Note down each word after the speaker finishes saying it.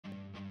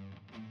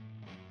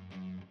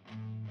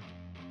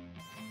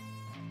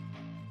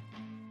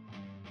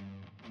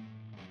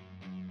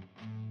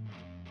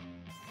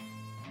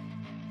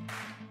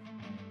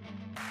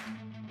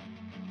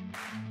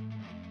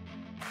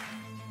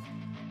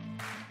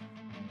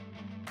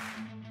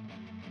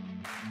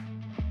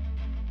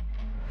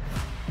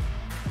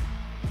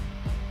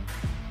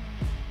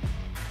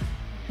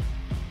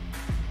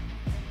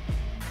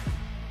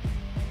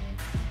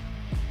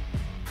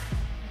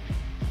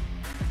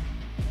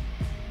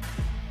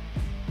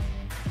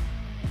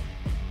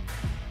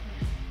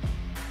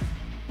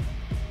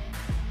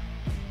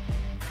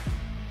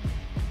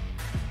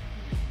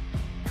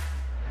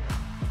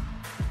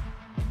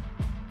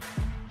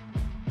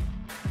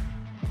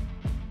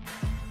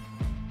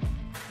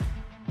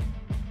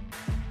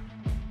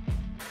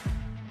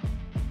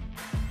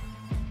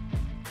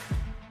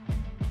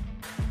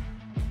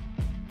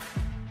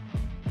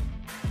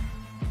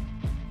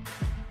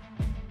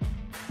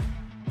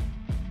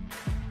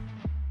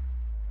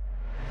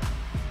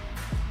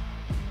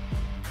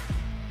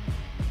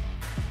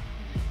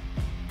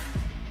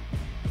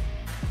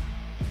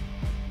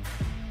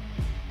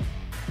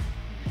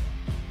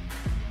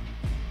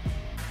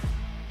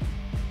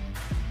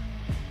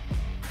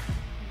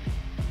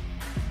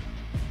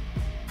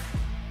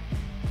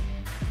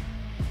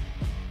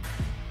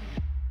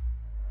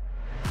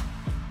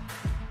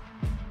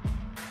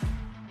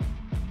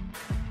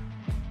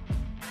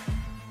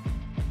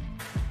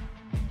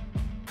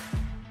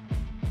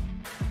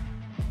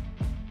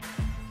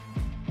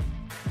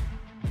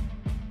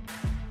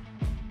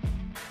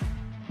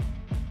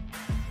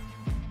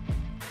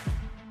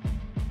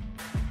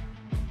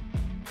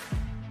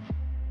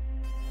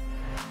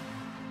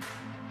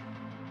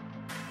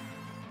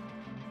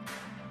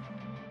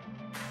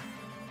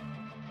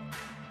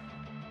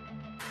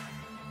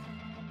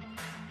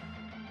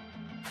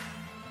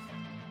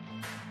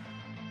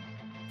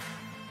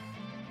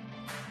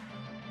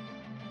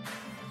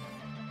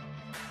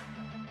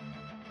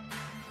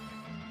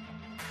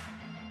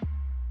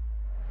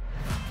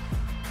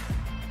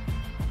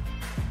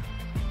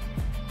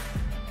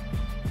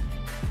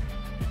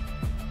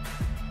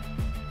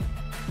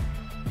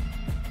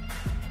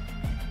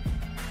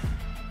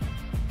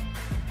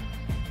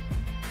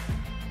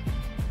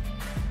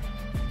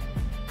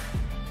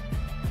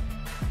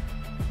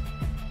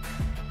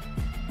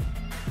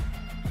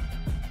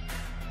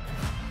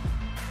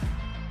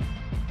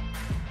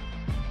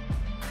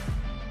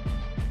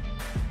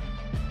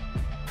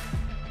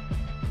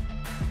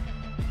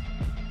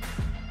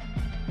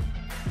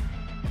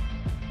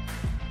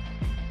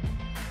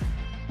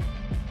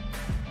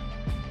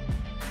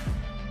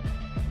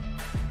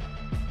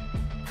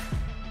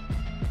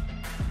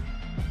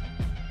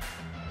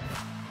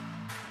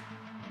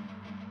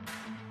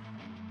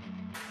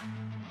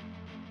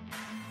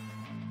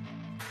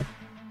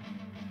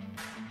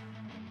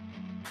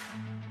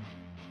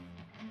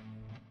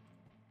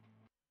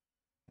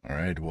All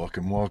right,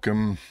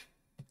 welcome.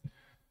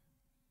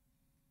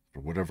 For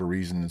whatever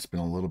reason, it's been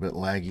a little bit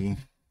laggy,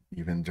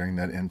 even during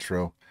that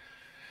intro.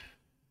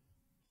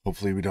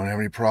 Hopefully, we don't have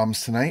any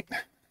problems tonight.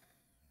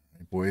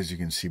 Right, boys, you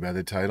can see by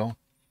the title,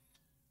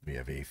 we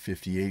have a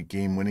 58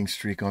 game winning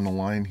streak on the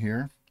line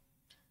here.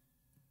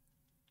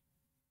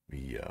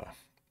 We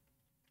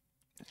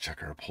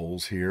check our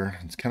polls here.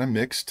 It's kind of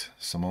mixed.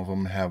 Some of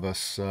them have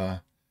us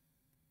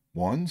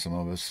one, some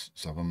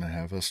of them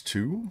have us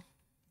two.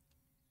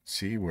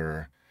 See,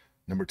 we're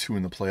number 2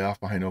 in the playoff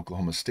behind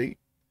Oklahoma State.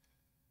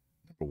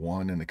 Number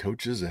 1 in the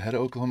coaches ahead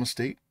of Oklahoma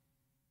State.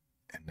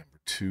 And number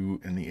 2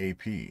 in the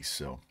AP.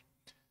 So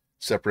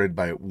separated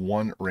by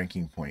 1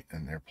 ranking point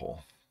in their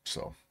poll.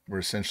 So we're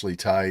essentially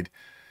tied.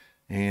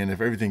 And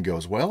if everything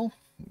goes well,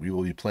 we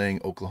will be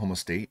playing Oklahoma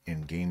State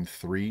in game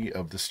 3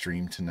 of the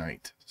stream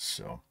tonight.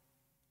 So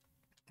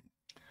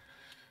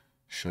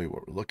show you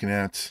what we're looking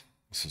at.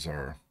 This is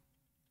our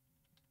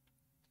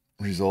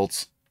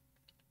results.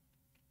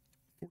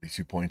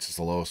 42 points is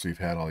the lowest we've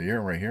had all year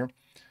right here.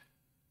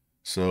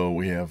 So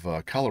we have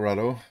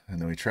Colorado, and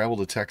then we travel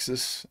to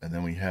Texas, and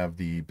then we have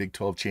the Big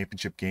 12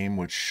 championship game,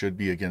 which should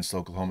be against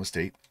Oklahoma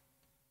State.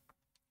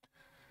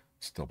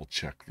 Let's double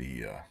check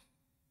the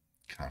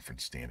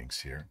conference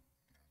standings here.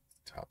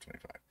 Top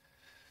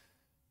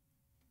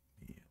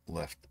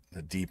 25.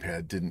 The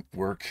D-pad didn't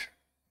work.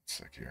 Let's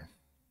check here.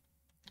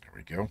 There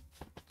we go.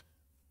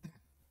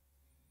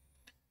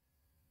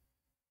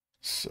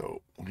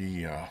 So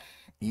we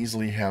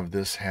easily have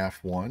this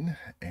half won,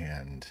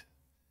 and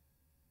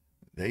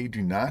they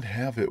do not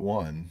have it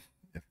won.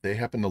 If they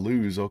happen to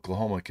lose,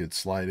 Oklahoma could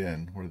slide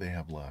in. What do they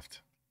have left?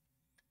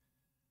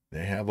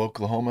 They have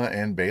Oklahoma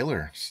and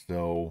Baylor.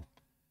 So,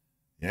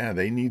 yeah,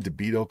 they need to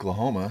beat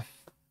Oklahoma,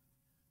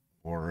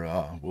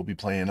 or we'll be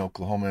playing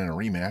Oklahoma in a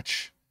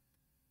rematch.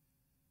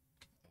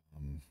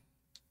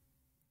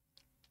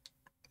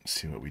 Let's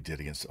see what we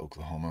did against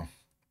Oklahoma.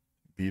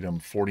 Beat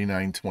them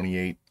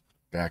 49-28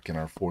 back in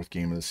our 4th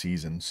game of the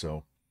season.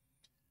 So,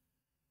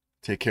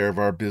 take care of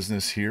our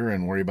business here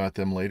and worry about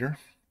them later.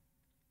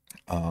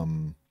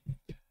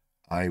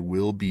 I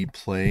will be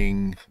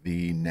playing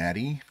the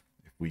Natty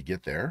if we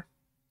get there.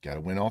 Got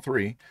to win all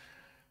 3.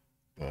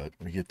 But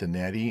when we get the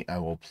Natty, I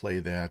will play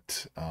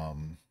that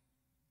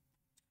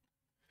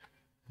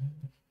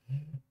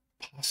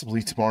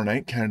possibly tomorrow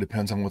night. Kind of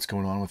depends on what's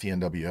going on with the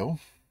NWO.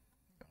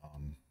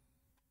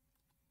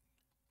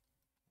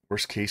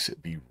 Worst case,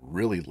 it'd be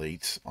really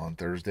late on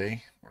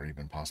Thursday or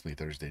even possibly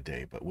Thursday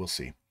day, but we'll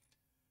see.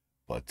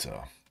 But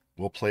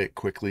we'll play it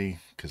quickly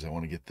because I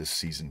want to get this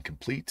season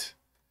complete.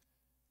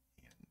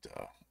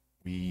 And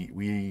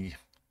we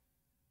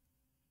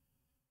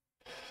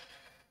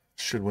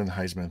should win the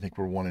Heisman. I think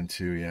we're 1 and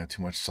 2. Yeah,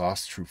 too much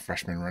sauce. True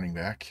freshman running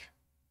back.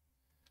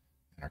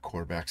 And our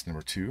quarterback's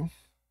number 2.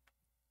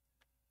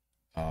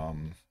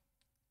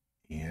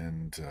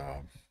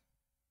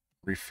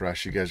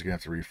 Refresh. You guys are gonna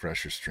have to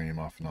refresh your stream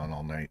off and on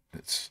all night.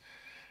 It's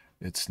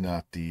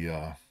not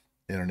the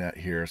internet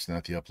here. It's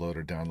not the upload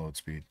or download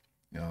speed.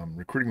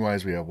 Recruiting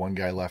wise, we have 1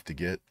 guy left to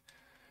get.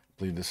 I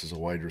believe this is a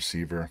wide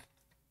receiver.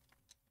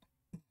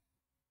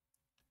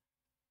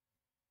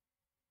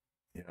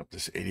 Yep,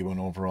 this 81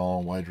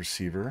 overall wide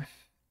receiver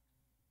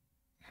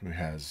who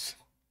has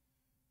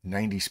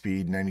 90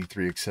 speed,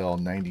 93 excel,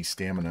 90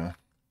 stamina,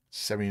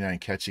 79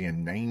 catching,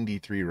 and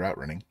 93 route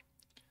running.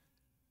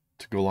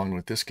 To go along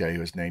with this guy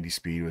who has 90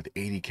 speed with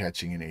 80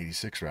 catching and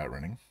 86 route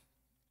running.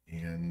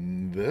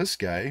 And this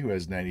guy who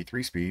has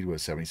 93 speed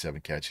with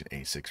 77 catching and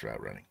 86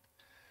 route running.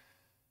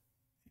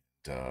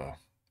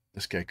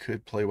 This guy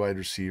could play wide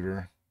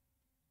receiver.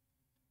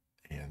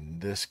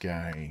 And this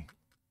guy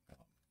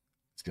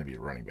is going to be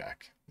a running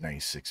back.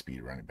 96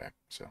 speed running back.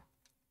 So,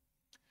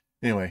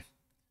 anyway.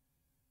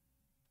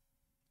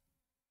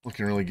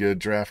 Looking really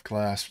good.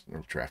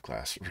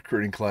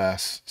 Recruiting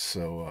class.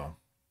 So,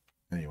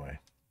 anyway.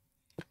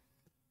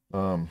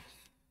 Let's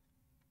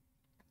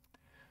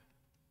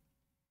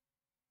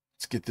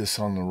get this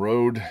on the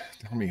road.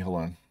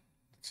 Hold on.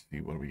 Let's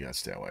see what we got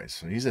stat-wise.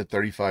 So he's at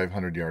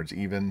 3,500 yards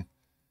even,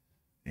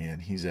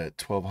 and he's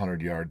at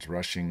 1,200 yards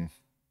rushing.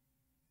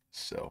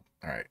 So,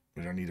 all right,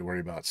 we don't need to worry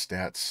about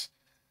stats.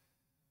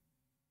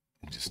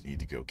 We just need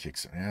to go kick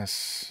some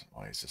ass.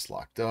 Why is this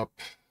locked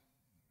up?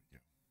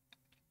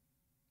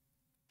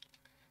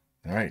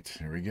 All right,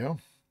 here we go.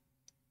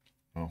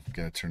 Oh,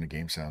 gotta turn the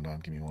game sound on.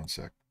 Give me 1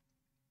 sec.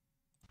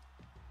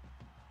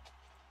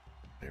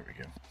 There we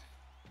go.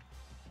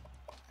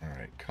 All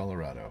right,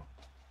 Colorado.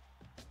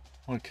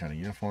 What kind of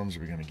uniforms are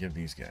we going to give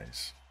these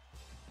guys?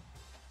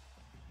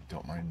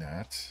 Don't mind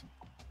that.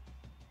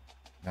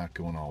 Not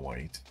going all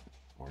white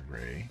or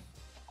gray.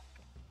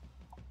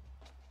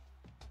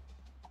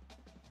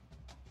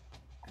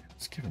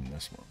 Let's give him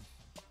this one.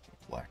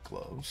 Black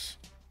gloves.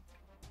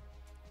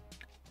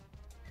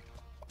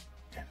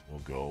 And we'll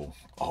go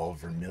all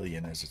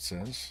vermilion, as it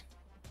says.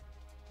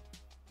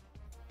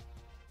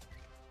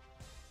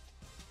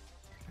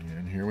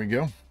 And here we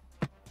go.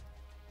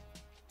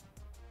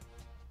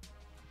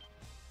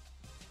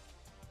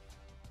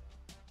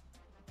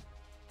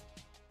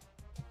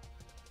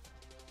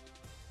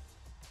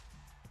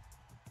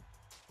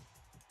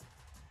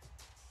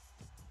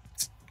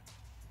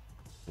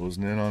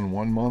 Closing in on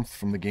 1 month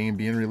from the game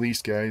being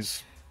released,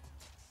 guys.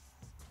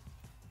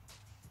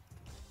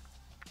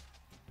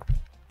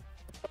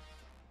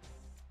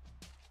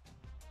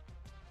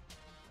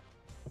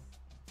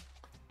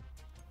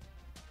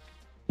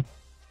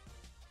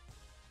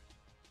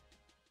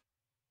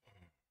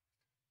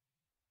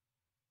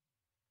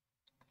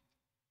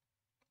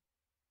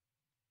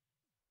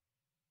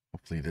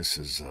 Hopefully this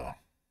is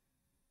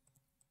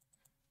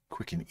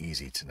quick and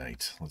easy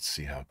tonight. Let's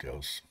see how it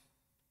goes.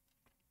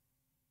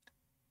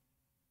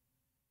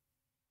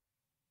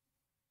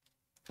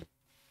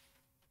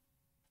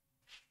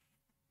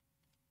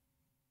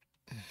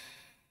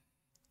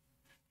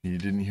 You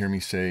didn't hear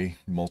me say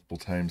multiple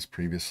times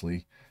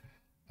previously,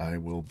 I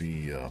will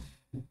be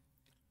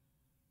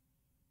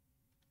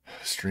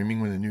streaming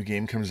when the new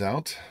game comes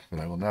out, but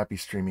I will not be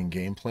streaming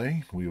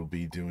gameplay. We will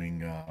be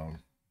doing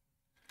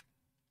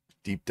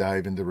deep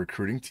dive into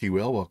recruiting.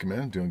 T-Will, welcome in.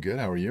 I'm doing good.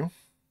 How are you?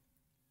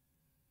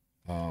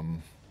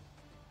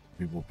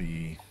 We will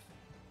be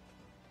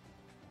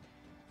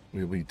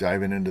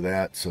diving into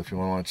that. So if you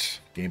want to watch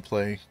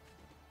gameplay,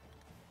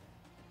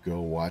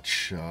 go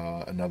watch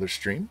another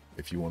stream.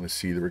 If you want to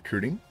see the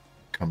recruiting,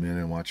 come in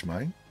and watch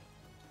mine.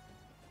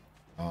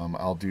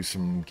 I'll do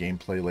some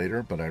gameplay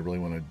later, but I really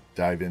want to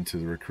dive into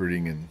the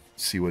recruiting and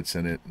see what's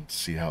in it and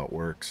see how it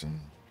works and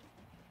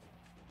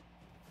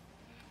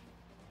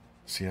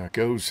see how it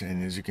goes.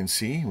 And as you can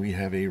see, we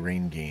have a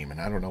rain game,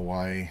 and I don't know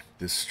why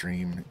this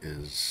stream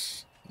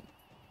is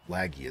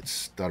laggy. It's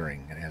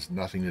stuttering. It has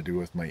nothing to do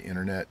with my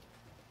internet.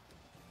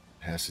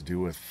 It has to do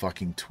with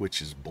fucking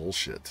Twitch's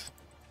bullshit.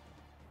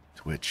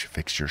 Twitch,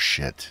 fix your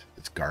shit.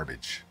 It's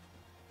garbage.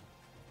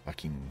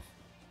 Fucking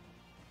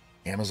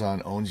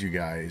Amazon owns you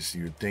guys.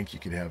 You would think you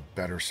could have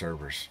better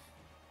servers.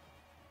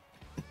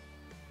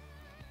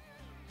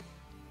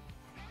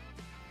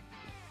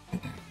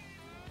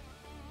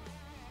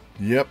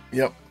 Yep.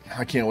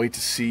 I can't wait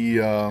to see,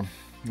 you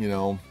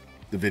know,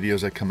 the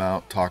videos that come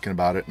out talking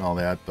about it and all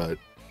that. But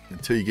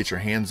until you get your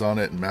hands on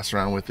it and mess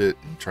around with it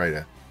and try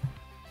to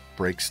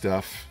break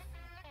stuff.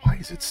 Why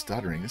is it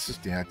stuttering? This is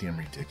goddamn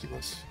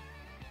ridiculous.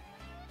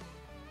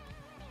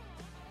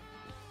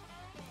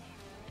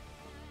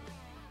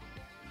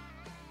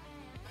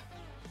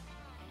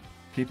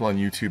 People on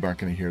YouTube aren't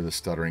going to hear the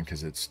stuttering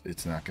because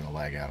it's not going to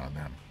lag out on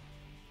them.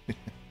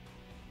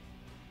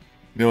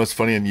 You know what's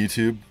funny on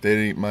YouTube?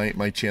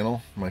 My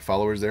channel, my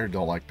followers there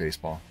don't like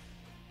baseball.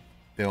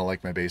 They don't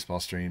like my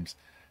baseball streams.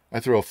 I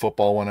throw a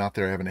football one out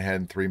there I haven't had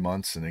in 3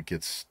 months, and it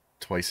gets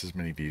twice as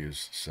many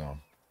views. So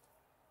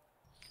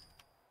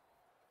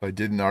if I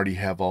didn't already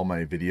have all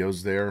my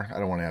videos there, I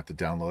don't want to have to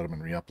download them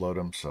and re-upload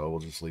them, so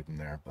we'll just leave them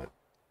there. But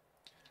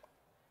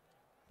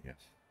yeah.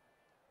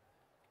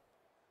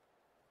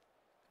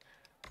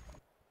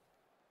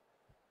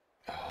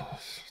 Oh,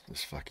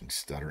 this fucking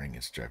stuttering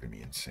is driving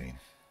me insane.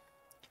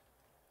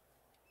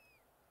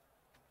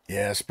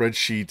 Yeah,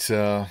 spreadsheet.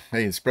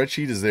 Hey, the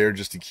spreadsheet is there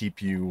just to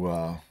keep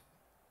you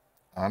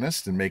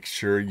honest and make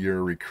sure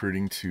you're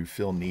recruiting to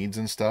fill needs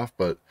and stuff.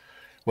 But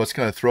what's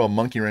going to throw a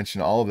monkey wrench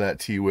in all of that,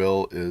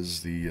 T-Will,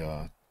 is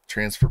the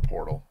transfer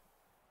portal.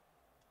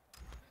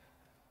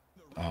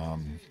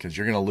 Because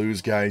you're going to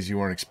lose guys you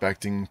weren't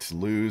expecting to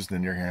lose.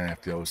 Then you're going to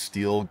have to go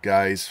steal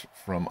guys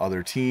from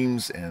other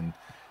teams, and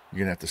you're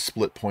going to have to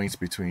split points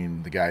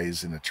between the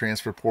guys in the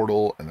transfer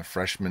portal and the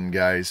freshman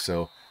guys.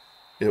 So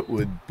it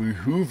would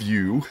behoove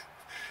you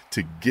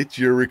to get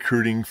your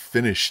recruiting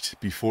finished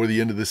before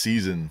the end of the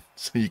season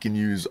so you can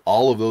use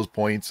all of those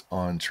points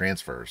on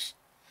transfers.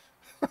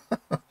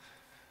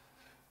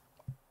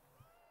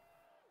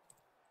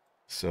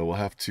 So we'll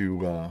have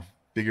to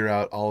figure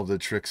out all of the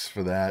tricks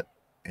for that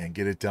and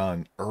get it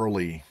done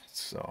early.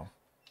 So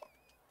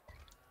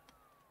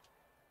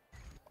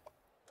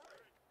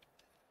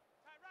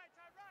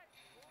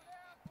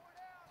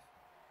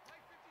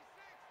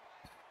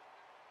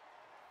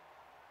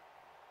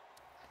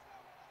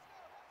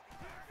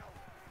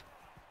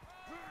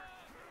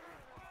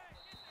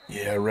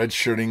yeah,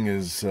 redshirting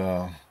is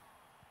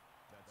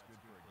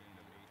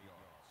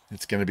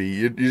it's going to be,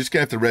 you're just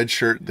going to have to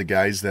redshirt the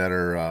guys that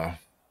are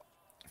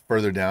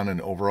further down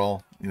in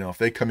overall. You know, if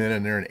they come in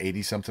and they're an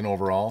 80 something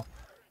overall,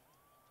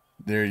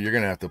 you're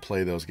going to have to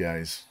play those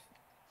guys.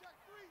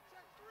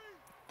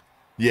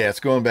 Yeah, it's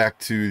going back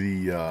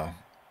to the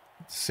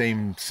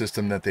same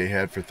system that they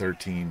had for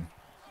 13.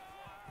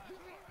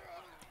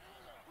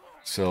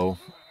 So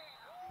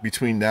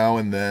between now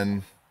and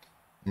then,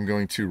 I'm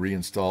going to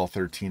reinstall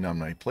 13 on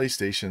my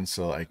PlayStation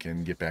so I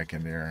can get back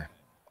in there.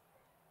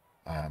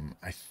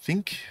 I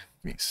think,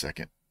 give me a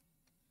second.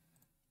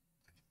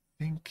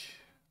 I think,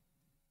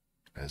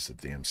 as the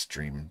damn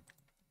stream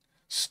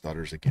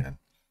stutters again,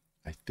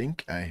 I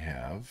think I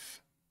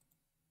have,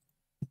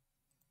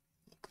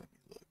 let me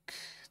look,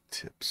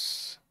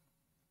 tips,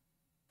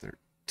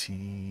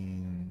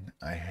 13,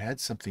 I had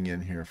something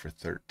in here for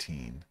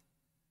 13.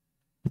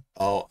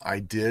 Oh, I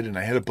did, and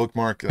I had a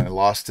bookmark, and I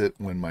lost it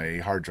when my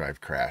hard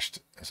drive crashed,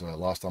 so I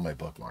lost all my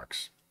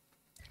bookmarks.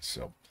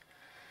 So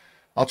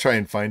I'll try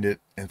and find it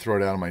and throw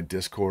it out on my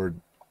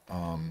Discord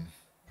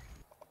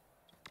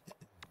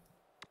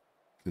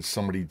because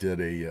somebody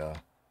did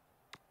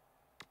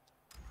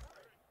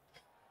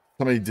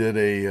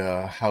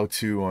a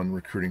how-to on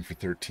recruiting for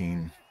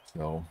 13.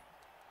 So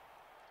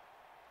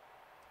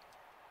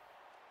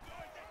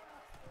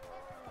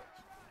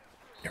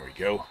there we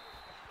go.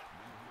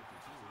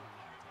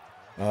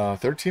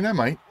 13, I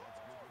might.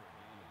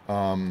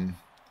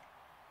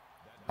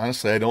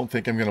 Honestly, I don't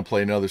think I'm going to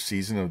play another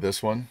season of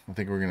this one. I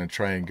think we're going to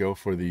try and go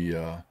for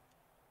the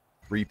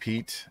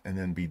repeat and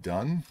then be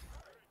done.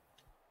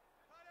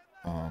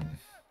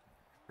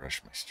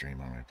 Refresh my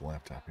stream on my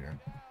laptop here.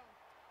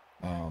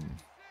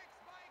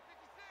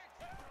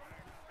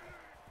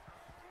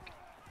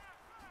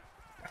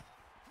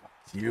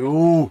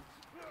 You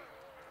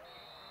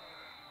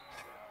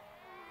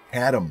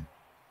had him.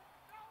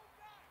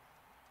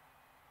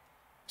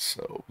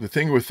 So the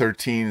thing with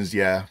 13 is,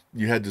 yeah,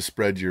 you had to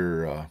spread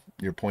your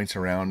points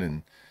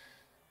around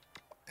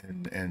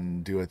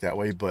and do it that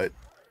way, but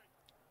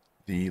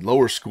the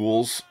lower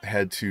schools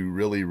had to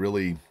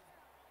really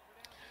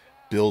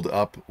build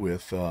up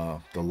with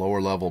the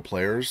lower level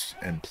players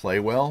and play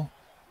well.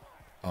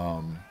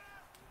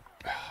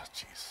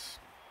 Jeez.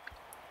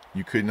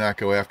 You could not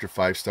go after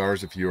 5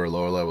 stars if you were a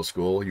lower level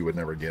school. You would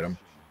never get them.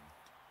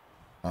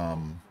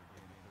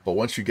 But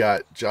once you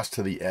got just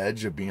to the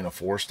edge of being a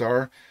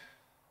 4-star,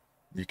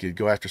 you could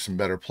go after some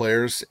better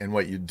players. And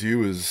what you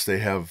do is they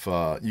have,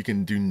 you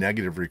can do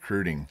negative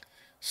recruiting.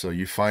 So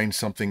you find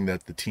something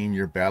that the team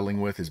you're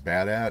battling with is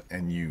bad at,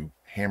 and you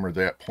hammer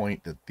that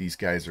point that these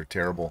guys are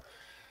terrible.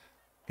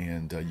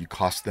 And you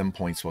cost them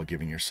points while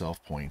giving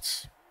yourself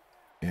points.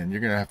 And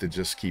you're going to have to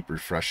just keep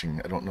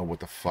refreshing. I don't know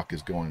what the fuck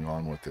is going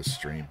on with this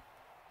stream.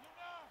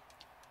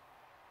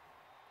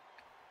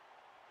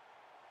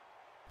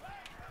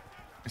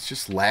 It's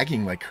just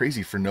lagging like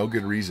crazy for no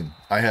good reason.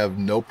 I have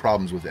no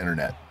problems with the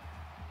internet.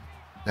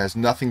 It has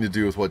nothing to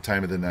do with what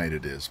time of the night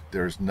it is.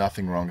 There's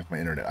nothing wrong with my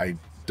internet. I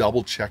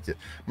double checked it.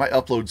 My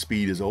upload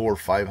speed is over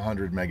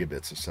 500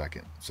 megabits a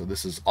second. So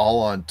this is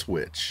all on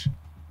Twitch.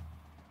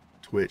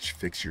 Twitch,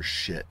 fix your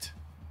shit.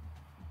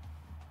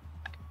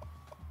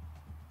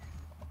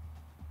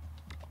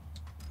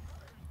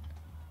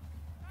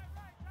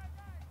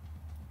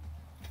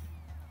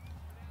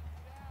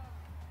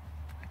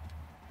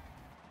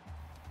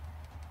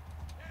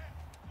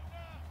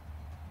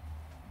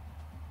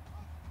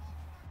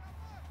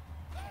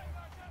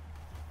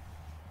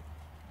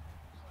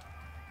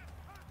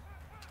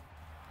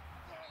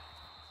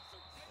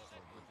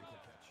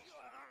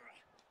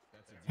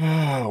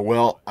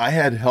 Well, I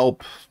had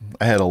help.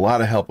 I had a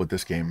lot of help with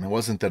this game. It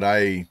wasn't that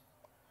I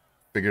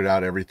figured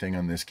out everything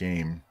on this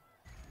game.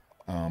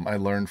 I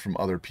learned from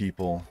other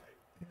people,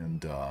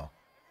 and the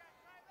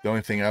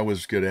only thing I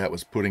was good at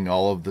was putting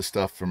all of the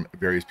stuff from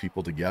various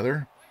people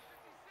together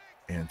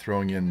and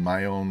throwing in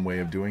my own way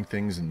of doing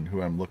things and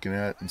who I'm looking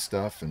at and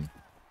stuff. And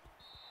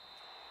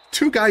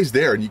 2 guys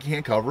there, and you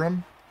can't cover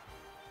them.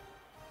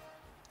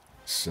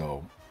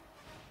 So,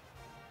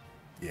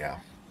 yeah.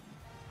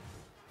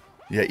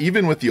 Yeah,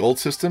 even with the old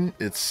system,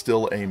 it's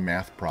still a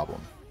math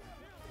problem.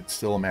 It's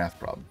still a math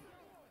problem.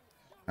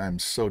 I'm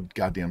so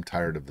goddamn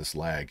tired of this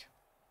lag.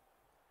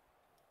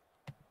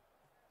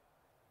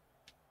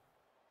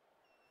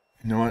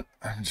 You know what?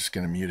 I'm just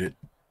going to mute it.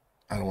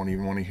 I don't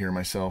even want to hear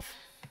myself.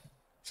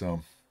 So,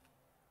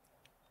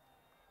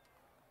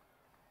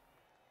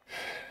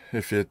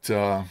 if it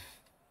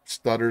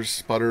stutters,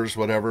 sputters,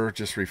 whatever,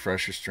 just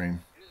refresh your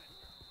stream.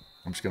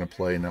 I'm just going to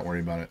play and not worry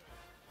about it.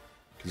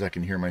 Because I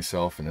can hear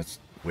myself and it's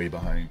way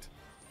behind.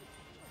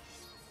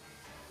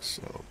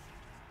 So,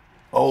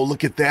 oh,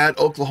 look at that.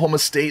 Oklahoma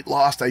State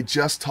lost. I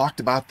just talked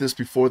about this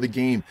before the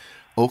game.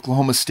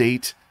 Oklahoma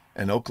State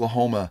and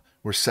Oklahoma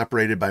were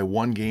separated by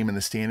 1 game in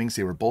the standings.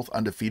 They were both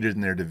undefeated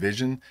in their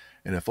division.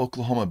 And if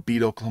Oklahoma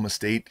beat Oklahoma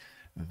State,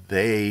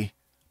 they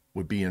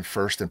would be in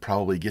first and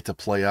probably get to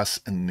play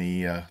us in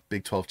the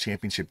Big 12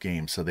 championship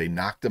game. So they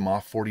knocked them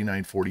off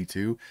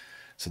 49-42.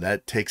 So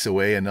that takes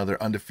away another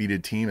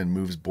undefeated team and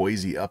moves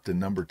Boise up to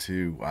number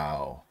 2.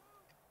 Wow.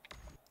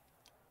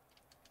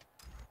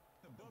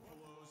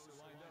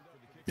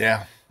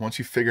 Yeah, once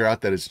you figure out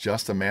that it's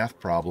just a math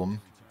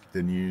problem,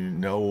 then you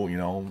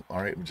know,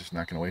 all right, we're just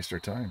not going to waste our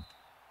time.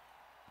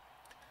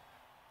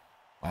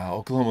 Wow,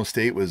 Oklahoma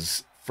State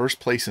was first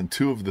place in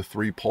 2 of the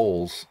 3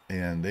 polls,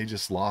 and they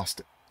just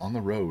lost on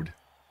the road.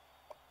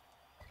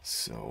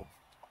 So,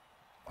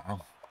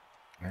 wow.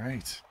 All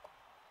right.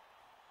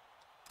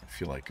 I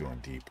feel like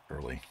going deep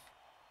early.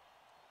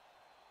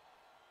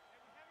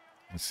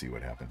 Let's see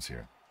what happens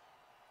here.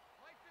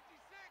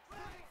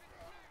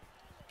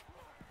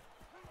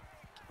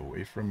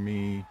 Away from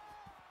me.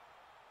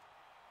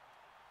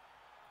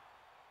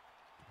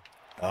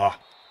 Ah.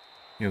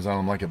 He was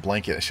on him like a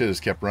blanket. I should have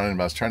just kept running,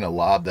 but I was trying to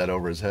lob that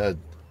over his head.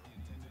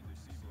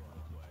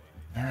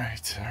 All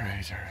right, all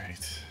right, all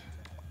right.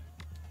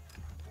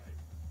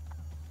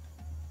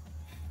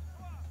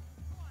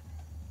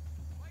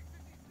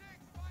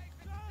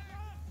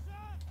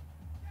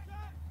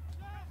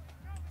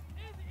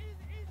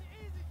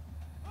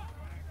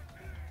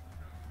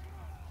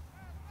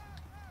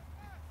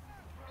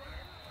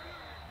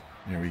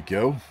 There we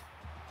go.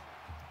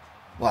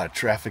 A lot of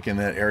traffic in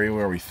that area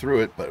where we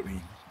threw it, but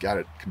we got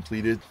it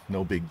completed.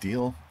 No big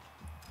deal.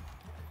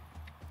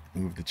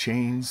 Move the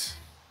chains.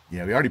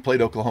 Yeah, we already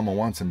played Oklahoma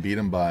once and beat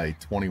them by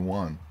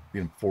 21. Beat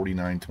them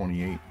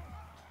 49-28.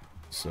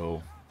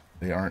 So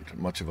they aren't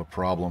much of a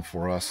problem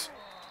for us.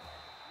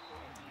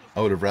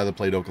 I would have rather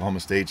played Oklahoma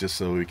State just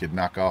so we could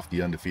knock off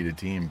the undefeated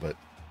team, but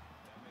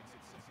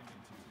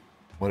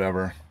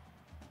whatever.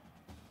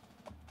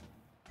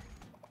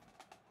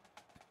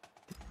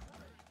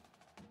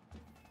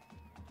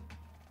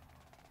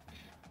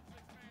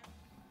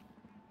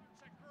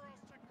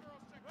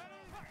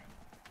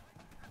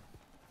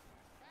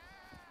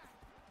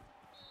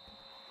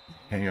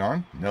 Hang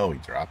on. No, he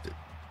dropped it.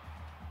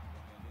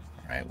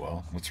 All right,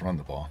 well, let's run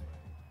the ball.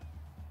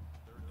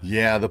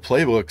 Yeah, the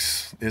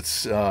playbooks,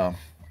 it's going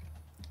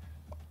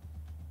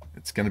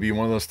to be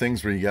one of those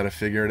things where you got to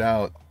figure it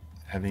out.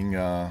 Having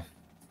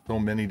so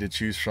many to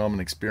choose from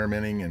and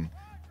experimenting, and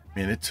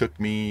man, it took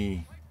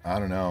me, I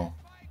don't know,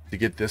 to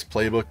get this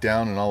playbook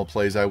down and all the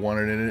plays I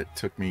wanted in it. It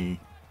took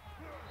me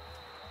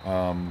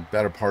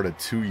better part of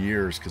 2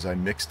 years because I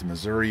mixed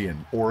Missouri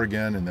and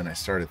Oregon, and then I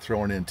started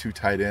throwing in 2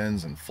 tight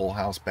ends and full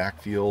house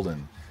backfield,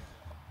 and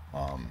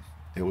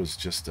it was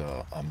just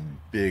a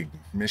big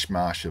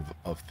mishmash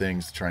of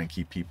things to try and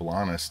keep people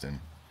honest, and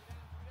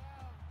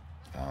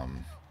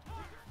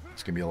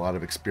it's going to be a lot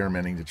of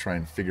experimenting to try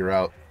and figure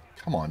out,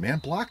 come on, man,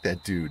 block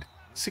that dude.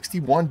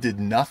 61 did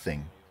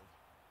nothing.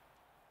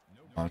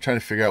 I'm trying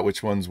to figure out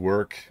which ones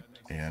work,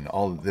 and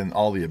all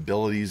the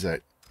abilities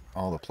that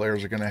all the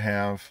players are going to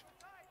have.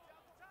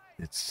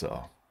 It's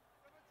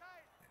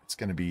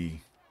going to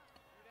be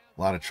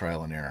a lot of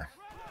trial and error.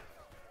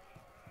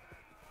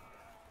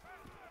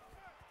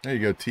 There you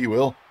go,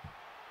 T-Will.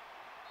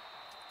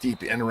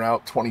 Deep in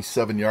route,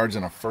 27 yards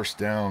and a first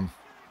down.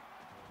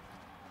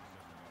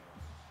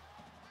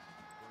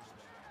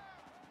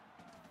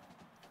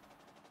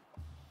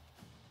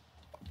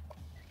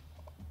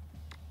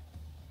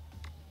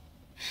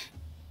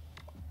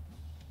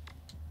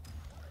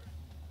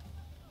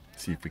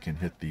 See if we can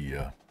hit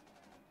the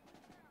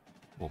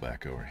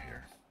fullback over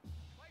here.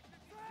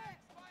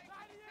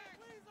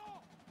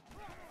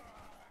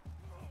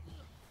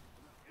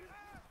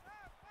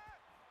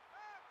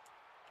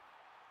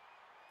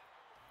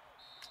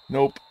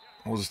 Nope.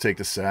 We'll just take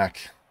the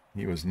sack.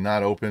 He was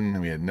not open,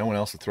 and we had no one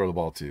else to throw the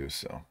ball to,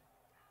 so.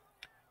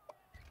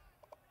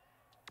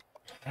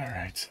 All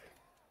right.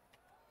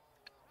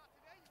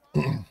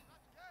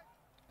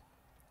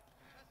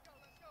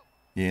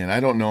 Yeah, and I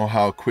don't know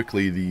how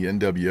quickly the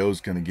NWO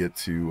is going to get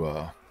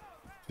to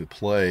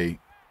play.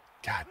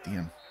 God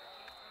damn.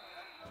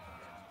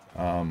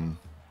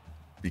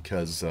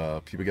 Because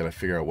people got to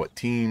figure out what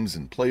teams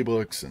and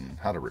playbooks and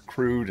how to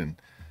recruit, and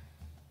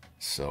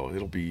so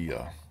it'll be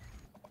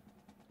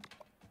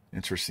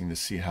interesting to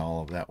see how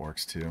all of that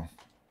works too.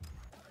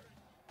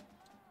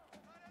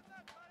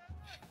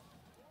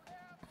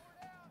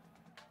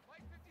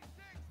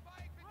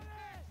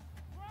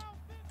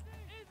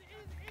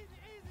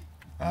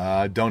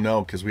 I don't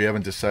know, because we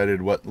haven't decided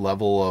what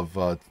level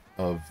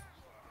of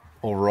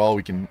overall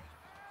we can.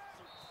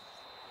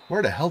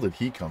 Where the hell did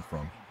he come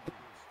from?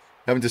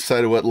 Haven't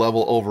decided what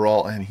level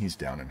overall, and he's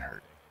down and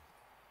hurt.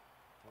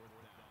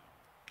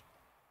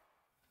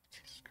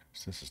 Jesus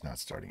Christ, this is not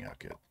starting out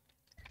good.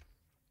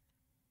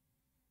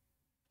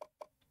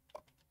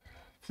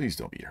 Please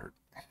don't be hurt.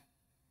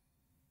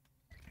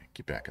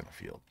 Get back on the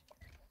field.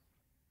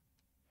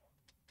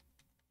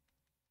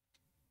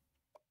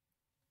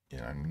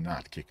 Yeah, I'm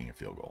not kicking a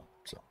field goal,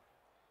 so.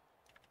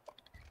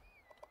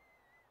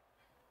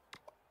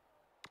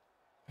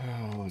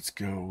 Oh, let's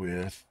go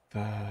with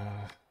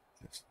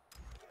this.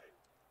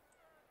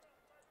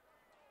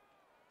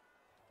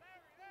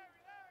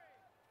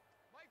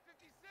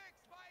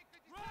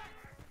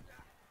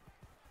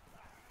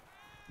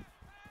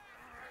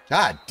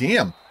 God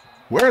damn.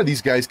 Where are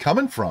these guys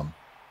coming from?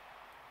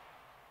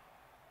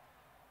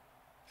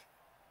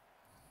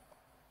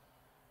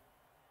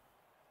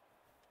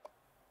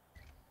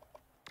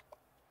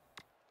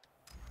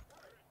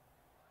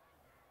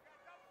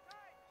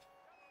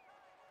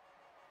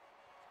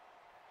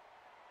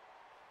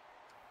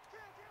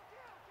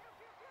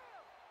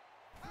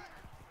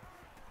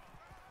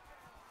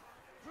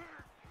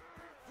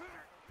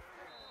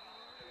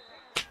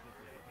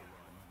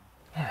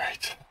 All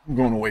right. I'm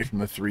going away from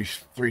the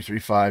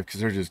 3-3-5 because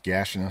they're just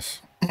gashing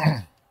us.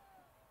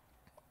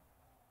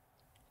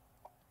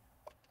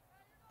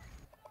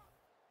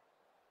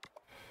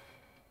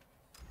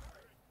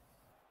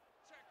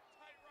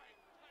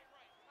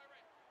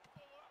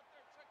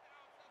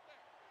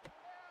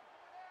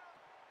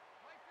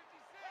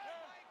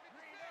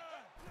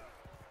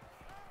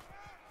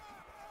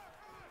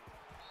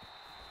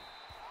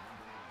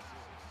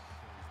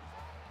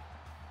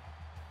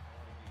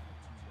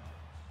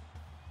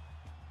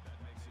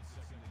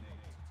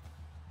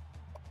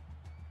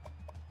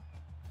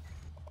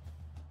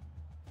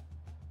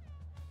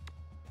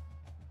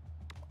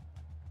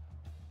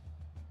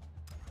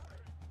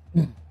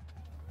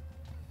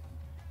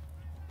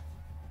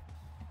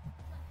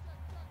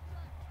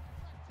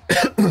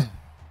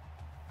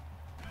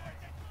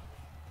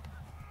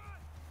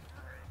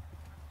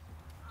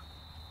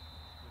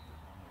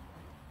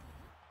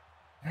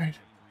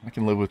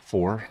 can live with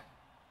 4.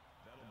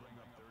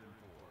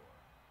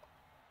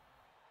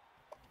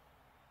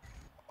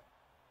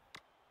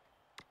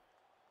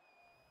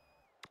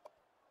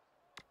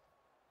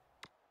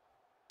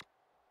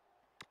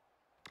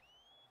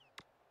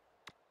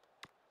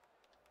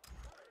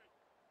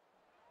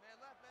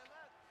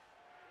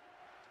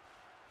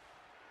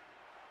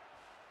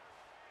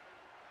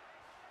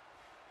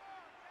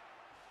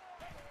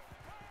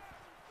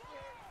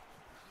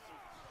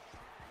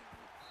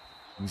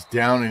 He's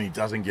down and he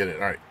doesn't get it.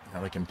 All right,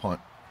 now they can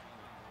punt.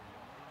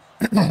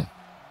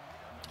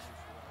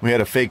 We had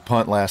a fake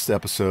punt last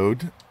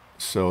episode,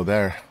 so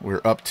there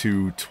we're up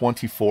to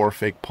 24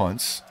 fake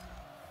punts.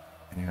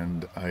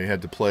 And I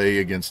had to play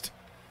against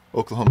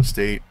Oklahoma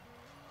State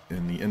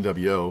in the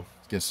NWO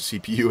against the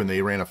CPU, and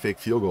they ran a fake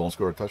field goal and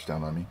scored a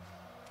touchdown on me.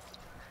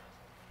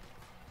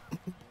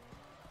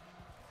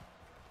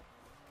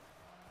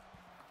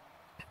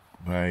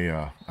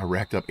 I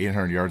racked up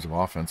 800 yards of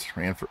offense,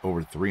 ran for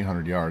over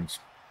 300 yards.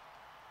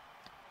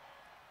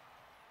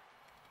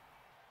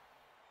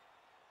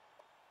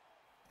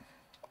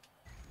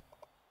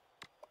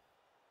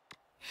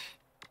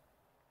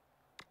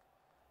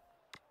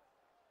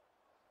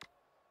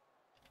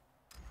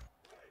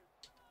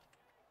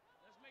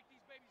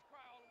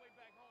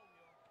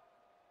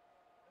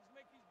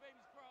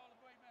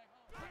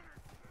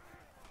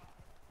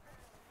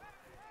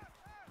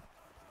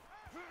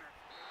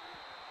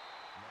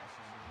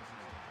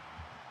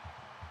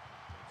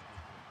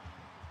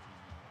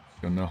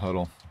 Go no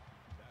huddle.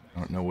 I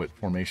don't know what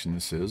formation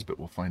this is, but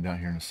we'll find out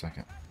here in a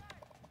second.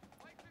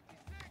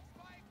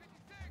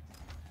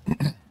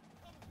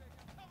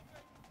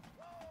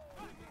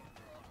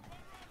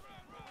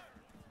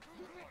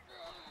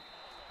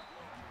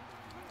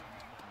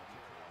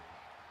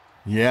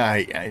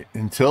 Yeah,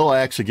 until I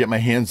actually get my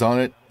hands on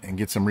it and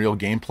get some real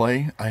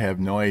gameplay, I have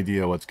no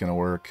idea what's going to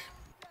work.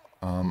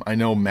 I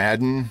know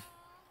Madden,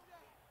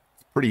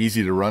 it's pretty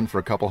easy to run for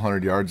a couple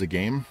hundred yards a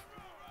game.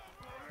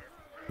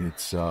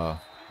 It's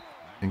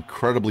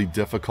incredibly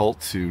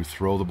difficult to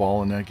throw the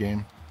ball in that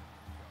game.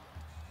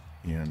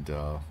 And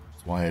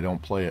that's why I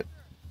don't play it.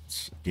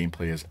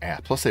 Gameplay is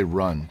ass. Plus they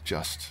run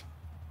just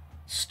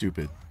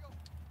stupid.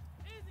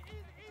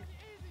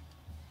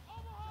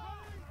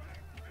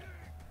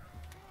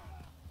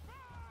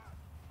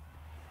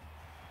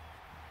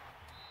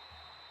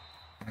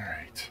 All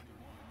right.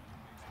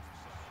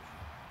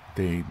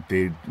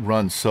 They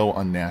run so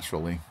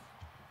unnaturally.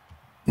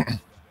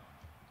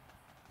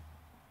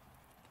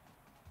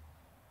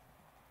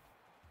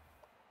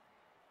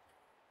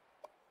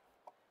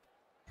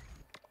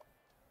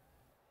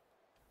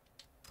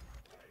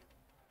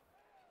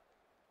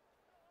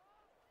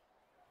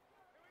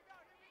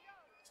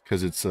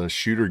 Because it's a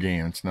shooter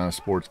game, it's not a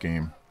sports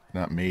game.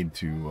 Not made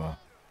to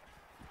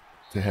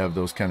have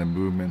those kind of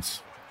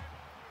movements.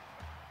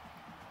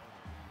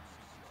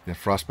 The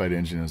Frostbite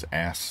engine is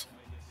ass.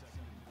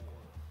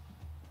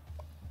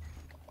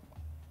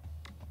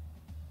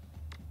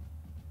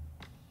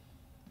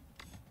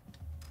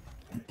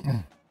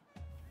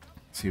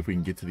 See if we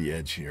can get to the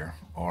edge here.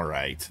 All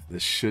right,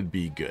 this should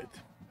be good.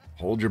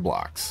 Hold your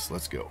blocks.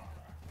 Let's go.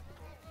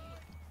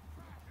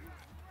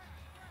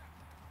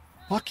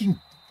 Fucking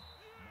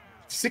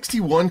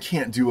 61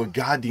 can't do a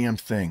goddamn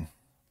thing.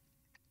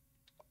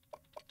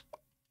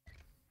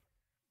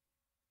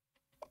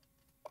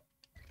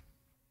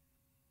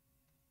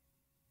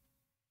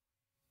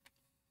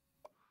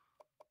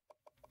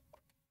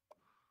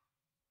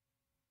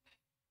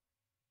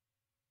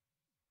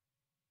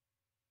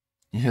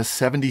 He has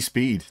 70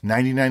 speed,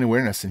 99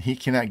 awareness, and he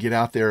cannot get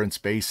out there in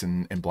space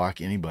and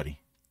block anybody.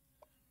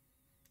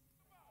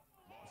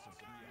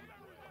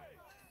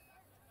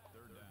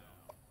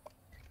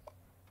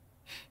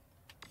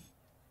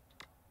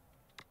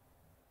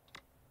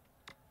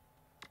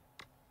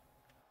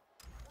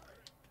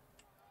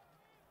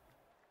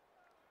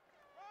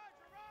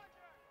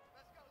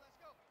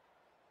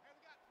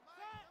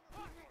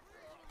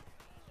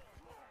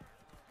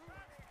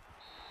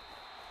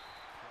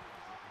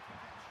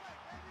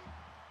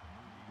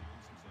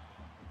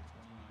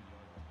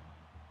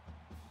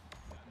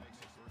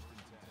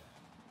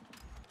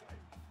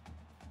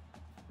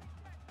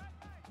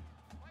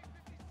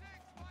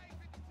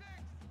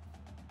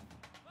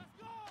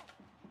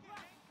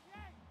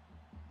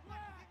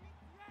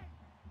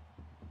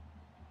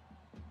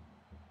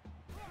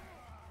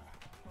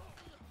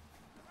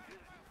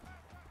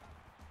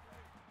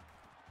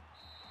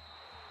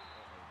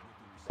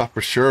 Thought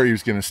for sure he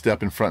was going to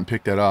step in front and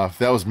pick that off. If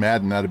that was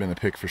Madden, that'd have been a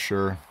pick for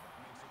sure.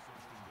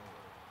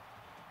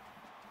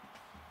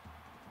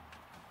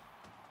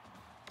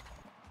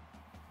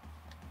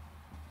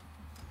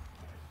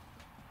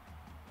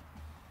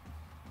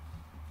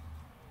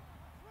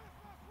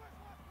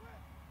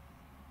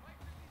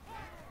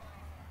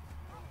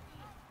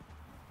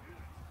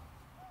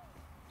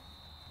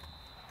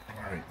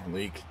 All right,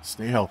 Malik,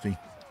 stay healthy.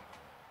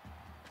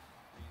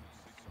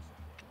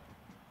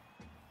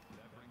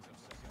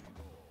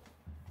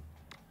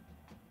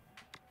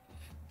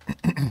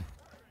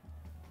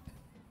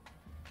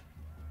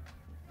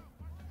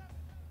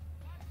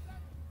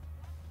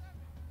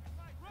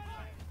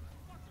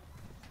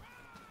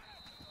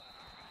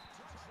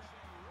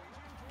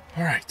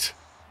 All right.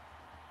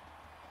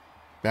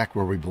 Back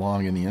where we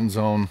belong in the end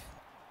zone.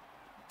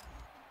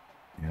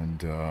 And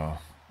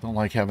don't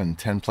like having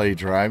 10-play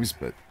drives,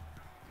 but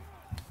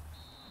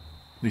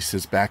at least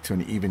it's back to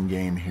an even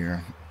game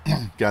here.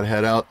 Got to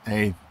head out.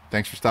 Hey,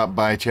 thanks for stopping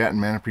by,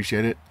 chatting, man.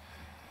 Appreciate it.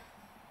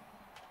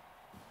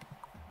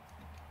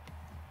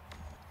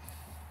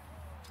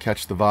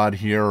 Catch the VOD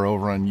here or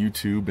over on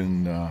YouTube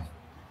and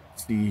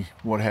see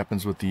what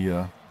happens with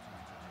the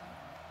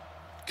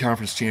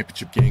conference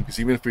championship game. Because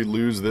even if we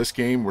lose this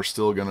game, we're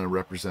still going to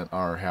represent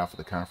our half of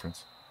the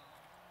conference.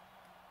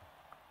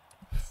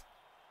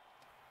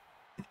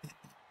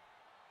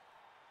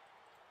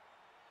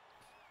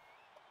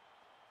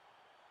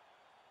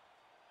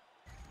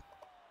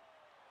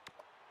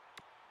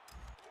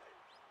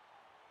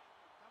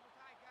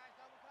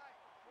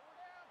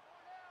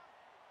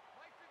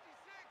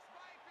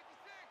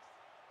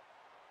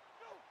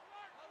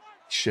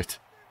 Shit.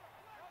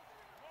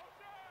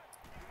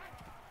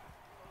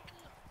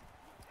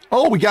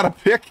 Oh, we got a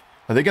pick.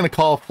 Are they going to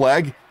call a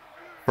flag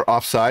for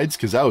offsides?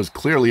 Because that was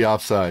clearly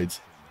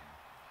offsides.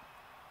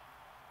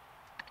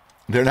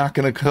 They're not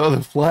going to call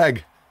the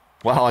flag.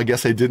 Wow, I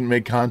guess I didn't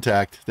make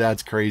contact.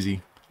 That's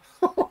crazy.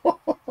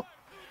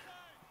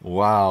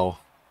 Wow.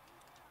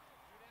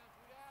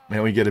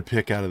 Man, we get a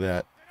pick out of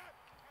that.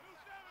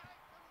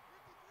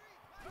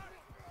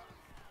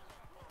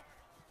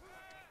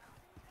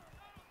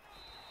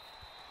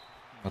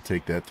 I'll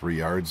take that 3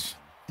 yards.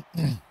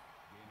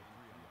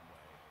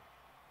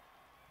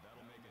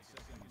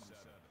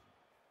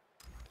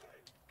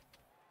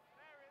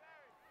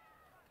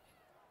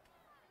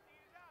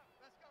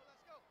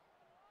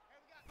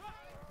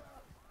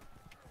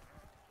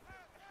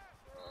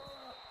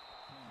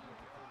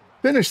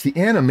 Finish the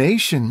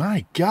animation,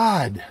 my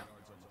God.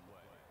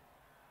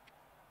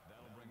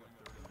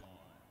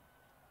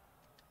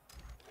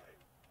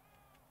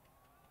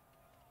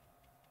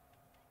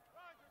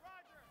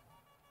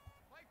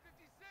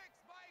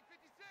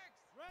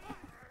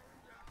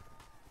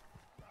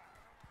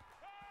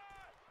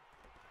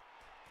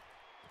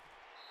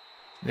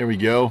 There we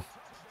go.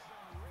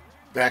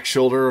 Back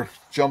shoulder,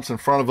 jumps in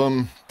front of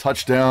him,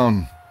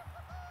 touchdown.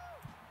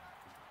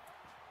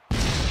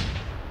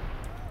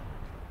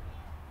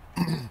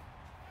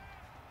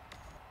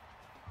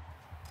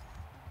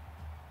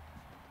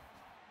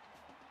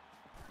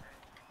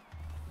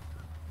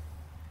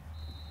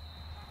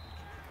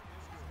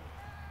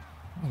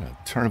 What a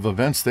turn of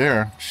events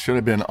there. Should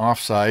have been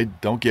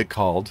offside. Don't get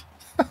called.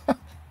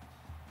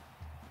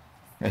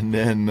 And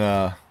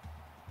then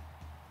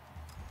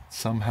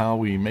somehow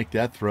we make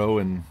that throw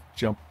and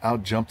jump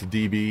the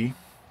DB.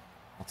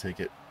 I'll take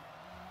it.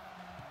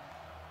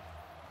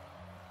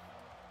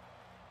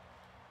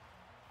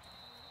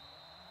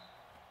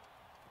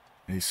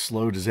 A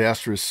slow,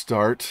 disastrous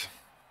start.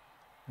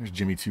 There's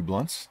Jimmy Two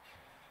Blunts.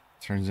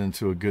 Turns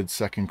into a good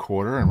second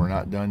quarter, and we're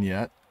not done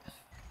yet.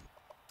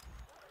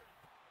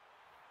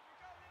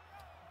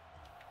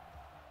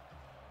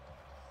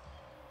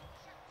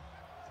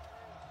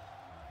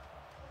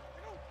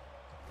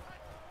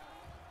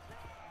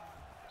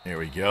 There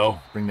we go.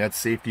 Bring that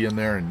safety in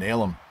there and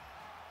nail him.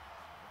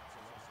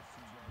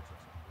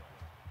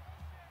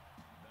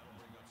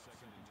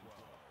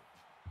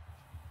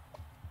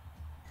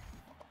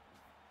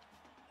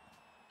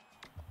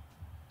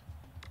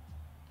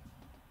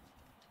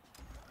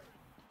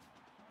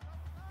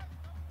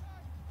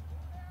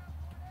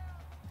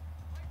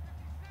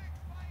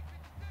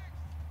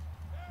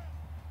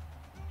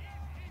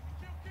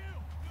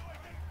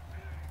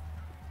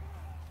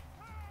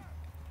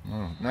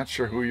 Oh, not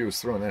sure who he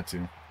was throwing that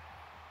to.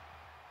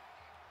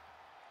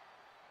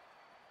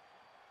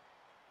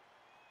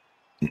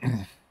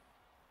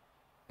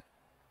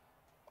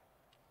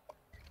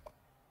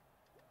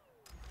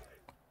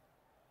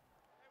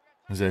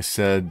 As I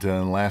said in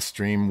the last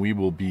stream, we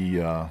will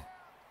be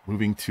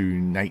moving to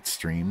night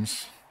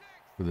streams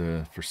for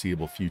the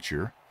foreseeable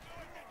future.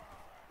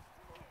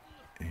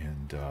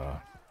 And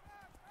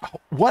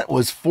what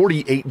was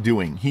 48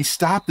 doing? He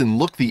stopped and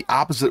looked the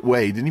opposite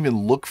way. Didn't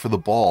even look for the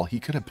ball.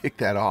 He could have picked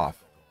that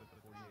off.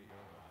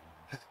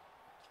 Yeah,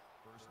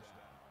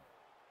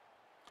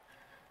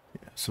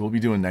 so we'll be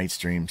doing night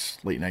streams,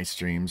 late night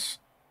streams.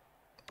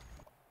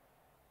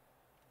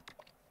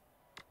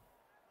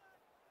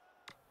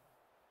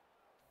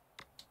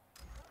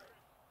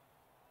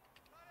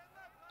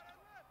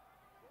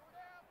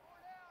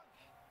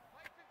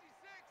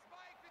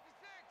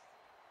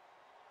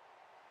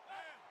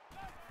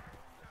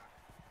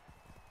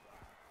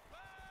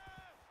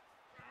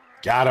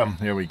 Got him.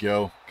 There we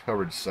go.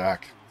 Coverage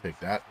sack. Take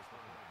that.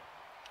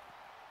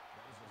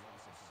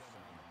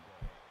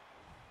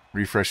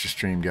 Refresh the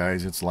stream,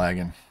 guys. It's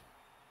lagging.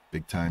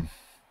 Big time.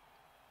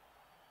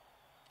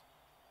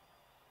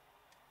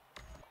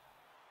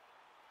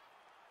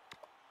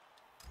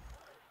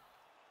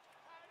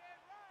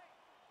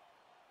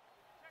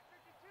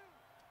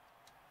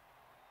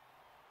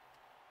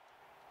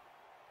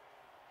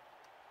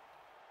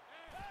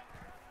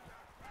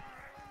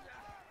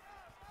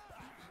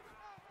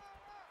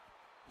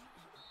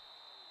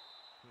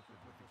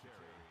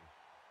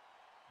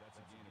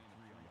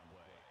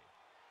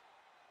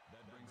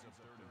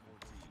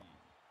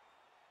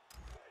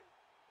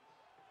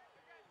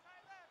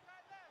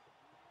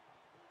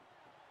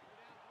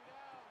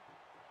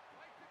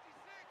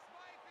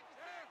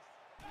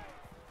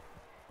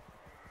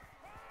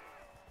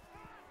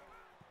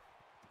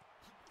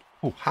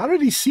 Oh, how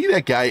did he see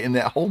that guy in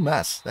that whole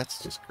mess?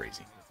 That's just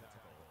crazy.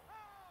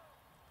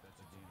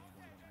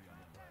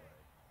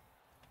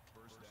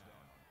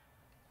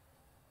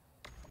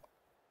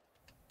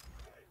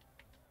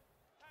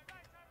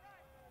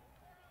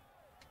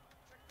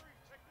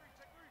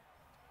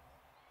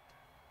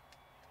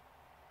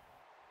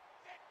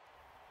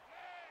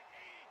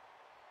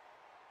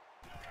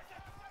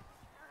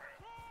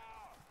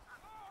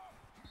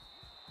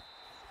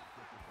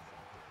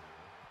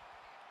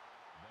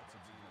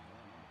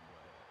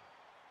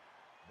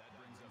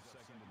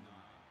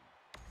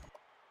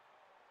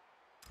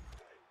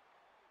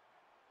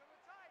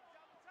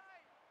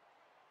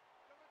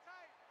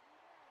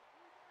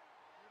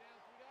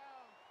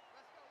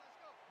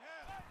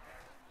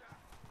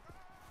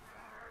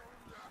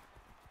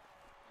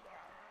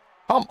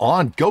 Come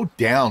on, go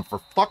down, for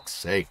fuck's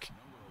sake.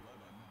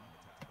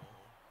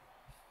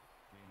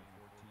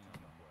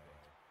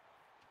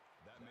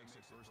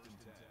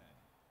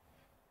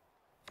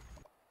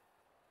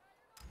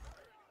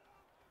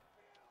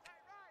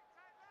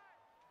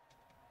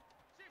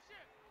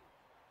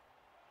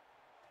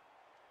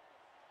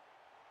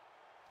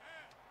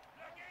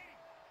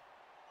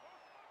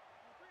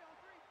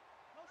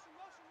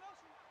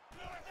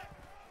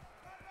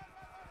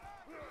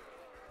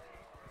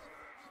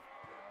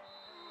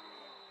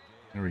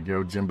 There we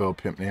go. Jimbo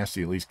Pimp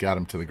Nasty at least got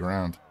him to the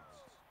ground.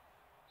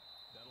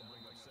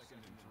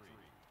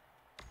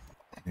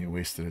 He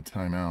wasted a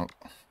timeout.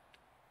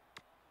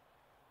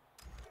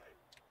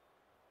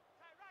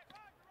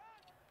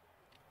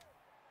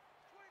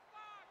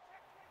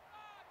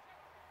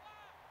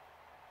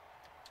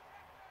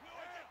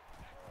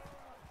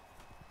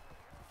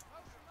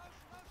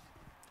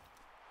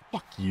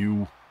 Fuck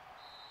you.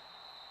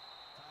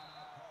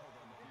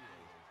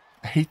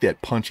 I hate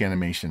that punch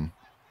animation.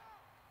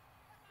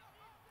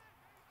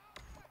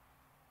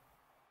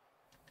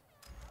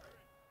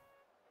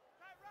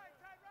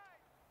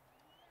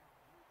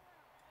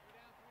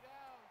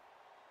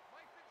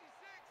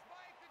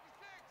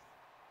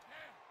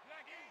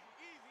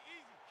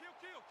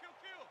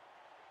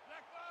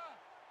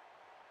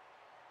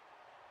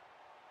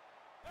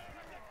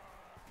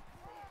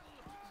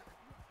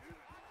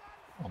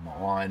 Come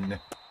on.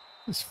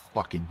 This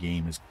fucking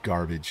game is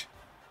garbage.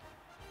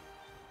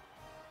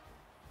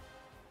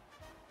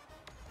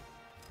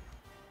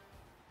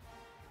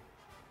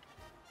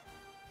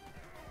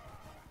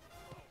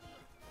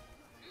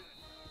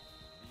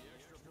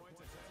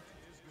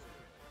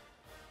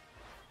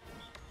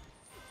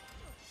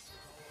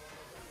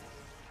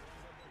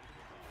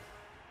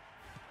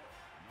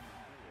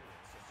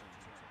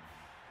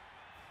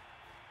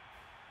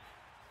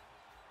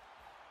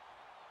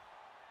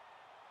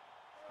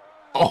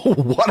 Oh,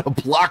 what a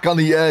block on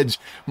the edge.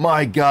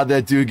 My God,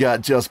 that dude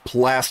got just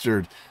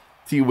plastered.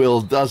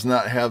 T-Will does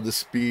not have the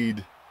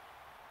speed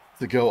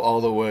to go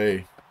all the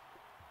way.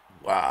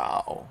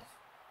 Wow.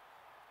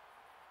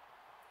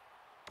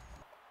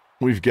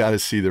 We've got to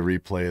see the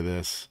replay of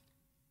this.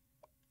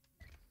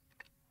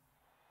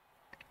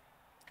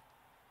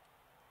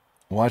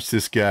 Watch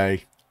this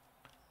guy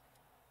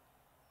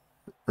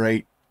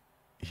right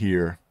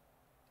here.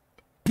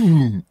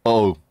 Boom.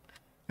 Oh,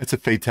 it's a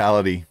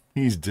fatality.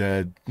 He's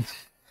dead.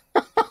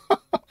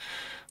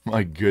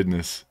 My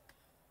goodness.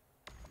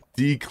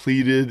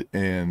 Decleated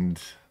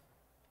and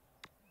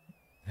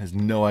has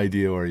no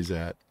idea where he's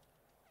at.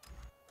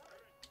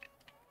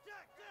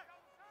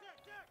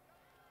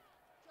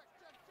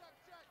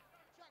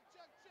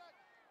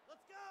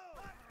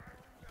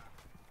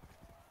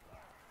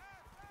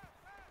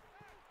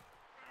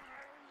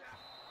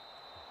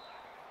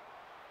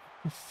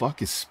 What the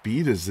fuck is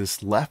speed is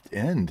this left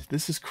end?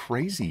 This is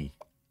crazy.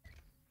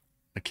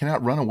 I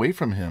cannot run away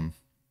from him.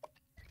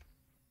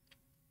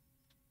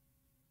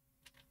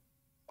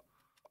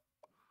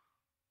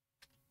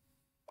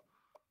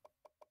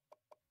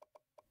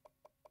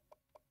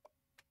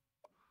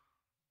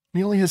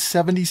 He only has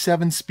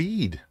 77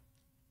 speed.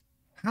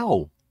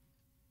 How?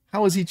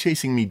 How is he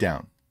chasing me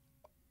down?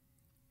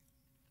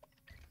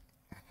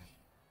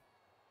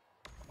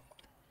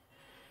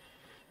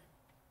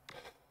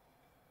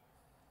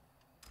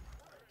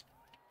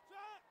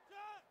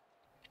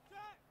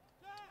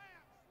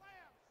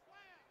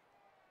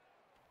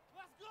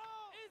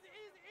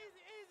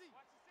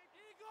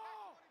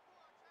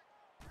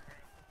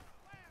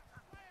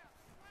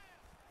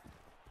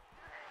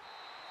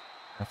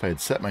 If I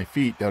had set my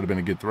feet, that would have been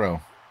a good throw.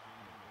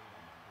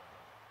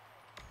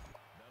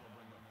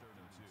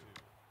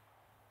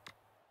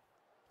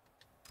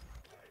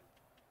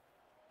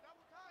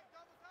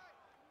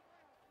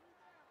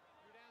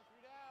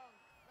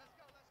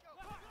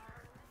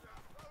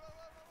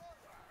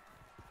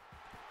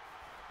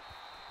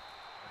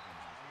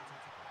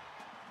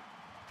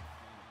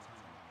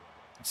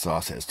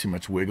 Sauce has too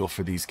much wiggle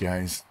for these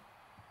guys.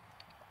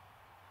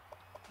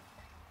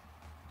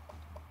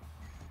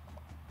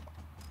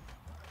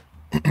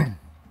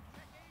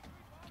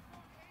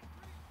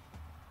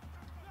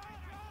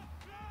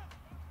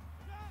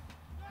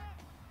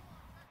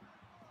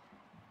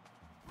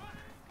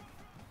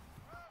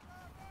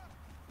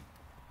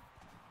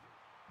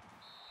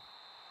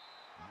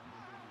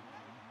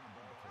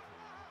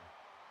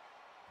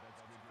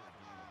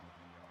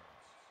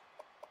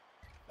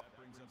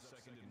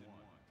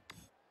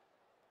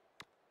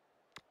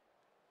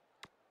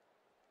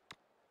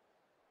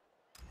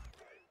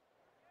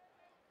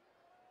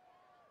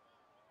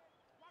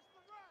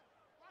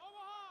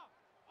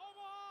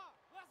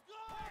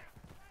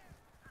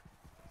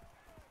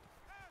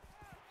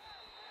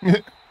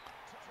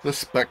 The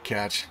spec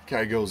catch.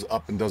 Guy goes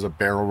up and does a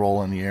barrel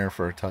roll in the air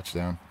for a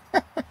touchdown.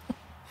 All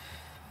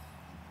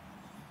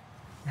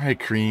right,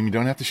 Cream, you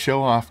don't have to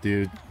show off,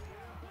 dude.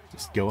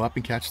 Just go up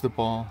and catch the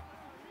ball.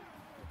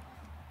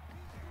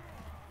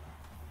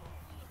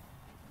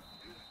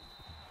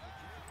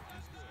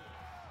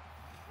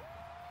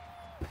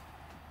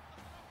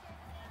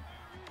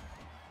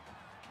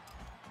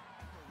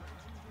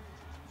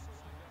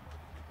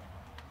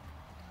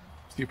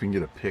 See if we can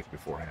get a pick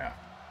before half.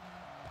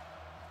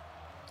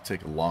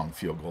 Take a long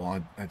field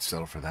goal. I'd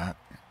settle for that.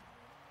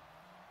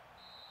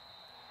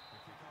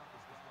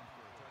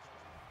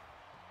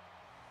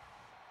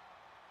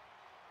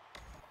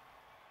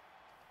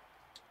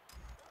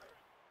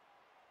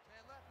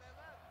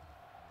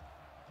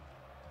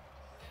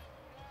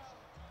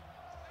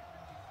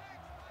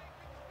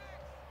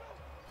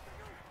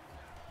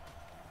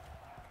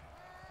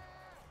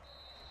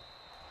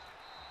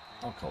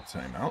 I'll call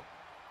timeout.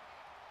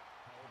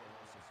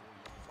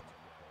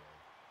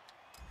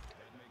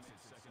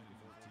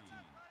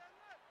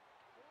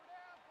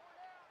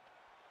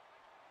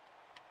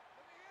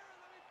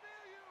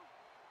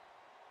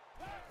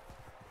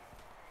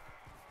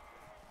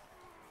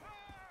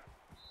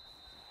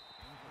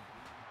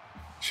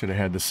 Should have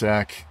had the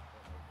sack.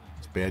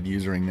 It's bad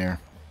usering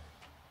there.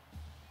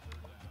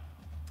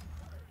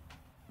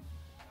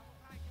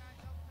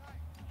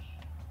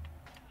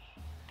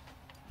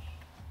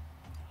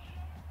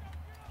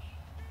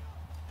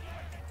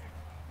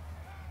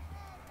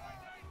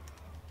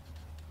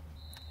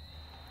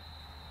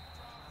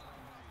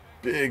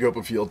 Big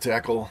open field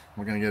tackle.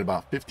 We're going to get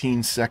about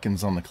 15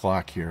 seconds on the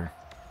clock here.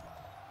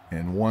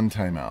 And one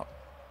timeout.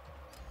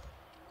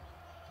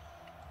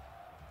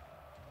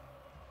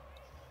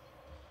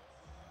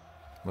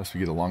 Unless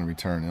we get a long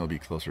return, it'll be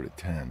closer to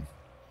 10.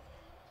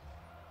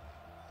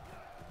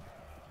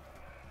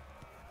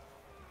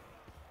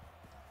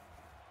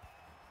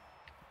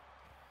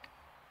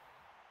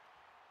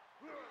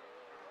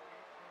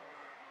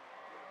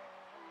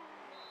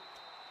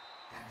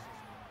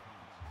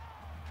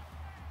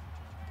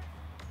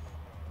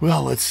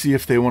 Well, let's see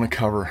if they want to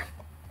cover.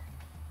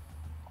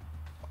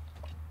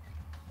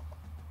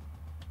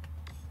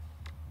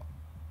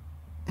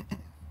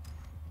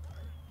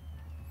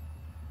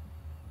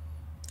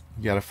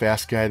 You got a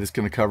fast guy that's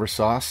going to cover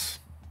Sauce?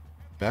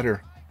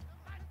 Better.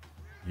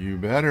 You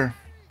better.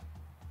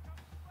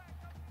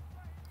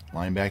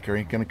 Linebacker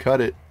ain't going to cut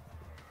it.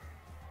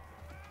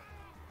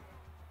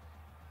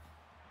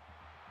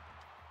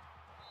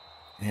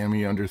 And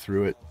we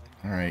underthrew it.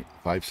 All right,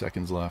 5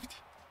 seconds left.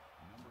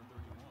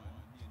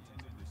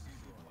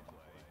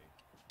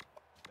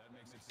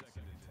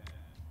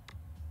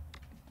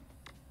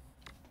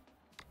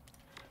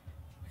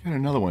 Got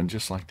another one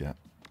just like that.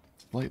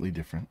 Slightly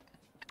different.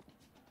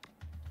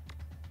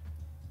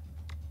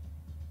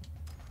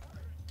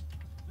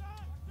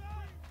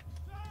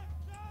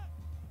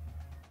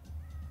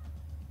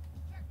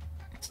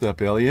 What's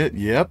up, Elliot?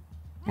 Yep.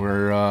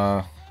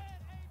 We're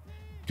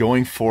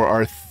going for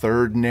our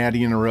third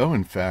natty in a row,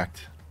 in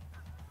fact.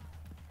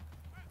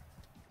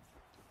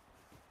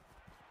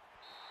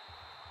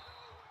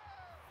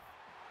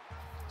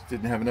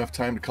 Didn't have enough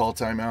time to call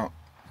timeout.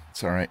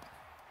 It's all right.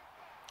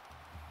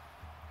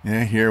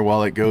 Yeah, here,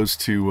 while it goes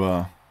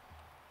to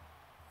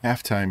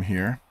halftime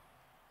here,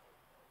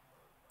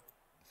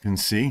 you can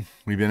see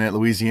we've been at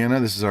Louisiana.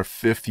 This is our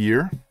 5th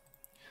year.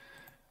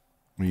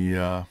 We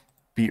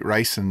beat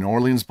Rice in the New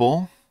Orleans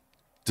Bowl,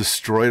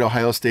 destroyed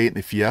Ohio State in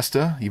the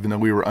Fiesta. Even though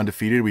we were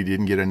undefeated, we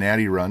didn't get a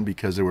natty run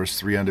because there was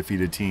 3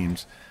 undefeated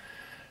teams.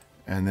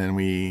 And then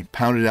we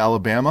pounded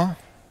Alabama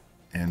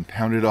and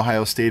pounded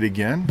Ohio State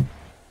again.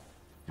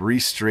 3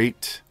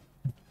 straight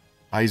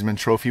Heisman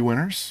Trophy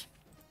winners.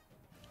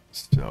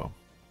 So,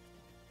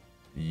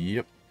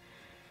 yep.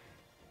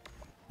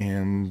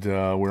 And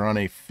we're on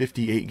a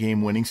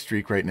 58-game winning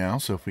streak right now.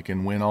 So if we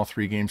can win all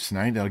 3 games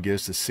tonight, that'll get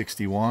us to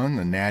 61.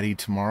 The natty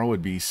tomorrow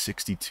would be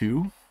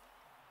 62.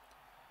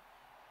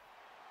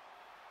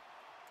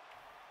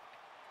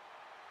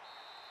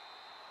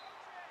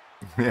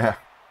 Yeah.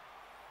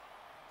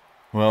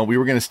 Well, we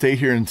were going to stay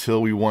here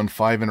until we won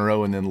 5 in a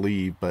row and then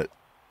leave, but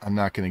I'm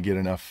not going to get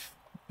enough.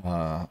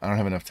 I don't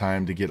have enough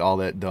time to get all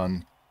that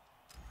done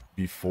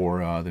before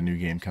the new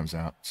game comes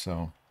out.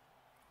 So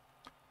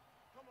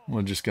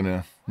we're just going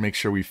to make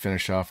sure we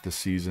finish off the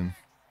season.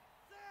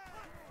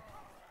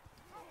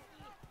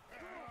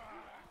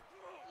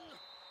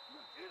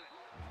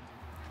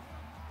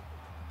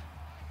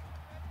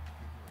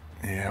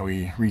 Yeah,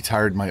 we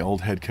retired my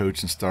old head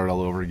coach and started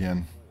all over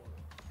again.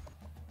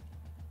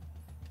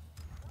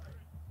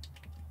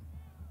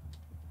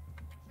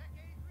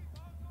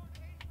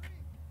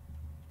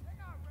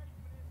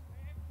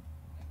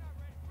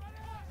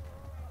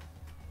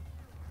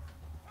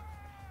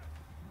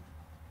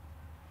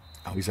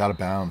 Oh, he's out of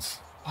bounds.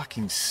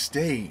 Fucking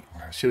stay.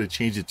 I should have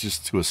changed it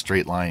just to a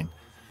straight line.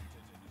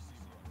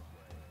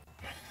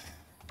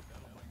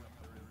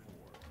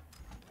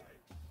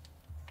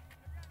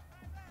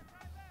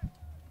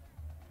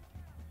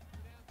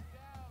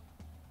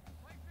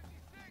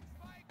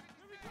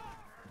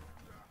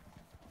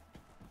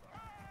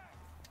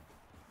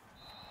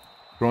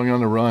 Throwing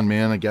on the run,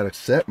 man. I got to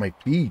set my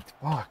feet.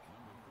 Fuck.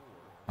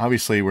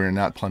 Obviously, we're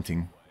not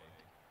punting.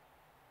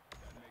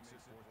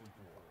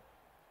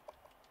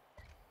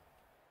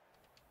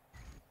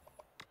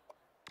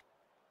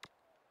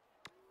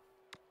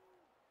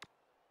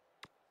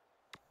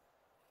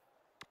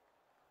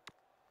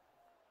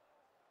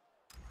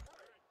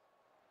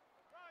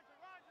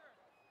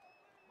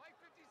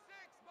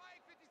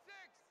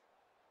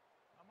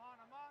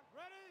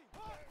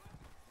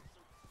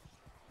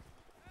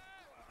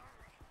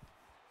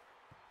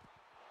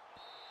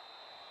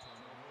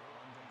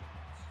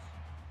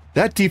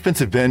 That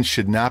defensive end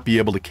should not be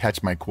able to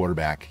catch my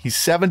quarterback. He's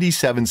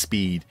 77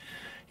 speed,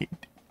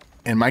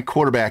 and my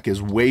quarterback is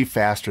way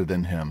faster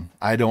than him.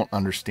 I don't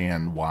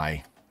understand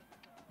why.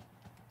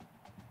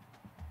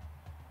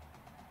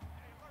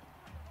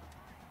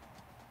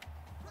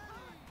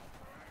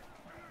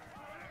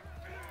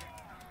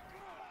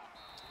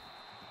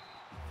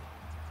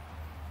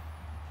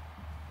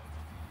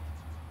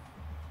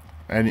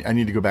 I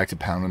need to go back to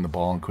pounding the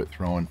ball and quit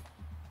throwing.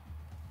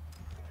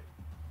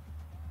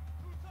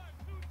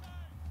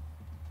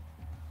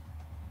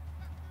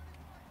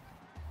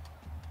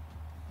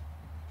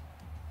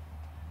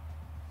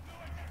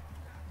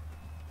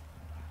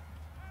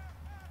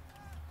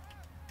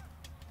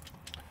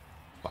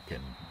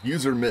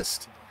 User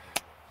missed.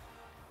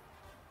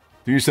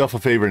 Do yourself a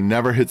favor,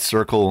 never hit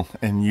circle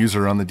and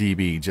user on the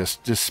DB.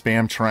 Just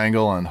spam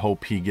triangle and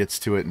hope he gets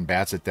to it and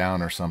bats it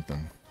down or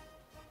something.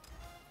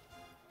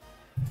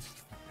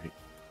 Right.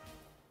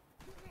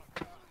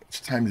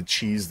 It's time to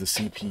cheese the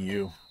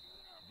CPU.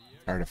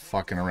 Tired of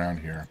fucking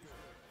around here.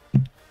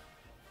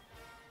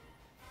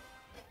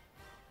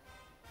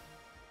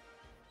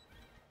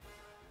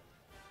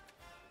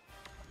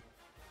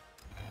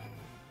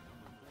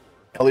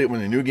 Elliot,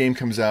 when the new game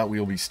comes out, we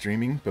will be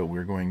streaming, but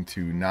we're going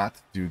to not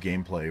do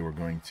gameplay. We're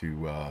going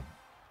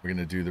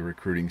to do the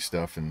recruiting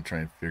stuff and try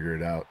and figure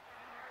it out.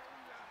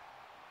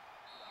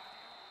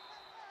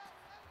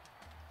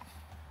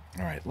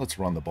 All right, let's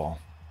run the ball.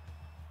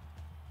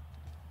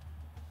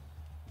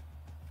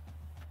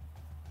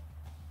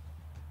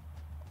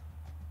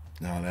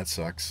 No, that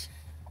sucks.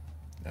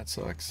 That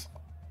sucks.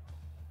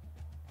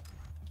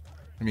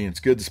 I mean, it's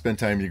good to spend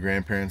time with your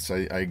grandparents.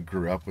 I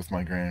grew up with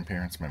my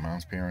grandparents, my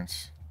mom's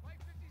parents.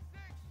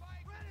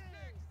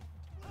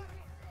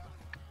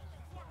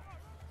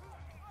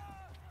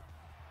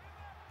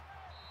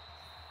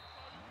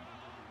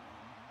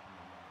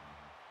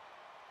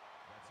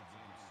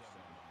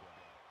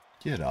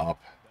 Get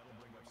up.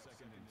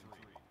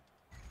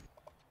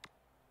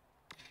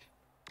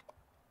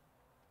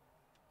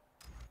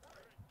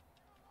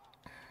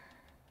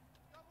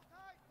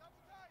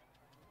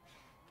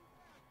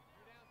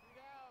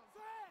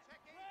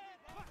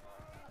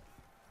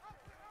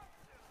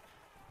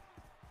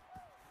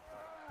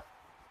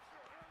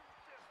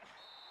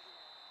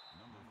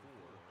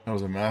 That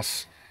was a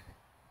mess.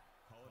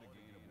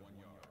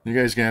 You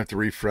guys are gonna have to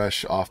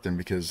refresh often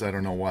because I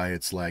don't know why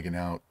it's lagging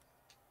out.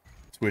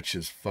 Twitch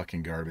is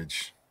fucking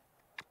garbage.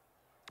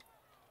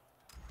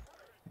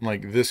 I'm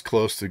like this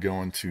close to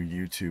going to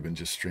YouTube and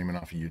just streaming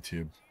off of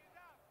YouTube.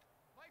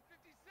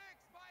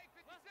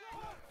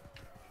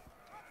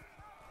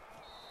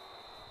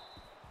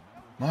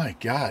 My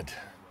God.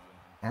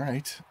 All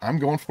right. I'm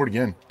going for it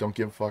again. Don't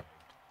give a fuck.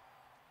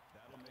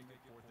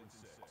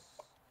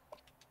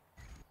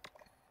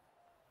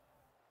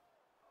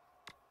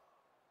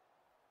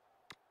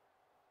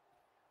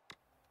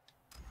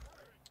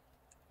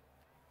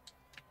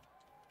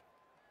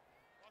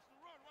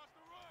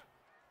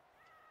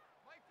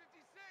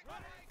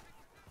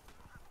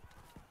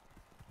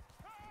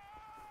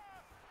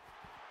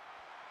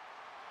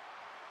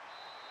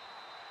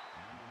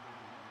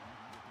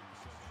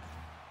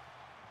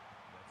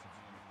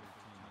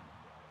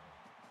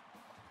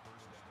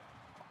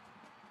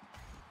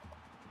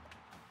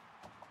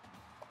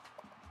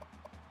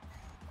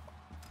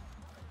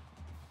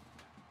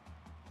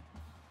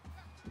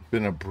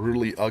 Been a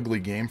brutally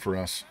ugly game for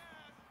us.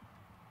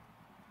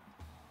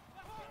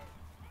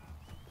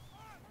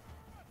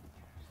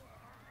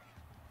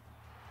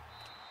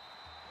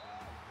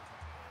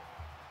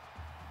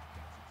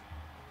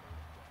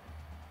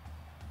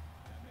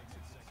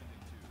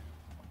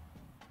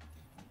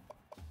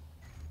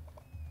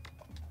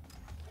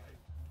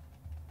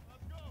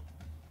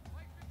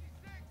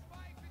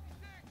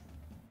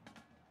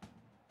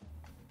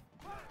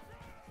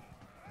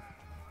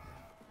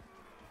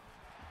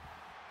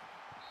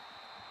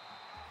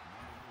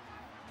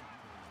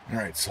 All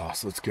right,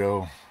 Sauce, let's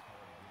go.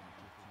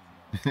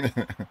 Yeah,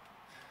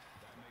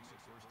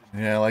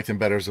 I liked him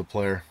better as a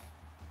player.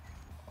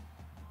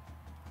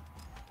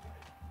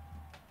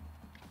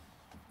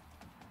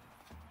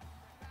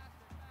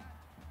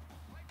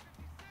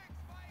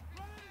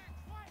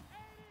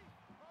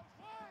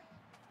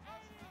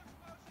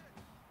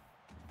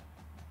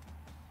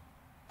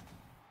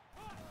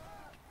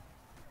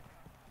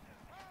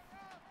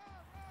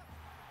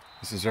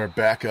 This is our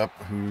backup,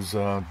 who's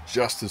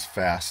just as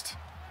fast.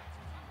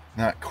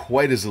 Not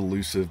quite as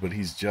elusive, but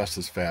he's just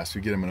as fast.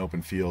 We get him in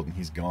open field, and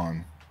he's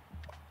gone.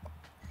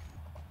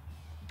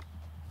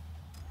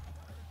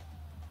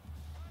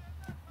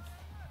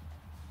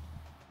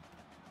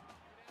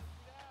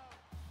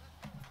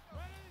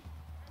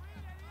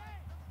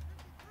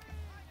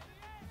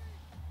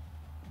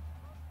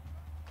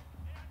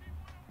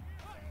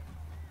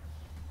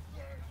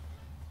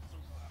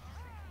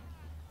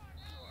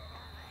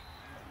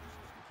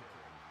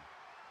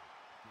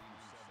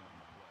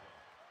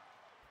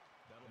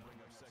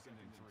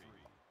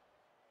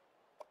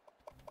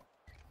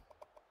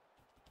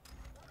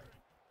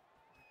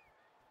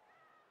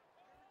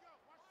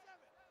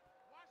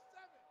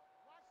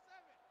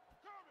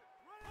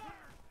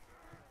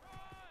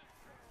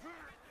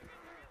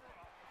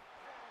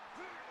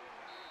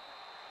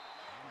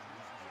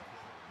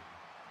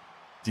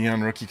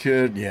 Dion rookie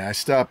kid, yeah. I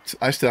stopped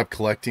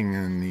collecting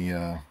in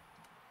the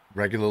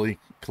regularly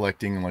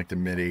collecting in like the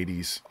mid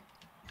 '80s.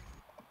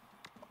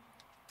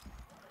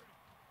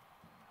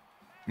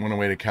 Went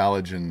away to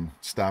college and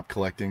stopped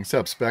collecting. What's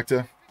up,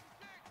 Specta?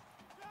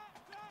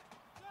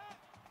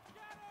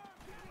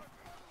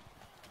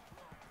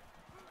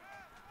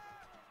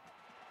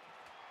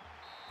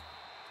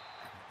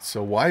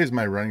 So why is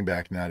my running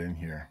back not in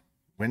here?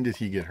 When did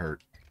he get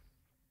hurt?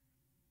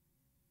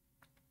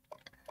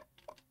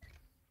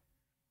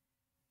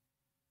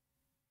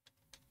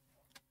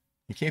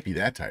 He can't be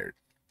that tired.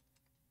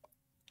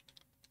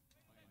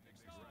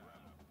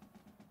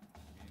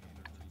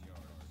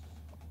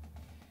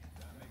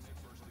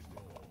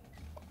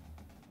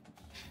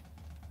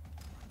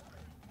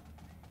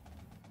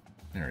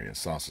 There he is.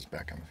 Sauce is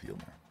back on the field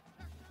now.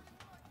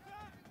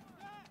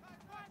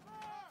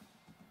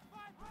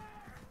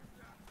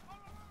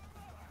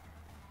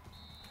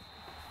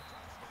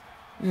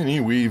 And he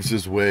weaves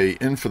his way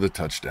in for the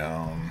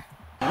touchdown.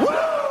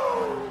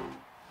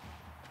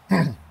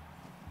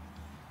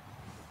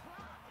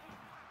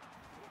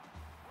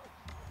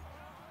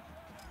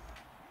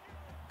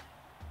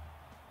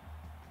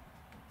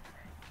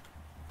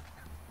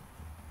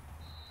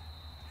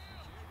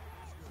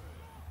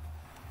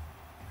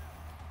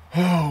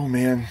 Oh,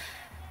 man.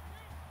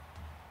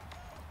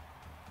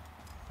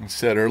 I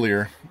said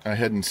earlier, I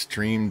hadn't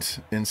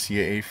streamed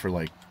NCAA for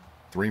like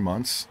 3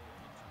 months.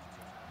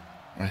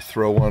 I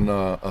throw one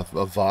a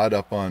VOD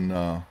up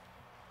on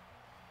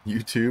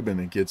YouTube, and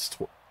it gets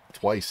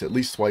twice, at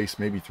least twice,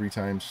 maybe 3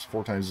 times,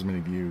 4 times as many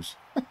views.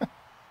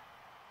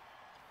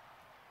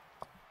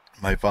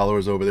 My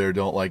followers over there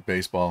don't like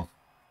baseball.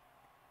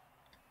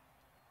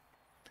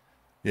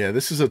 Yeah,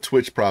 this is a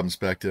Twitch problem,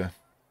 Specta,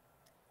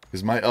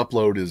 because my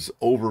upload is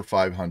over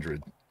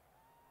 500.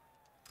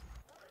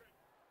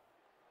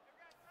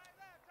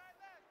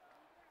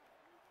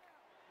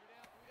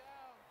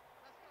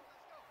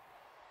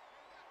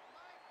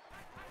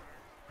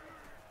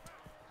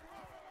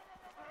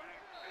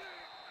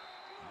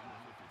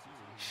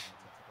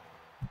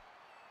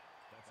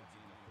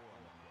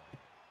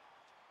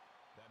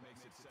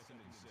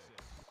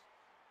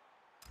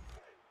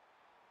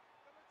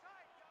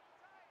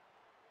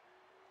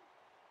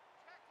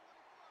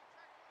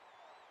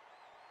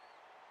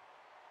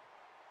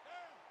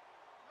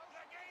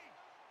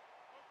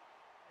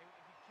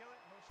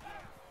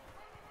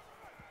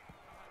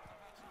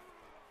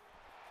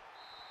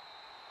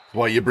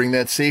 Why you bring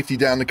that safety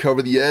down to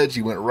cover the edge?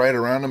 You went right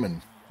around him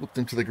and flipped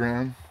him to the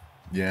ground.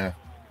 Yeah,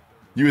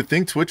 you would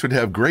think Twitch would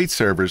have great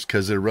servers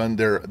because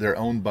they're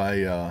owned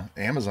by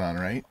Amazon,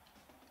 right?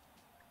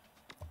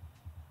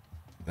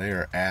 They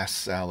are ass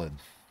salad.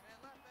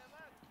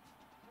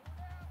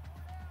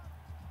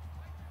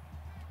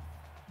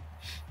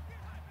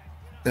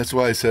 That's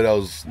why I said I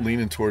was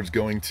leaning towards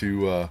going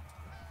to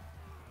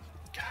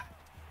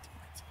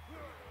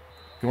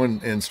going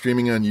and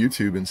streaming on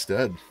YouTube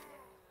instead.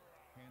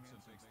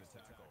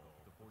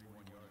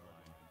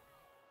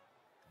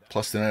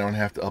 Plus, then I don't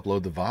have to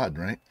upload the VOD,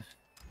 right?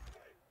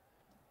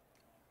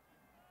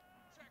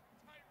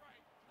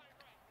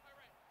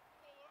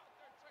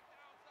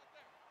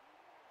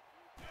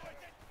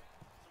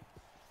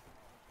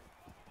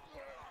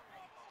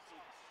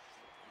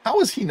 How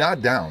is he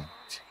not down?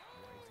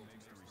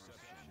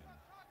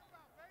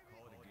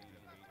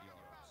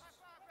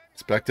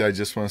 Spectre, I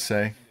just want to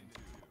say,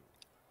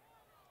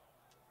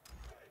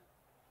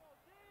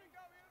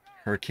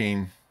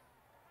 Hurricane,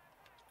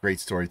 great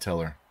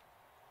storyteller.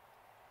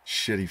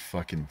 Shitty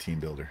fucking team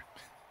builder.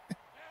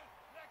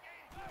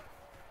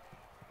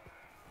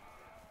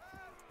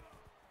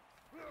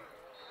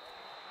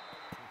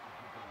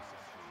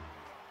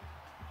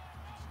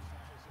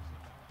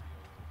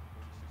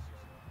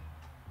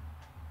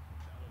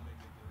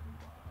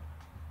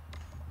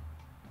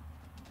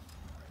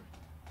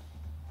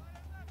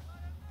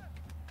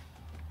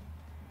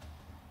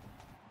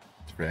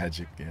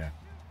 Tragic, yeah.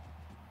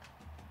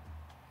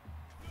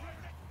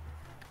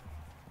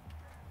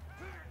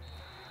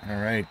 All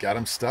right, got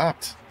him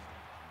stopped.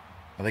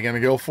 Are they going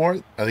to go for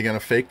it? Are they going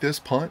to fake this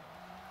punt?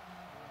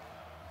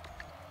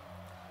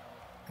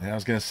 Yeah, I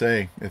was going to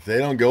say, if they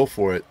don't go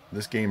for it,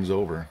 this game's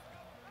over.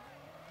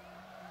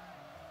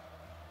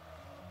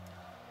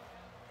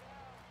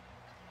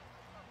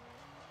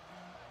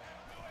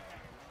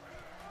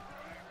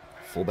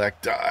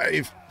 Fullback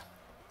dive.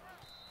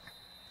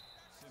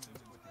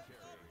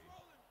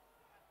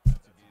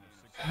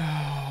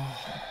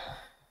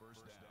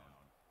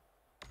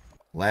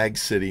 Lag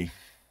City.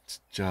 It's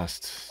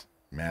just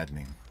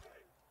maddening.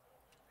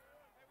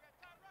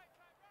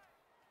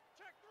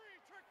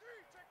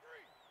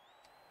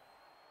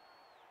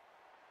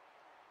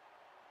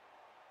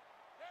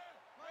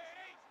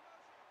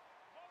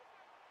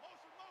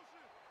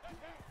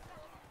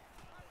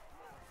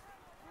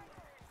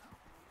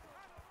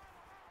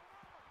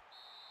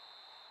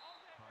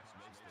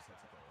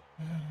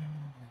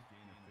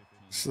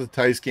 This is the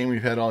tightest game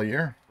we've had all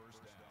year.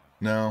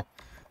 No,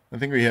 I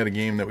think we had a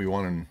game that we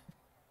won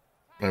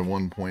by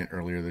 1 point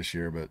earlier this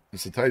year, but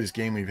it's the tightest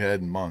game we've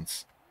had in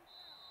months.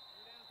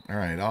 All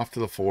right, off to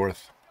the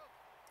fourth.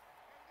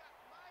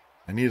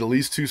 I need at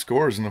least 2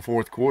 scores in the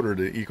fourth quarter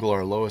to equal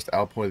our lowest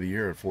output of the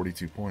year at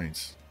 42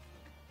 points.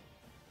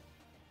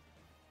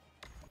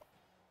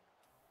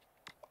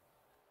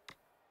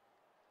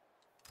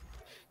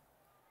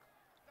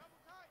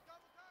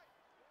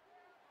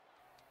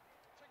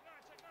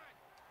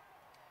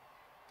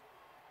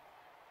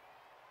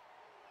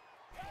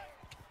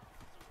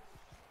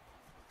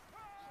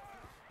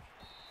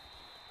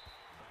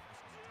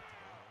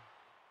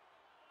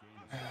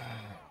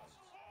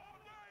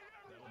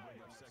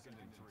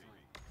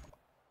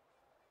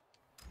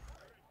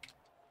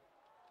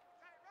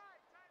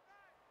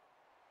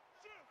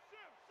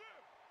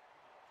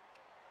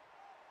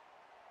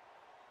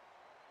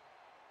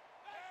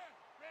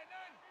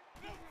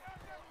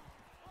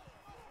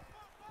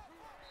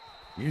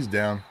 He's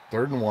down.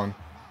 3rd and 1.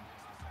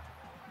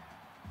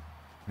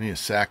 I need a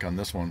sack on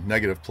this one.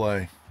 Negative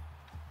play.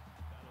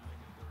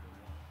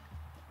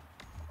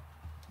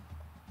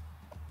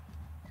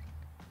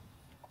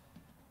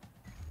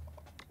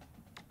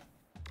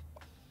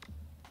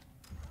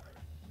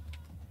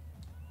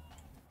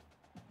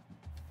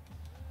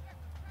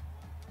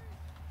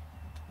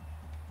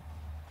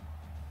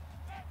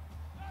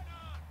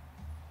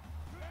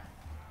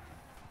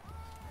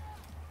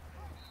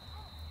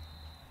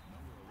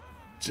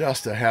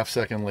 Just a half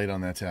second late on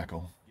that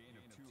tackle.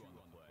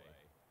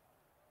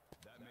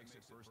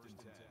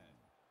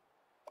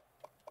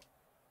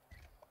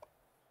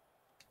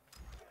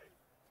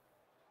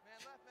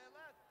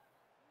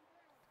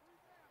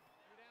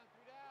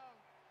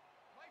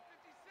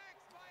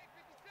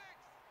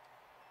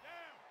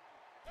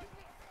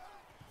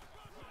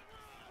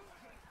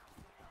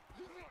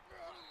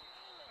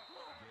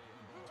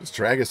 Just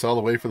drag us all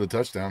the way for the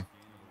touchdown.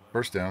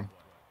 First down.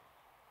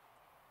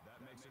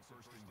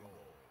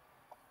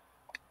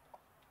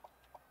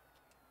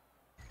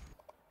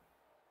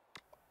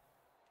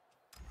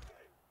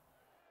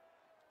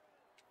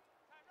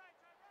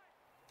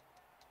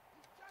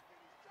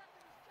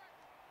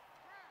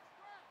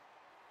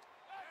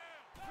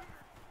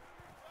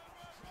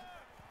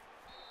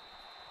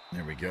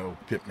 There we go.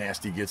 Pip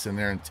Nasty gets in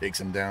there and takes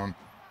him down.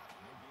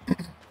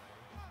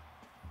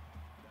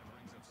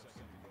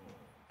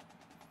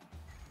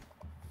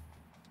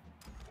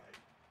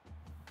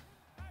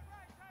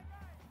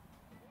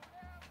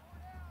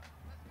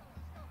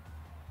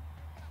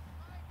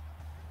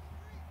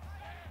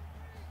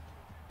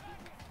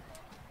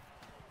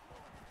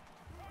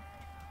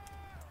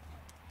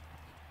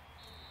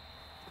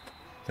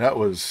 That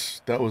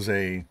was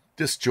a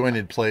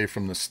disjointed play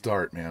from the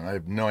start, man. I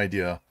have no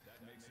idea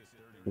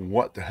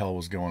what the hell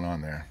was going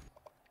on there.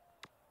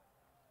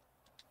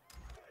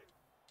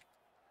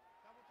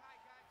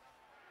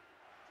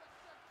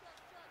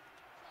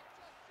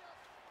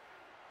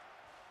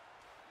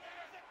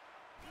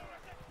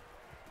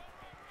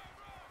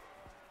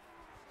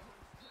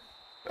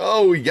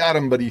 Oh, we got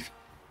him, but he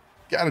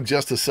got him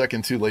just a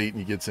second too late,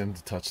 and he gets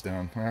into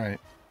touchdown. All right.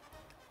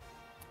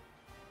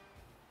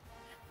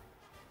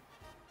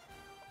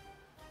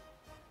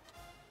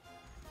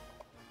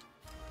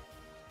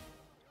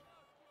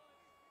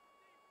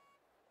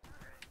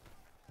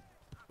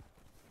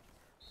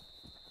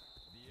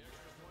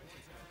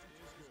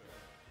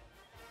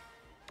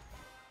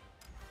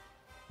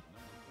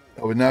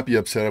 I would not be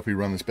upset if we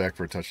run this back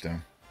for a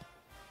touchdown.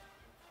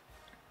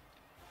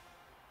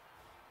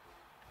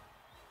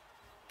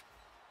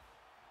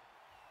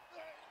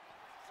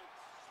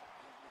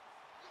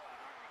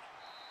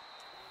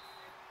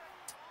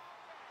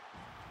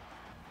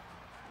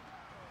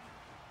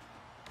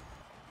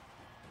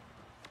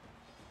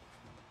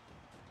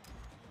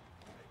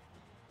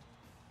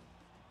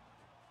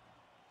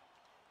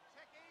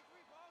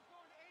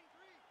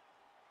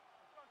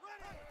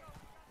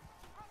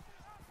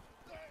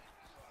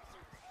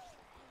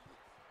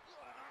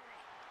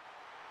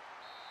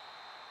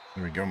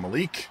 There we go,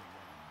 Malik.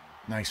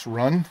 Nice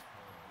run.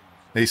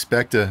 They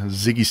expect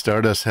Ziggy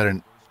Stardust had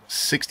a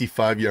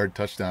 65-yard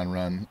touchdown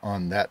run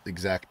on that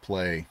exact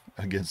play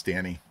against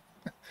Danny.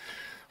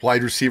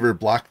 Wide receiver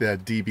blocked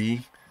that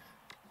DB,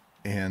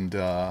 and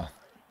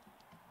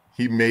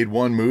He made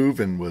one move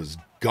and was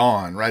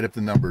gone right up the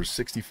numbers,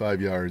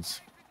 65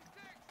 yards.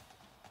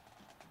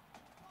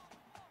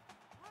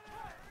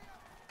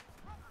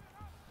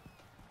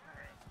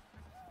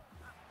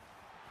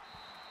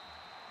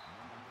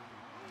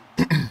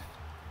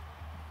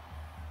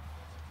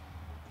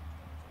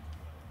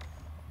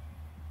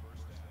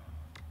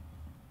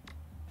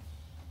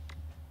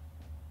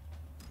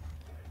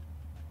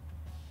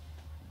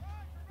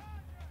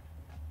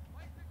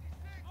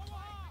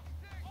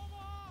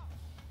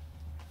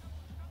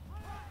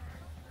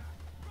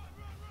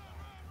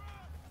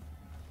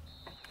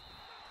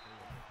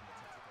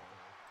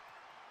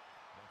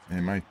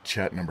 And my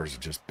chat numbers are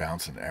just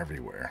bouncing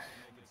everywhere.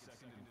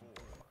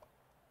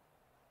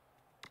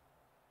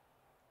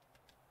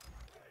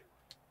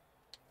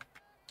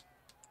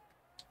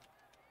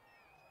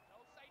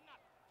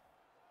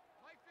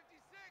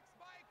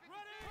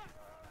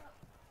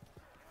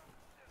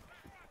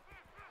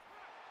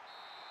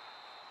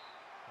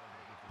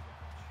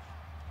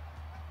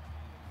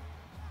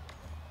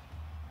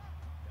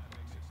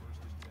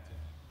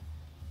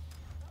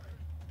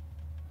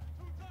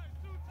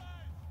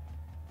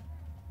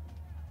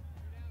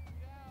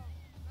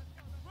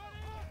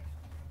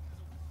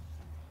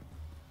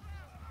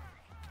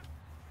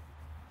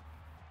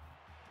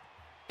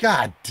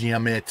 God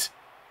damn it.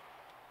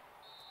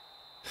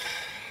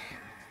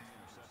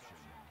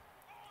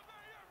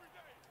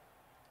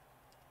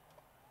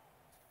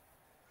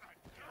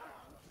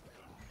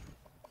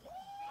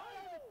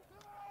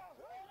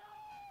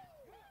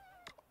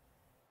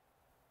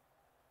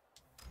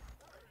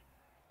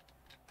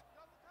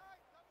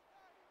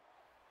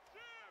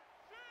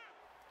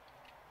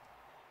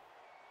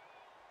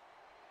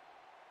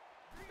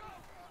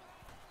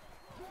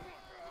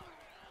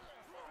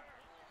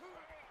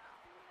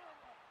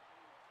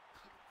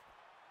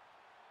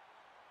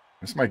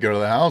 This might go to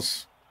the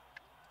house.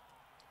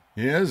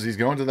 He is. He's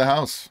going to the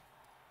house.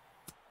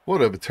 What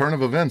a turn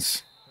of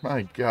events.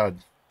 My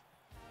God.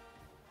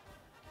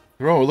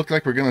 Throw. It looked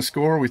like we're going to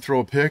score. We throw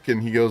a pick,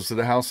 and he goes to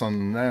the house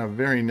on the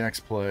very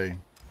next play.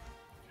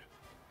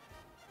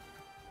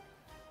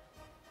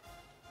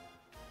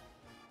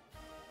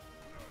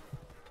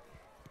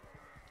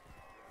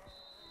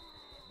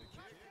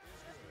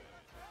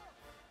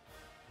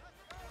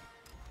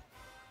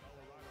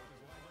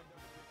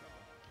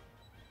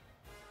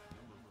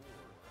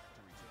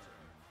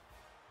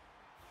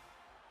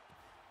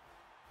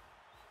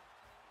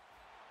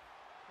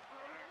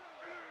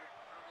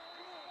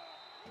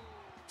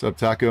 What's up,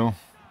 Taco?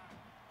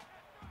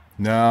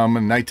 No, I'm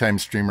a nighttime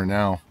streamer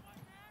now.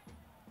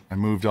 I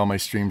moved all my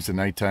streams to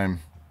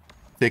nighttime.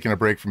 Taking a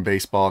break from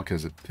baseball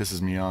because it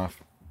pisses me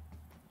off.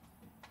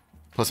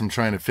 Plus, I'm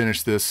trying to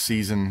finish this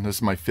season. This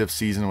is my 5th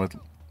season with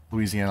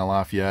Louisiana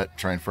Lafayette,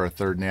 trying for a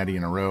 3rd natty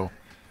in a row.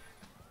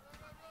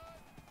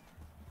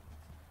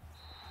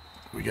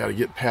 We got to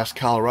get past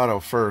Colorado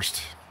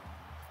first.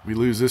 If we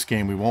lose this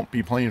game, we won't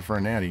be playing for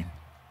a natty.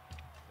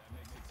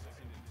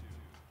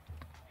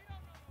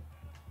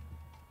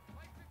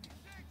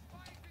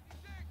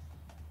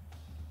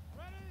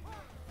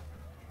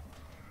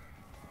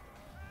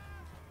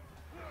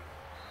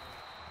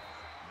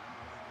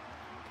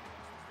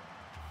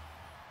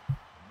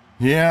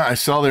 Yeah, I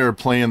saw they were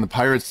playing the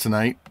Pirates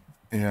tonight,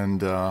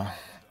 and I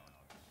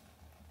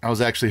was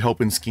actually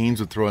hoping Skeens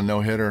would throw a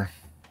no-hitter.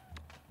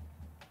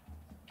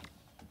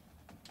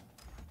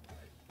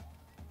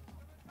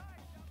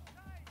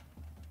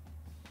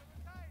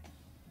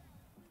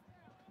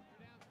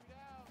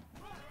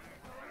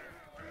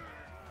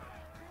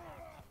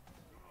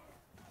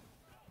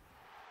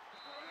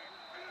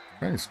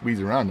 Trying to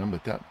squeeze around him,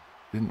 but that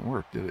didn't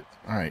work, did it?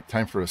 All right,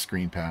 time for a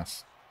screen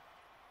pass.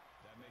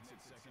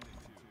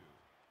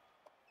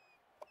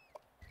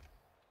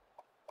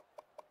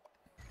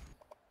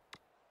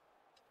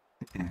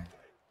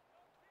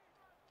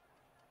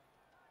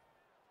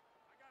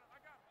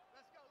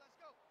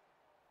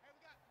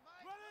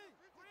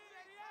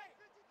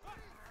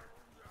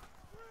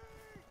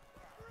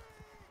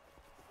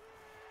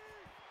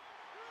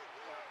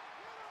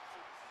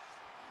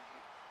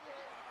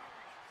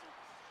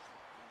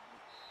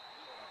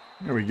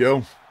 There we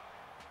go.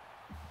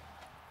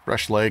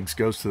 Fresh legs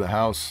goes to the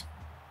house.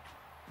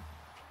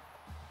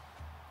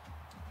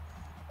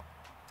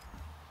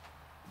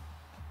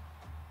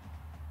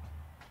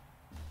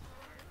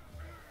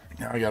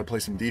 Now I got to play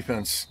some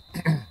defense.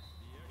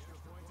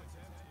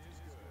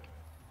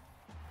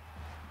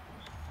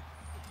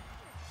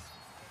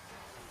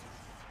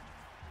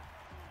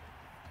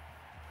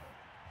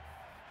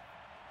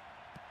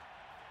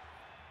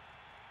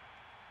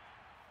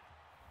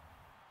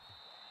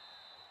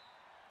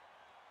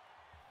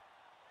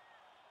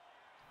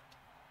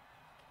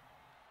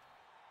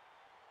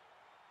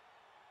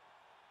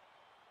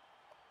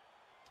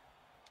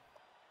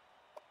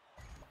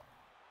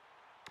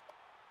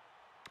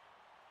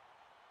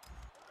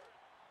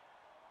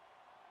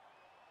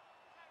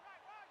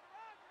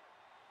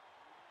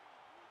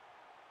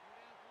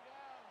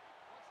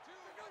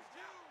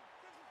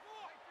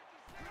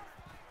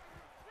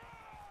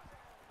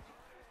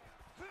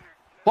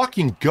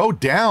 fucking go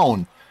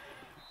down.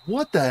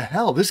 What the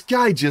hell? This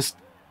guy just...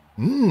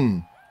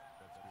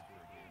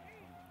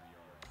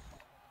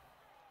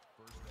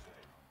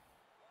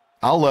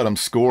 I'll let him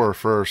score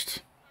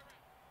first.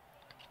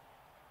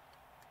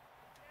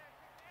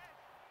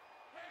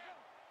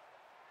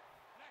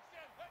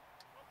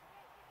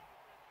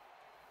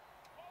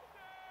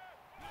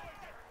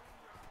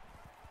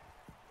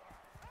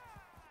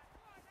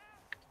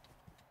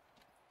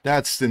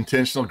 That's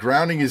intentional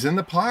grounding. Is in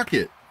the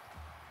pocket.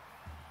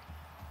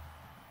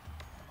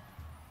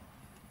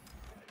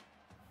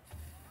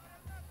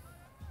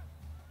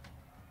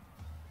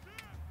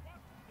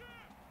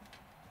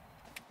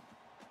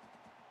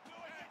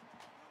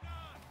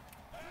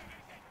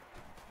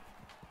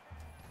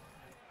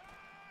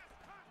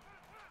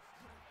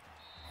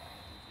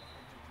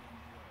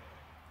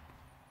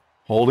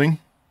 Holding.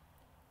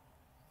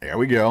 There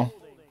we go.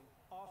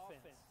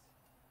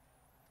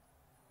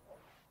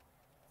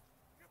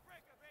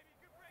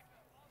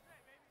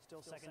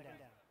 Still second down.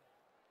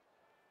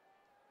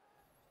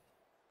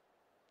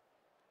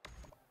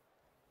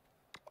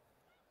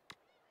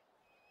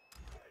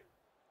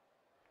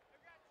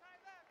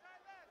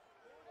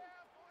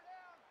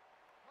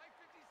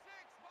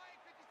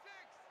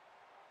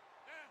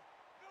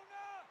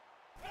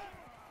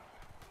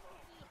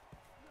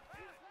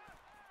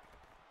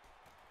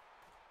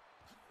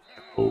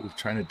 Oh,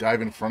 trying to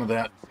dive in front of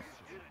that.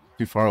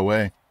 Too far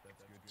away.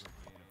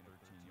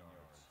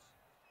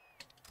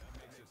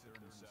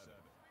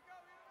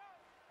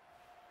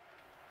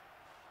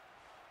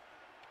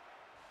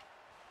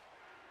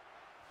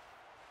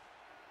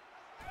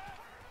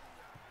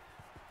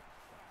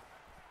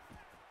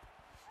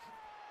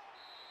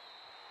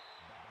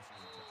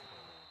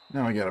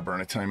 Now I gotta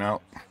burn a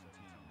timeout.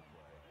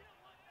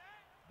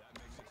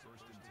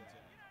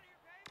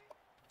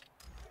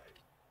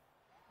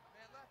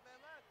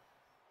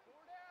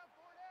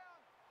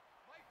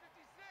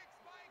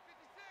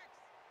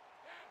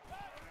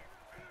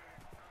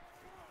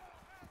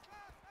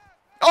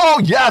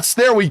 Oh, yes,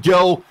 there we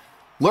go.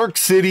 Lurk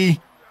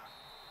City.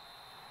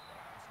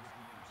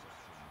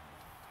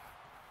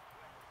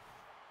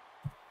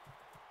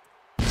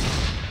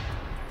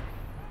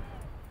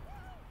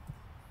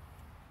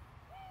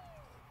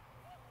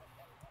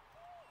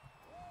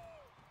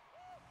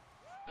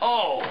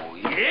 Oh,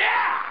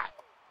 yeah!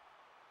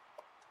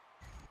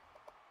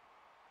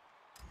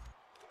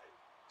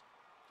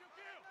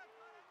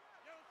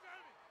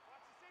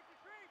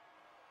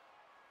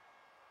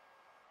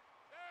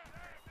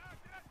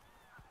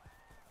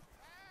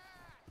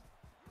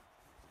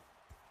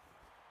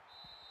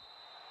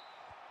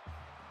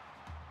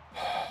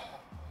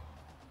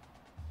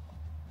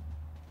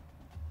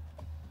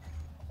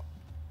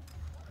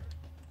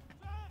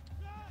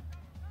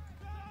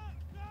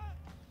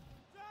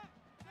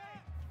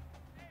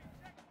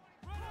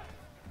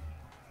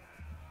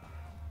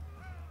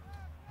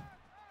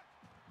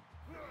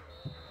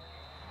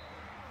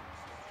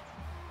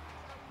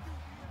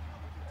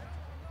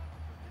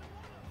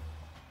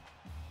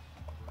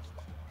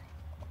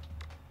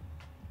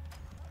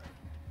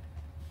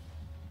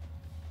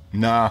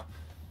 Nah.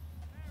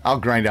 I'll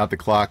grind out the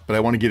clock, but I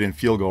want to get in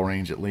field goal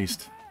range at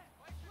least.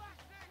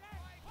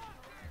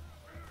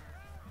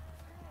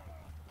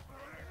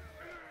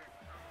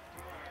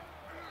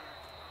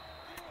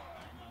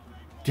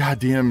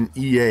 Goddamn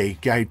EA.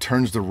 Guy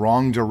turns the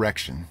wrong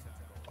direction.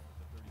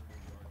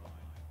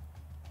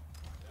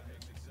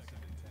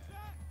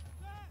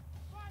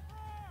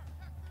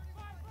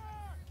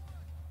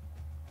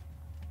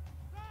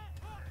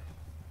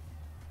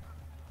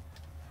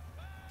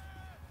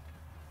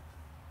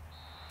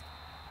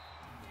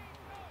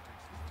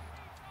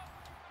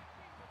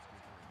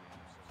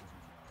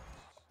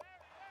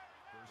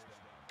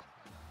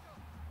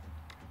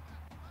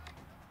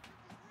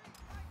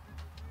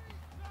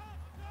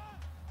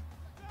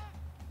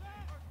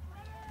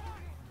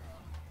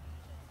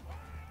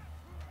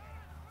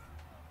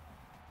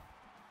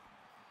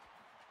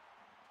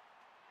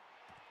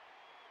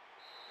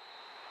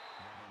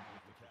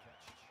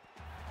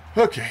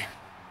 Okay.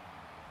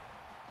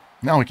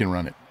 Now we can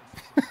run it.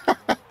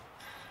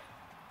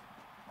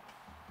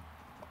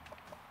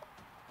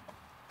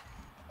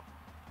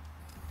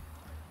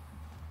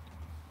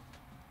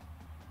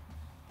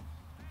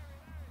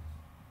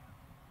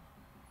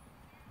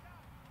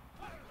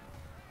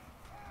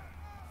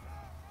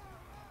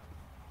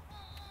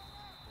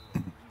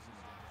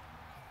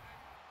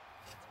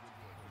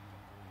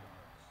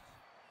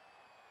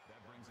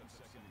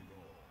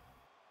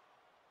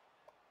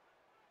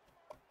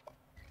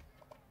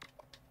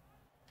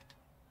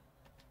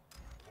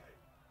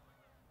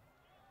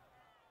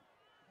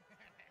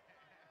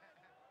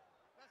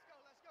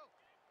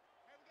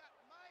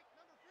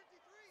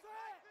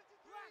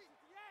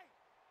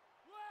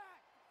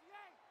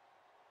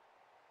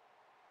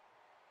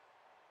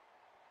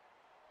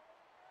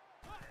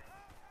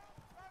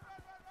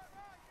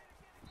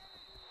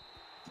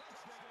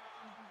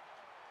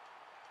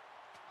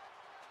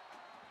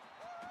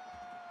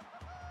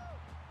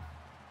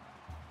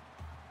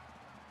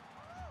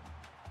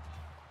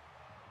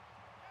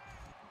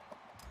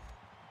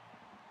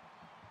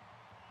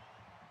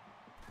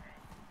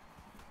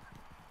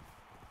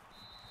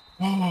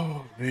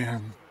 Oh,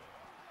 man.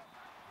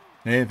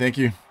 Hey, thank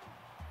you.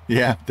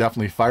 Yeah,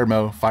 definitely. Fire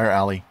Mo, Fire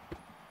Alley.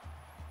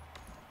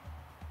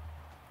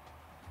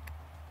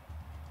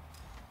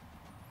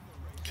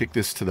 Kick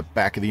this to the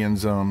back of the end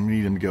zone. We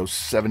need him to go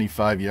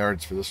 75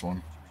 yards for this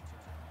one.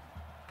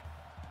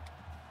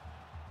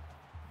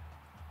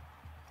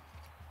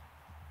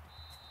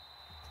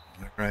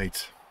 All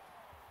right.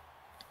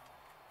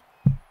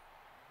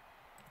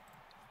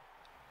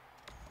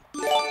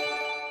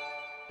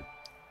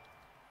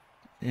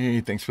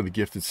 Hey, thanks for the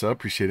gifted sub.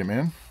 Appreciate it,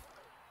 man.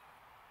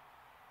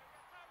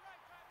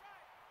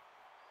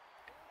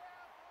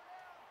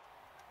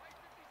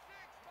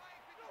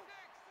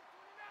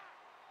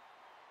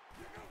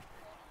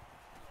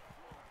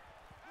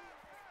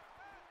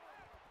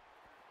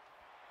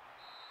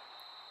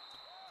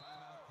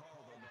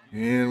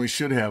 And we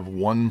should have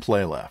one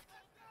play left.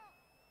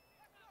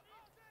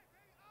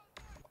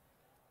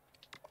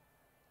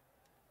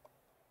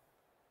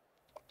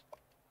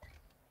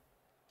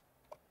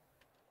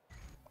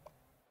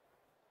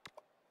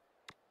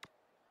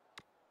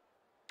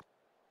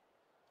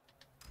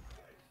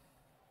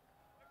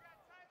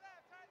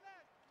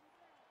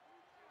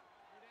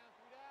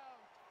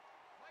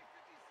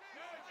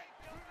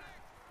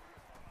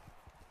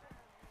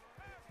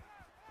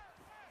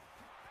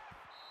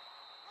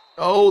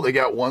 Oh, they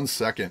got 1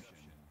 second.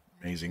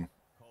 Amazing.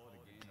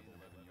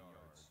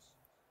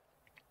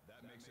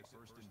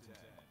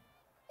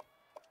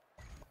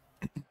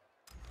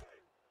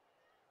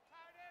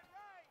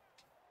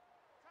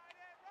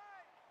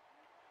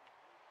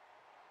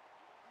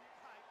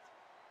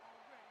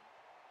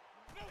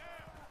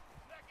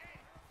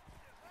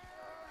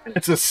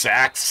 It's a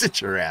sack.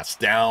 Sit your ass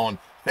down.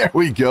 There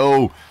we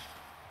go.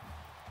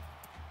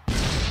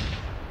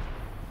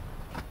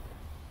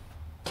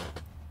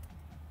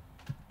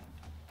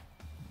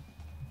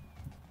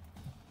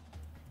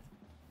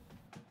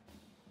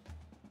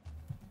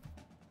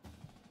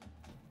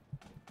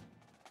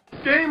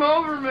 Game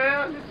over,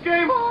 man. It's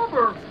game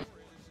over.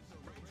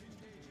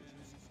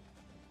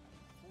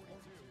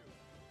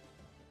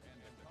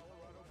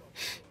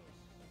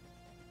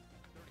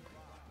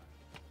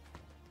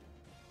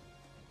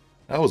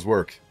 That was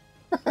work.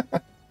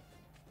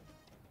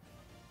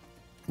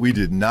 We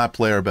did not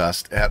play our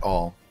best at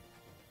all.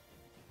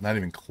 Not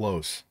even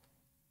close.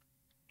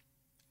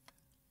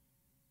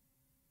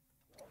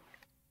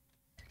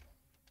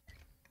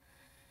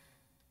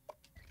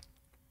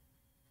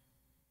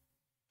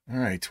 All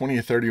right, 20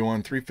 of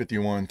 31,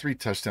 351, 3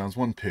 touchdowns,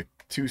 1 pick,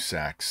 2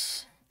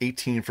 sacks,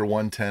 18 for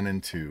 110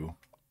 and 2.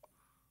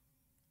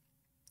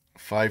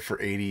 5 for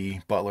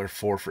 80, Butler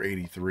 4 for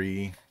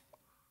 83.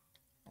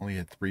 Only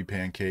had 3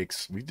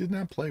 pancakes. We did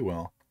not play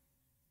well.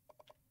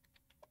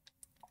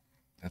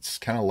 That's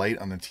kind of light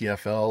on the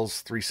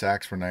TFLs. 3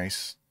 sacks were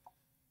nice.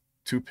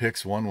 2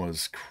 picks, 1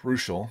 was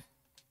crucial.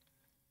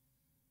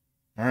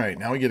 All right,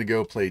 now we get to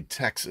go play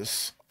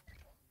Texas.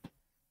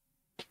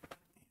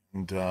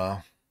 And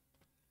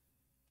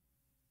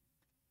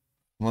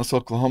unless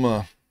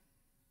Oklahoma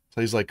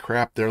plays like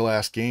crap their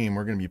last game,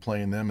 we're going to be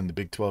playing them in the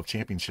Big 12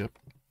 championship.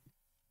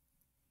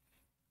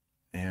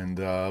 And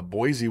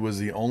Boise was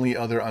the only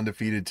other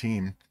undefeated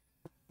team.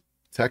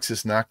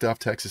 Texas knocked off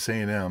Texas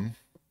A&M.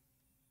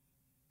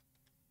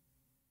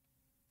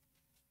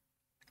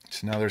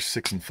 So now they're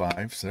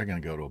 6-5, so they're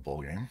going to go to a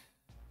bowl game.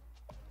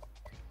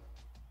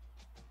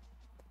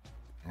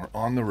 We're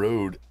on the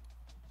road,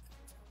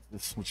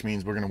 which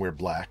means we're going to wear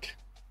black.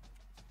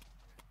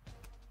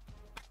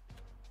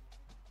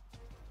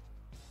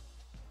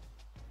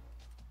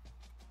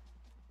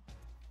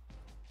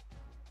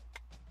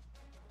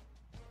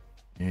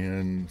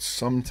 And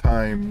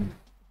sometime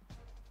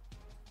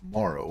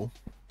tomorrow,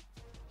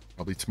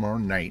 probably tomorrow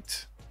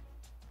night,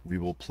 we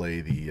will play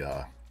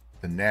the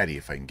Natty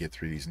if I can get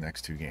through these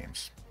next 2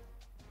 games.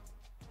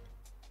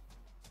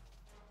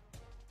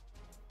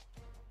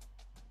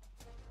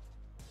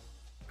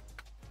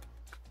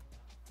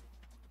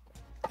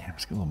 Damn,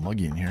 it's getting a little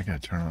muggy in here. I gotta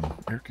turn on a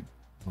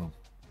little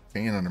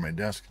fan under my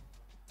desk.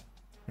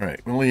 All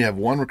right, we only have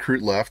 1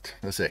 recruit left.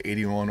 That's an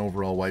 81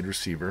 overall wide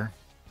receiver.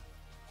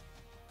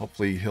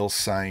 Hopefully he'll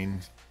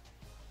sign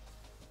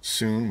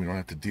soon. We don't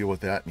have to deal with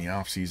that in the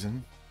off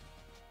season.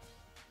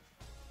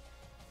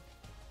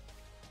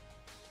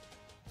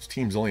 This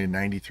team's only a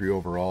 93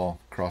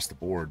 overall across the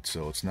board,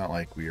 so it's not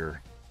like we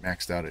are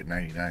maxed out at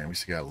 99. We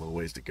still got a little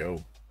ways to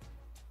go.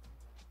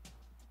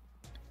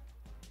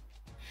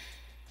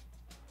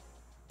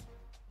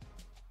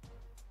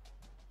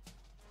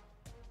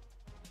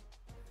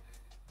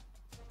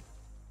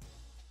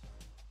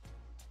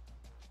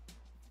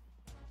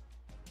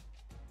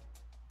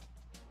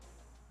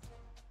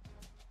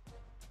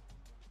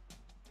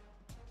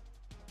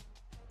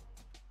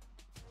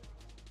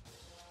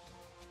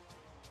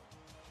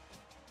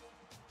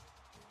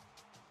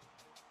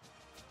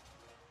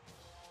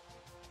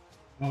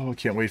 Oh, I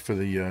can't wait for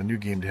the new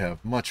game to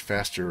have much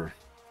faster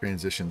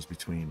transitions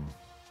between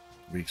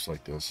weeks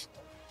like this.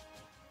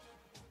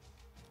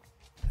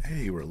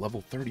 Hey, we're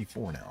level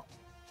 34 now.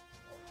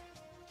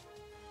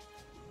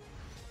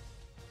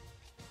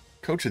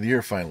 Coach of the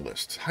Year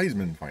finalist,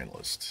 Heisman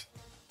finalist.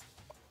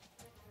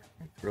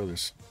 Throw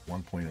this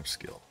 1 point of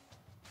skill.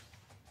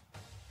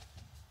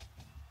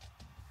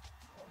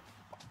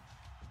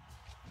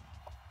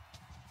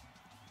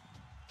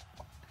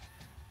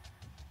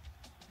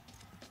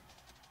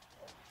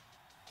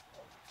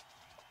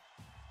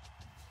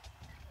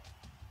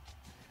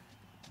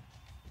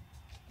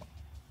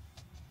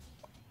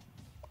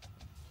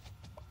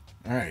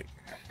 All right,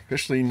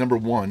 officially number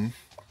 1,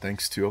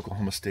 thanks to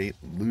Oklahoma State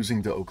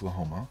losing to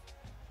Oklahoma.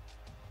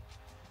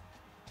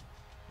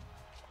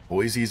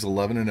 Boise's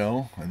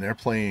 11-0, and they're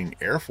playing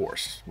Air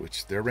Force,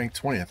 which they're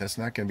ranked 20th. That's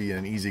not going to be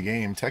an easy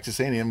game. Texas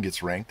A&M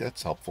gets ranked.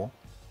 That's helpful.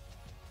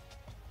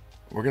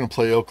 We're going to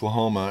play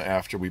Oklahoma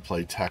after we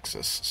play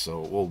Texas, so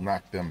we'll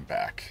knock them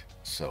back.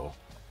 So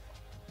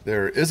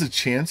there is a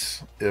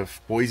chance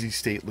if Boise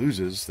State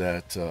loses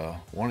that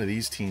one of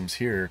these teams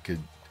here could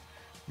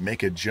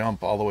make a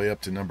jump all the way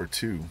up to number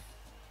 2.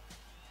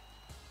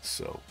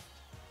 So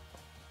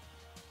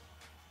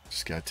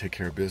just got to take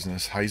care of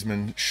business.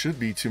 Heisman should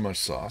be too much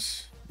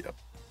sauce. Yep.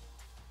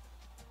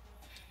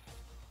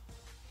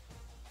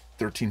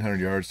 1,300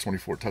 yards,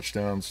 24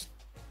 touchdowns.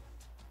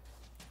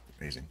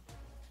 Amazing.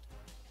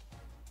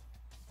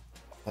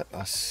 Let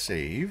us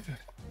save,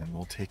 and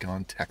we'll take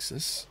on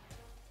Texas.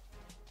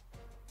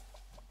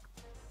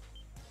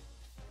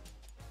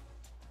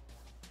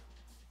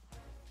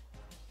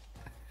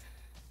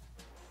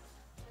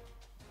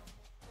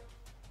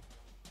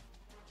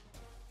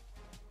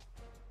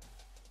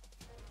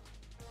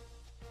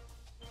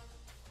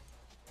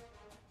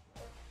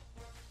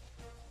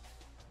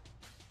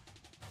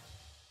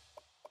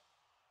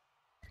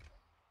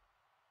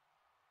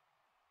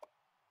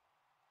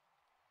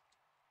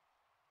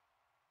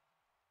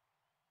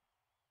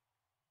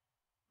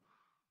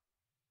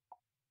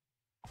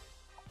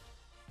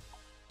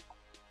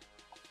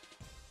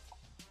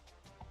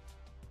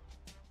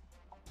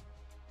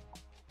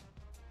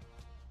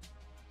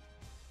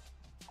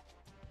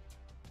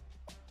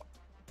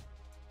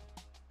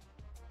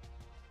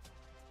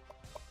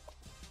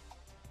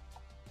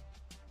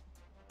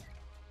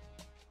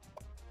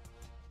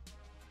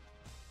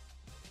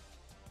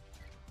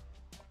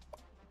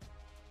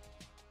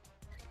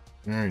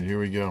 All right, here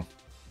we go.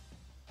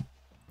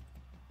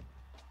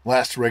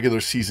 Last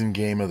regular season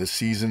game of the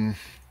season.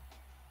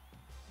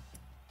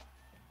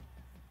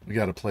 We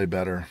got to play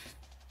better.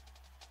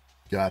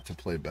 Got to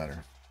play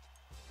better.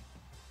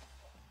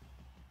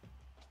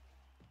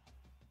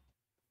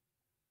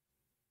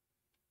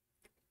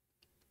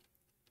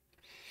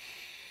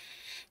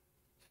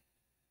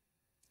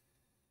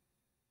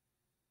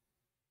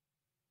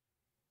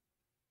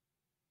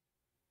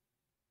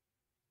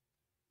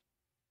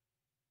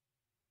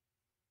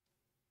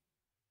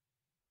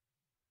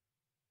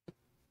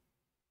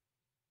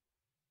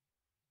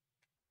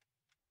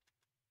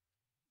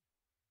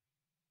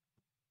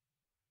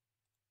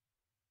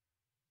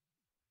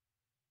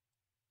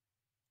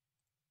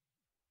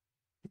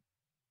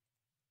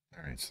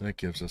 All right, so that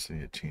gives us, I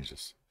need to change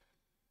this.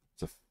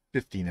 It's a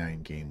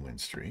 59 game win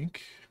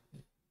streak.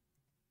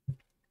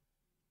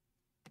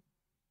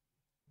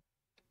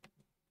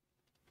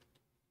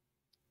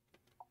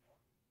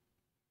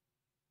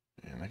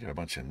 And I got a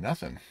bunch of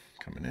nothing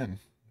coming in.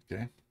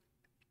 Okay.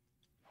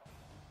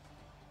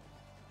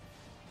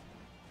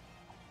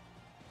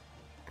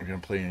 We're going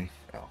to play,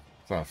 oh,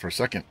 I thought for a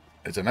second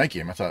it's a night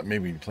game. I thought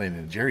maybe we'd be playing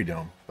in the Jerry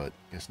Dome, but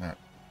guess not.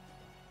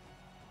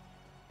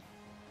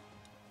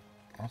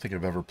 I don't think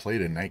I've ever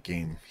played a night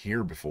game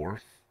here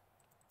before.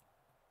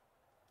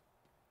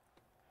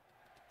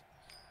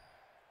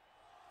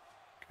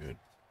 Good.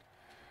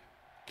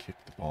 Kick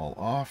the ball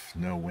off.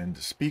 No wind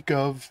to speak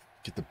of.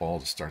 Get the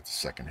ball to start the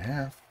second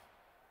half.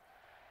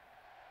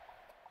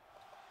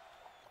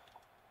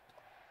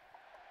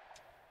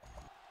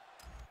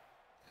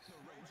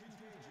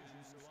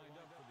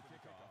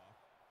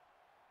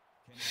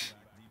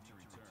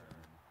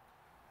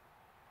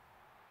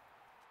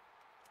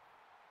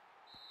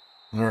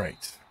 All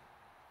right.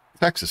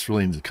 Texas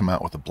really needs to come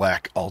out with a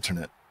black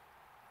alternate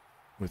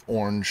with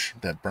orange,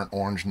 that burnt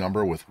orange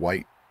number with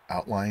white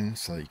outline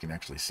so that you can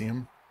actually see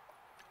them.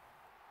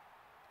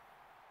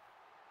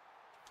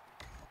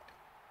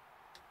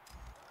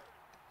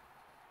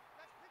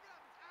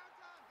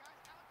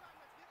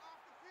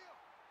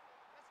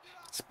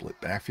 Split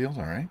backfield,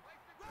 all right.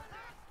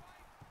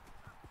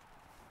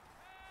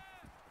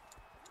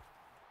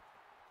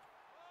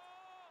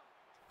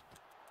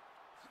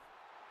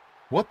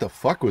 What the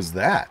fuck was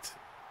that?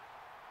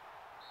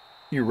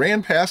 He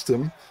ran past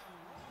him,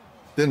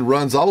 then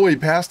runs all the way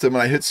past him,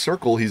 and I hit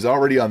circle. He's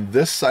already on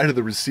this side of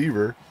the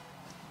receiver.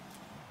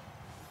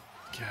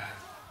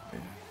 God,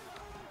 man.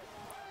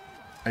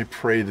 I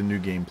pray the new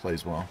game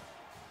plays well.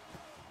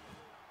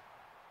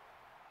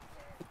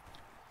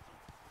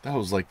 That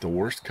was like the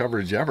worst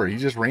coverage ever. He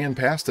just ran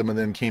past him and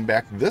then came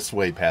back this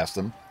way past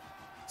him.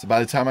 So by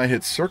the time I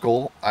hit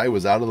circle, I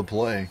was out of the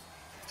play.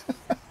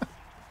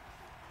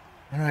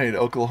 All right,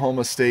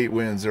 Oklahoma State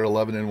wins. They're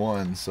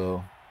 11-1,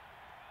 so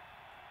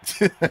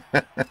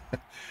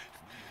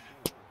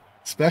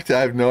Spectre, I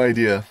have no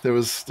idea.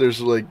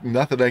 There's like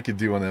nothing I could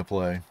do on that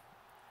play.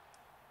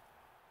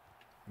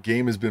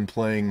 Game has been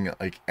playing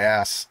like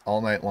ass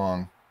all night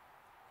long.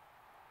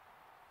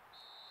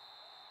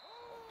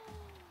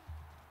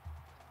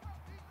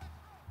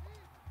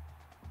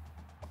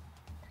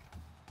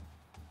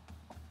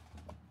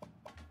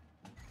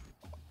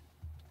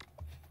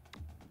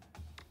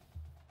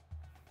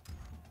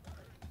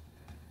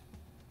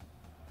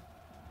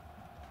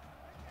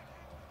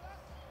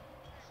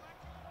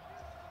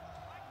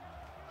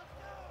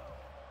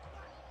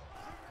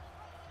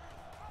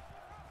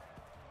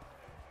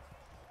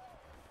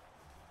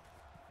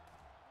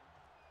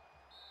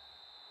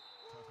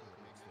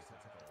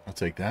 I'll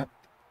take that.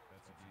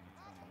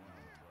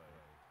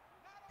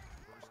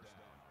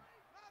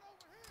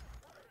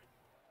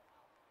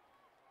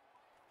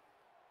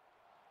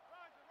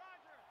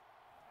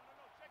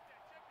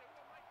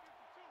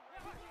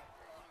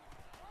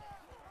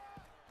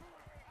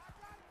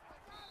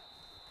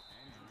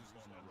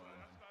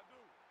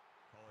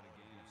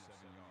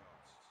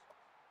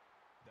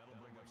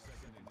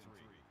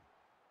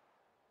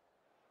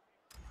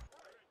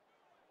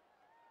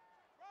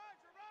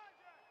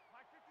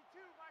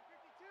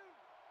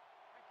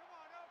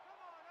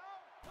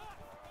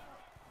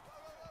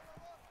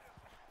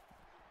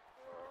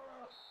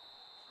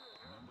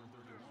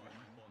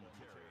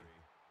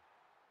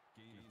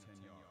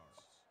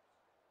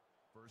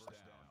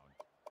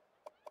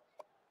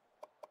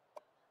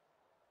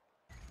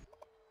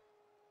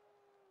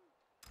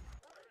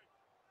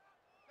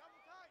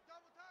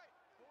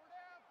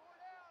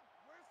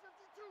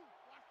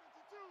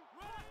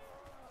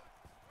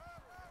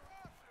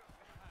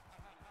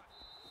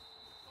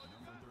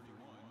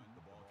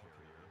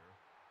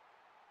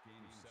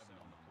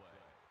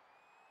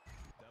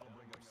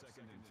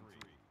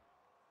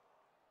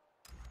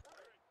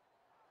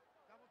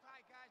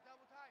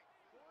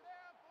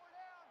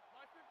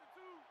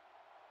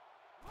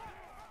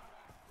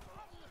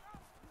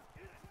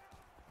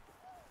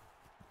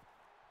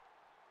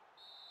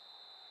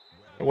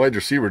 The wide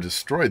receiver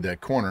destroyed that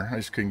corner. I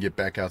just couldn't get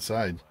back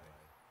outside.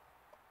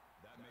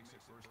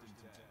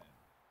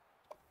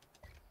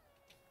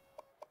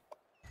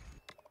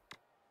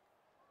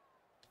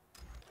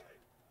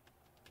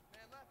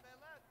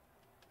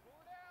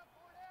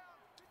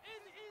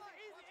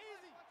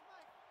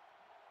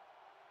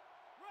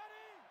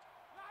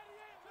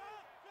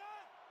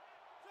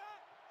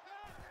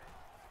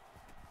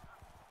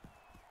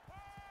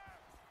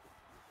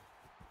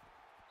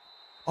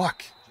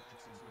 Fuck.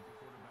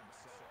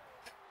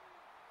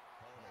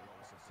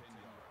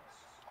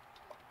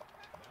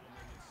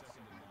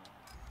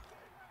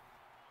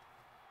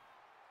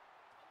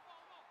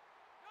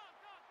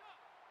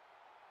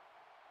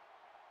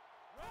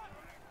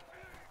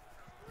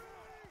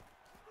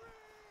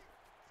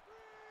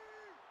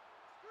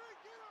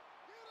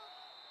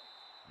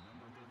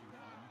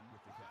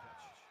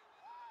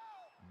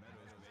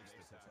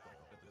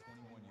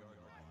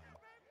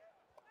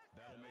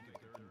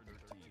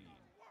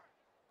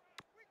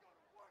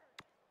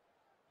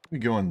 We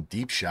going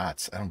deep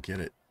shots. I don't get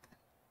it.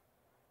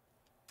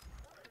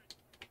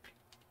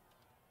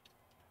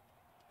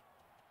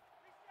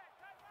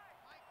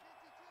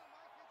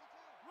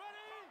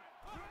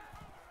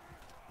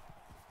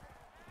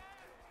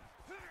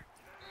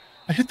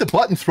 I hit the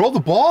button. Throw the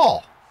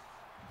ball.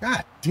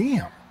 God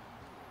damn.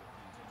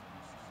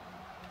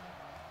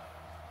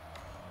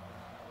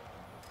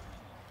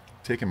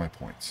 Taking my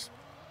points.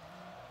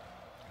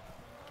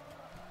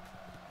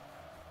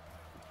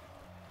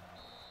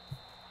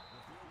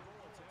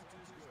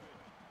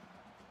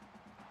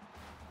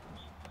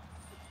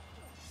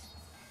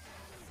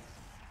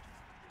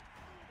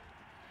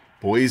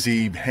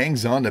 Boise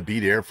hangs on to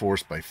beat Air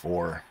Force by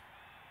 4.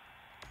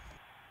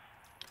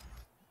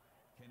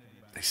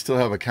 They still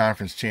have a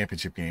conference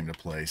championship game to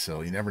play,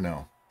 so you never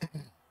know.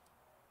 If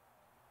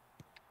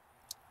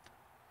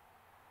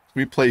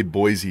we play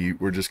Boise,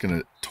 we're just going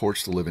to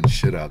torch the living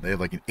shit out. They have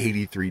like an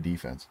 83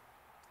 defense.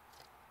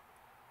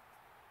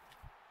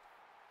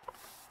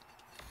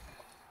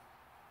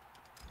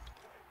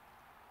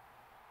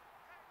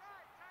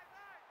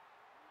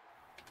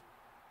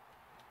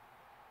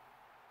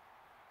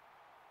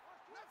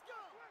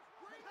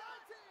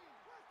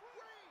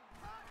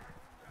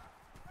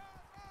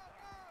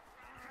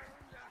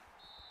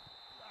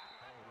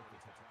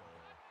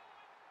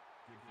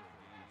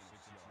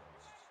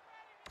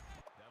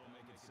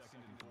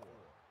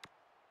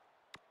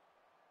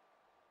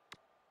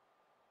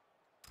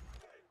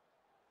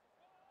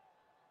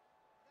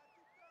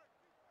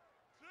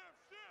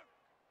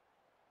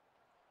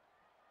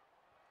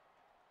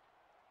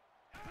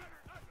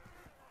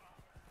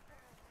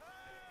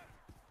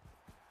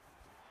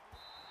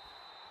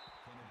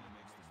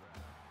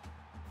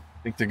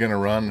 Think they're going to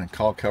run and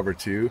call cover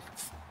 2.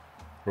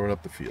 Throw it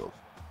up the field.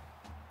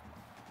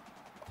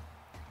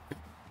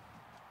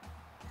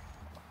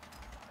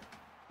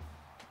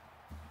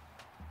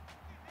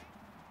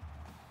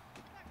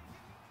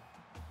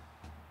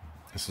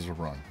 This is a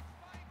run.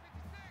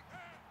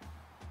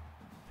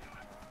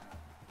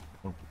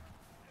 Oh.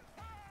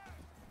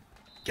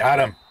 Got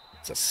him.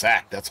 It's a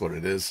sack. That's what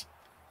it is.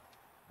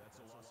 That's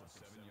a loss of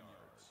 7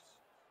 yards.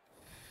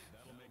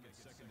 That'll make it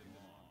 2nd and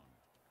long.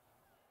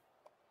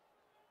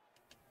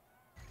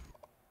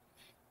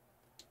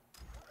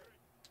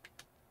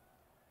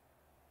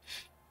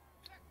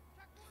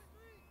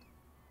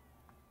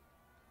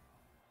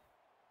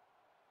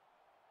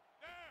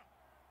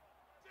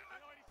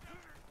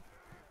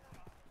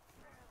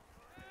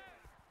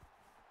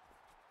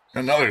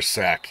 Another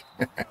sack.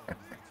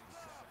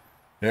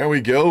 There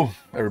we go.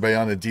 Everybody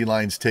on the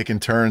D-line's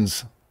taking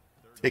turns,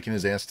 taking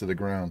his ass to the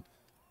ground.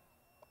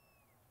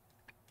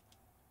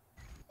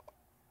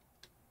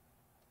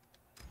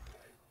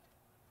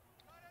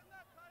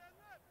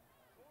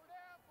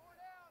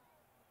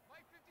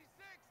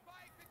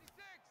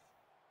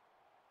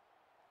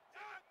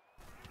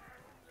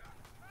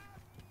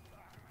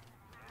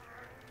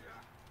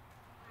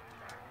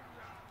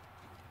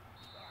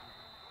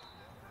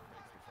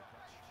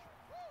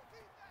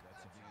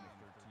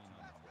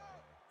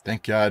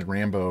 Thank God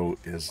Rambo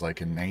is like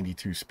a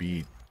 92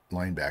 speed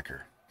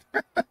linebacker.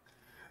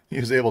 He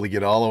was able to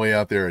get all the way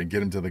out there and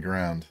get him to the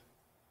ground.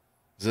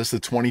 Is this the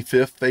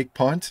 25th fake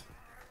punt?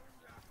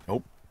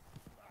 Nope.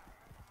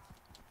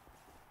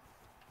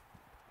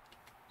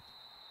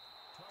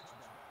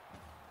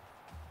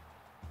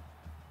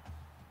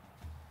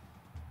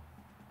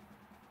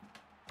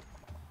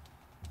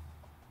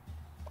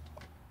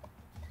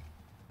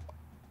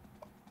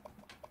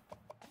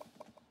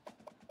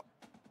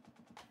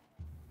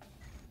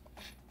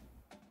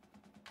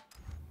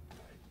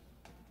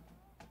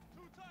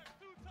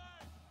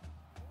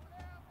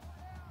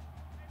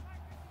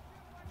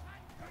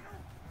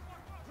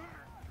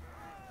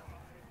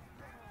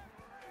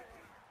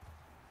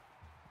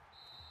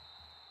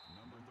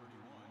 Number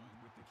 31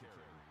 with the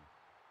carry.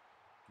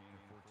 Gain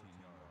of 14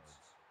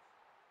 yards.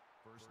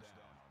 First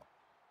down.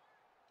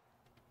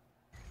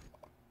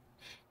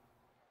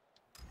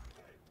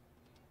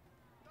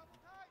 Double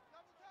tight,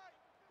 double tight.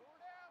 Four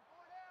down,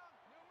 four down.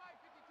 New Mike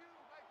 52,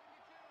 Mike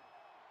 52.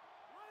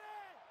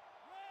 Red,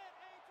 red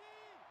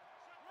 18.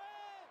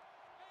 Red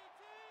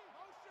 18.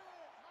 Motion,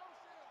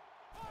 motion.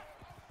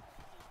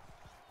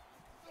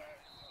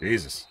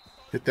 Jesus.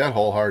 Hit that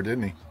hole hard,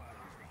 didn't he?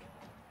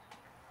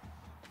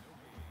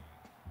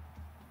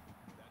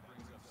 That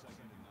brings up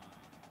 2nd and 9.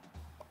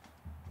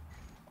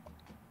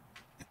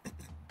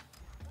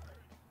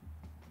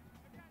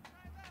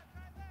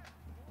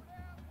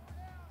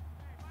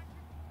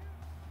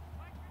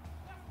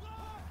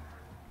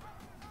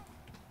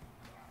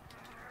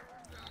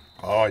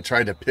 Oh, I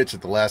tried to pitch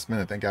at the last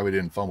minute. Thank God we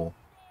didn't fumble.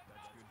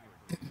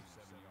 I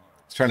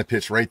was trying to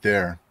pitch right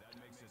there.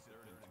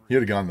 He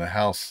would have gone to the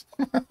house.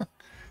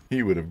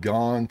 He would have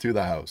gone to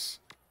the house.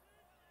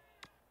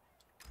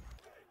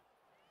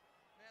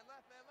 Man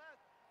left, man left.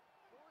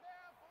 Four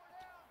down, four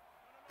down.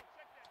 No,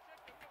 check that,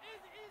 check that.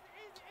 Easy, easy,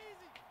 easy,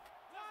 easy.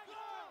 Let's go.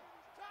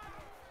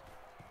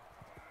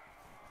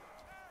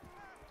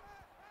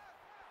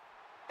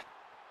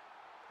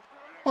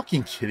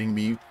 Fucking kidding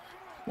me.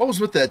 What was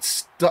with that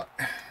stuff?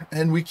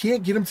 And we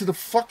can't get him to the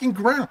fucking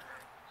ground.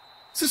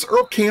 Is this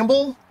Earl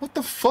Campbell? What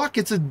the fuck?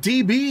 It's a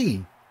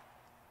DB.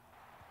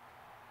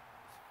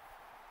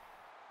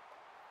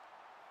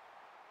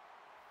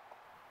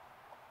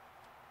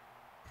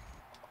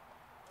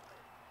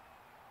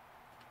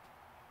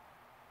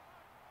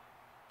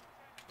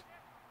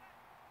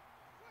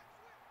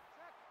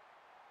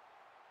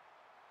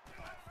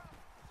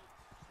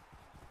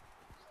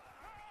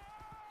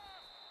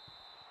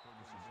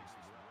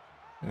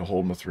 Gonna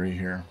hold him a 3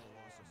 here. Loss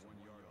of 1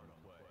 yard on the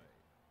play.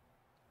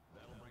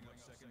 That'll bring up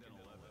 2nd and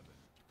 11.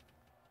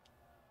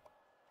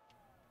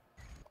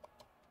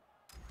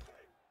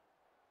 Larry.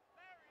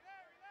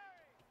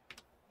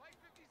 Mike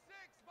 56,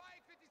 Mike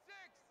 56.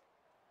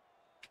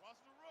 Watch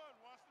the run,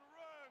 watch the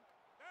run.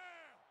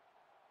 Damn.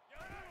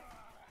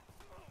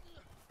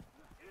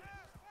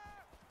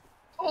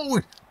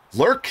 Oh,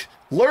 lurk.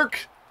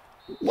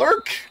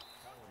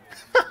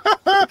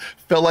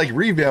 Felt like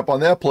revamp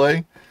on that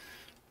play.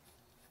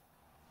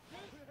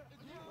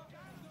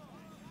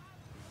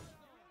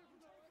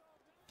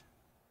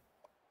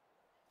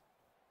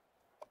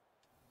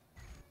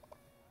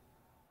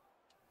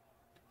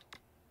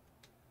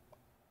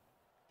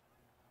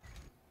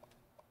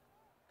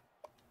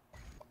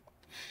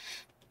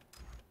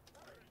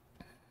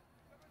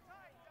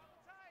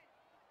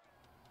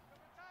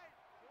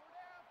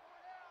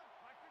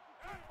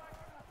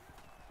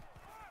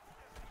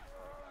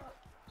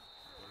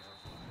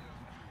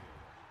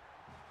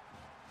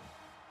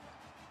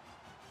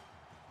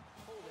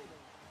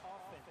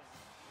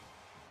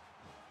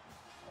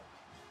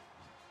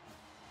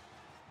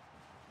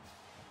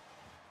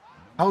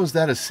 How is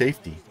that a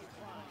safety?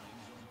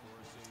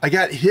 I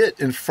got hit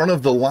in front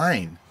of the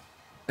line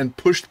and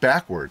pushed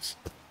backwards.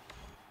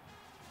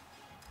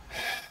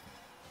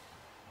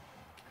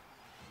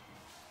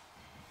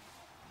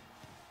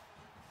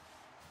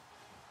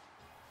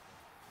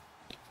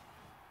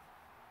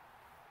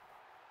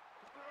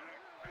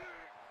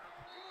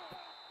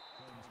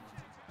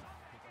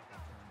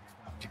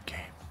 Good game.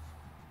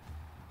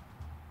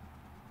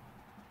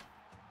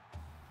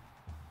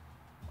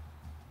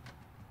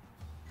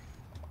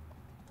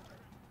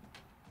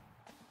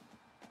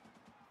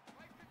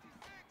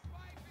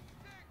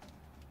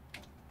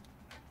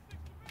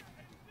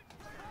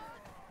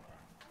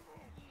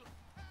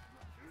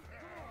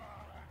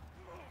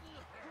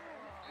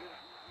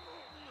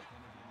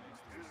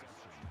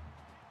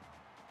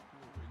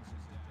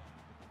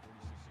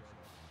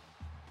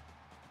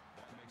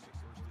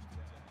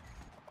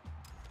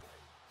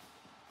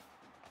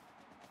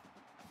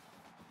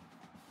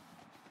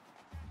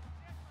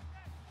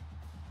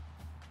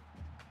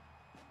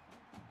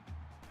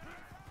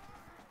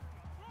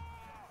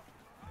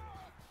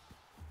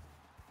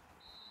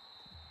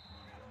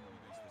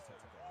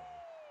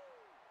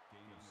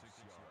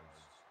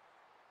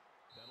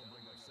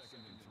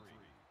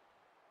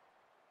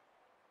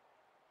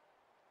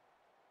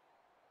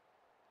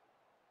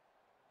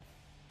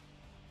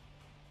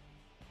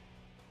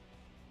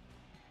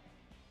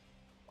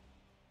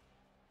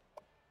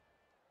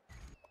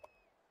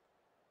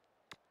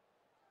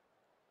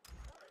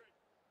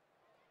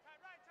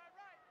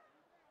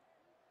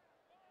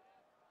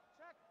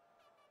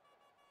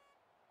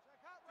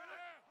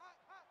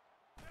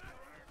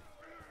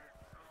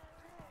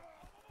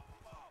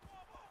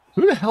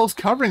 Who the hell's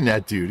covering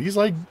that dude? He's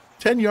like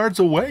 10 yards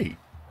away.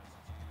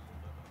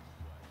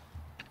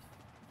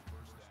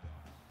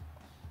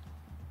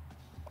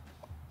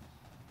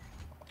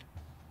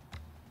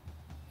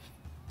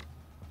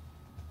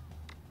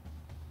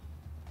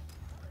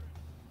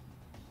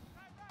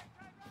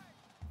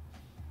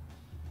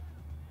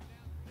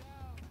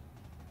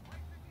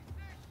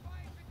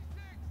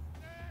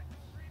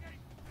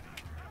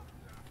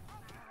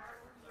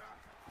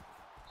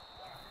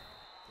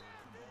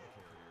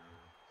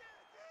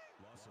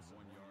 Loss of 1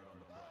 yard on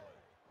the play.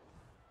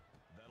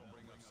 That'll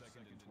bring up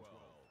 2nd and 12.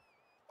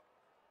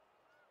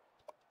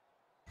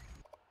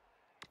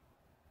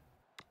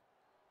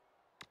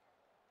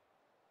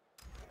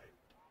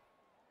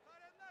 Tight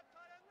end left,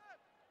 tight end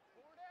left.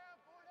 Four down,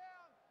 four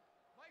down.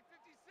 Mike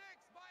 56,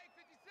 Mike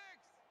 56.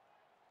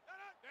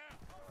 Down.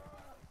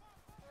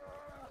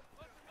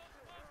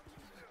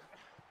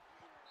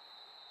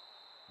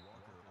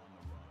 Walker on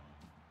the run.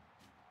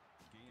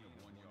 Gain of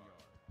 1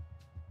 yard.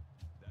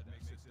 That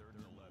makes it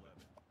 3rd and 11.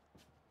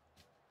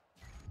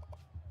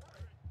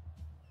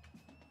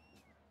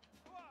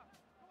 Come on.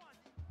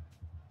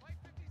 Mike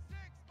 56,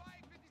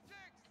 Mike 56.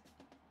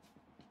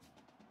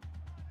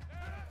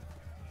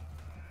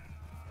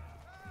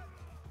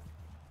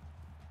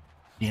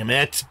 Damn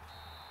it.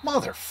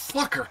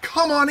 Motherfucker,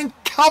 come on and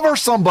cover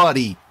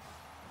somebody.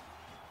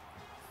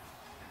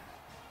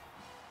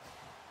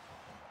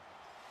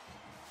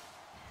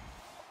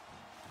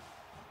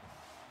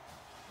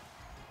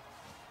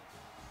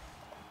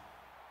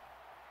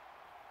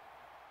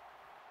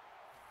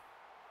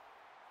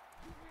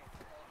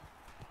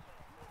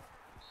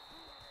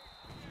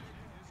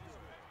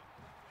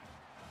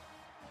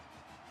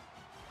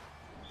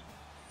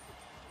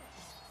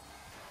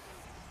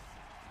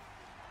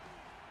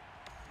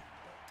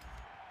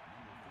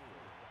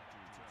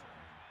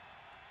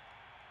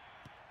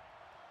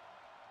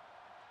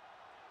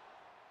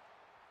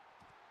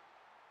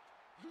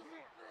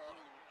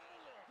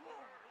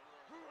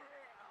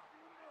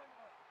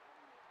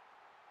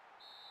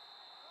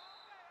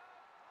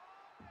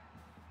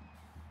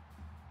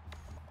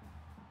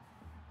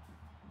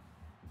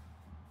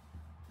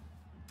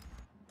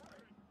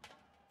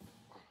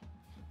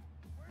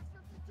 Where's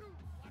 52?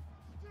 Mike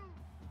 52.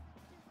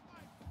 52's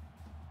Mike.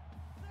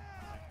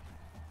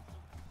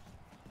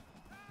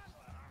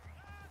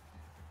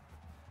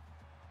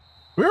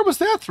 Where was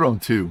that thrown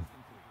to?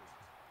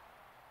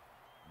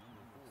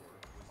 Number 4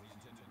 was the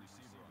intended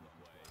receiver on the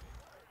play.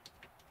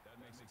 That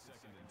makes it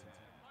 2nd and 10.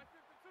 Mike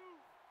 52.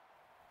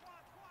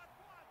 Squad.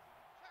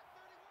 Check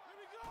 31. Here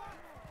we go.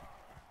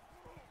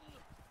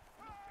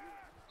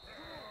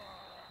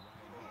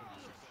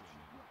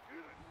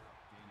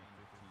 Gain of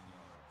 15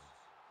 yards.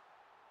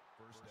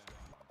 1st down.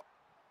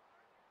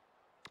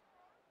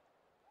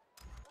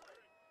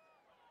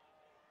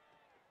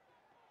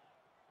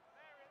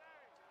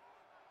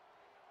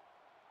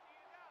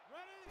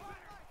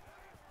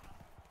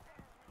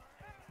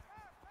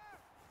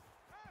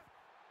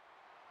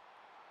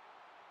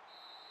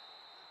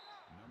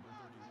 Number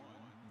 31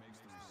 makes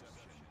the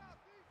reception.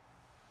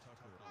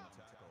 Tucker on the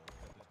tackle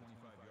at the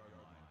 25-yard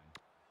line.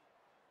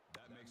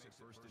 That makes it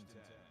 1st and 10.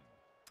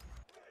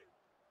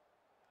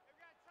 We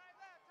got tight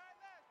left.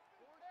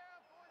 Four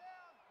down.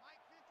 Mike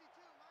 52,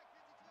 Mike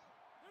 52.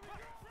 Here we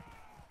go.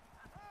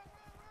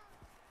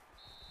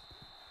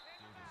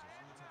 Davis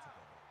on the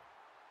tackle.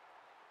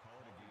 Call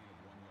it a gain of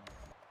 1 yard.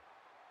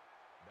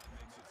 That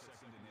makes it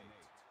 2nd and 8.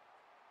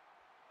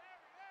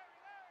 Larry.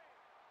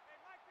 Hey,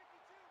 Mike 52,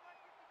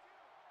 Mike 52.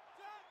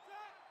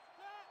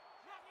 Set.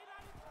 Rocky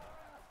 94.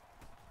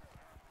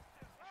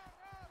 Run.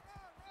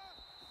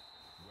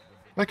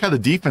 I like how the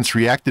defense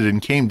reacted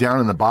and came down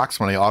in the box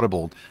when I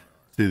audibled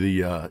to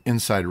the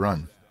inside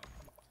run.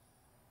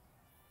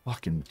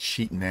 Fucking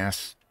cheating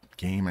ass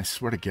game, I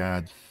swear to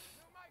God.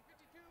 Mike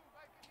 52,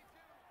 Mike 52.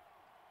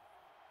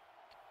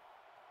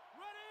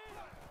 Ready.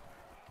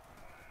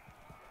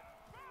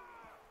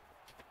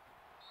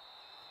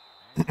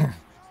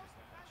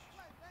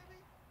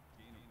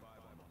 Gain of 5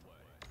 on the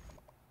play.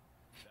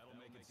 That'll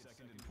make it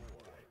 2nd and 4.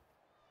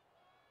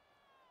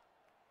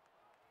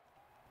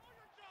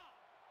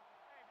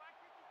 Hey, Mike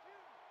 52.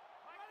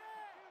 Mike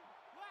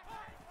 52. Run.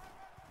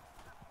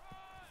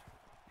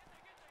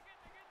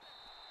 Get there.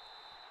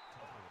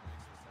 Tucker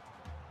makes the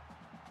tackle.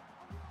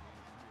 Gain of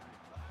 3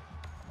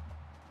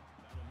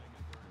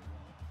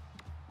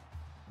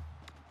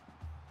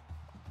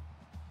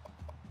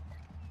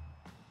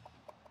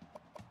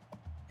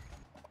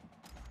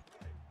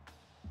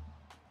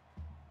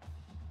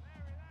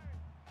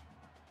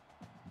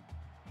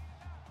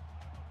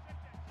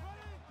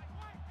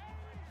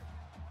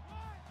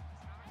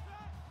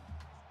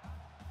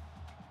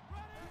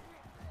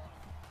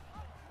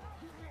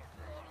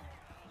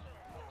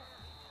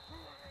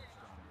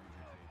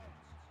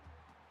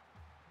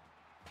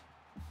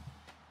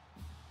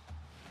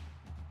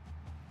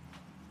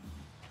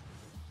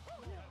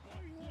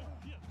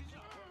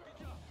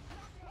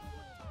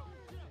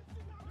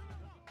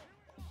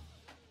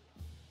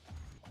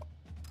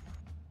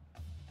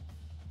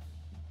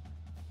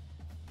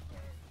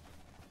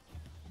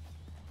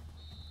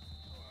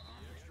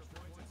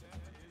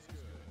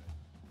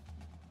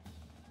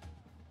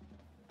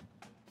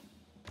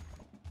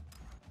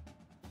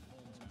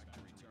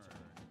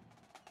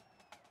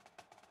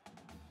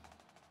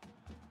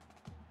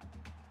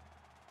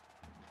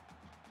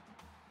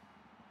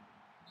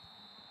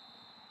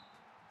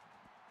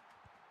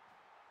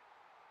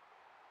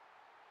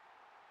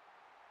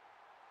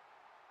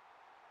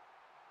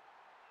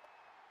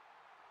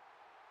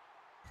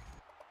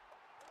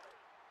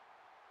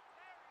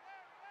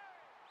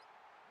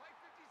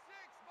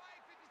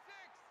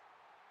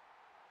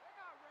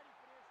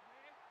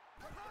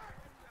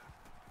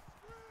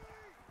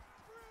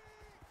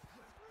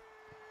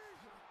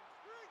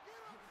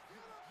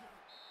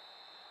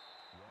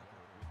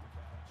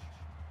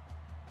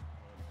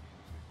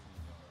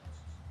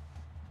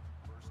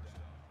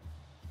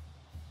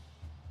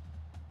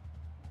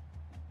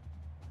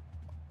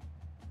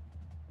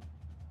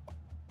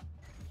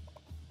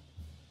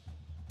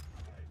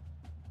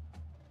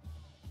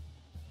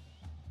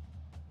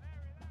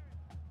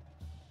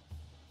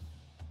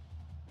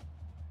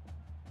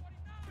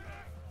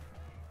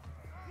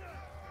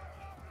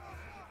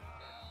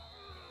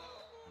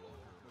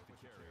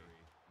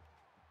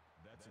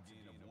 That's a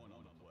gain of 1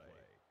 on the play.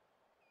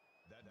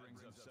 That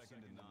brings up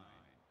 2nd and 9.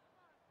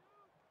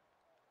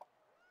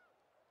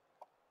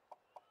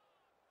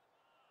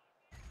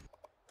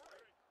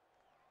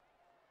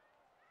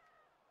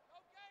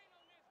 No gain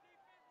on this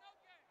defense, no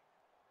gain.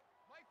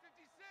 Mike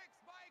 56,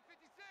 Mike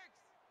 56.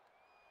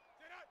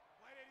 Sit up,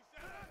 Mike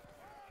 87.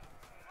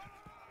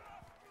 Walker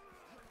on the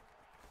carry.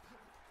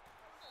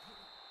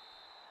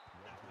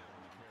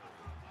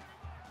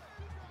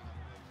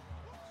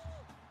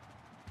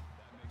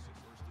 That makes it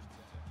 1st and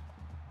 10.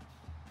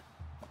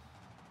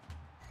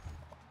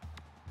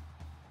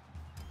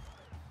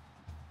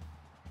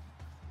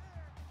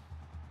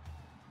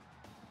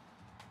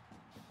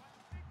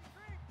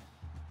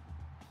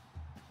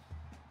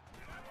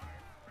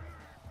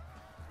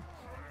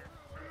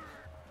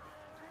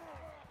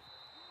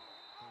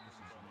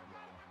 Ferguson's on the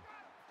run.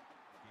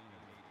 Gain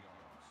of 8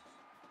 yards.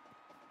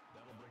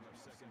 That'll bring up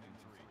 2nd and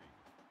 3.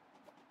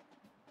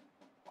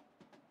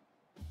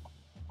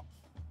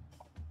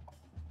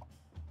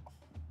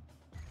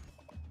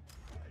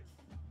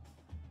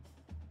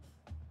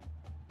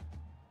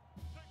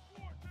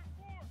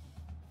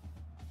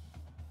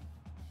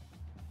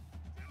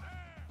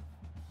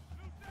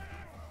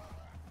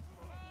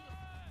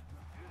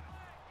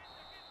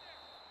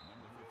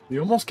 You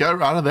almost got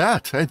out of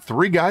that. I had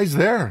 3 guys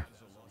there.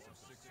 That's a loss of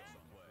 6 on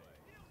the play.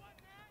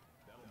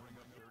 That'll bring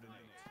up 3rd and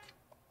 8.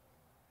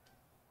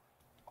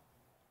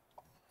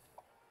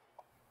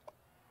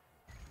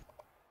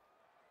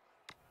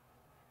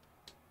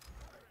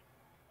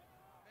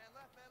 Man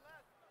left, man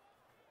left.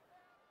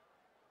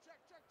 Check,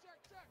 check, check,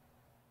 check.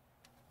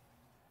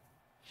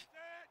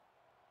 Set.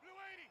 Blue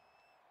 80.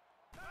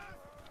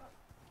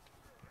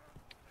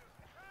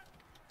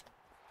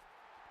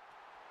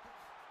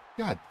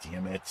 God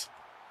damn it.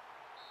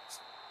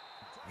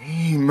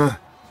 Aim.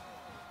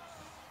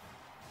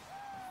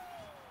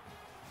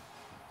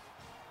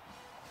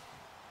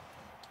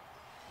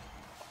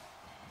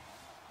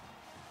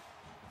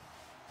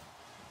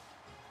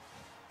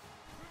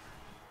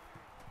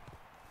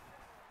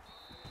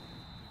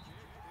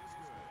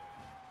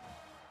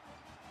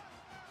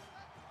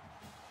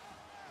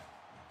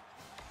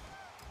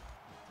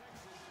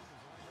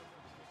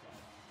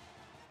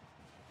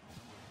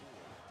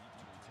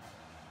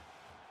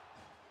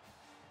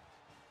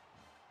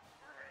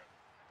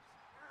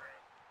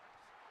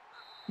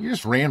 You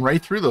just ran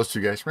right through those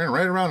 2 guys. Ran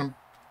right around them.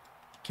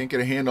 Can't get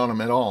a hand on them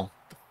at all.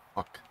 The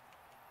fuck.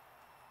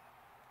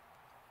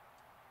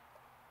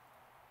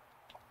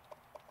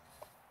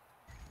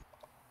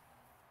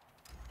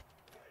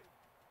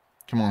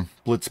 Come on,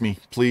 blitz me,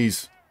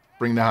 please.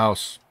 Bring the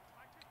house.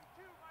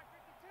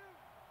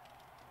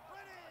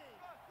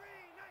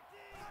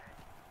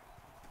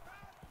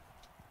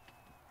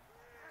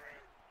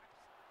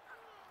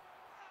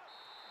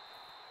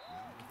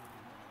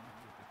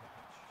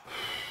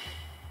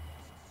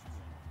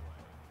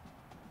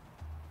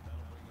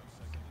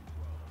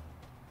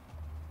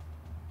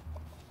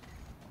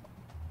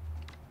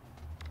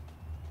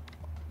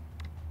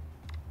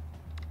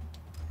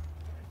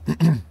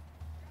 Makes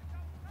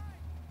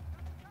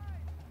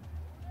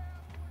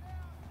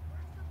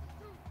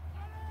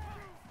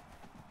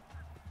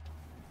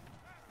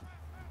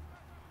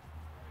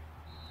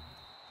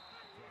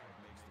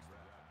the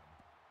grab.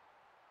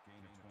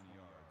 Gain of 20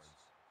 yards.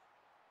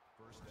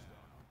 1st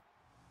down.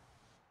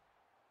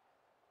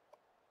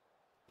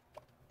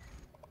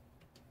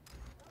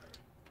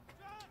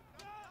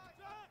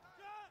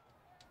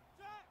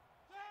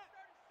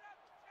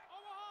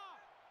 Omaha!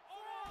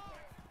 Omaha!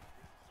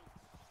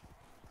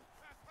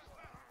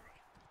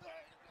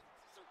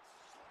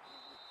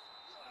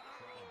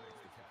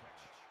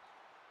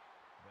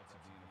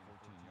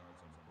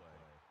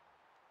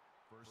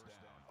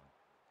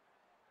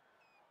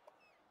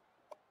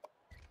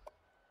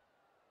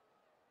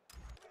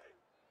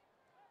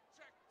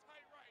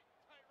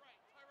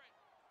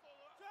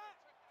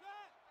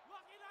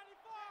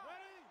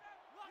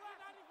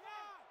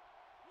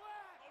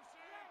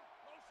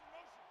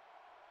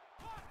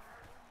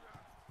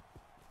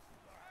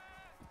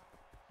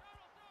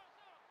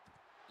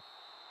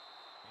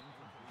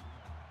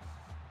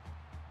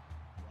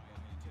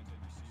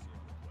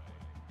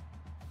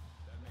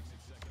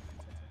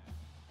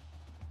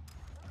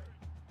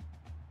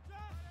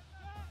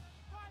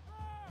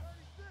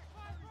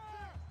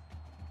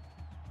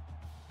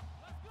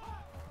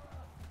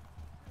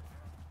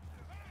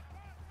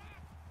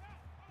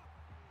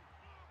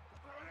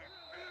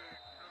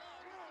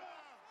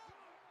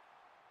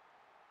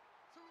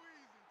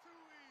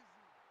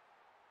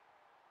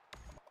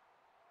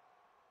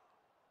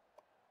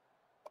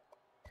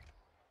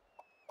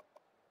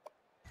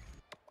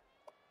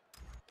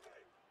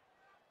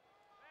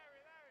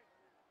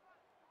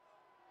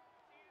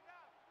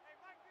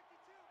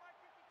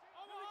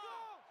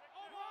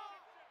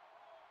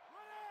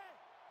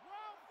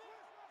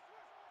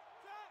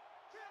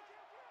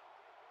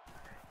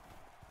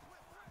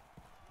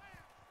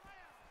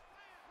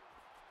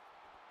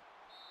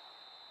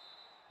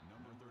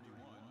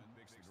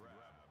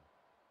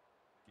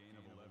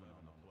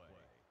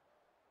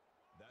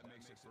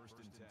 makes it first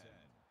and 10.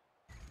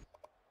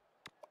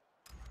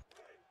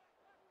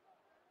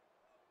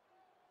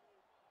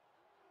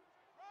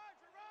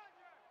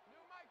 Roger. New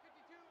Mike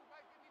 52,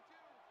 Mike 52.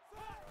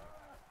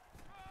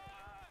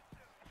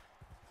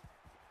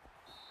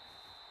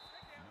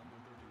 Number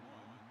 31,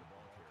 the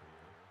ball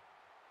carrier.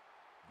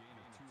 Gain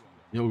of 2 on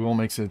the Field goal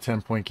makes it a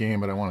 10-point game,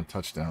 but I want a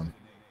touchdown.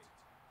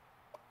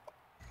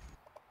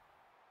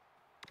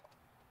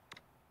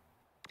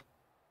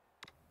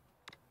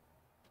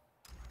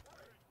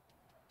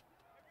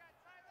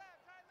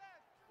 Tight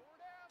left. 4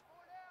 down.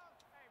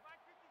 Hey,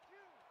 Mike 52.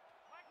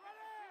 Mike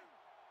 52.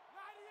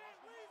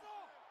 98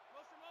 Weasel.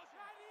 Motion. 98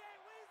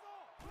 Weasel.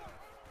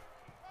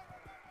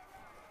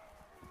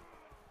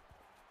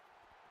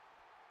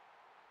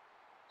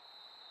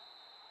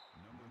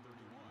 number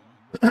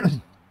 31.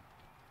 That's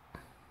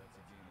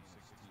a gain of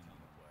 16 on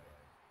the play.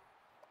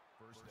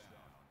 First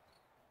down.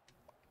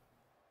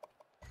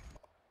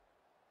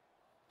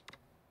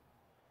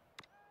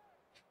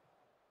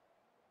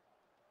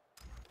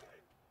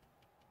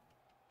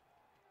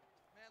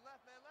 Man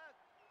left.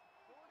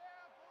 4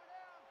 down.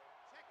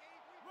 Check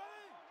 83.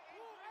 Ready. 80.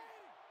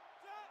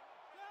 Check.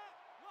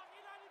 Lucky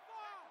 95.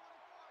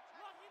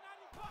 Lucky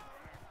 95.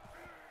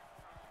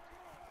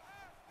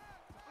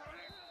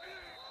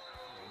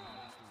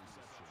 Makes the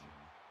reception.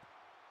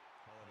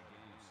 Call it a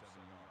gain of 7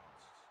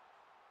 yards.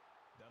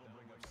 That'll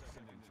bring up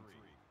 2nd and 3.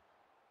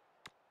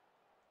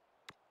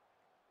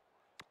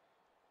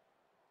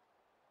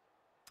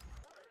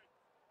 Check.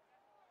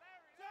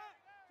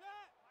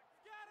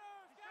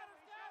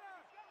 Scatter.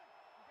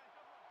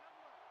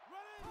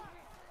 Ready.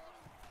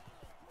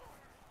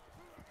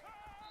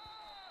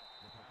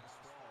 The pass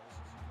falls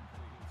and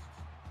incomplete.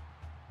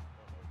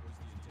 Was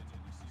the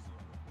intended receiver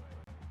on the play.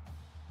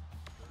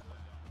 3rd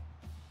down.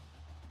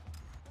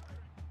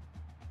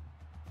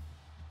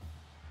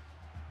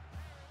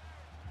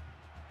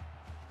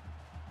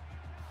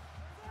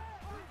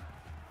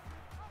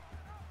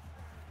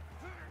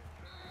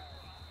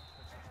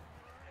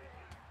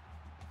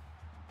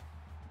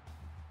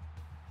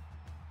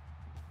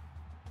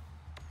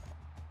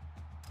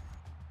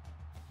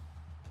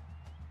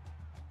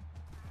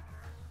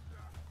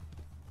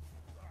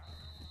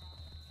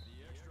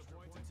 The extra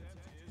point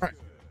attempt is All right.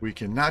 good. We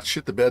cannot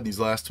shit the bed these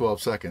last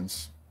 12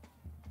 seconds.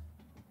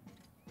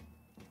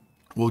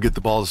 We'll get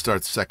the ball to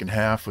start the second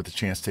half with a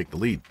chance to take the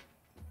lead.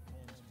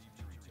 Holmes deep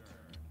to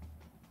return.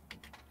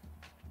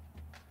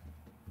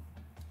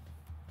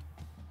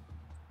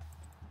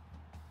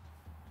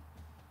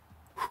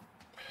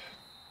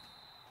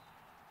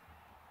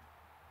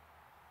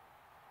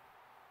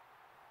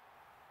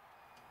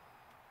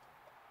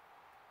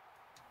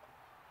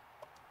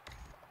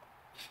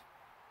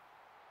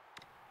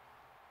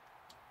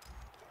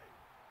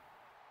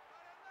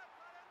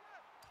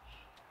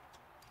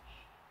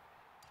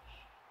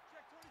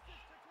 Check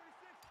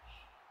 26.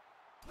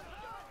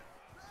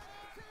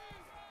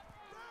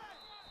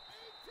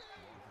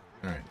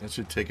 All right, that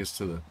should take us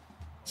to the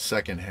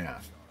second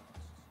half.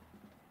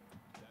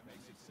 That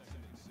makes it 2nd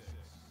and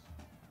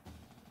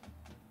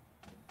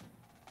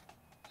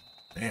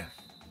 6. Man,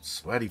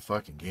 sweaty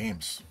fucking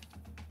games.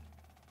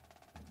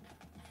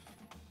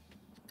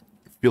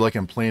 I feel like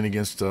I'm playing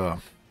against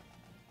NWO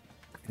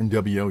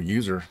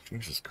user.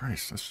 Jesus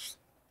Christ. Let's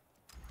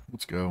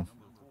go. Number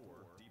 4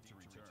 deep to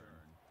return.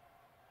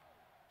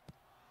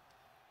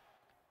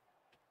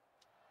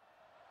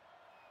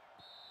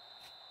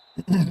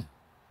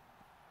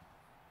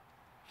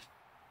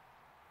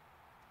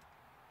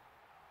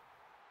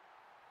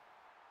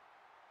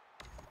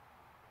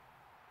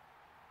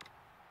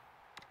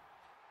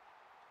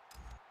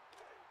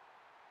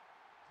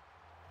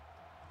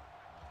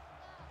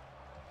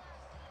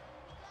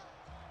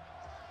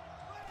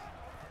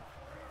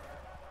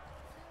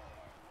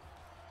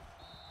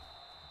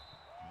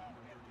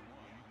 Number 31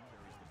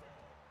 carries the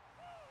ball.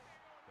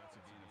 That's a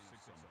gain of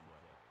 6 on the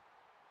play.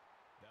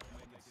 That'll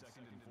make it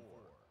 2nd and 4.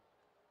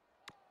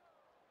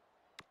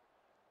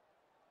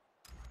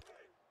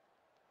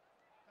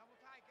 Double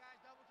tight, guys.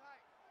 4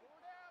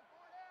 down.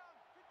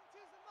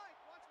 52's the Mike.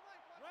 Watch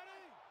Mike.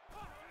 Ready.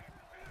 Number 31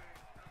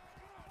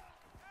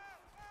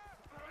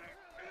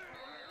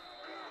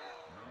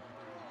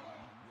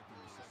 with the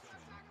reception.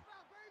 Talk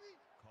about, baby.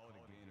 Call it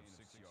a gain of 6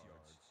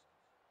 yards.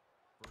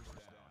 First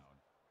down.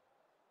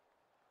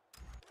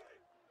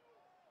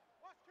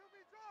 Watch QB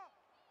draw.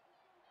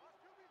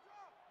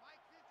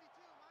 Mike 52.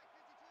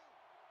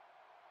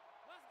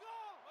 Let's go.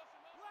 Black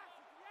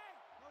 68.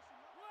 Motion.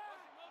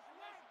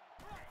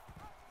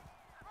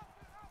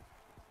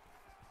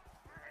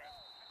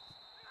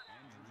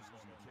 Andrews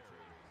on the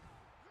carry.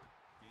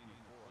 Gain of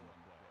 4 on the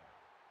play.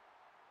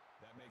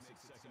 That makes it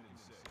 2nd and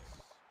 6.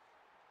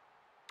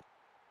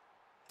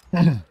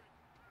 Tight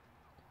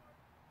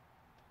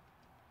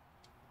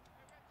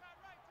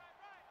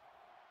right.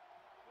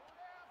 4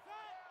 down.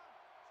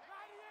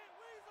 98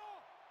 Weasel.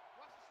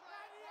 Watch the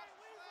slide.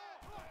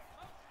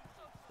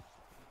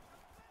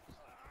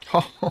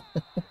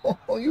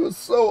 Oh, he was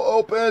so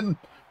open.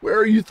 Where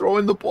are you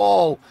throwing the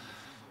ball?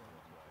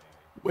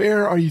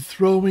 Where are you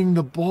throwing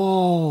the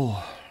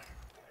ball?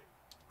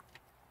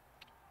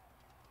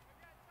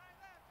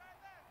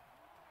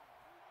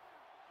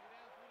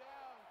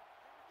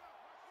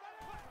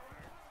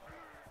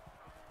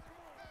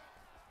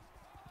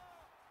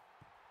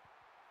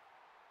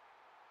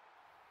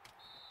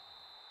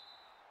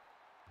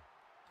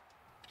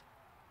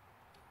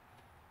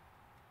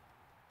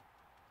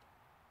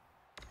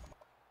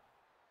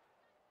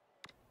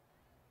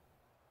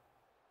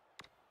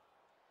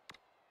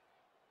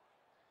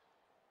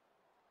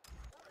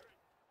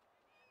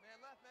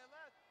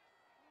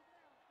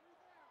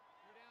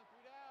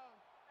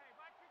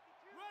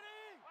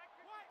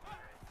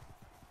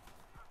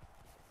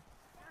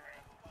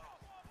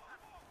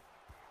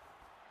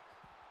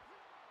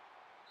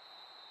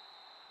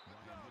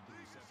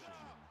 interception.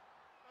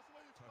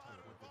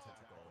 Tucker with the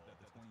tackle at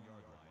the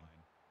 20-yard line.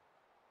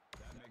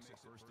 That makes it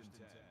first and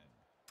 10.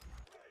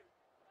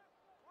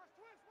 Watch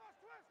twist, watch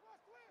twist,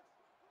 watch twist.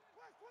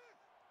 Twist, twist.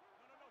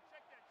 No,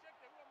 check that.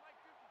 We want Mike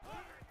 50.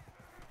 Run.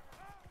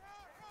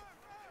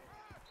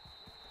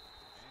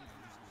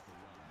 Andrews with the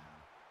run.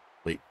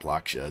 Late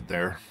block shed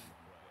there.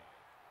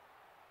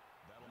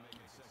 That'll make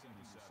it second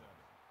and 7.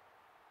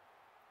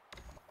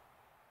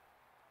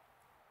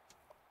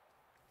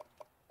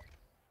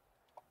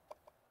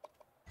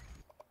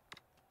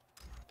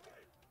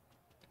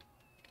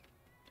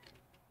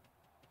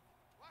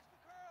 Watch the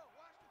curl,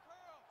 watch the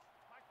curl.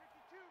 Mike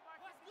 52,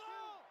 Mike 52. Let's go.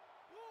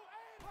 Blue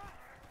aim.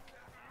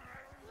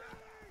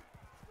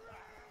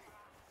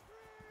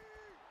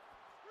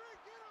 Screen,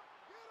 get him.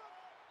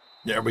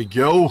 There we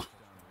go.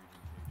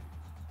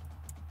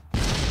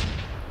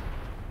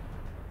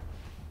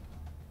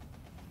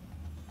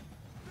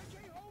 They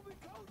can't hold me,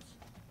 coach.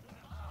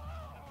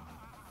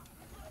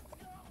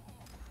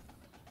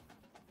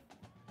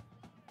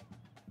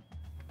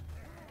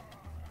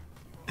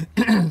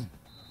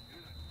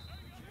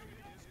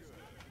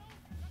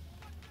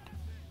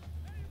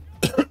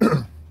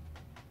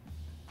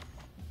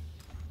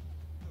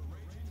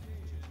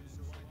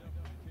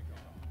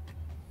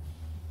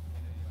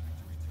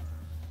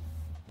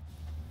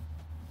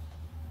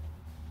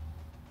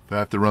 If I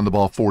have to run the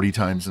ball 40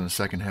 times in the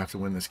second half to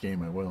win this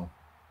game, I will.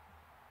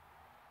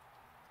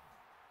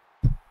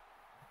 I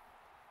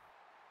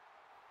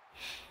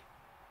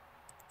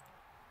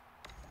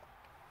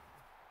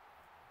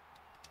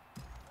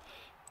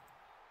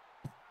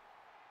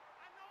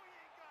know he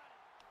ain't got it.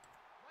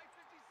 Mike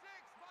 56,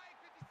 Mike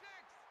 56.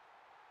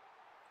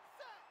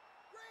 Set.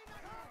 Green.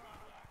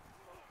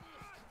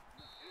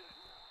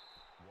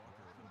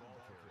 Walker, the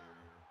ball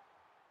carrier.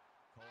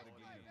 Call it a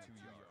gain of 2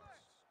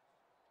 yards.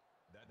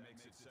 That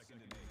makes it second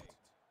and 8. Here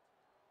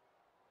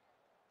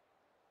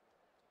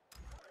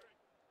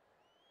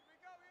we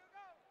go.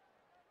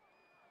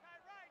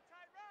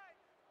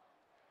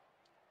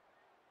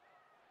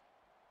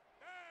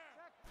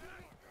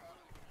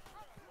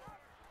 Tight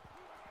right.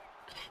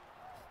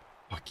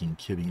 Fucking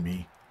kidding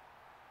me.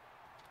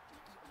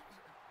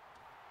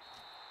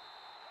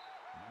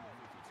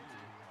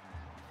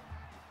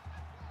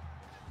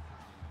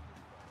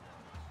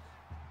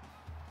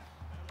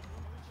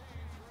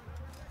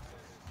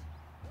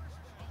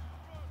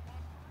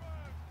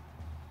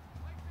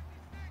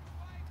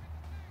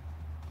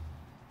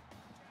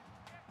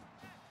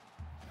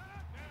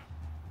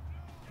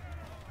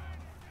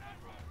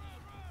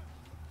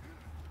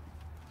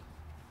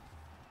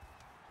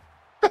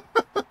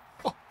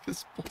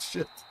 This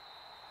bullshit.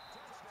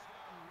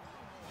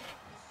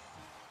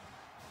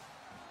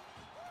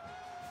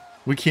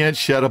 We can't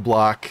shed a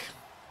block.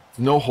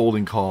 No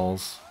holding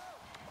calls.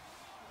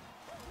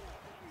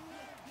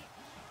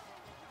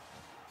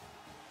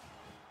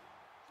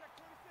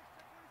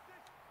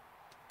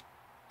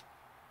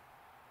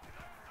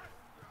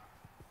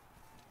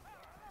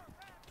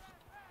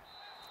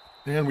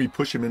 And we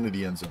push him into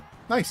the end zone.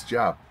 Nice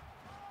job.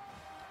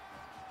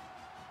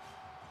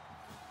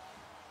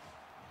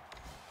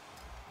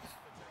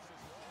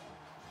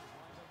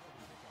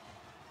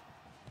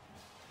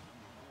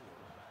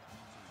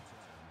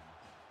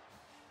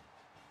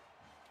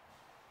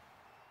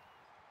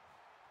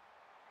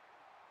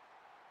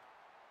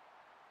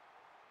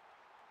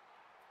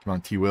 Come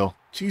on, T-Will.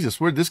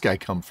 Jesus, where'd this guy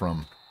come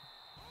from?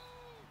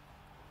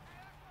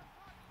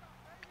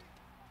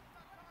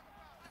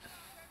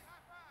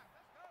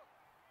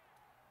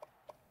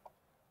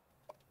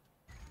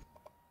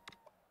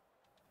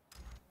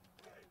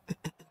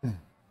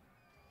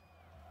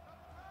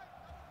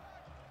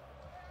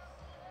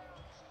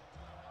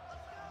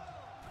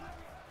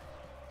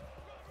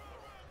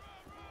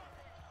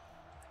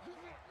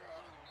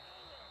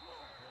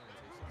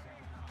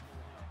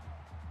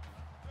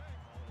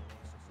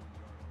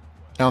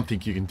 I don't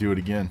think you can do it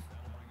again.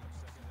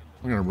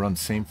 We're going to run the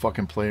same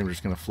fucking play and we're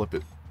just going to flip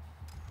it.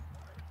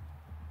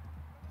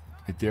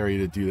 I dare you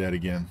to do that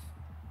again.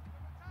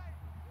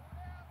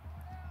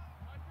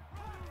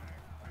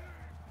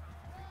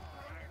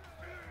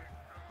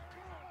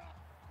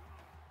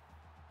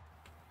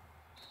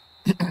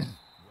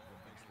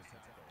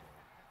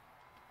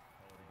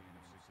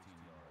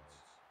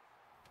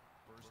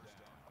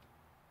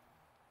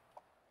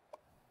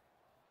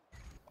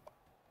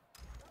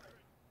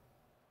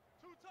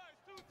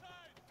 Two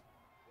times.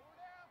 Four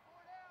down.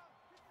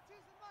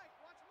 52's and Mike.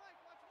 Watch Mike.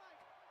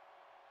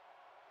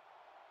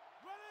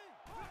 Ready?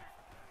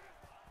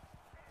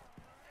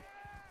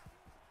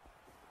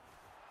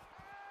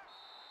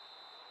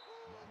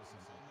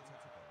 Robinson's on the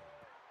tackle.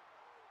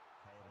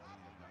 Call it a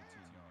gain of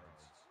 19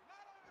 yards.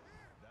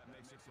 That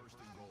makes it first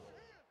and goal.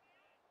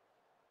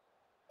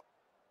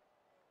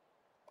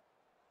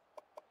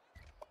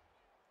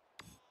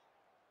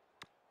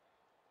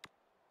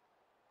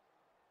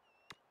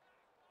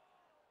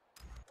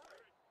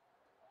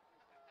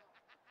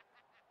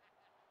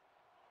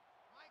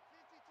 Mike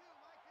 52.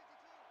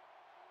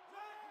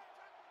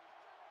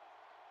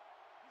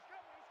 He's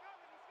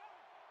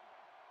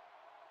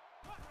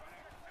coming.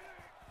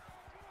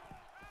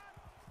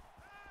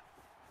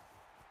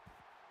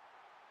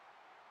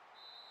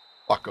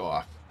 Fuck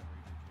off.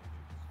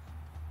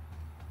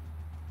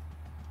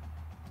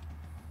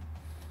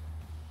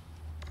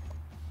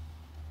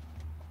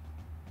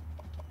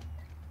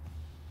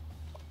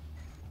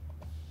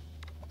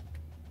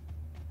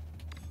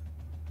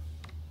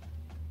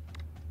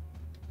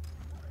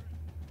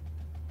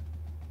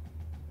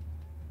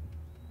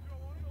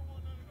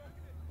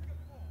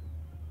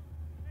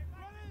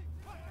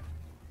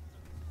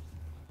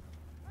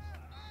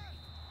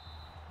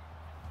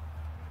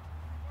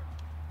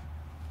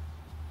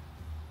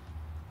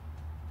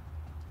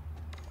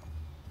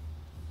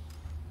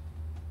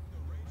 The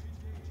Ragin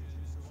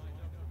Cajuns are lined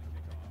up for the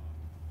kickoff.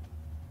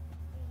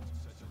 All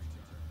set to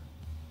return.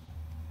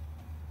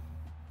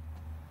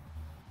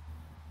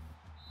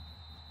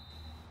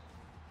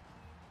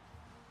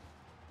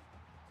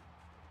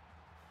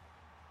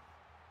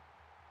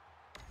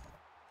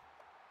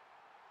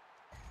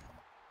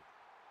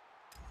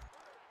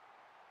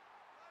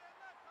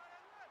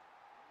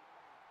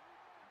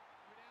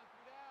 Three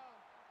down.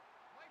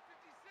 Mike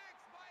 56,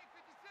 Mike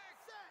 56.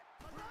 Set.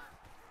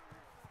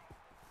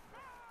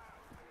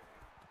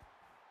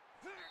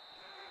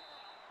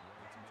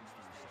 Wright makes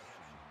the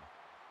reception.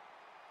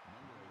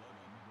 Number 11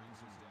 brings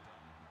him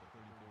down at the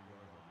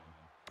 34-yard line.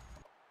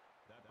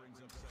 That brings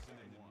up 2nd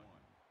and 1.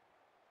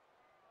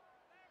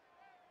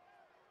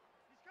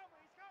 He's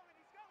coming.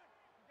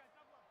 You guys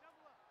double up.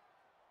 Number 11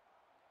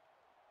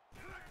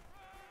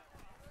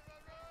 with the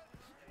tackle.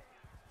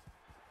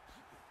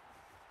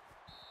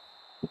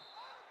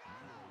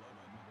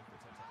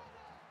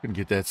 Couldn't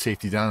get that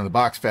safety down in the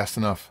box fast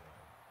enough.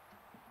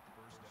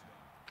 First down.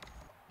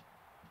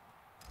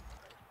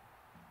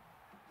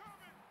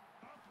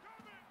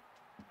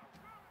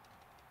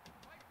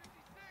 Mike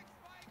 56,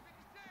 Mike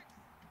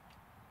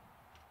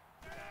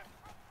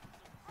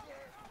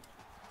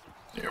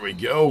 56. There we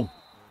go.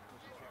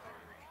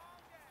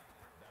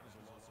 That is a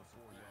loss of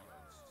 4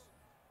 yards.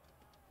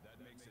 That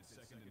makes it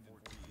 2nd and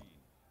 14.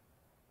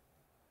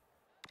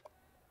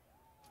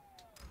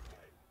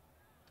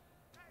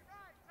 Tight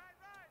right.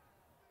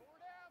 Four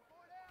down.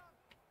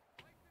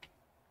 Mike 50.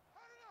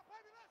 Cut it up,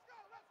 baby. Let's go.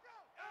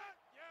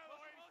 Yeah,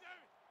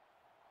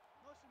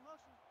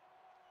 motion.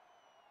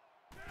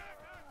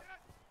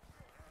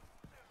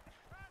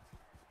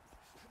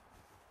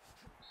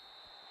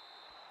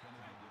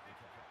 Kennedy with the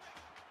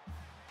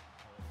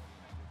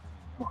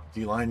catch.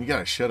 D-line, you got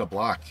to shed a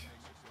block.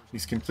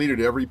 He's completed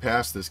every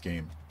pass this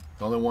game.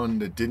 The only one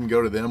that didn't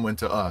go to them went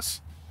to us.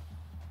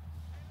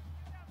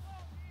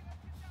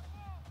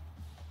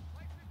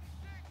 Mike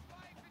 56,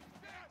 Mike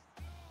 56.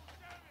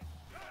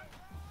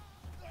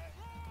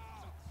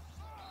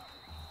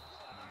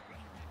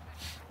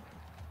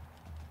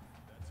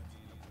 That's a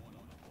gain of 1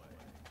 on the play.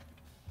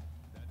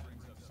 That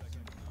brings up 2nd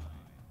and 9.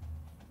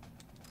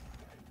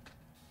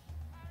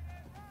 Tight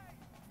end right.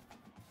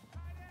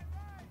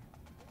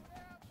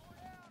 Four down.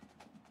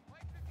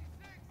 Mike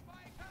 56,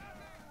 Mike 56.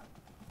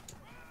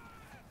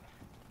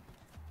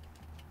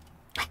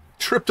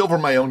 Tripped over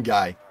my own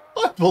guy.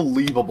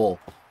 Unbelievable.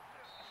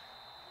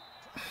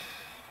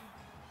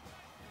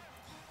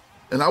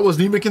 And I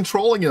wasn't even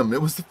controlling him.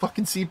 It was the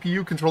fucking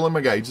CPU controlling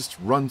my guy. He just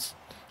runs.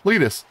 Look at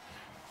this.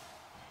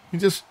 He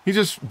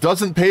just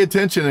doesn't pay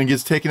attention and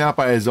gets taken out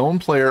by his own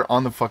player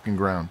on the fucking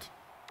ground.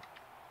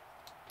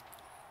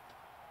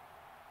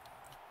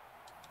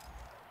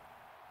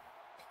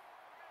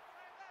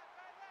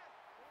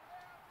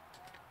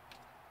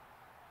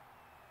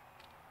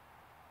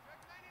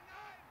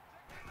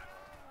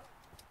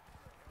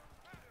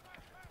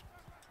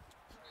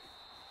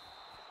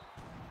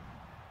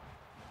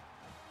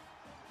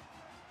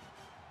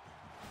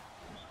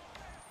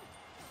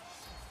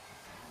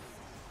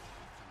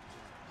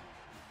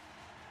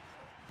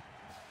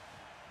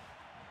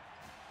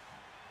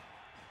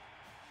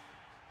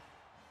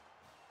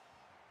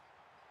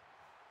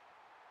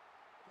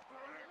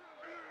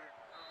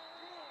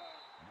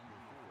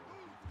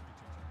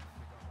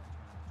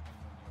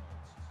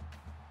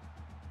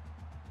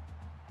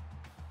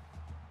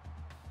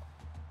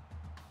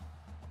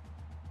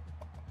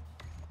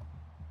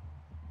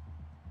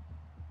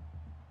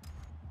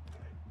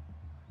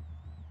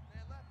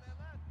 Man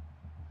left.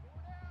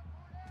 Four down.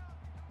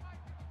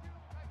 Mike 52,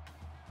 Mike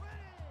 52.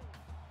 Ready.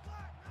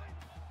 Flat 90.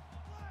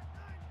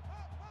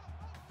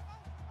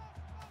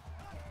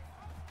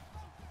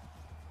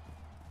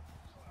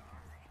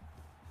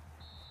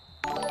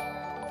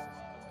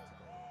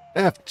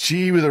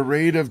 FG with a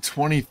rate of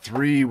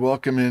 23.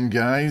 Welcome in,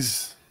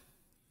 guys.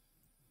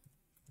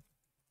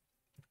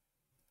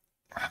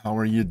 How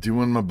are you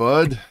doing, my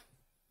bud?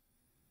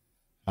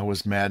 How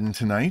was Madden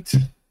tonight?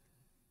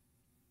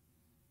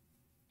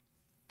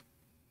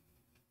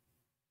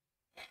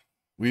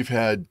 We've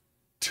had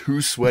 2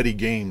 sweaty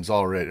games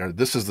already. Or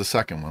this is the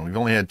second one. We've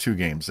only had 2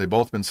 games. They've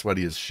both been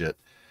sweaty as shit.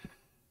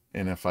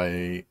 And if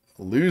I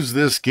lose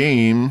this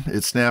game,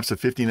 it snaps a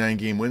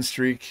 59-game win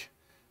streak.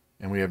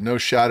 And we have no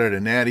shot at a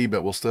Natty,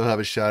 but we'll still have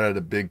a shot at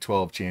a Big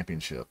 12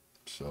 championship.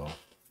 So,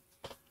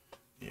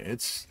 yeah,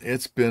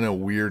 it's been a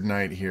weird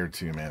night here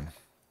too, man.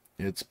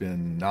 It's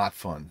been not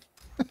fun.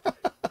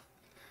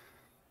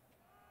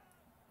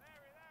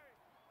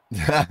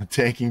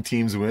 Tanking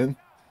teams win.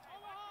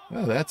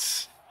 Oh,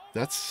 that's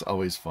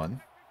always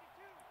fun.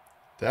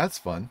 That's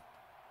fun.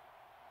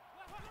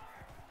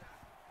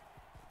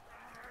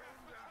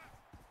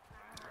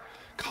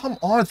 Come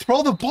on,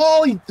 throw the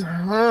ball.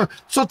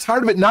 So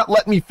tired of it not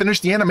letting me finish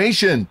the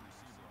animation.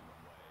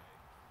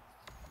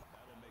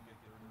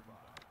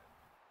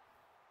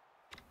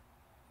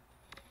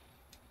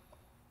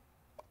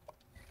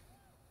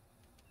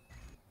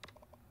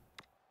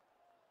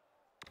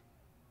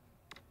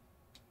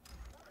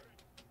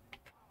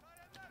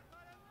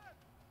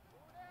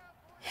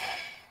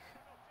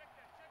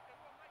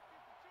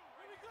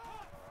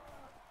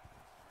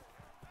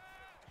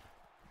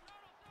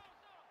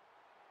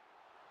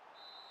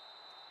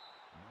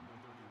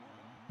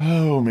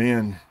 Oh,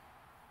 man.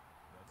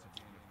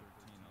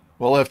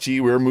 Well,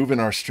 FG, we're moving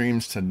our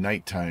streams to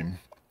nighttime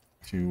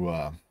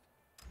to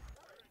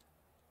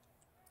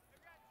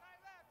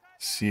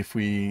see if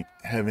we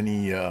have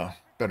any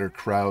better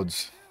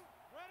crowds.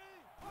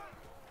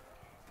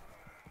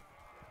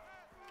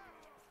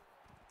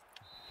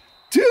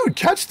 Dude,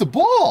 catch the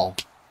ball!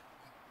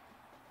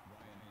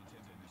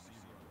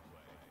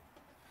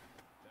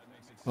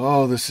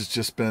 Oh, this has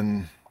just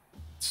been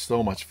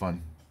so much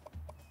fun.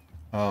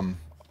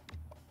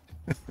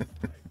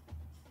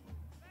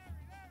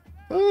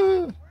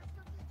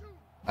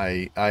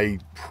 I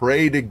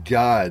pray to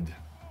God.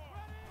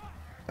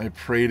 I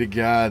pray to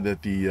God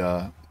that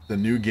the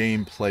new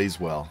game plays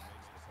well.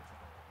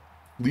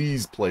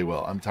 Please play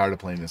well. I'm tired of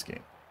playing this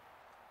game.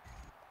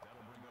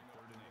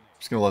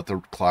 Just gonna let the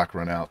clock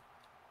run out.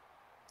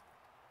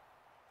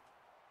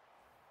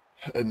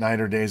 At night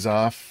or days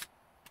off.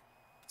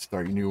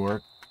 Start your new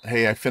work.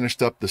 Hey, I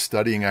finished up the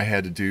studying I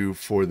had to do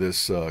for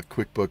this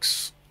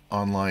QuickBooks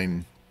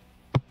online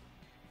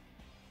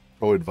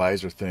Pro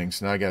Advisor thing.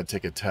 So now I got to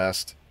take a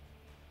test.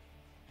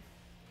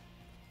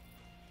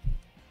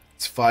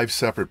 It's 5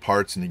 separate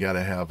parts, and you got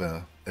to have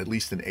at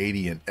least an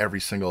 80 in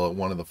every single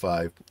one of the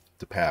 5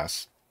 to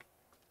pass.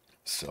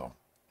 So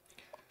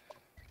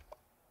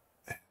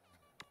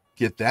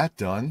get that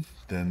done,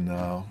 then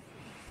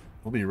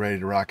we'll be ready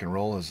to rock and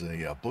roll as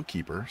a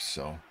bookkeeper.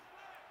 So.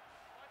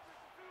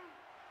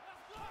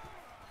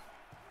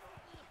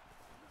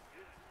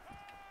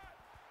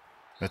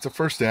 That's a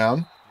first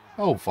down.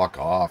 Oh, fuck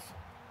off.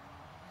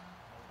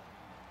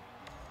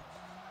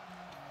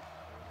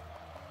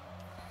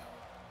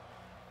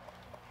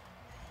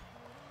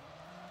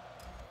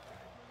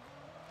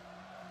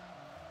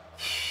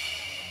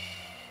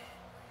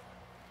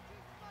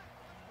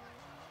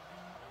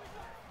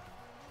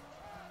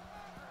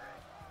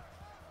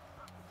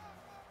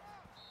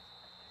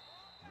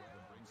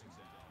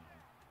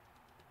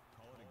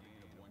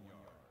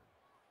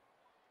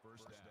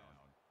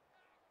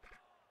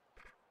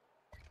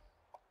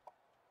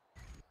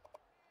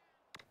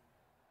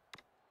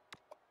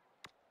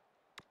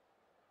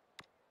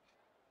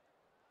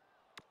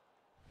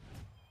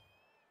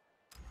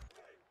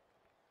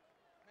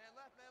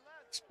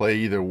 This play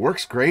either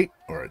works great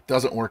or it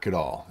doesn't work at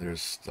all.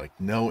 There's like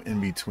no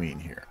in between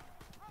here.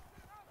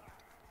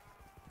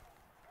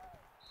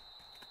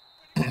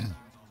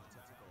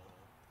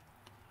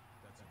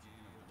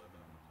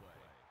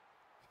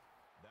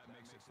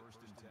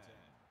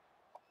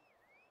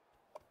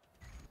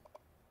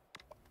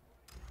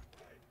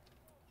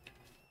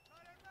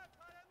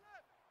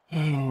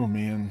 Oh,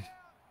 man.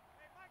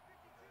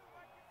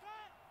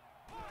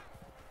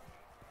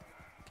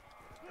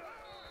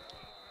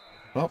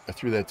 Oh, I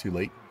threw that too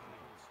late.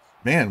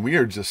 Man, we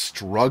are just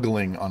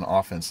struggling on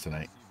offense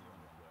tonight.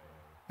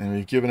 And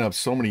we've given up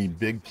so many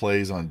big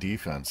plays on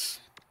defense.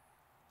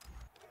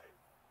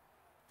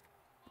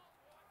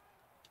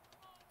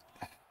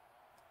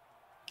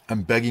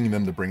 I'm begging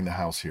them to bring the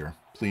house here.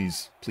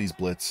 Please, please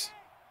blitz.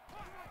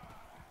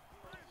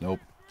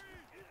 Nope.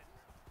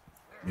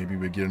 Maybe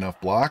we get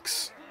enough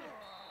blocks.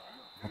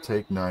 I'll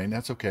take 9.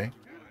 That's okay.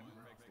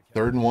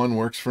 3rd and 1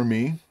 works for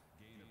me.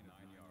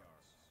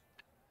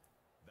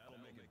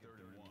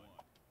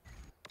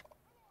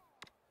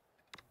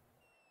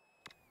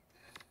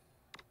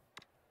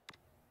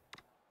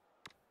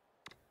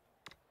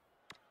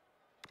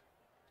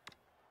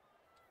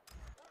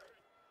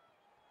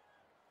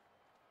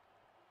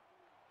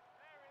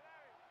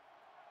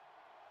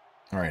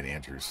 All right,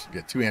 Andrews. You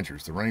got 2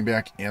 Andrews, the running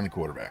back and the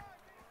quarterback.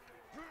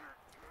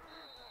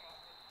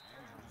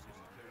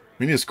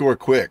 We need to score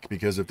quick,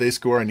 because if they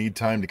score, I need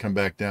time to come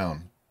back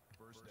down.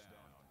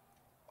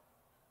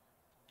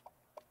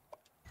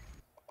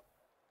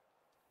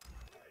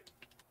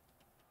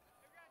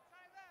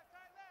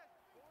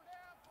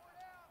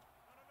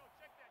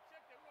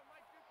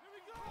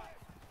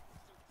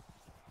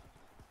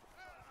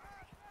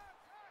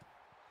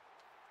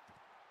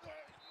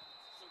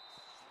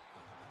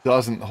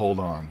 Doesn't hold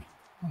on.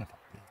 What a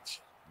bitch.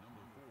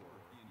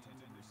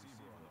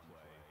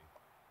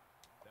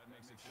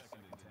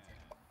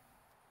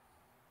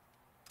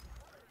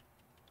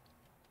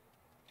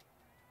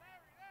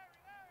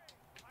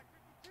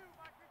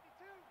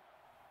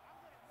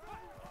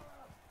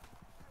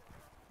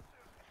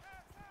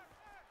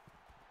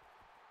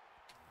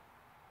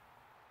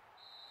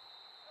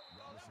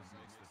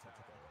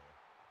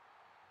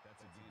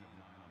 That's a gain of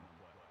 9 on the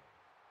play.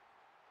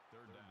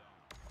 Third down.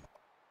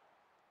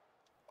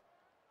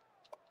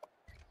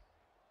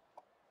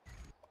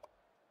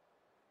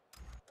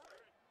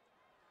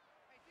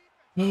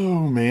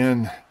 Oh,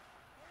 man.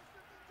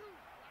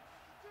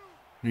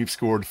 We've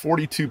scored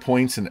 42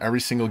 points in every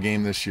single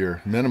game this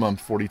year. Minimum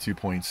 42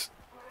 points.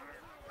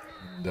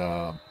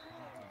 And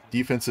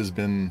defense has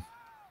been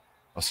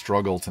a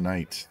struggle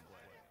tonight.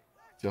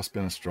 Just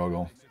been a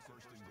struggle.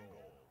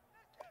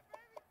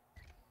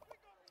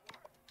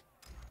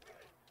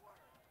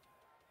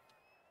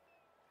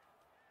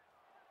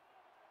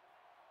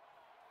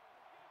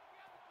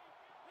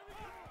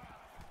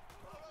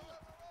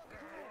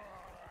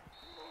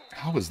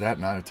 How was that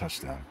not a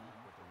touchdown?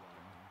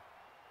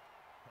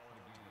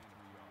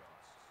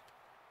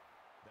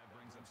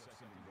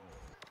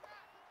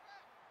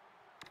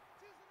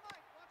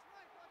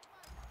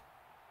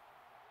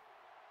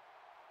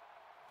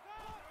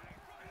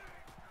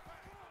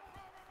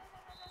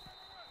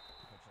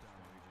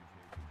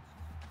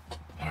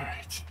 All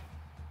right.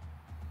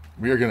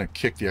 We are going to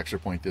kick the extra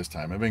point this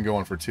time. I've been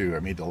going for 2.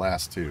 I made the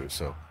last 2,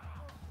 so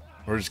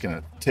we're just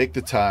going to take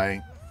the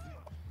tie,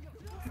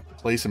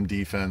 play some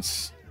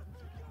defense.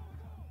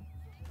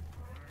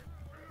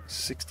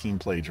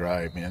 16-play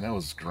drive, man. That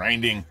was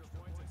grinding.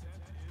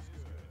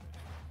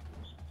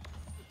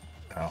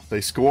 Now, if they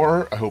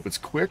score, I hope it's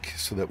quick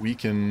so that we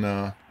can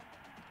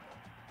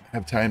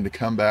have time to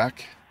come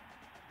back.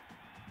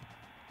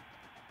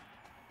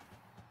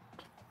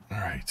 All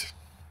right.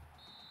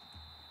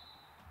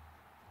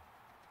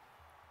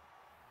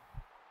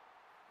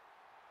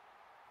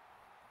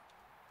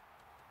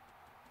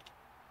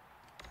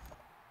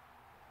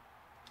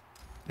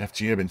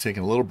 FG, I've been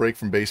taking a little break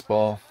from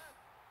baseball.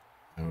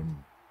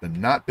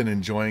 Not been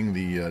enjoying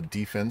the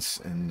defense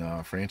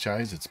in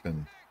franchise. It's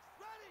been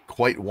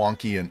quite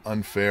wonky and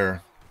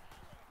unfair.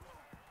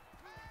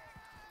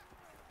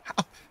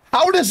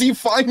 How does he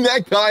find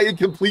that guy and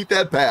complete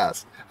that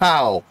pass?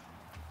 How?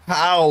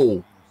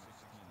 How?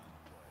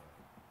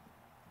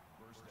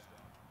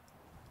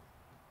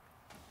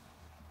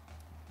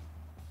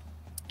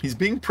 He's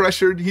being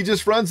pressured. He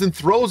just runs and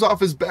throws off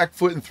his back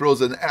foot and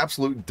throws an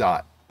absolute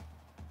dot.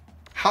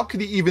 How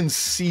could he even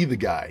see the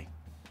guy?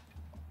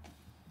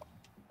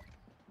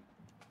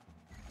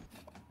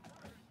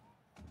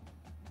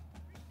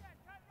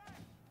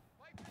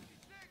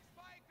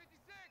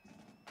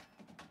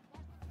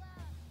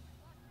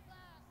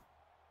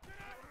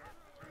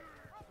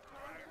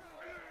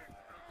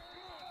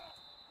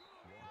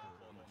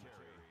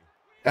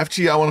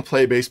 FG, I want to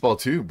play baseball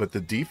too, but the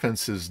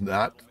defense is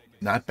not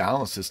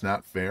balanced. It's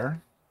not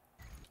fair.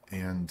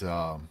 And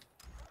no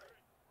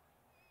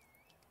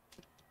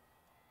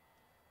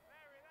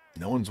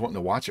one's wanting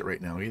to watch it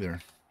right now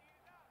either.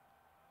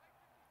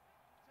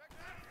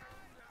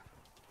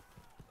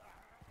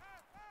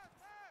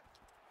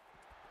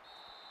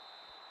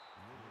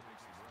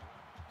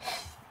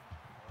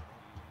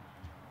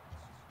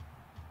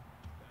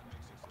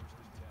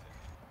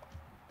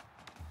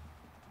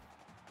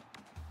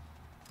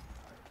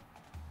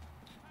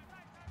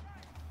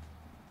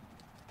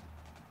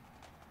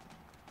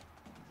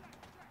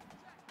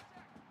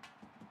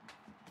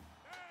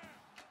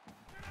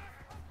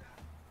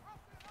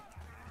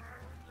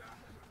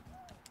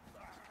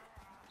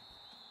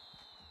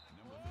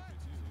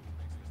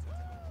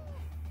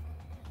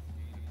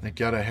 Thank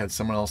God I had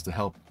someone else to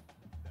help.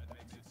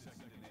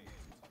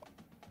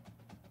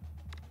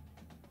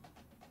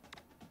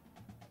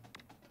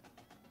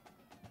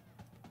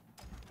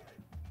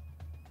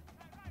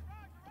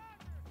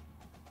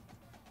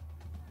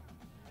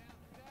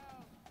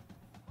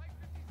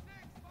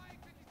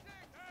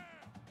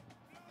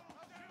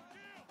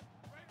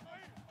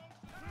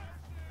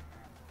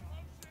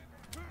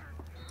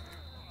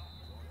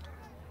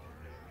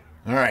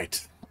 All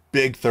right,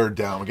 big third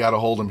down. We got to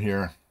hold him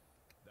here.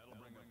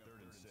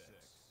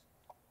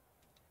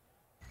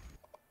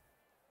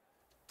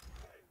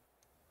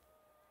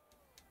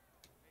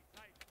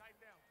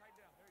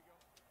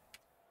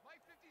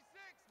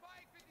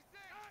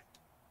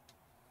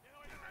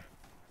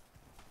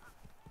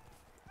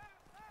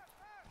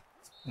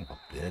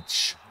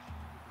 Bitch.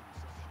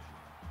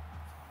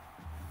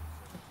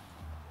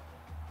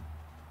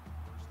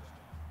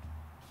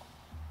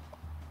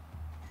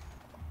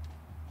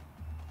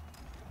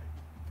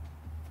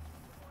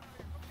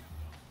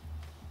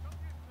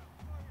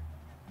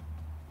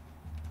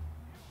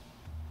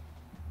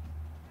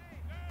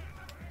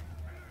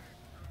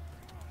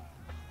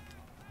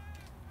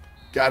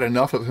 Got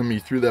enough of him. He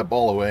threw that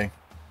ball away.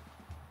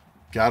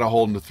 Gotta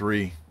hold him to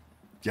 3.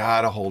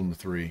 Gotta hold him to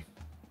 3.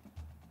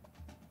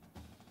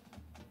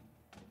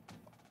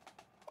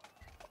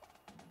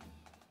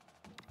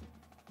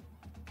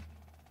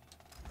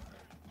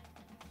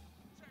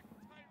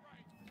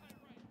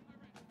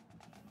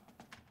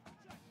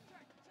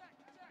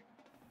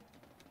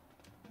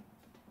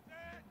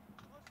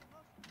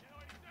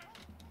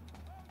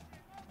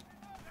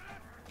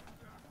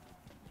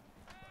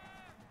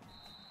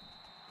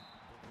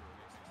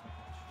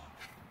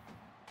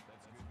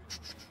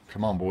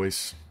 Come on,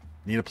 boys.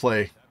 Need a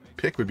play.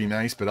 pick would be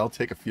nice, but I'll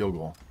take a field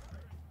goal.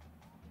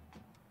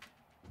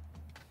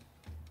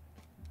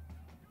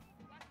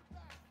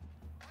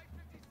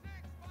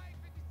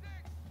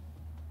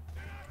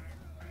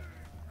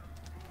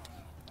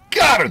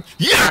 Got him!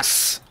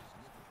 Yes!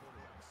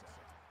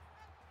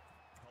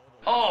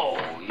 Oh,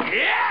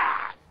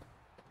 yeah!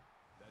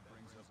 That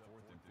brings up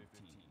 4th and 15.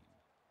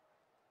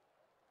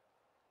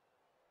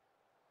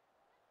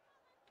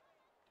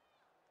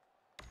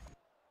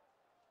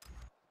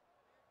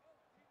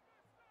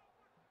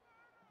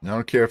 I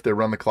don't care if they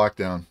run the clock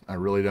down. I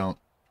really don't.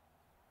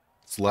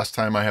 It's less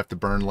time I have to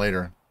burn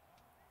later.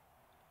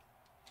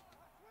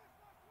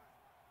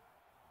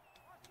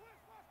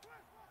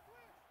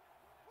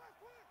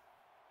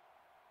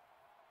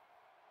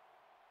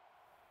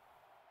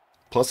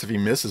 Plus, if he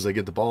misses, I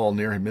get the ball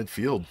near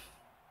midfield.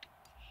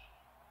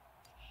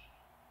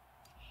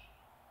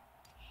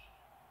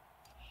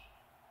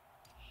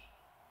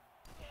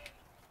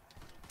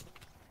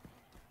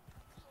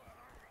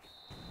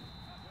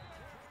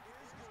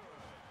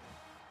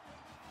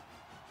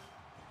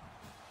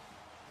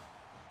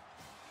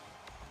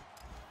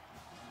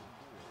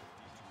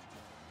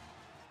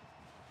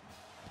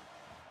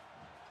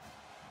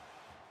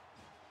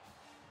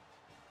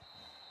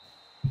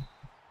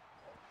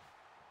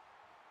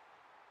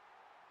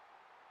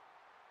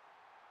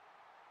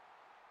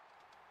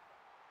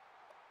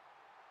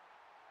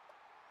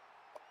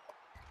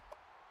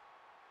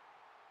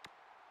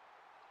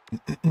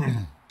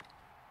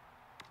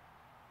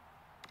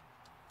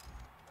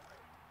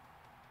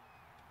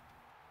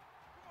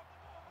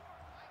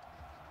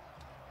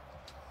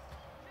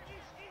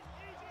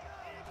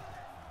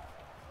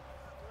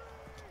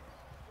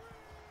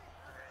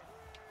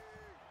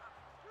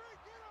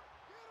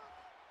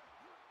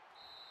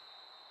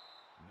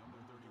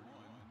 Number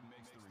 31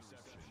 makes the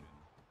reception.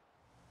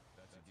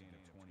 That's a gain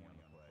of 20 on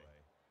the play.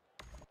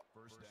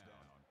 First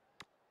down.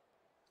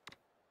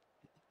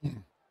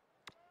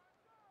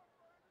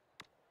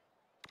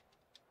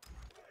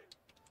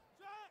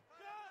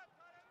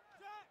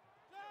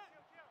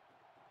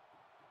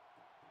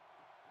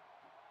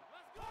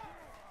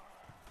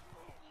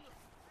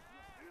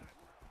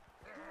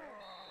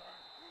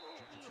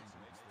 Jackson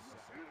makes the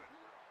sack.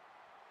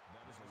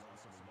 That is a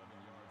loss of 11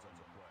 yards on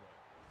the play.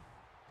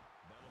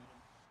 That'll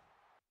make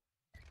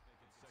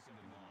it 2nd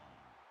and long.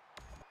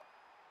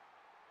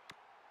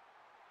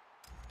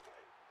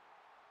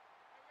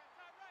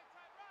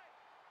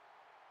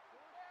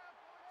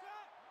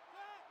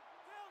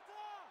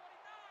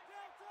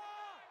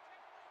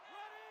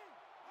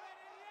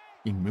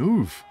 He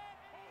move.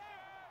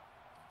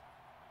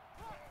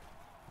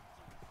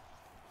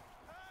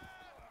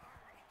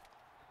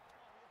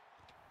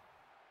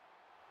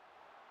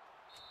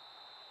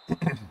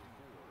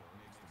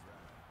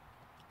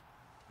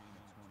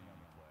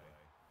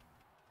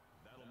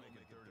 That'll make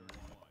it 3rd and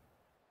 1.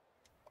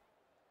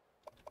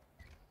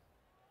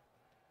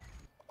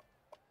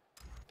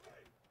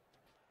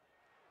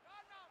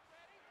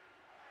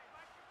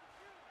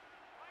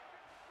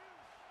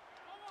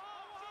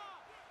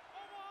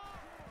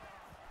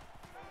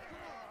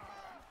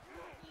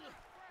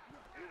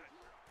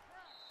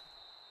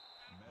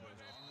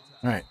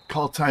 All right,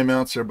 call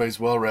timeouts. Everybody's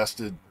well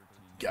rested.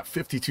 Got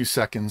 52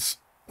 seconds.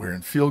 We're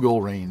in field goal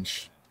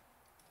range.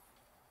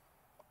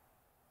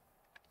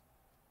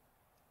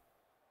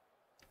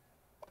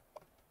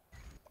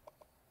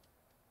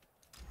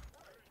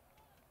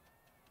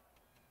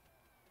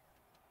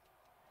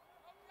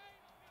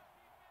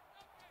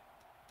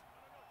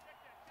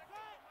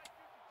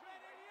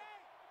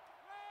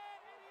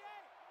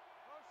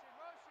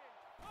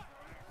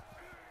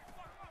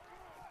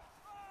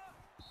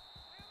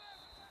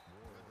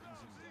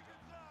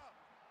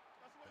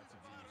 That's a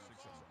gain of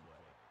 6 on the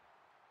play.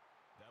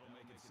 That'll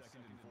make it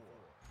 2nd and 4.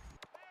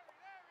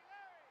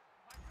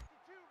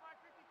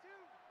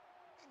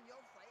 In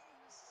your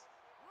face.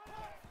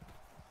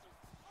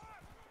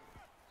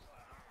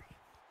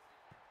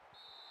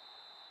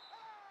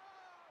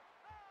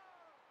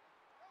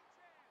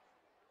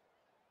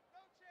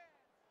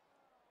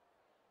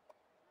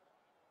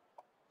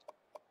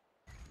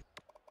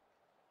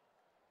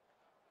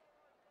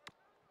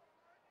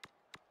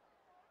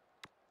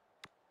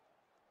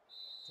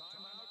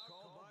 Timeout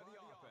called by the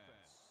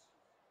offense.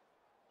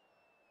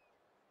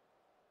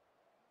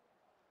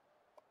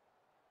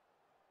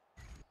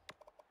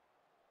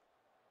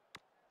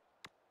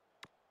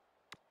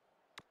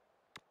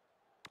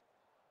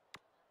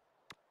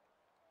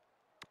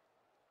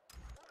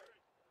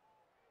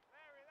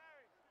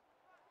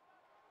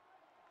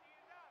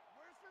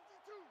 Where's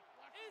 52?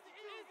 Easy,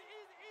 easy,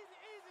 easy, easy,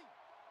 easy.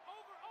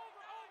 Over,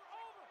 over, over,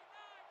 over.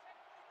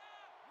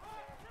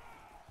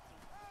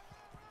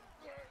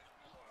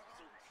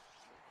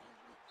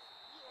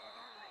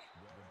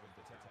 Webb with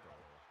the tackle.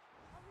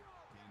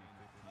 Gaining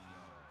 15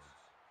 yards.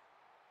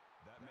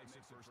 That makes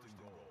it 1st and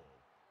goal.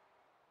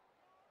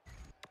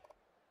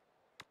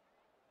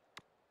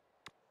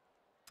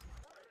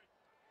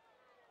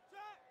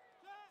 Check,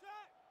 check,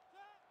 check,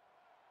 check.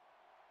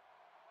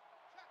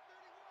 Check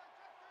 31,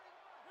 check 31.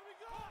 Here we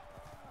go.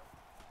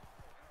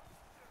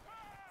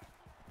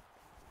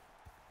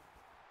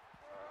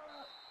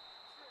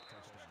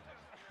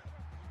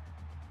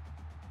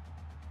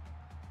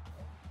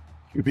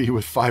 QB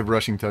with 5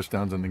 rushing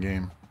touchdowns in the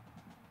game.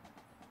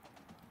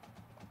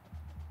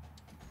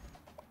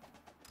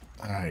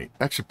 All right,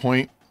 extra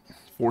point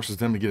forces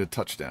them to get a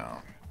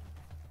touchdown.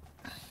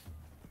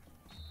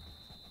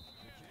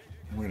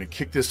 We're going to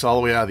kick this all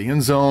the way out of the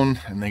end zone,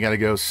 and they got to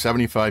go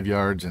 75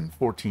 yards in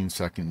 14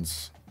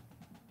 seconds.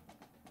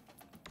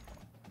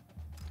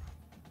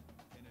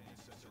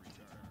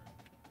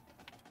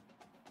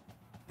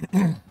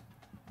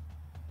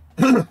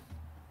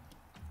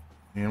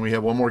 And we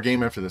have one more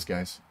game after this,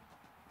 guys.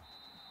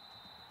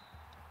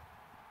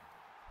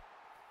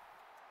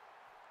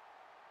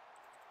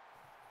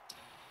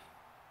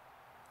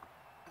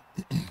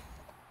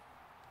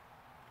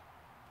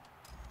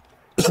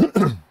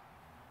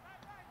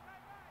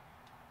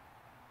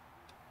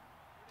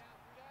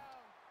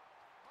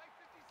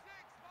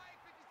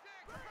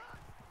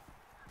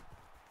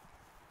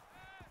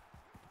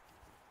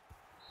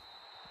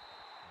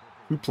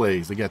 Two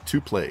plays. They got 2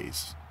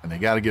 plays, and they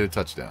got to get a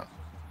touchdown.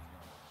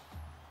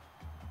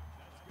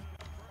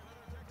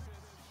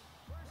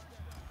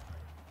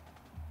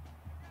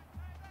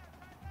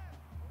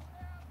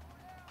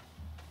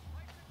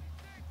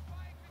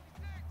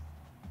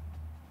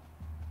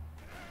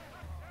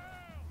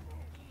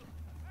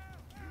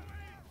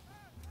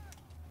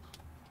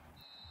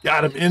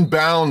 Got him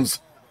inbounds.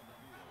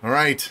 All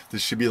right,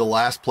 this should be the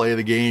last play of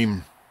the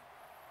game.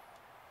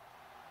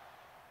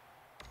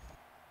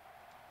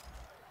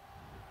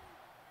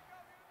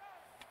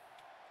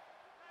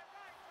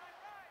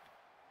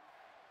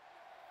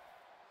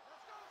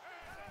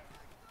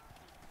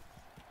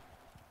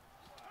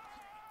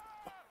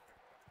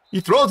 He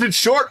throws it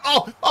short.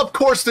 Oh, of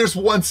course there's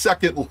 1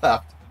 second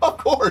left. Of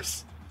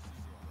course.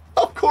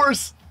 Of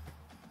course.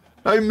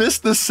 I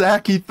missed the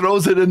sack. He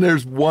throws it and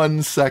there's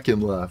 1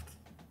 second left.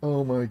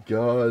 Oh my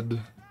God.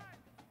 Are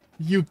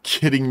you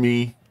kidding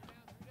me?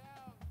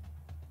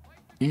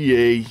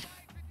 EA,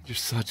 you're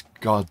such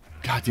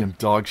goddamn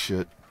dog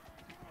shit.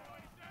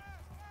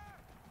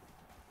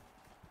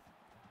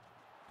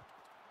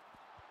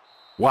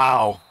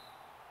 Wow.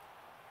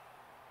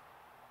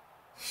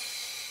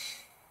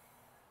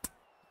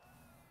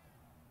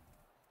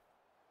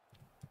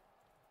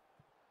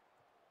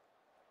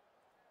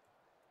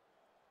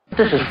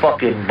 This is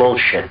fucking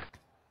bullshit.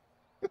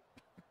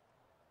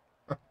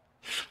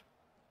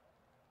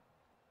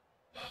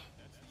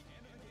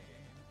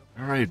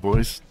 All right,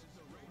 boys.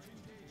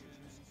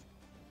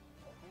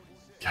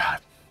 God.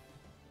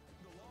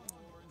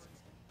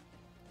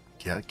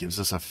 Yeah, it gives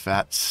us a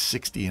fat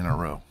 60 in a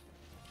row.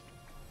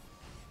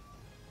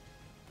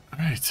 All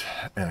right,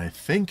 and I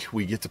think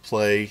we get to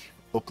play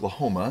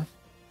Oklahoma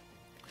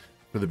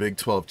for the Big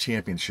 12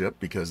 championship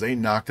because they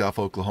knocked off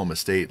Oklahoma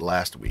State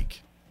last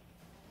week.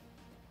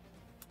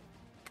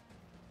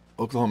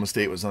 Oklahoma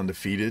State was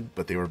undefeated,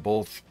 but they were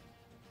both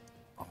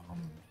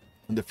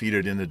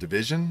undefeated in the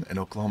division, and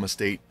Oklahoma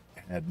State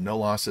had no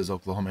losses.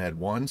 Oklahoma had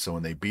 1, so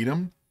when they beat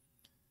them,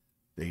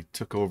 they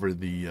took over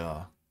the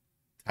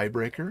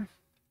tiebreaker.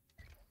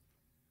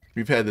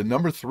 We've had the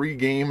number 3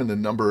 game and the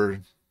number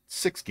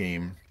 6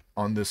 game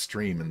on this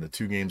stream in the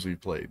 2 games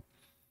we've played.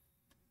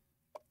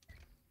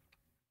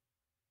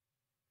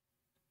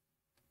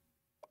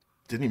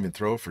 Didn't even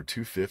throw for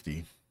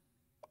 250.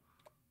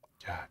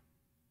 God.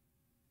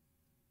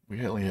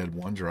 We only had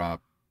 1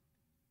 drop.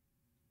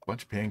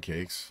 Bunch of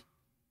pancakes.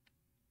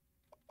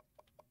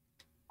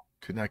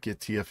 Could not get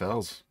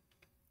TFLs.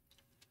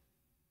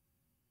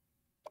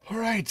 All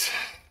right.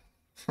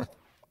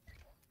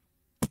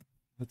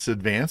 Let's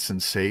advance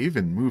and save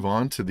and move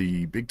on to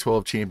the Big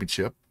 12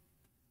 championship.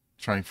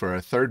 Trying for our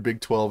 3rd Big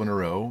 12 in a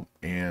row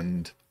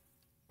and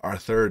our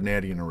 3rd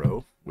Natty in a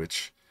row,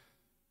 which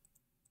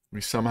we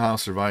somehow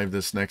survive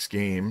this next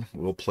game.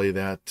 We'll play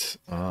that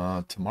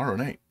tomorrow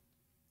night.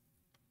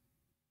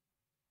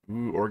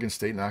 Ooh, Oregon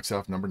State knocks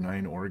off number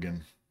 9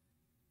 Oregon.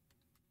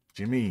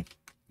 Jimmy,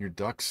 your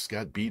Ducks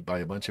got beat by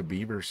a bunch of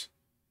Beavers.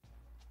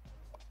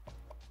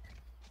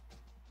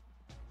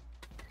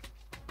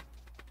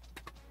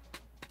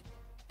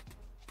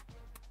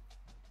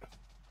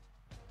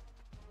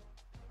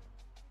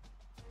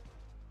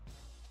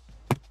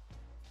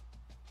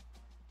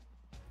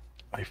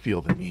 I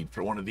feel the need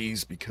for one of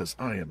these because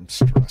I am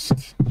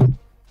stressed.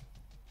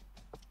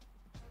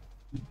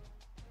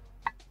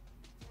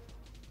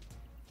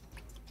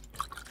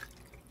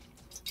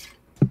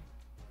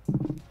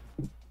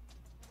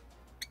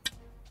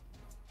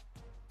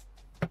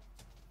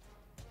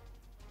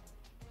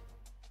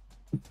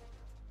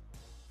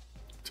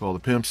 To all the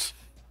pimps.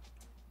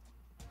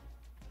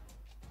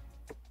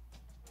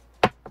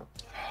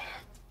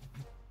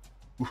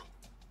 Ooh.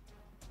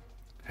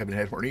 Haven't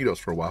had Hornitos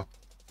for a while.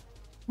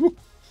 Woo.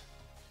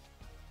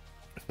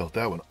 I felt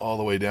that one all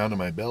the way down to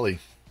my belly.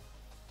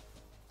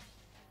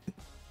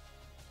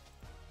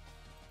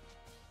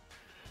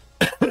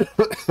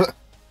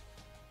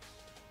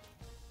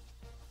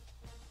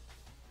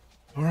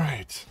 All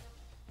right.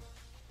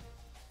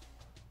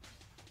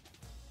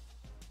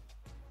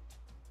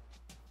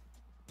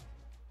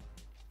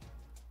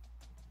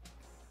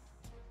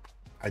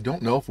 I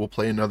don't know if we'll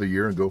play another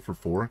year and go for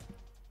 4.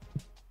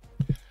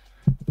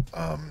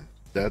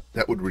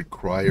 That would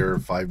require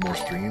 5 more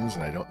streams,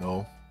 and I don't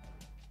know.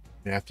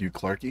 Matthew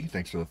Clarkey,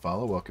 thanks for the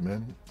follow. Welcome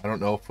in. I don't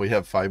know if we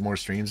have 5 more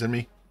streams in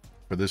me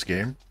for this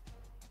game.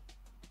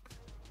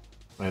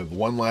 I have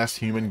one last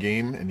human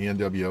game in the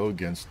NWO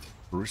against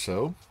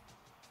Russo.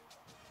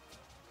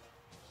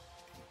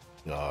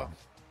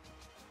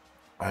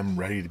 I'm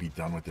ready to be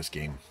done with this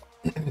game.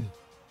 Been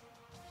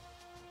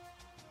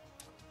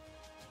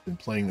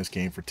playing this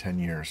game for 10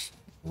 years,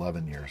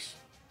 11 years.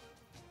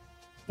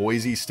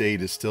 Boise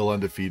State is still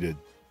undefeated.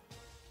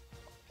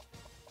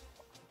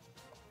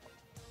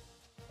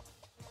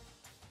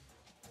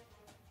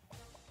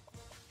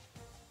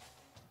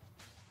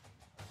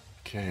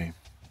 Okay.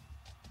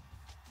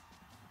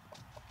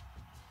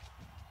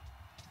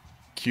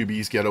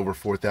 QB's got over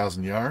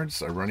 4,000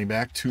 yards. Our running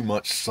back, Too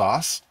Much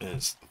Sauce,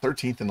 is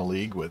 13th in the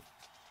league with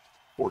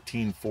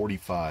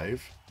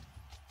 1445.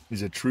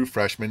 He's a true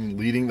freshman,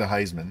 leading the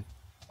Heisman.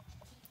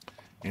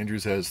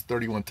 Andrews has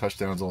 31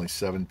 touchdowns, only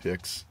 7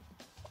 picks.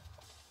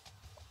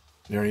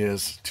 There he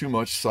is, Too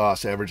Much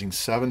Sauce, averaging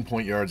 7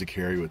 point yards a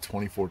carry with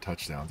 24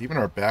 touchdowns. Even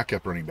our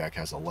backup running back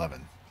has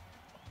 11.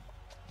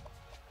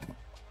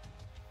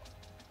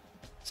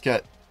 He's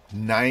got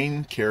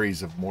 9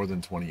 carries of more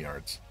than 20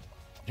 yards.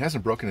 He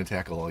hasn't broken a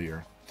tackle all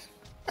year.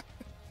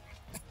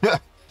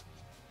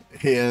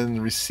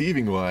 And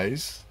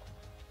receiving-wise,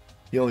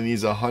 he only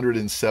needs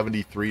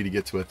 173 to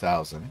get to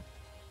 1,000.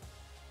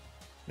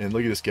 And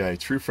look at this guy,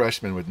 true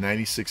freshman with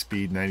 96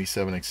 speed,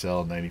 97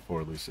 excel,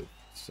 94 elusive.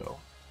 So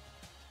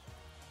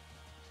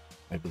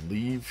I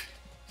believe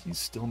he's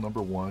still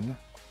number 1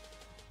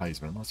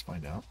 Heisman. Let's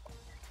find out.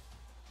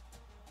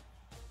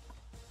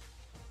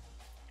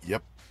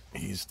 Yep,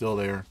 he's still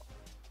there.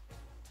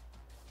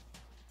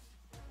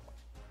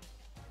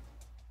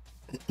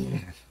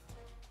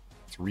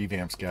 It's a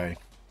revamps guy.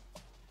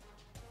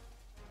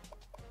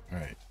 All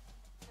right.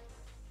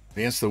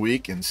 Advance the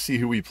week and see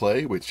who we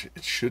play, which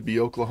it should be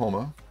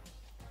Oklahoma,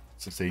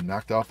 since they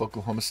knocked off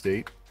Oklahoma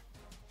State.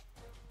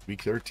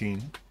 Week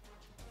 13.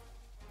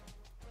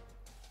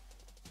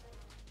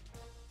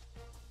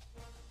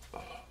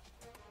 Like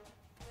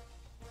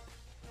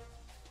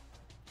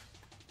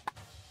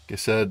I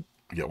said,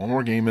 we got one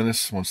more game in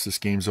us. Once this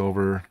game's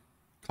over,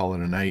 call it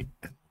a night.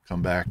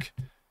 Come back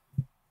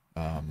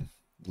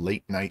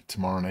late night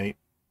tomorrow night,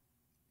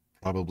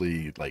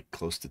 probably like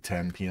close to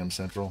 10 p.m.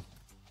 Central.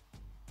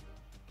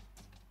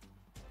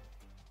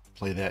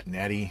 Play that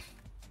Natty.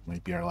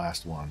 Might be our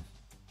last one.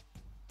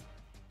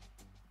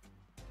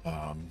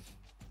 Any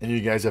of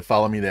you guys that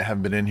follow me that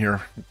haven't been in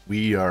here,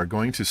 we are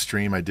going to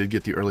stream. I did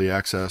get the early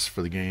access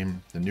for the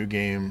game. The new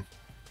game,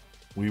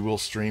 we will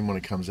stream when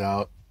it comes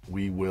out.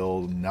 We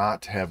will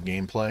not have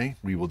gameplay.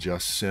 We will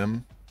just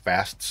sim,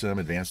 fast sim,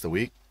 advance the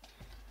week.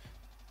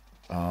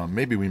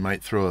 Maybe we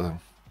might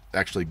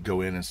actually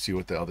go in and see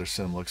what the other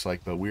sim looks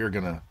like, but we are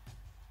going to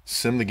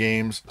sim the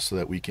games so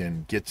that we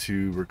can get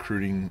to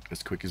recruiting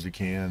as quick as we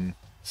can,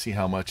 see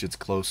how much it's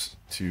close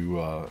to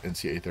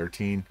NCAA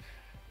 13,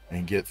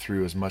 and get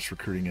through as much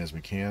recruiting as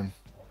we can.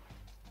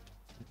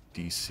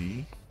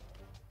 DC.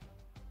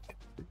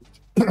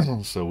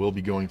 So we'll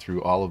be going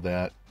through all of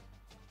that,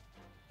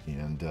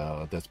 and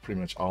that's pretty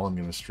much all I'm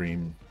going to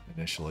stream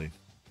initially.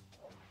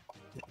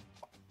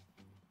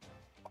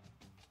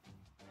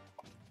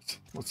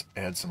 Let's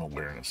add some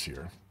awareness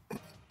here.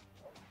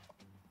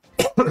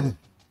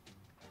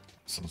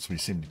 Since we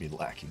seem to be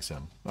lacking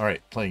some. All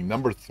right, playing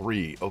number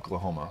 3,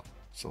 Oklahoma.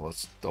 So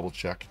let's double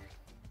check.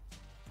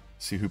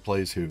 See who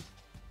plays who.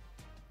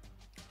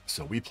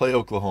 So we play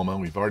Oklahoma.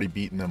 We've already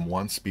beaten them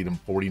once. Beat them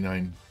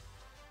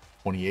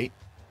 49-28.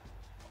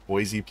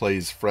 Boise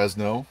plays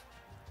Fresno.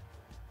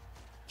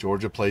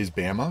 Georgia plays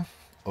Bama.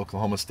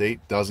 Oklahoma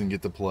State doesn't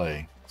get to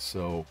play.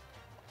 So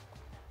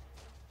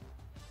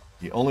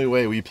the only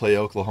way we play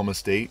Oklahoma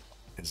State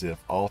is if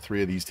all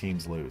 3 of these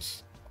teams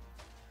lose.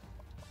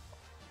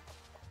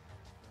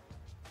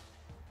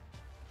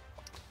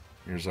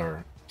 Here's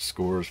our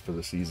scores for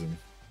the season.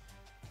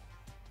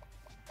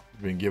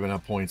 We've been giving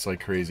up points like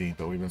crazy,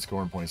 but we've been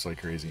scoring points like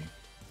crazy.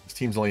 This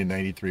team's only a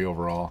 93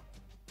 overall.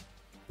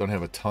 Don't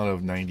have a ton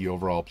of 90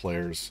 overall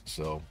players,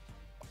 so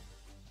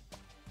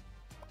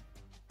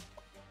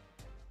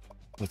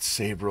let's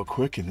save real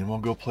quick and then we'll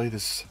go play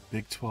this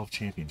Big 12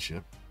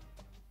 championship.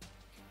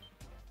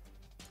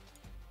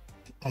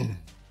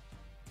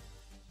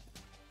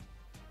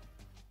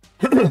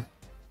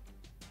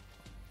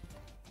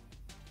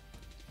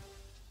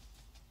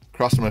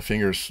 Crossing my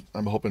fingers.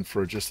 I'm hoping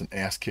for just an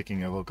ass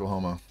kicking of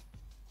Oklahoma.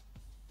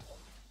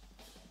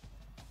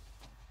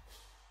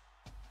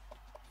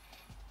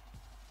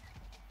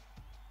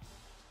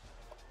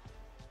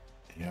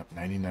 Yep,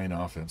 99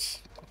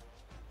 offense.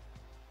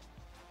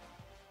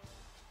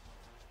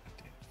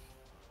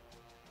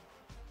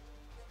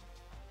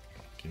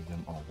 Give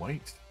them all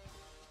white.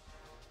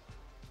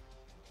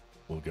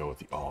 We'll go with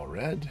the all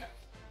red.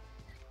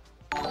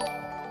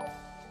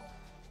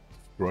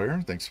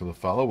 Royer, thanks for the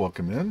follow.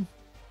 Welcome in.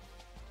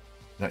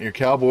 Not your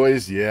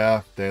Cowboys.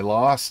 Yeah, they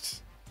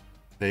lost.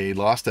 They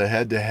lost a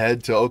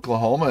head-to-head to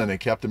Oklahoma, and they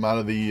kept them out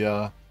of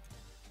the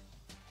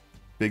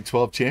Big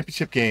 12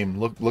 championship game.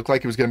 Looked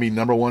like it was going to be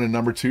number 1 and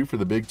number 2 for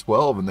the Big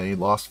 12, and they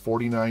lost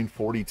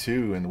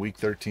 49-42 in week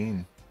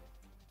 13.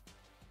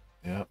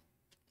 Yep.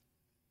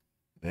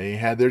 They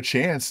had their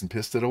chance and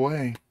pissed it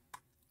away.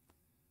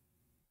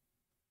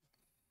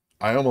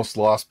 I almost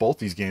lost both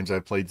these games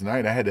I played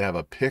tonight. I had to have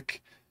a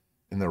pick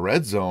in the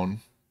red zone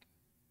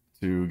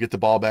to get the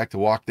ball back to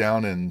walk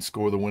down and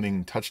score the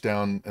winning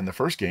touchdown in the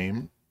first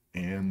game.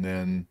 And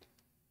then,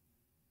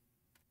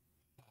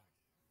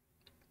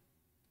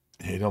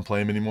 hey, don't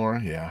play him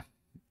anymore? Yeah.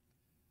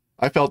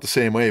 I felt the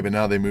same way, but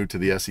now they moved to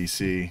the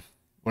SEC.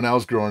 When I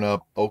was growing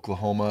up,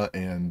 Oklahoma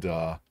and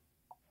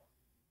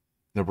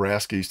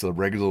Nebraska used to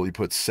regularly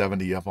put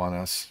 70 up on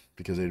us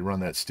because they'd run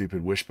that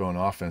stupid wishbone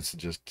offense to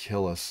just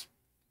kill us.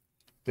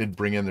 They'd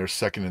bring in their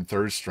second and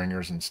third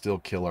stringers and still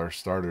kill our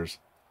starters.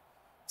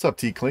 What's up,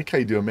 T-Clink? How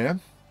you doing, man?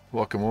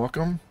 Welcome,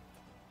 welcome.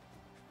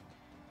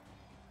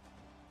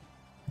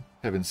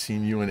 Haven't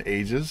seen you in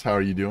ages. How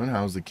are you doing?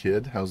 How's the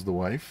kid? How's the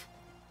wife?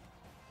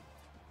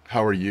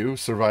 How are you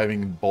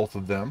surviving both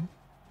of them?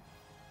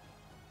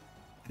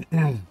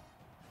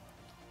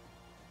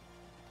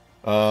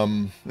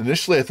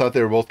 Initially, I thought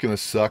they were both going to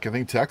suck. I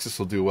think Texas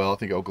will do well. I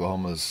think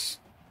Oklahoma's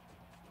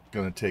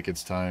going to take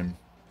its time.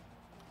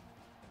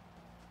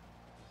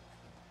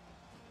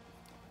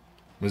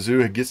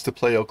 Mizzou gets to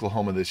play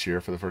Oklahoma this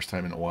year for the first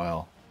time in a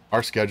while.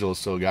 Our schedule is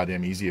so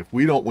goddamn easy. If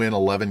we don't win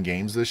 11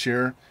 games this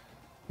year,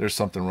 there's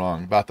something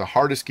wrong. About the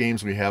hardest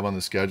games we have on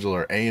the schedule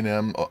are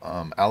A&M,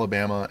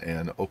 Alabama,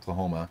 and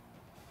Oklahoma.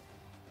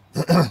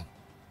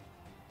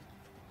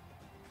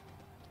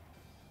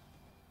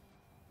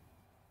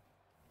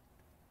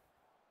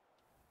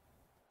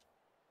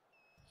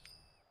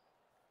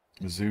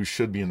 Mizzou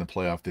should be in the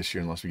playoff this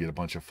year unless we get a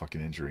bunch of fucking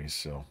injuries.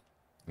 So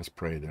let's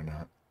pray they're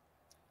not.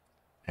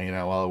 Hanging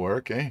out while at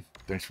work. Hey,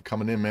 thanks for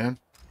coming in, man.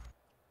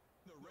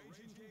 The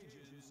Ragin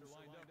Cajuns are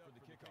lined up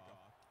for the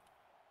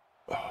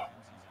kickoff.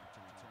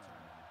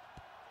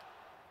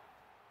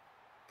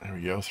 There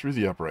we go. Through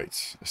the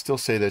uprights. I still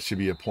say that should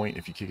be a point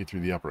if you kick it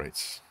through the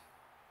uprights.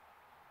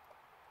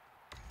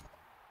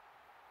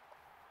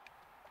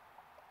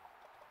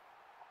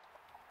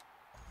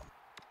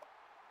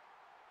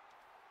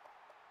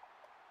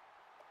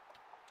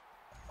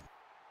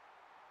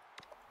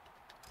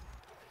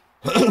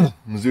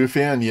 Mizzou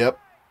fan, yep.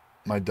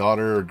 My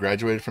daughter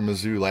graduated from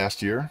Mizzou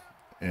last year,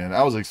 and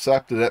I was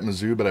accepted at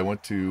Mizzou, but I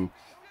went to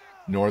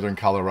Northern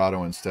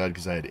Colorado instead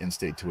because I had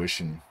in-state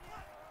tuition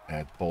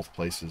at both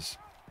places.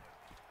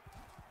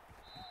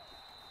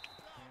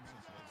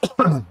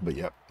 But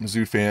yep,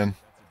 Mizzou fan.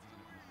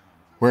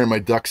 Wearing my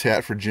Ducks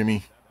hat for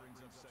Jimmy.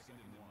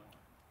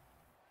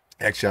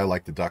 Actually, I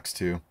like the Ducks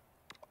too.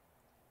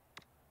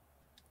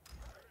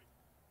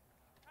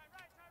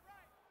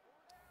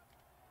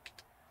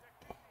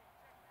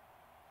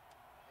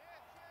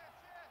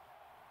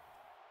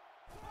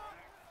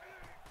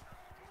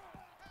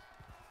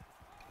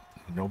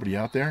 Nobody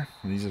out there,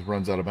 and he just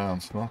runs out of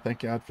bounds. Well, thank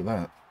God for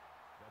that.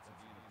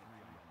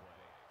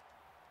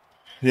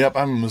 Yep,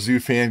 I'm a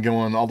Mizzou fan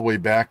going all the way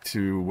back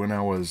to when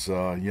I was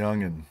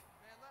young, and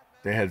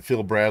they had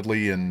Phil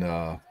Bradley and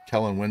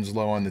Kellen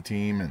Winslow on the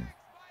team, and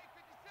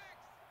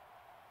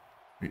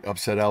we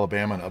upset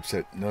Alabama and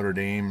upset Notre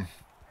Dame.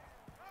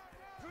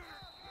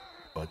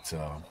 But,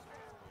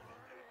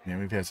 man,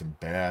 we've had some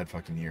bad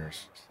fucking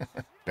years.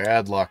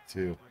 Bad luck,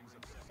 too.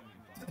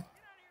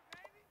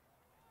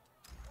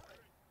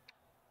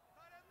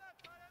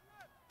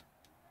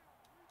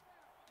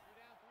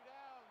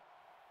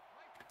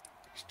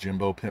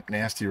 Jimbo Pimp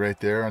Nasty right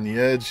there on the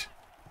edge.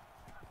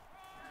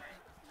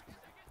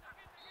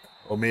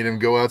 Oh, made him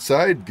go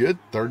outside. Good.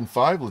 3rd and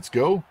 5. Let's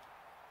go.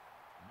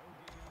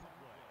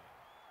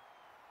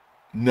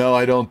 No,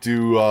 I don't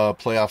do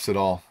playoffs at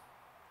all.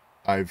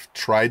 I've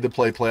tried to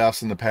play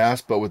playoffs in the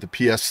past, but with the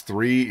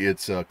PS3,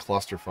 it's a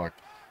clusterfuck,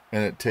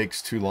 and it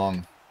takes too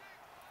long.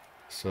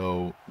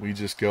 So we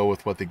just go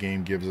with what the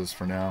game gives us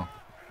for now.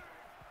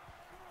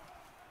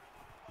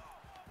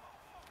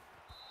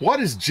 What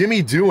is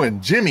Jimmy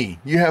doing? Jimmy,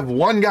 you have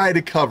one guy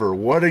to cover.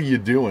 What are you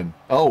doing?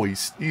 Oh,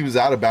 he was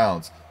out of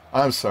bounds.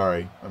 I'm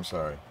sorry. I'm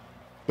sorry.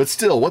 But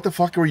still, what the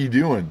fuck were you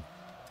doing?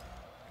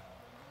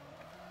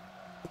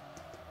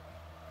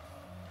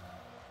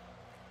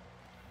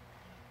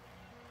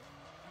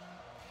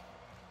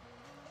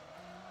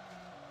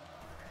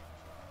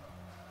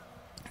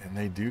 And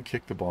they do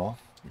kick the ball.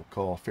 We'll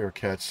call a fair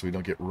catch so we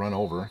don't get run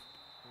over.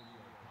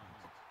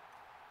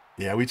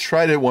 Yeah, we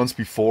tried it once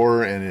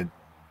before, and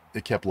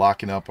it kept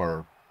locking up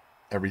our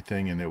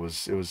everything, and it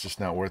was just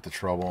not worth the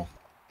trouble.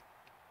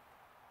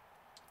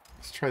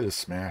 Let's try this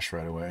smash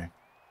right away.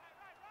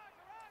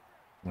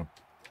 Right.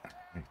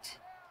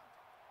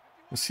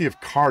 Let's see if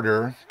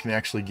Carter can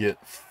actually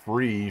get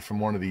free from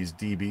one of these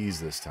DBs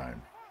this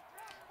time.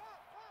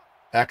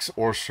 X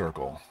or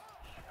circle.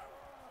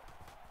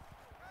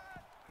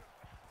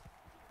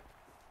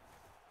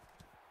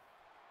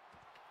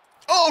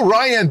 Oh,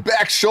 Ryan,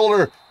 back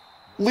shoulder.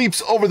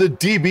 Leaps over the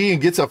DB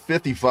and gets a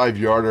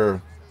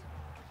 55-yarder.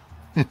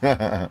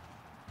 It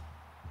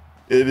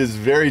is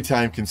very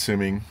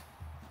time-consuming.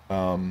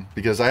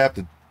 because I have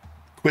to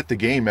quit the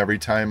game every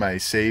time I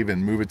save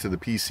and move it to the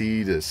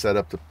PC to set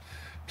up the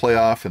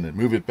playoff, and then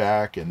move it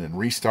back, and then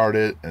restart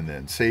it, and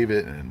then save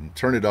it, and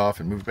turn it off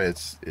and move it back.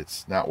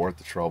 It's not worth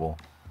the trouble.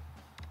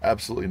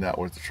 Absolutely not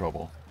worth the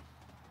trouble.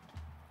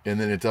 And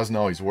then it doesn't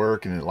always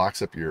work, and it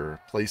locks up your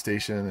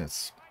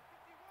PlayStation.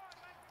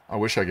 I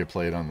wish I could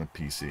play it on the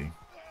PC.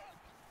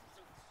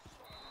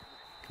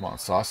 Come on,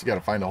 Sauce. You got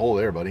to find a hole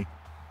there, buddy.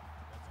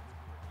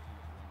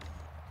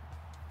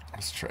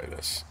 Let's try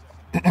this.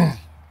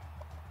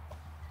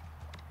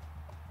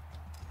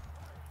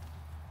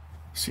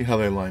 See how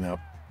they line up.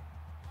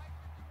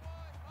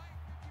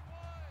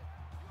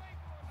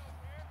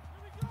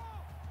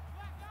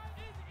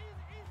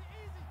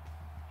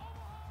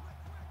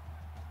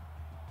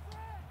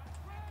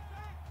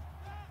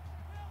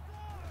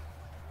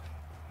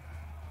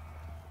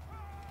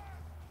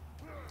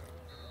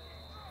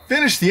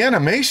 Finish the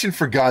animation,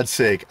 for God's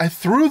sake. I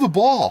threw the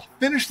ball.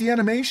 Finish the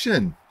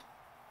animation.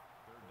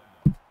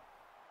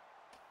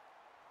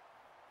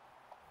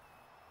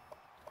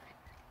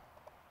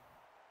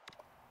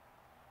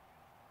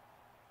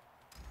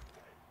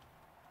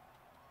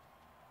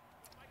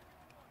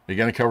 Are you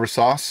going to cover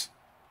Sauce?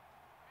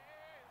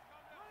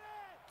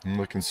 I'm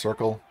looking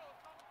circle.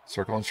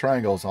 Circle and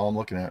triangle is all I'm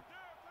looking at.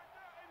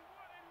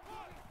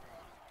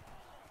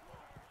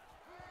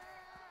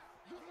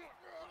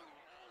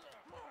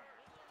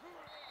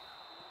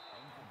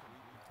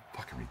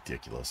 Fucking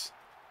ridiculous.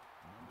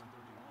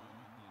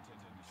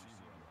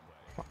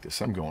 Fuck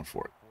this. I'm going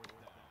for it.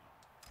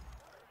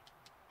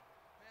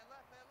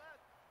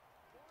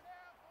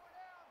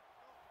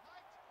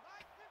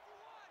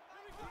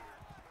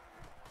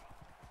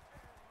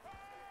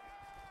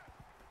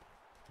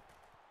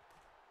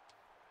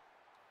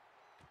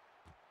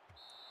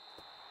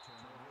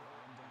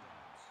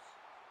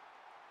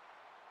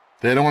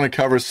 They don't want to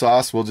cover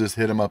Sauce. We'll just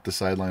hit him up the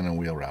sideline on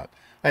wheel route.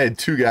 I had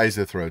two guys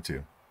to throw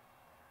to.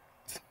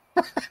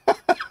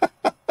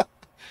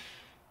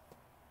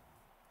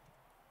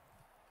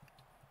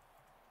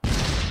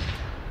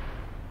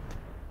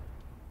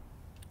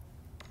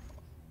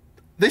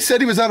 They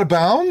said he was out of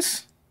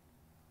bounds?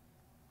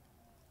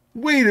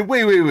 Wait a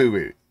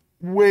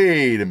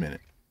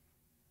minute.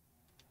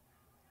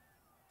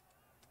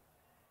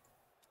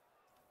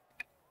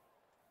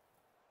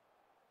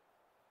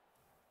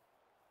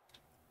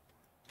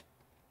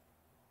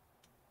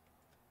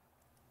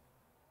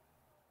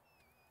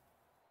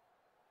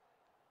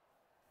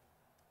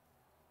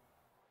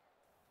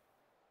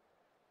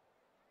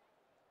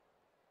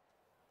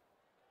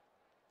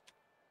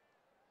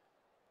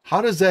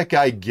 How does that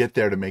guy get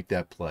there to make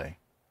that play?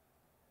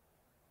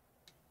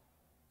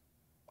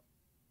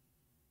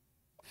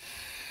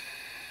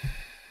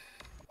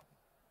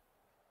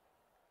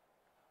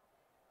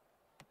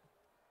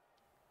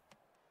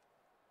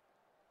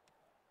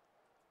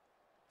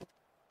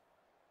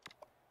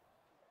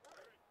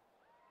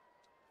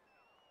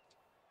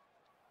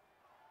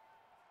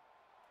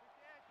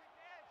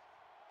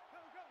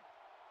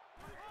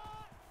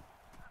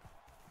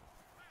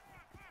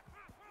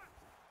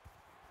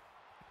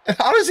 And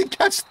how does he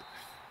catch?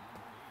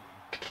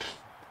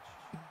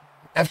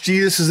 FG,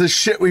 this is the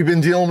shit we've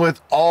been dealing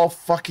with all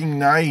fucking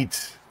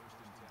night.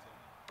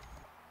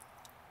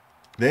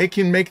 They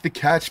can make the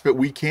catch, but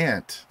we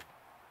can't.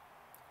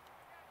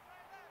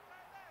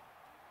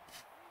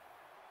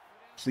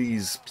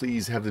 Please,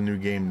 please have the new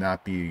game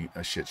not be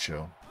a shit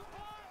show.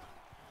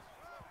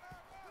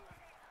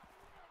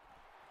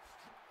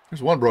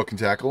 There's one broken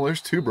tackle.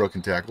 There's two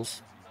broken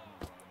tackles.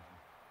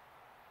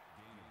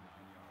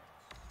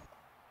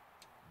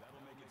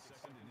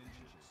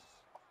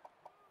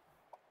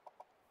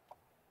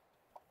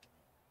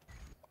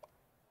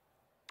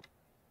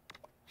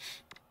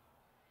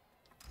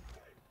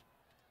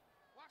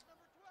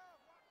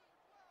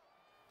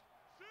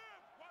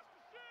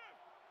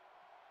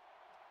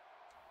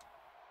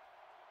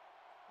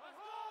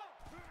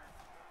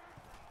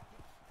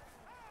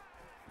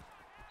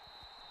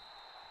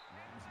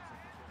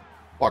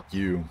 Fuck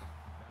you.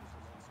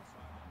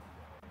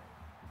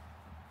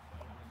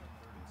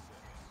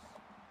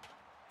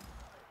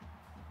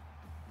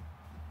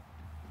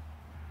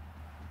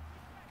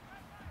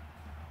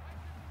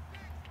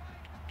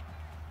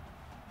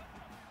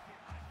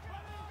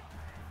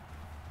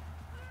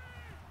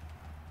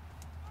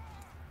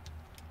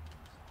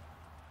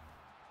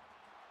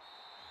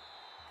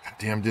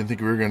 Damn, didn't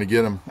think we were going to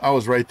get him. I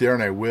was right there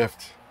and I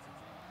whiffed.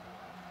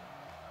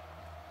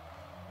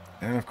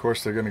 And of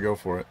course they're going to go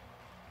for it.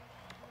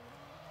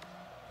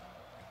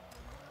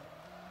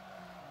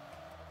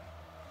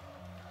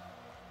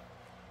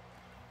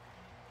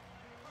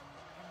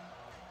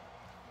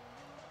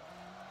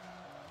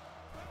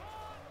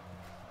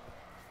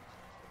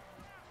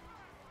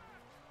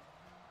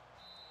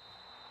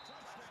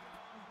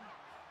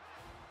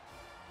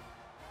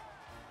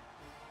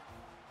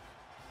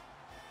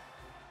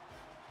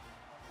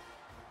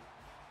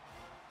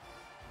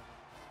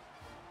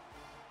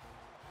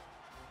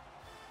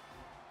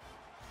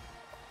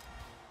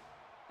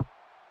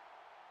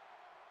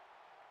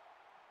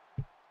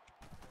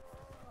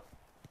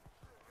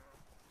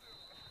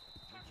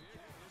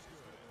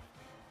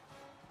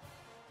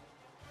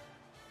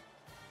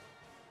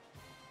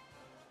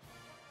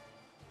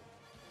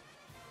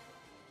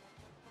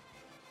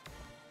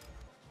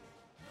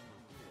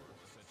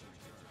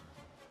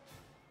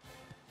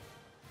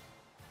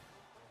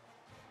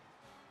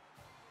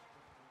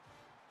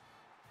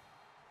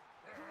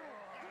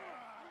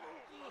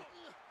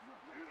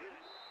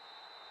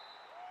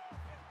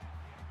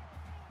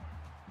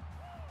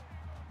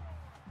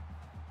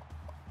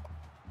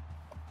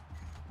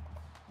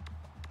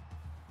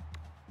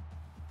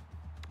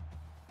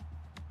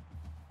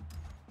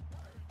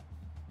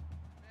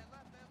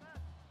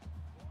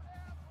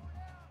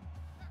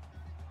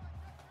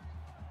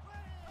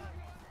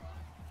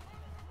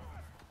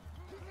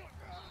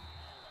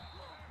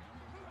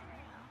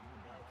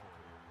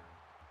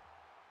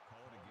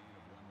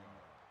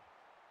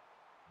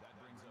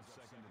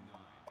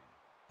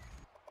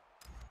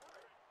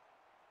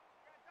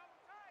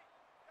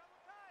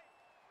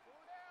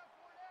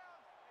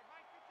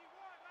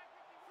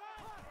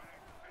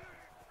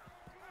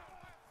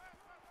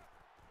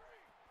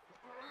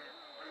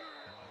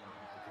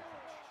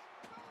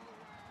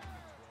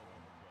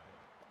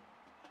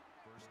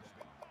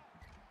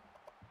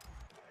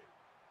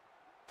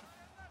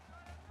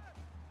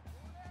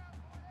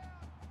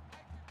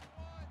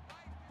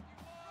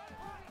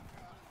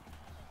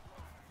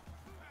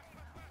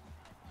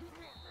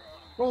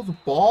 Throw the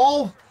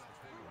ball. That is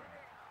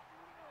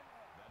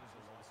a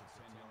loss of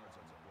 10 yards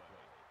on the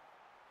play.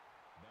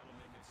 That'll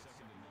make it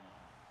 2nd and 9.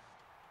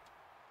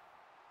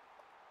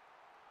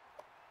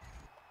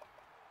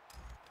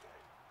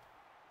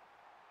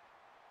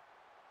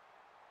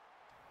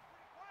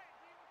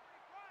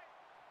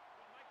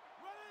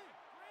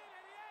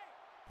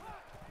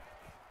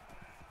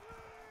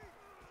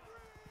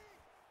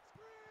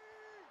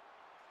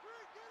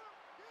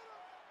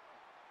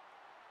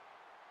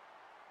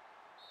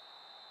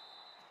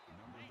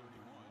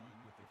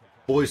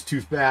 Boy's too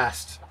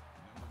fast.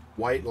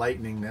 White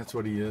lightning, that's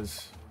what he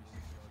is.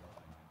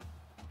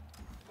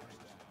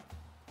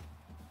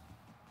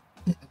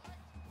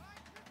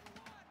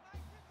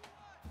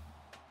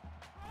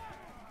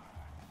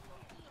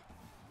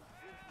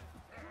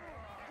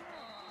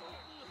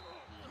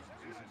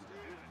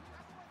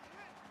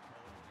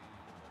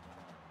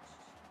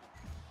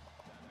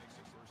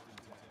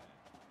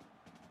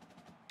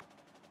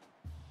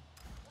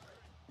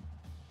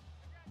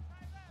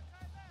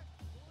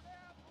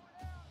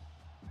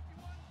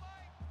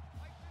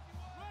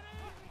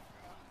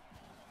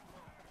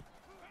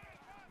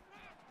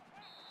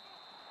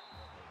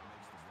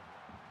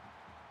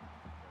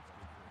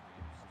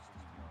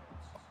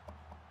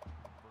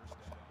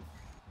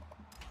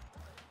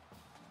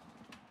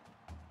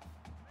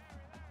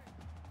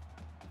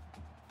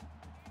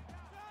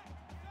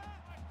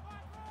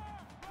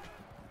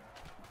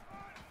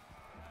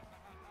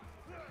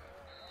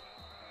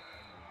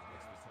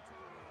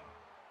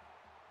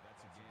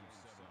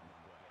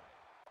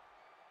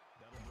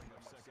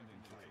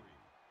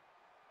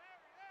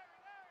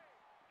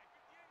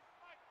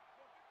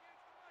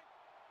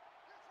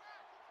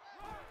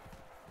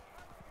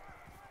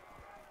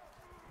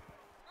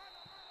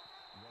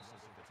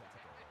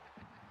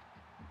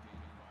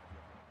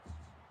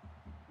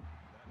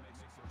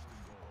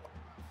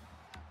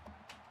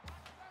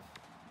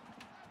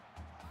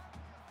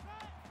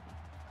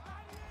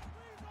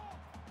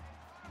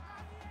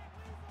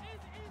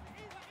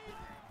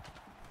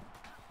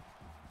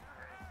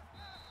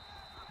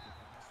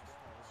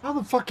 How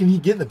the fuck can he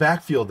get in the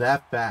backfield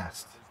that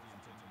fast?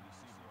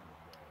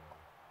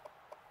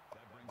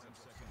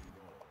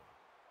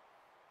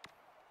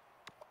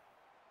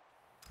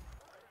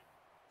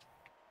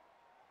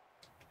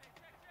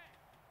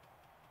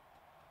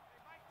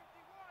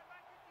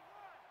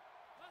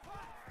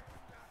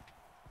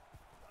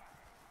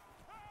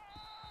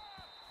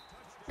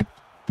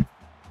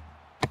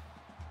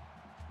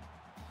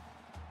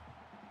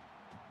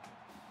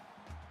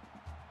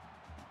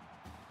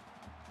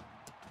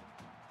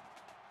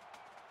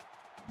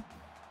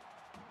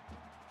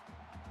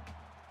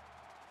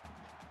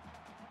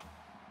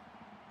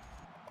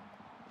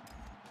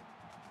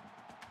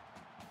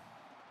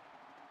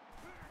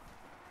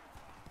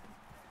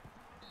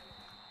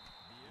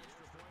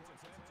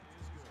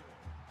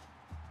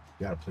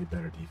 Gotta play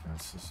better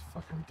defense. This is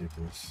fucking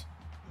ridiculous.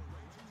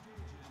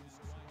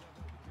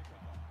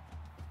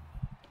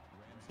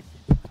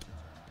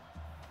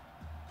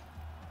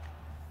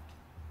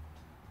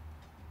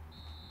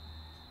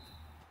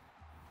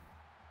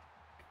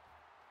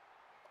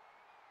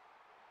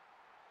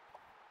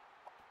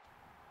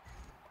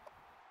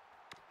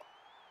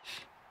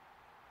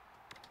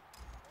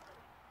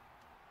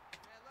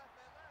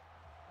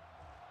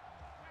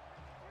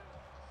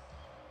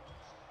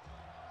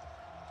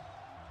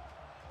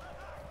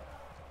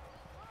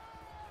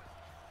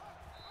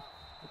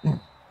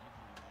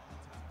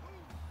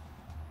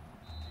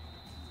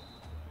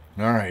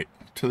 All right,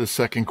 to the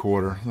second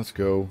quarter. Let's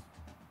go.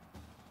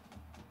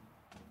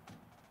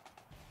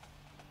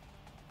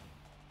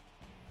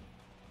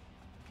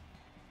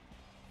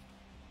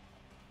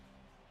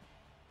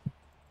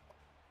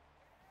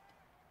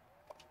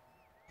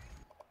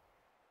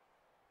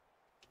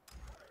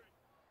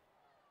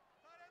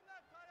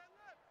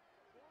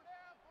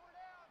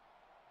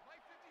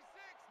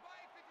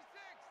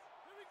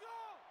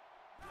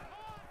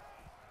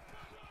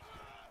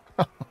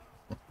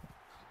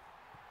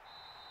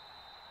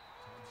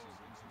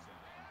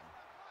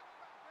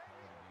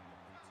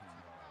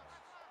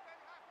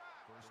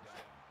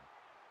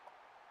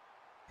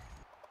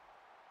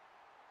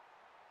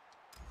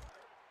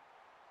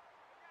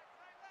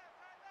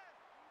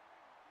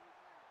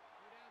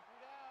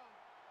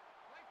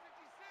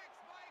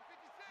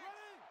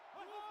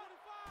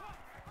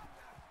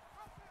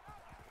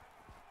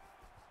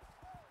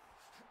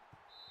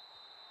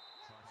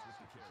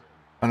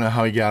 I don't know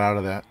how he got out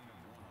of that.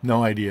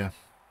 No idea.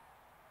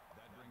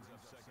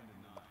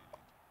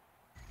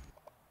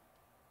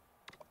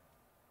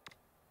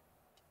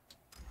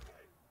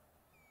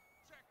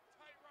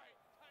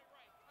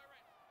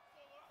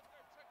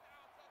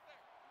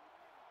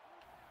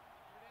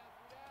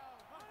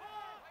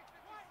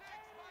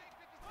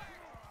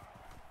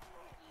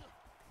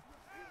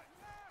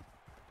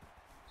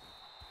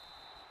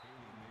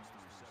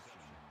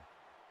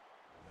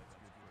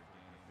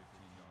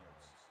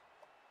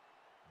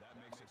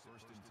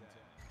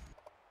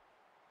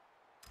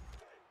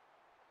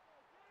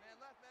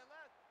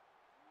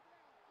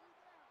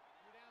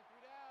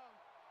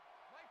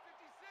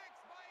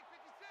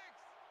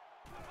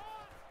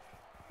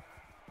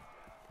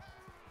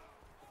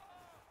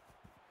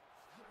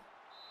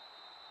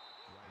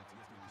 Right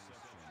gets the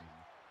reception.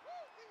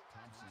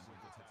 Thompson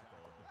with the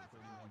tackle at the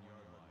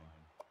 31-yard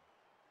line.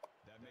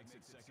 That makes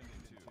it 2nd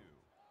and 2.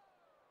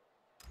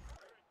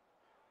 Hey,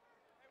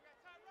 we got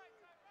time right,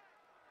 time right.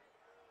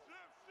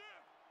 Shift,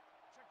 shift.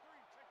 Check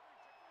three, check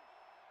three, check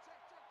three. Check,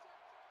 check, check.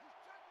 He's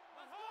checking.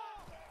 Let's go.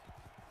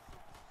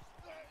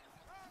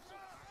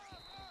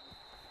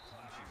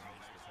 Thompson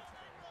makes the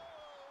tackle.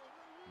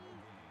 No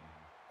gain.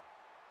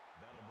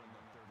 That'll bring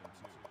up 3rd and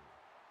 2.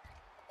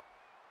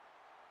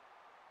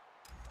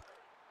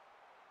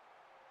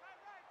 Time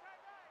right,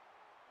 time right.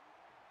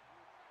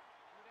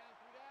 Three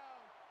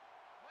down.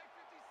 Mike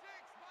 56,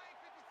 Mike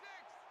 56.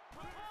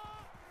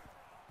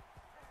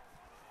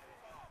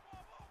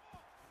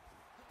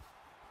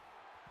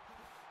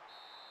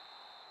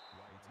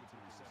 Right gets the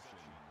reception.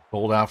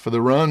 Hold out for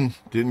the run.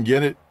 Didn't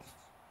get it.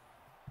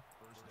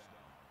 First down.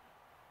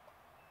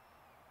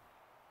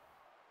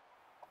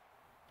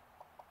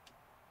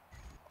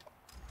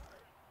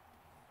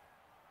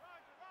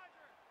 Roger,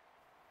 Roger.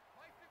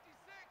 Mike 56,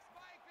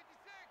 Mike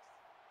 56.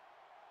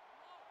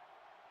 Come on.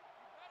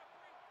 You better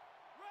bring.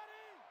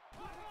 Ready.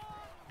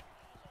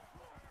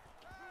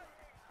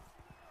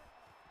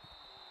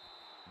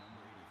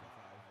 Number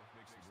 85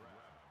 makes the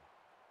grab.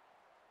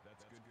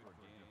 That's good for a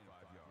gain of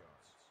 5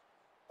 yards.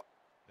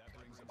 That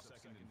brings up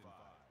 2nd and 5.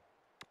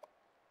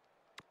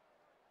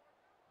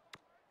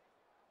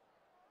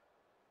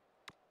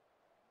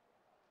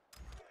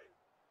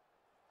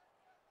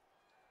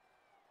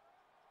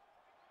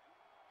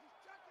 He's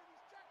checking,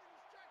 he's checking,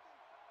 he's checking.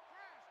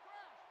 Crash,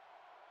 crash.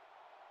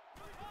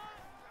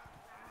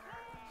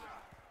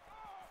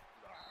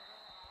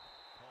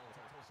 Paul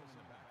Tulson in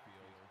the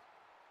backfield.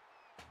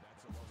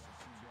 That's a loss of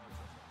 2 yards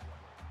on the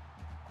play.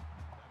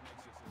 That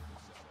makes it 3rd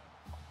and 7.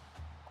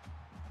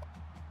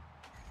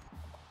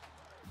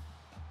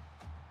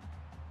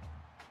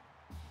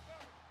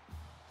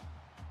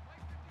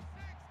 Mike 56,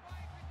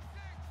 Mike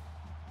 56.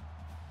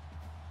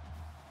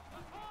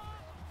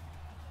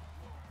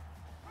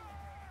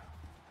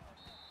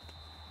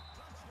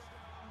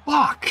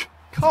 Fuck!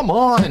 Come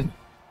on!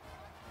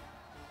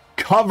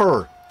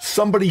 Cover!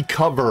 Somebody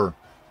cover!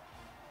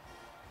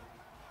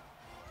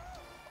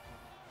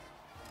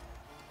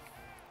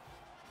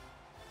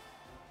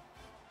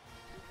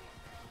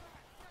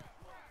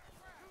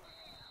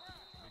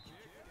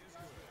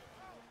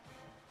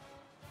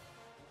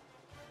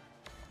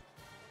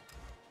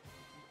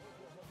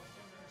 Oklahoma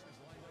Sooners is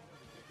lined up for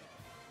the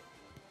kickoff.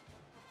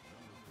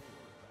 Number 4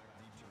 back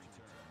deep to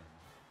return.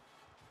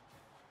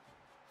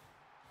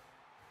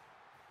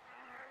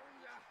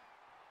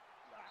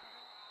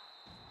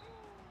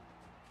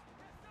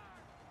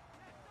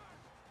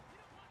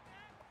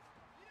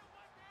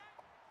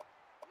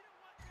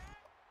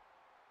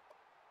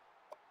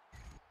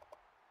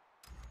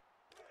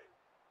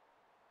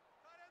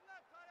 Tight end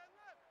left, tight end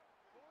left.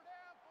 Four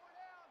down, four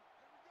down.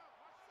 Here we go,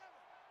 watch 7.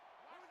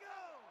 Here we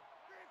go.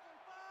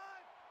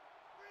 3-5.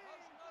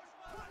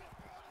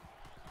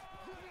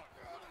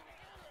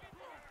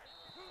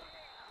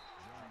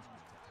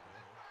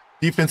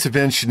 Defensive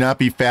end should not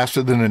be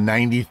faster than a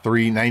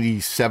 93,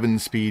 97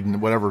 speed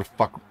and whatever the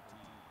fuck.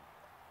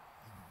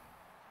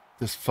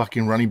 This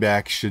fucking running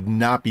back should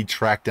not be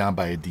tracked down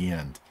by a D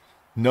end.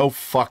 No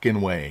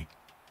fucking way.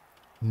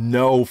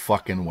 No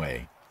fucking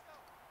way.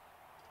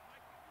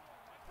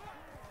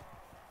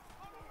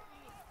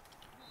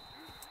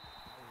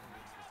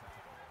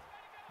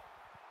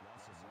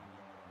 Loss of 1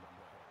 yard on the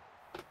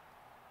play.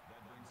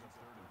 That brings up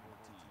 3rd and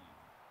 14.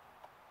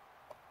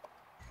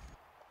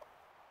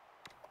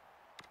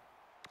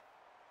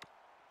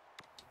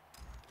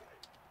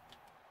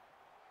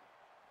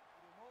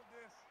 Hold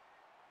this.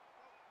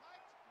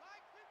 Mike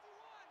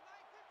 51,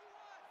 Mike 51.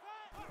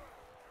 Ryan makes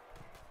the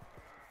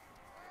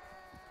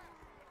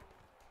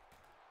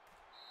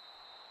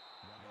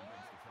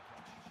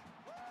catch.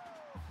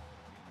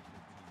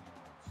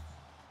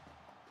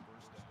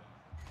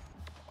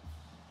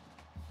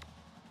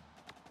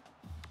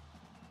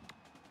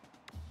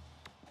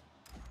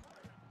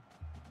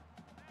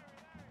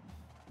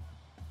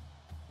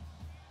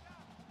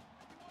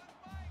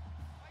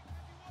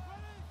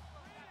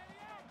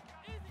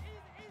 Called a gain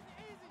of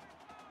 15 yards.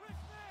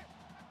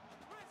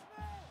 First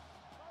down.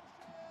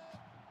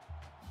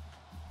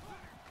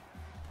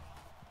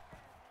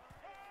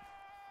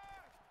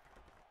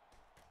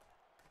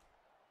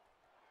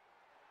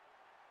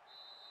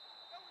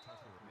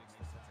 Tucker makes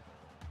the tackle.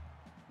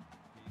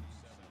 Gain of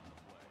 7 on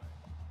the play.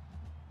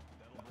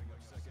 That'll bring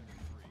up 2nd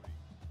and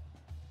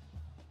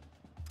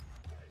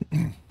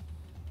 3.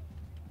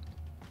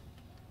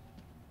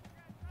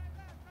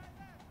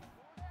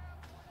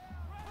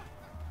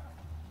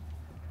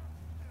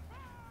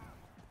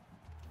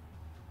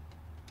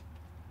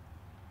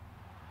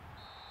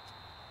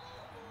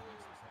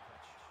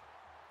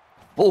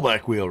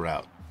 Fullback wheel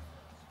route.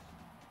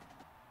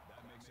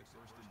 That makes it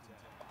 1st and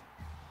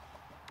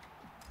 10.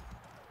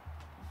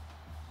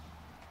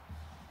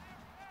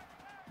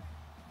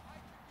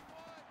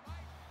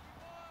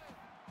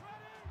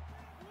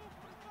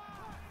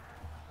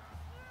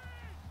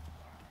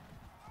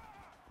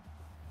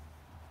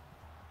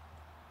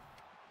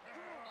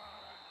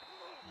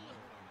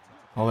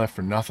 All that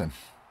for nothing.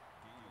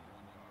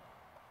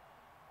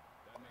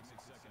 That makes it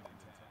second and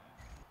 10.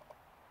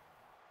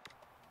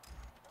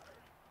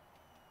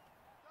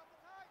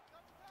 Double tight,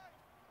 double tight.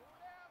 Four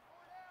down,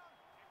 four down.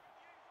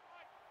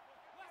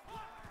 Let's go.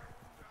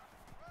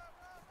 Run,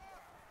 run,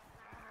 run.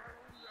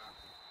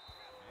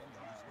 And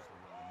he uses the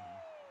run.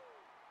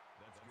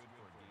 That's good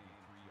for a gain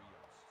of 3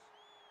 yards.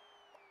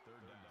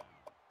 Third down.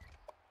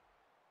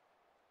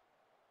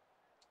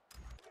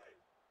 Here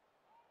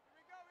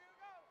we go, here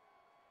we go.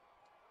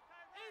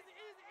 Easy,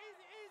 easy,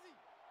 easy, easy.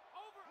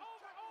 Over,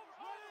 over, over,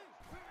 over.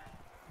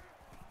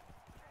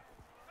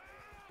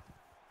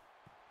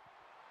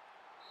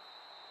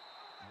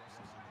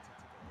 Russell's in the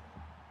tackle.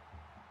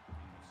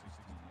 Gain of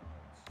 16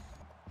 yards.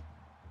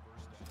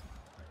 First down.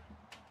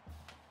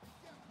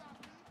 Can't stop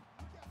me.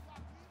 Can't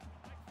stop me.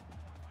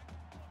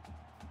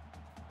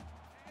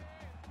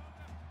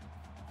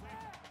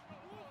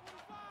 Blue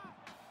 45.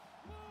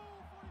 Blue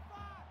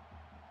 45.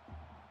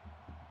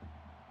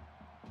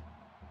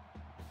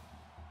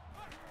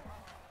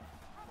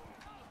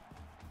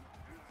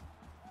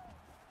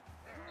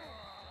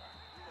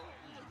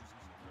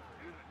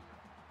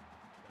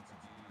 That's a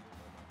gain of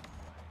 11 on the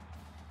play.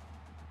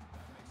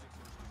 That makes it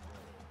first and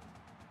goal.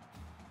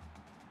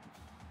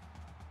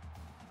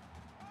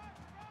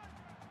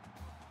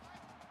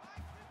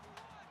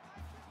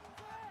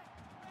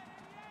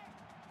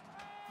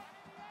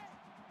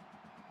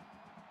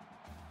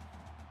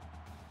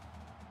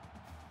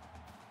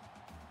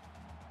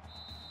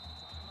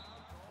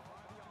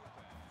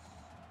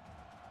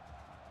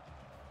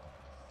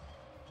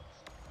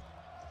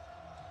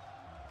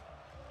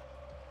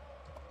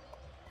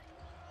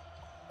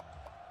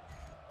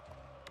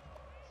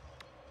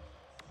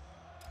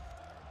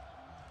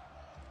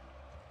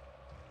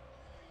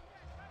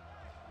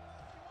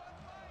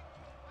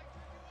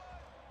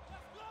 Timeout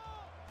called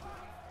by the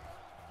offense.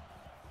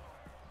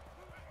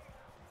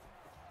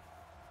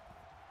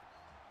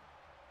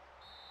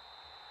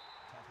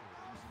 Tackle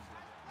raises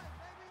it down.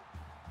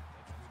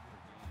 That's good for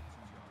a gain of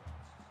 2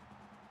 yards.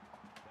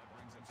 That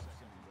brings up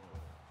second and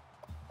goal.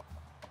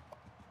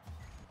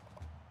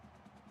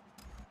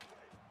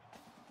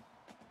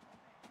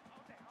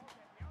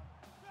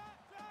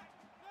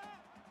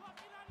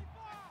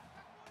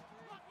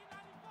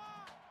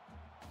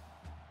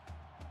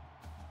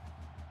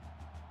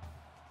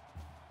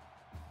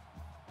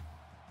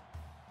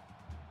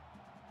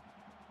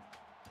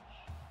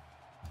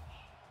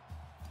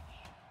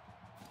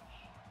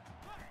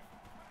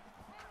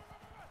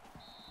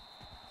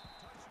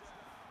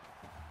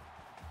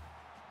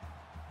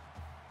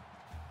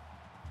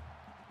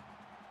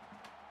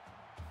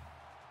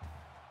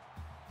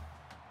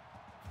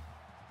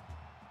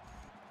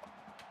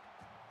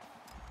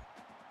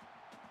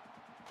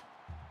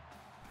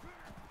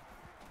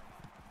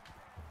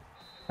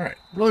 All right.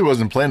 Really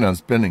wasn't planning on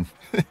spending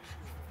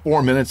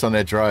 4 minutes on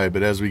that drive,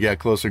 but as we got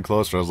closer and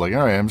closer, I was like,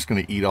 all right, I'm just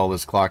going to eat all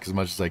this clock as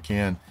much as I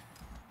can,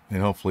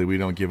 and hopefully we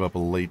don't give up a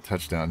late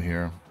touchdown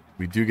here.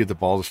 We do get the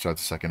ball to start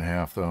the second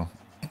half, though.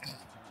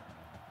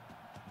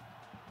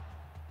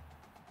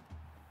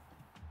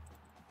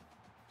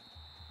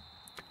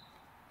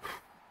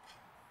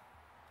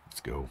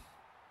 Let's go.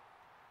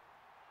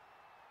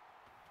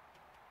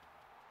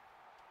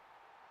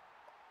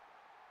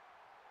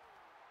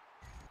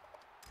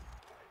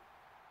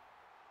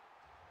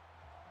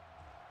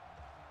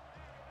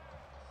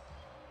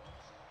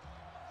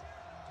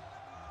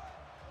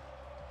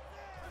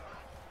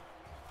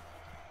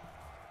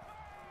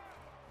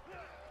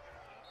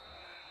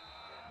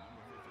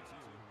 Number 52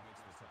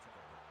 makes the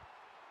tackle.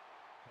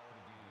 Call it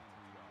a gain of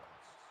 3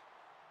 yards.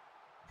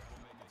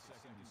 That'll make it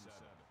second and 7.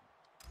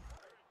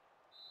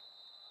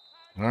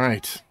 All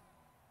right.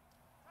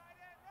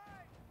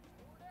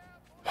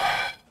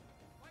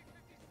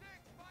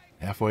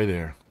 Halfway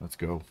there. Let's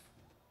go.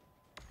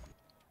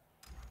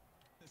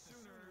 The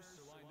Sooners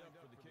are lined up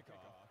for the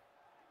kickoff.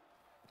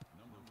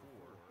 Number 4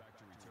 back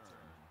to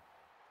return.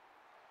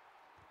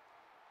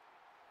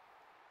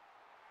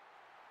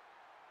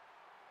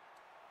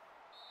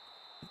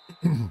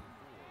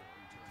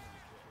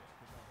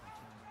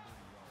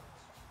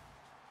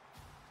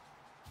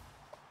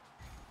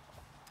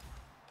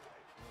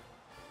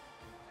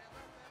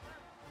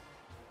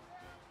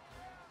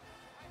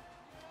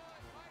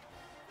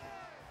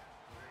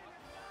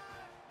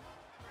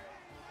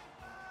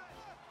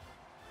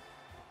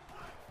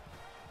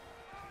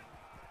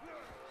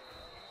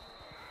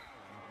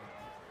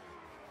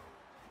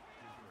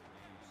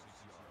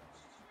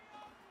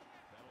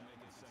 That'll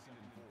make it second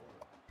and 4.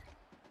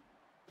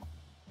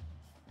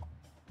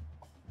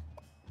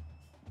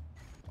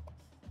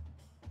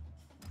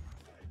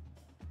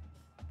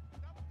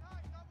 Double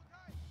tight, double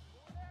tight.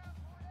 Four down,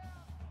 four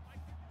down.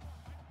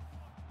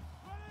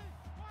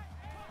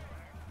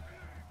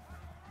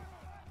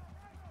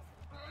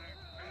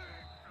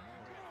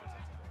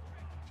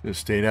 Should have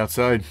stayed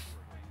outside.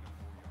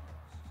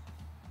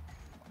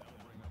 That'll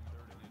bring up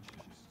third and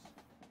inches.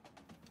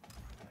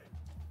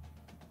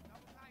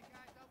 Double tight,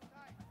 guys, double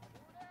tight.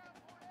 Four down,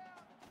 four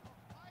down.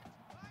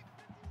 Mike,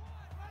 51.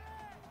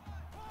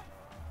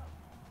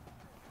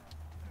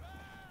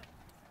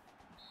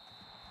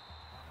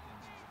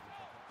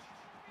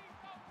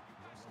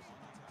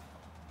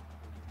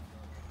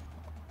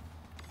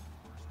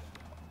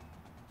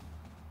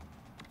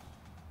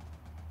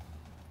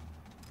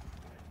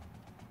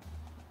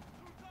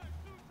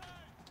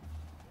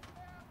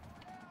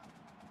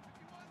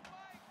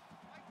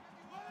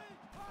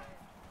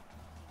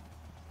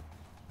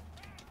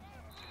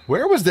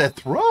 Where was that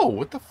throw?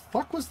 What the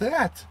fuck was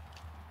that?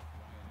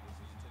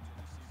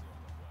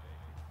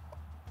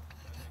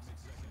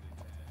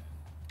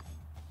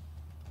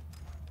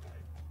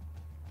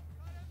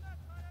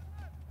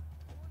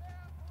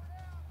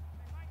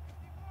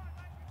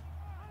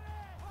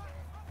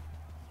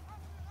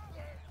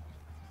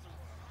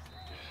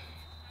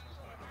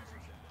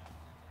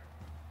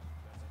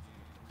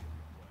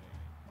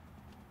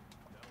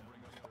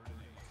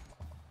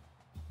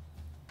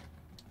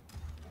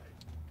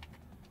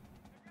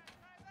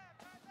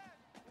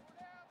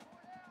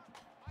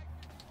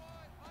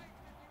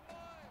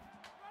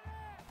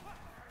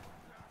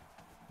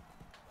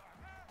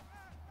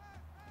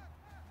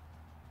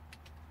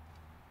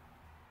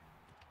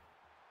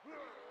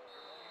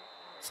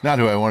 It's not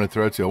who I wanted to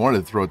throw it to. I wanted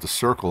to throw it to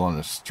circle on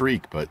a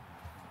streak, but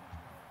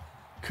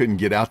couldn't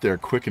get out there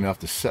quick enough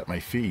to set my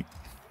feet.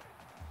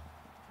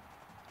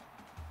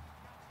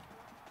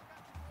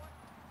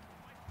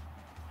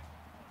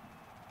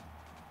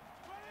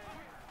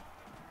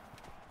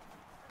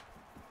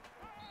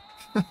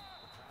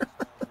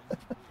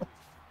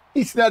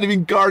 He's not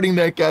even guarding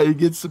that guy. He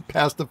gets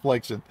past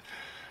deflection.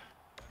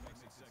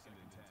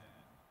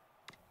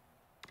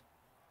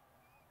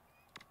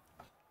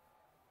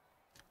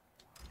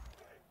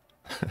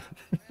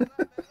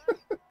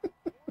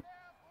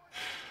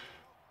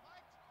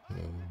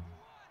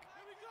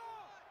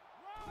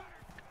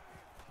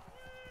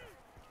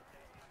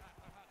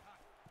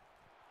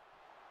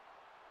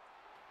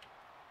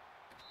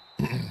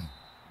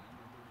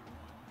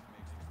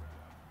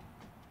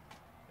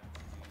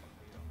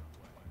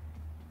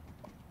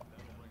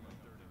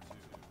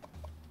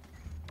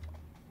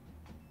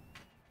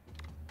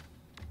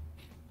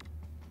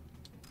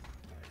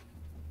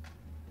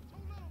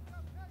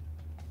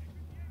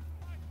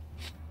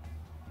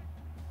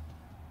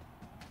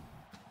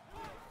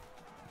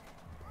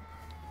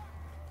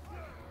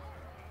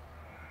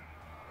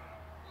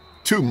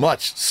 Too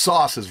much.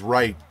 Sauce is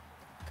right.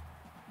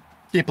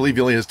 Can't believe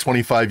he only has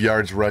 25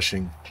 yards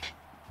rushing.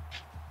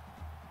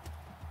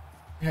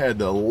 He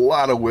had a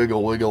lot of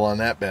wiggle on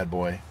that bad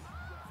boy.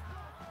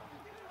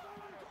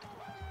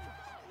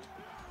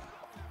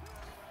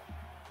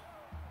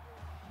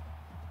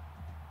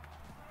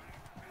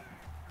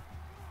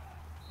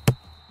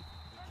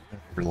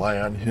 Rely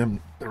on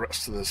him the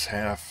rest of this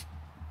half.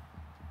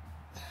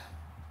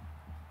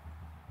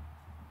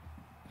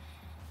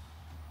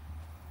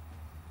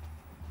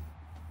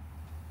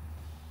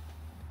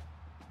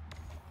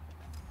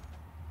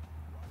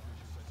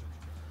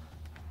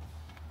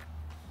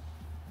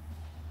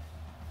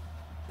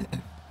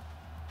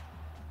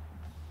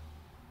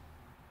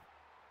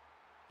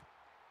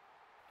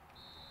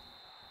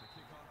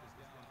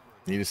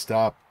 Need to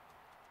stop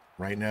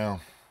right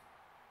now.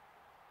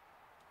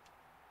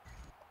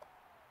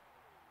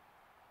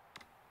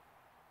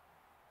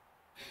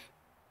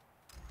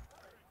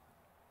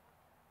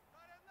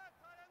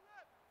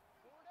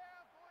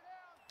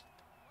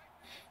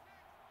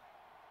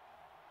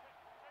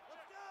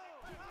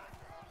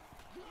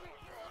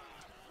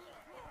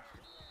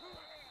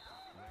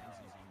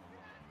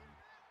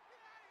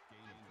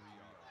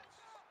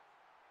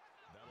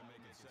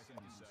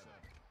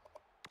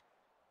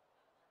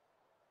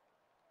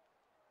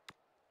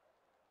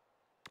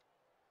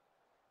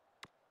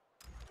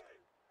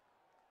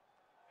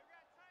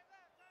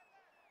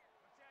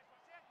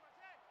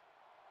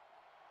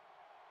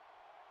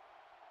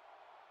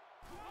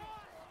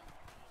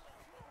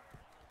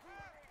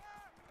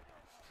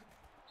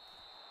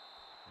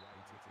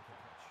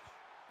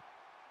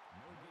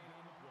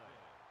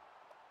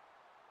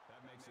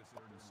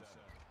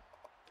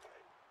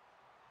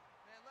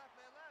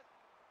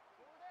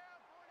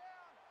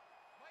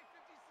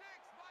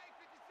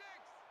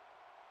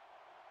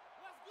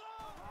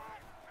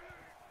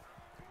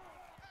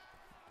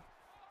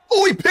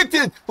 Oh, he picked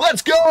it.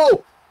 Let's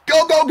go.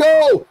 Go, go,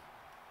 go.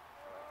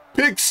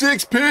 Pick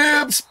six,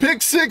 Pips.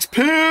 Pick six,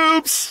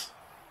 Pips.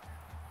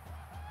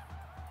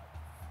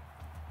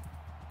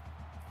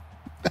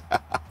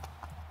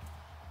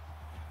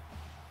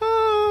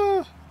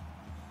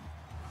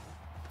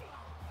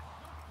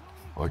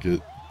 Fuck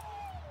it.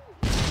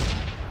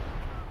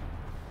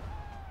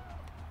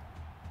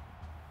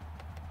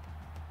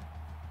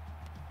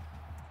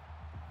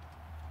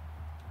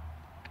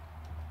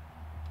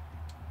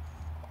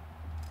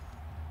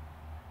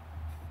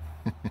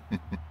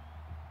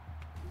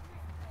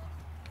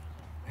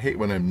 I hate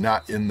when I'm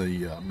not in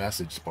the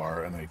message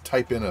bar and I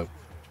type in a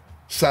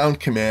sound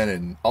command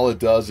and all it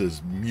does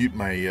is mute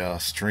my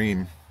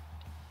stream.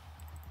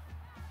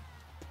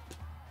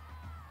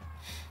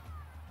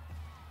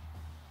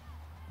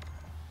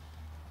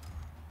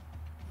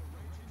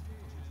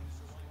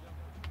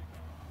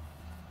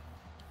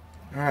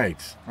 All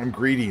right, I'm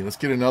greedy. Let's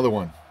get another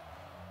one.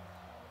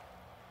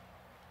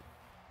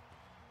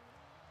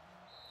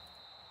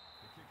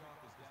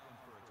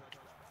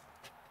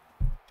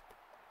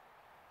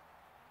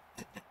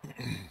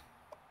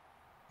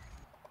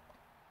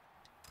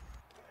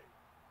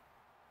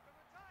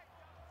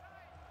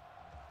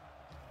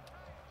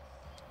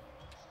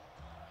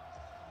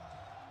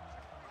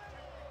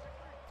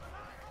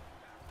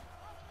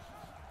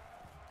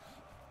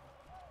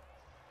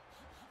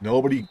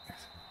 Nobody.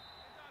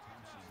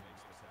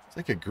 It's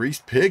like a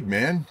greased pig,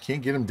 man.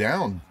 Can't get him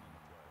down.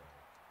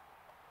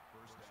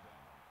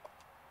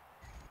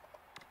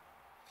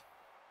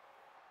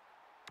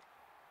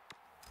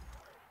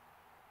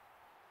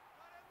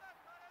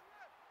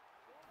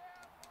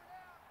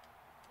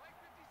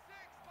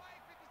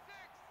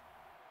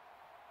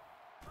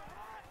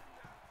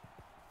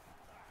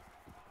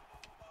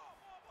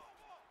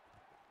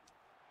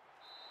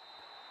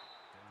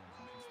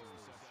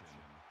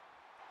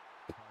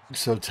 I'm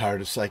so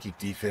tired of psychic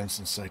defense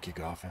and psychic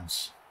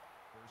offense.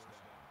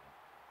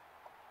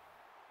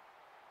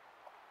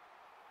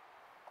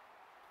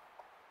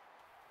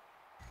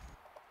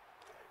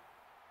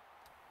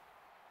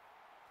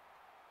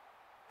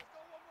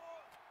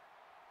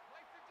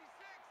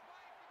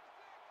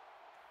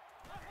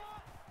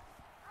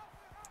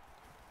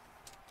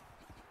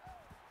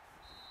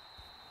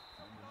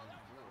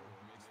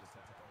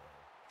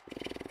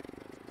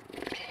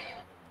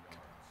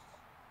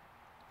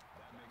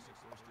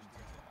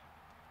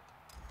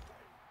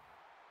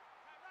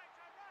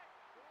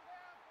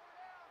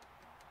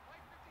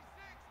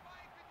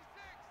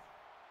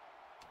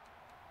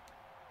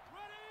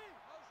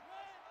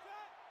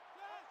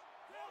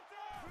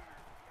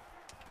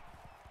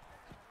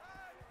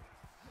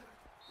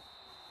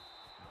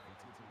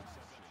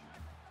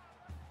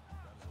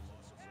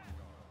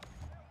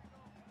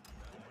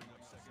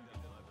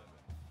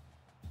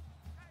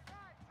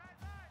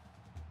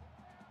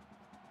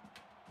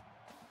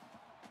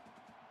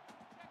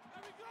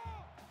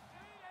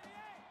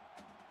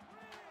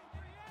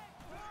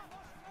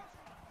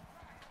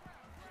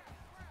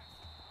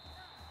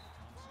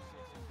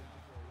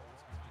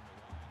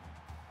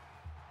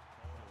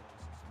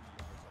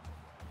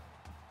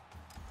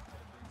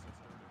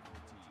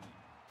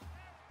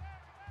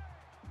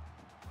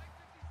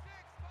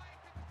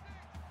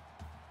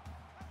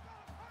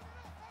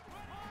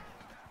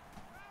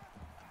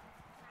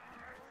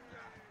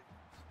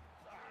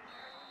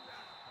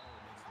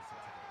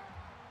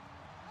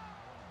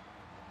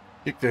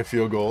 Kick that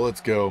field goal. Let's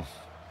go.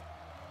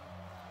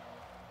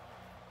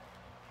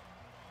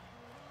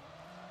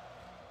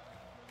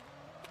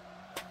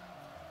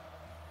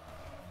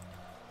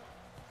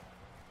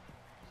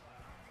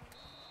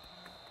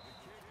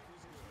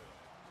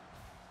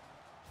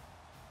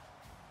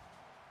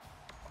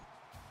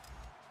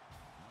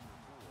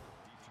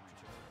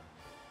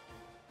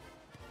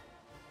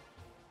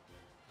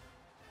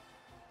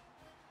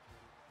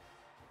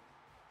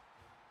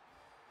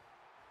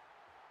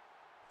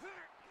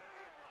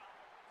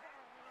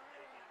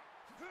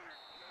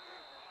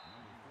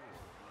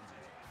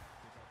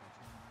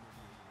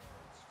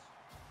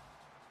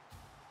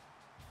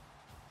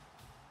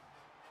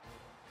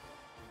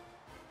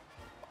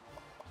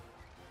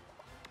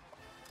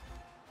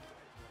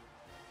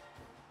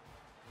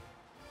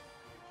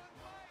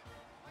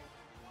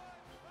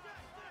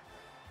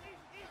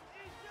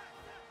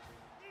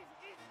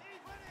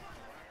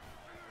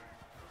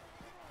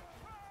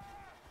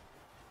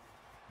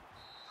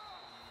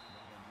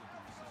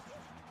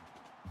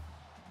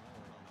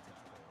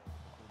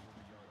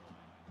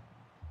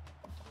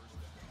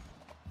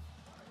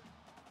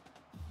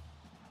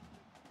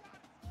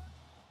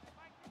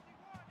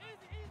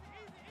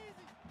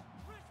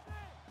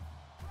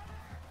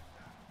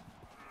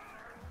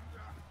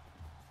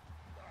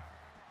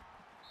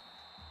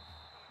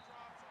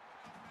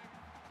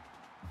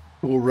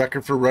 Cool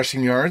record for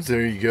rushing yards.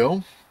 There you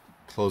go.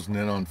 Closing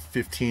in on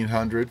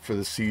 1,500 for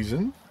the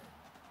season.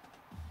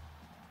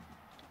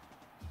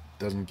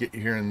 Doesn't get you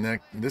here in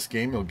this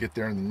game, he'll get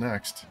there in the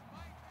next.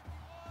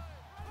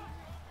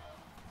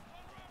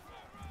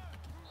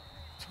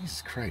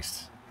 Jesus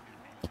Christ.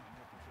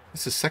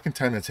 This is the second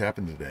time that's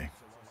happened today.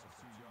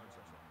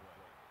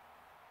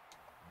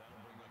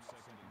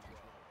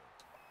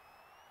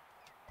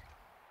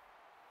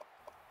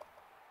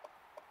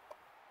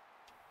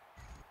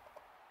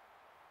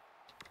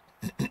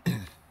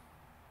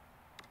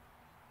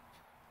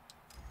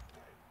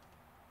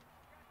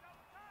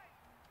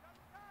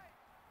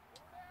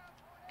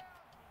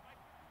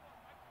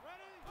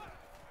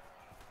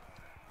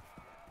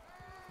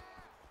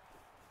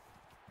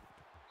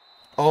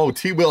 Oh,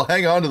 T-Will,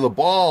 hang on to the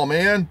ball,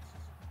 man.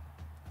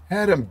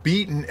 Had him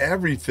beating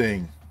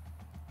everything.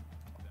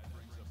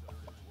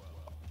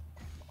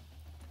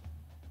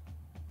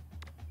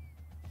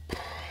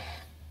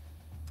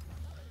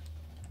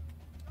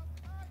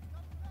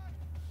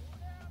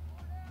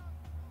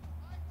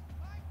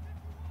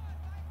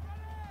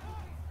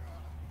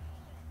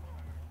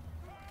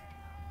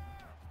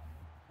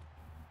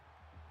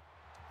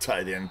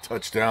 Tight end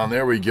touchdown.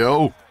 There we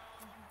go.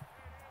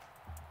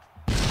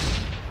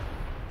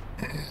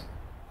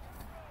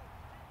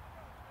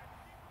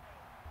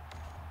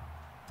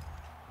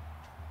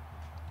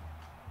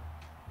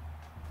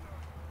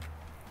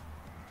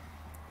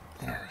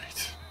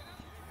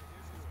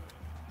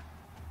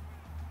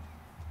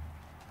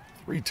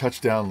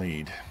 Touchdown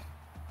lead.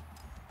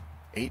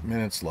 8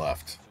 minutes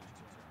left.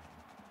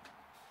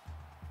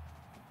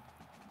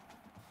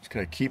 Just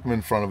gotta keep them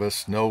in front of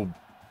us. No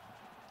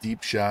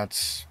deep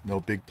shots, no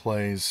big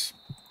plays.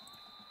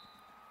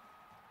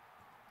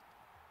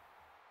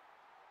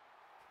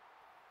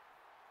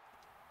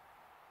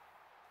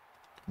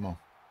 Come on.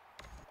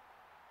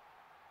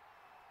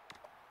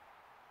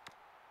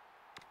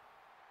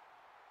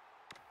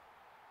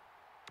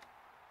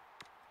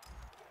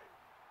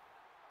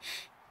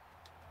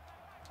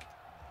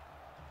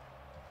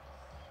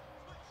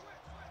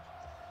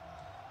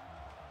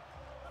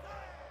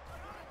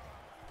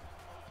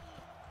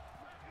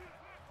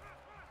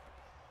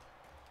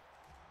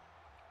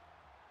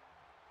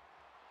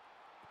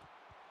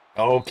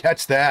 Oh,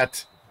 catch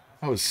that.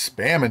 That was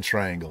spamming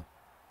triangle.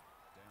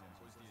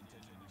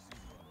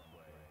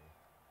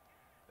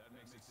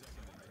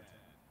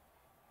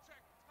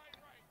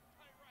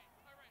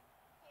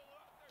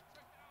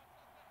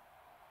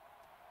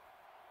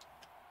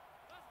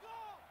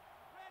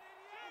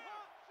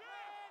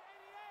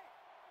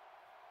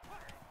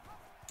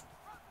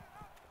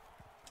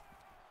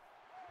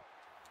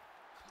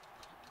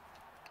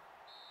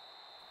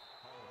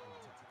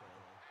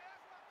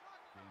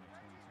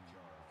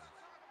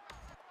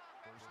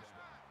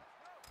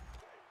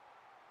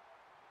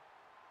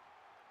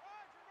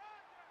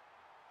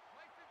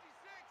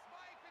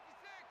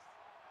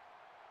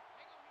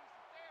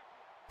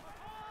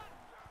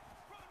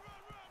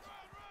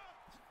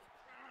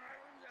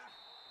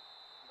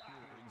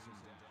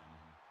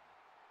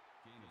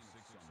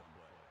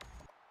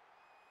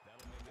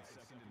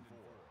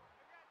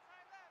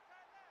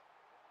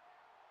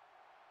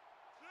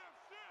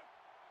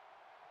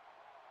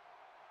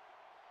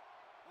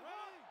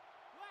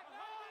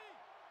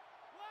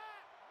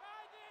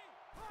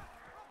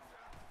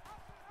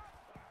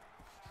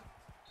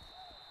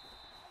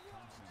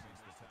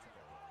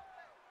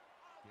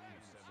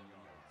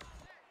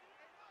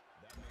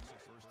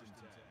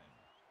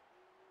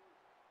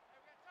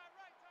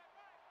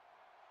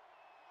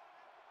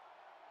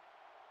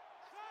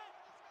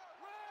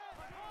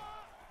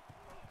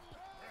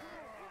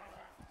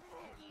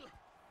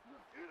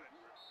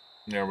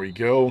 There we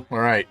go. All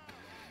right.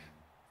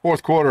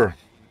 Fourth quarter.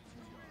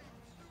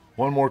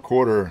 One more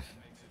quarter.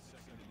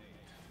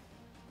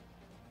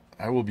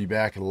 I will be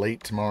back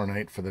late tomorrow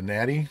night for the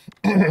Natty.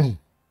 Playing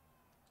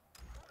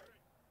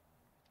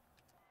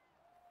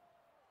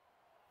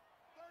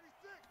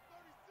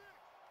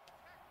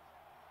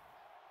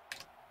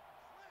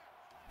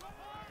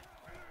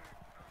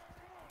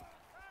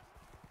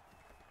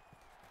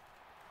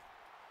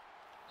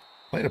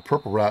a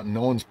purple route and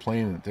no one's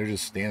playing it. They're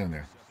just standing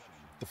there.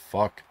 What the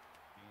fuck?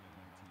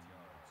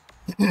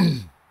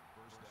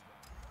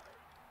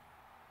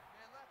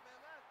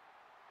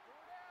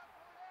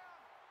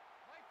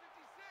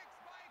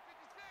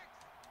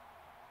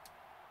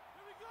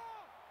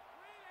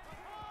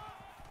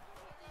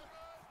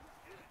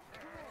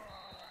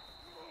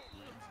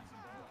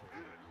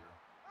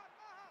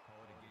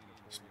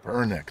 Just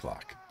burn that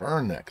clock.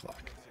 Burn that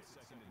clock.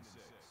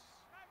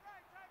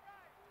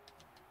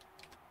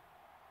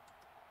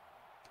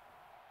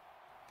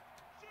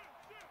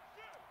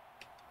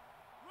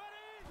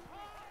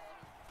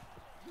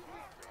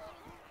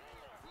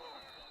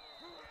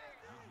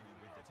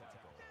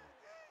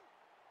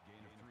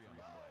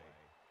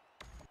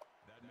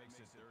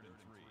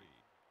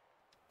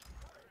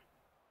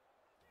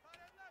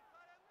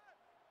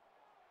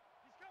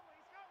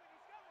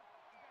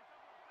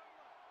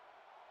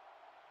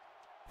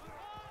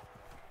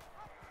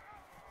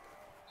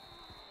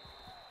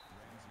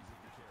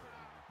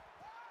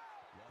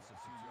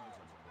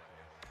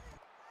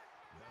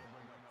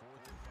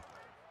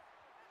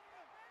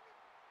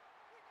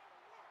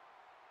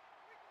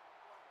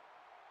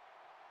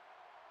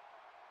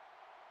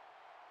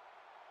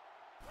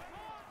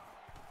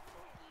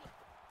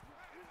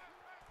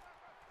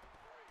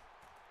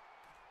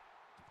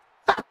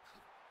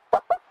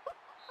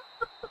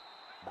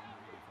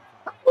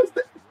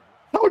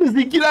 How does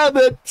he get out of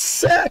that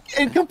sack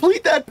and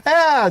complete that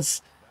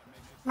pass?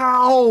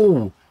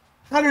 How?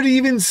 How did he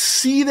even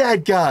see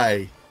that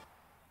guy?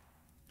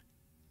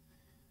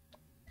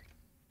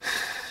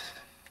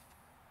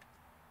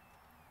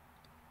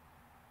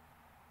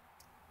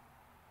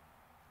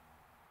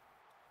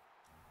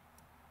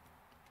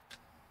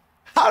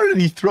 How did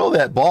he throw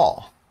that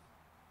ball?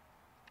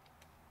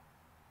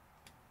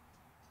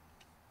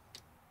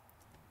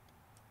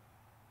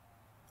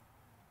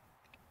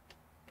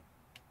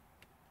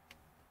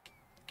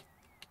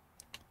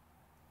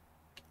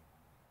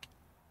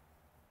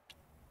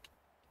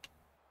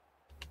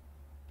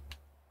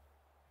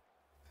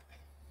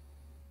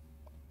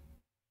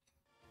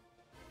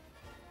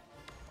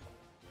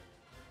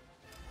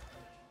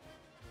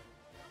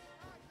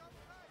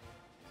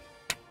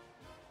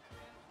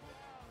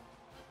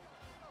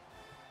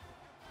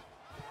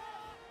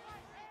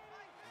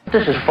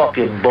 This is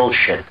fucking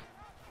bullshit.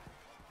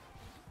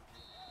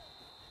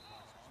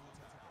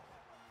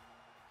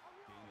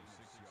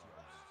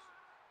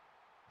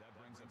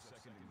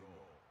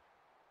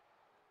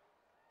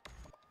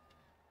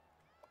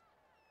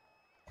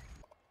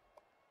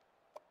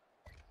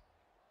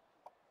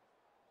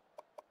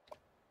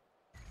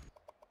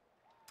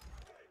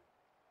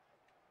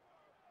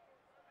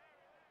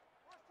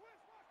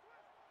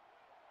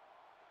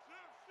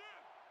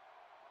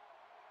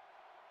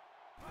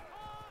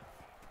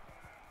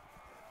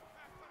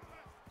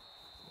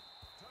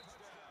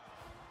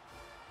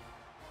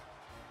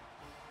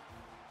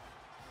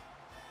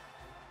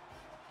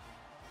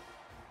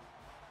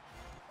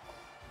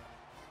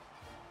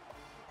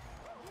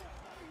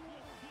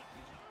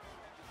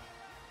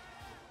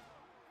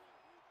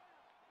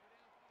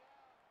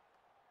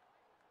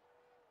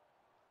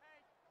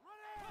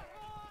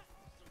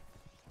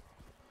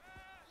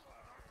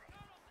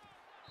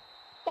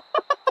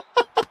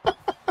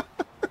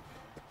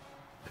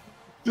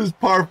 Just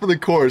par for the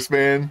course,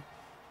 man.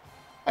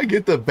 I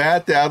get the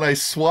bat down, I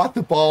swat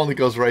the ball, and it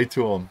goes right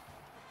to him.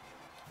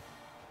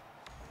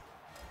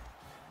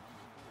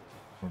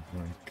 Oh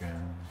my God.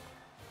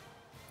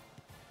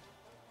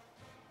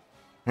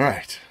 All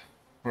right.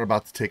 We're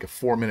about to take a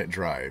 4-minute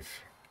drive.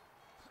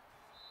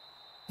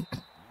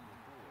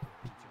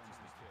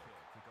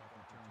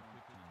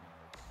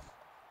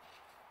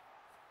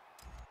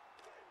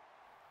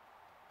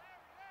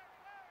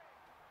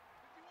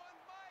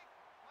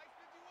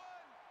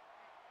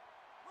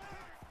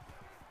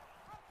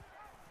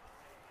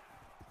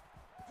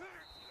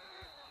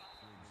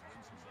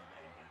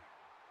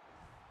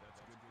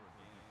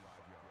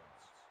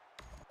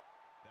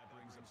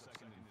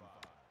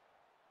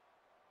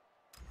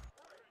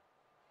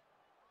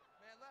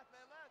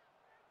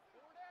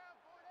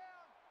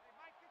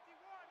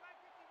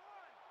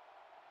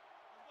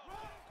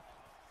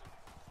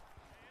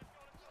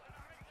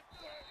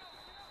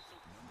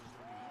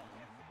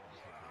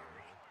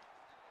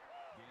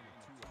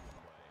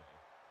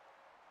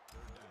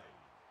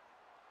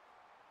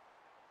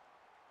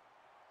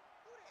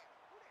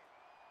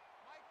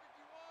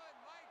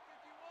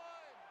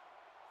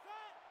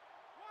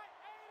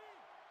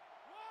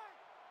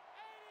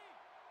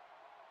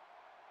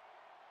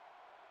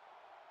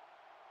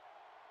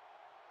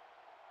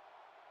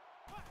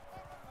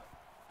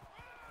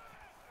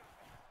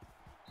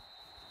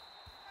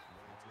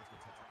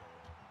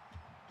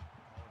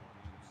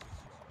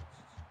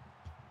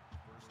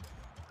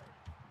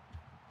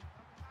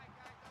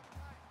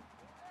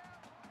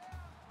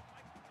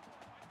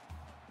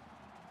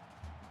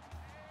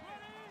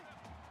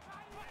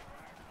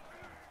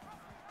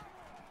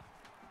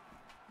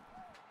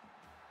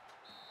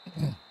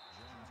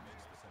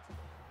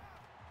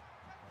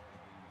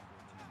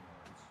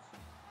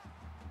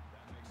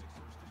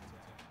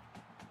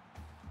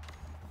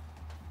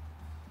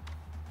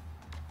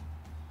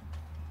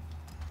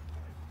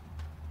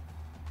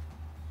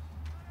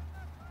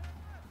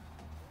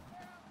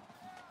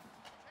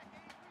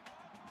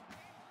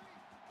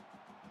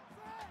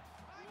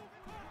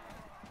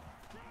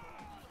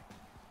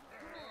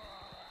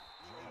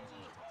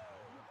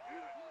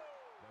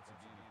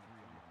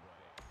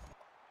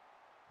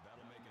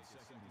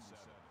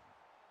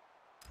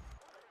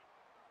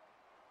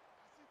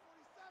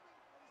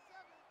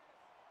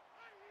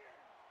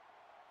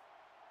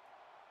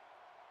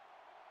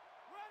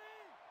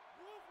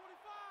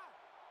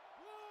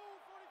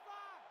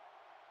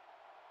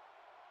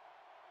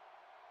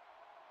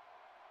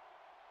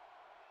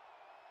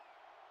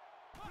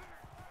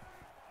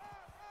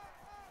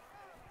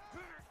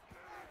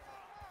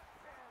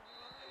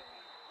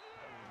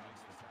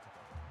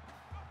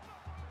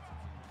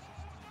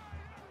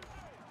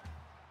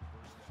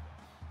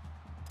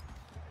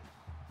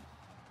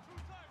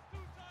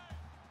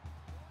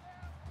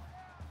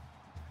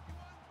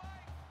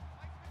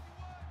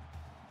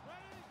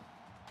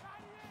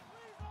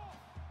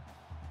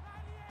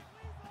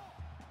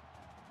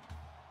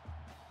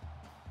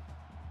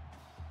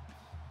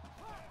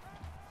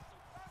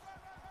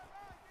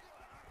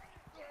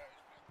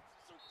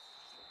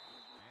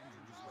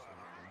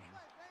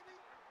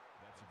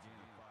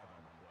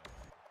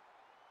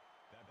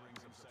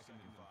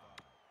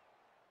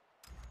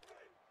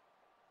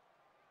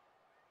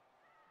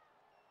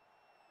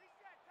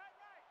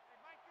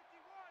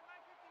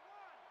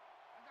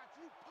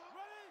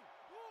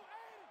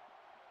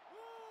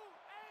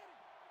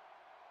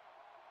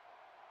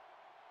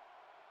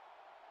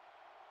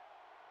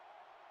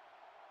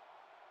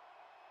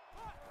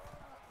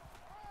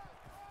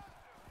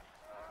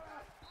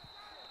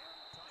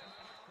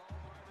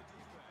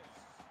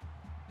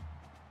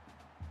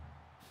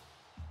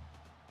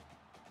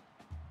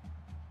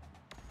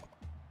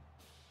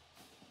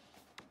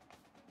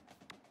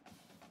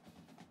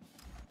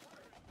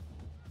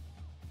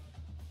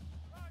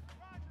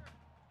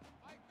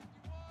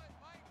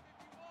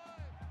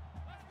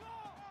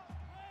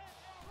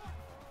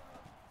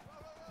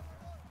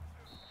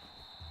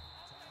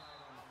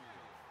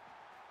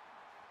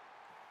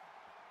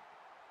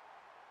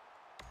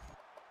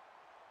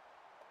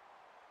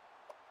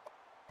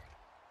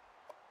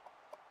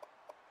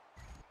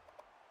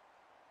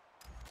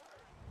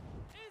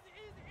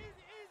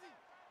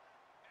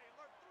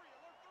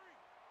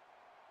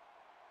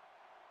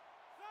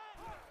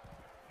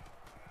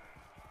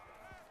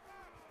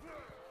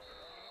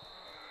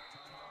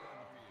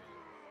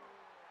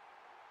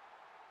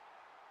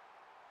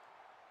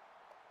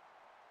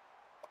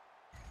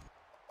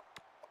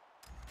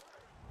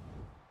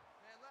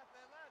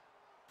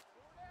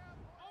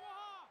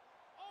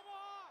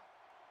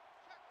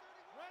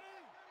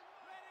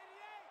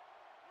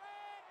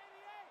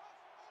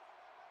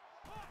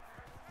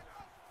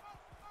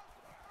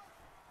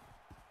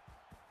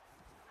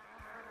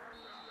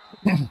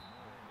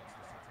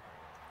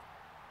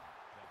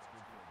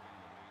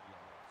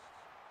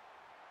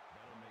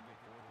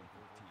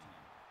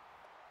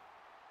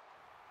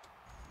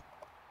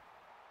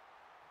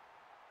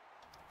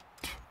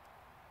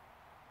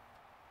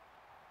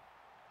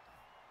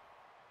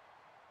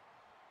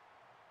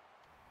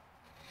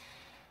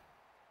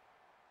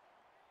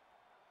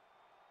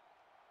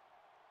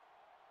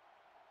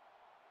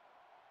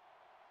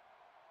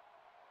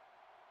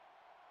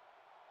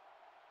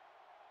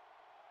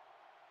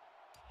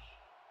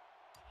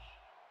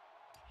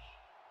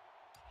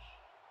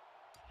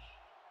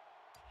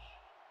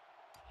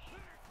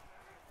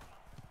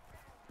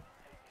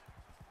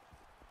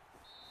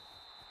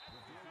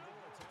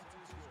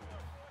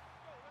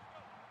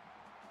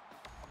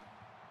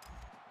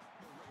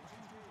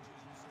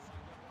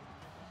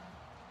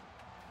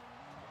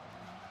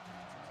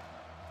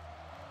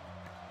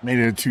 Made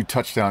it a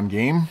 2-touchdown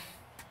game.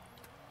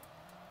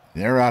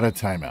 They're out of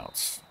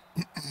timeouts.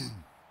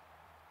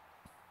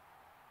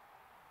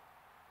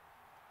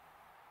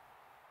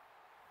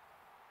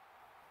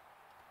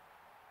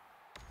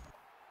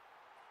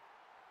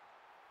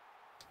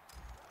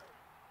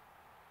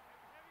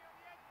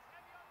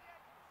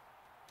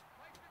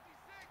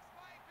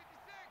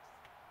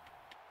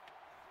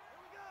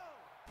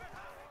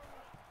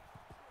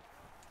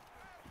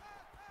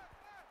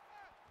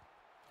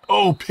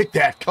 Oh, pick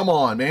that. Come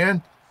on,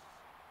 man.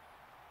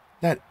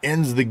 That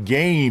ends the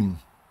game.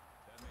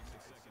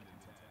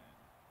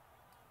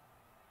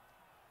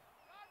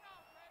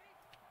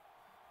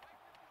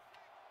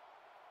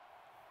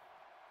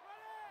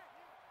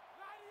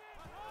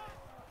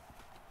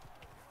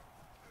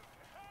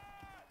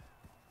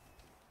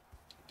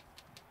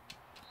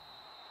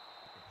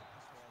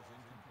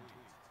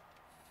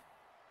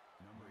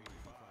 Number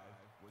 85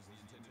 was the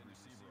intended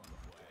receiver on the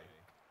play.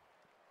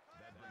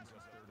 That brings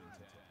up 3rd and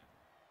 10.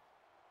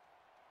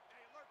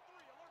 Hey, alert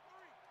three, alert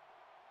three.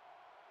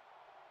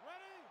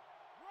 Ready?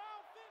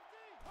 Round 50.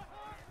 Thompson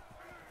on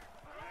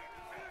the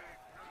tackle.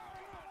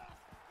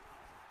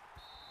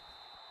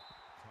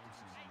 Easy, That's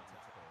easy,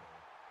 good for a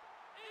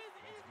easy,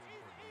 gain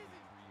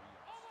easy. of 3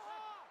 yards.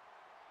 Omaha.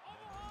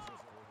 That brings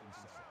up 4th and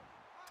 7.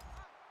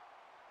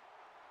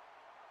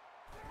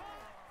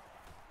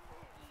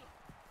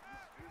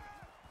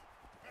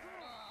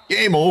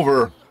 Game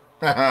over.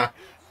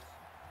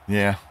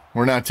 Yeah,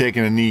 we're not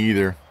taking a knee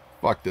either.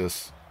 Fuck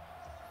this.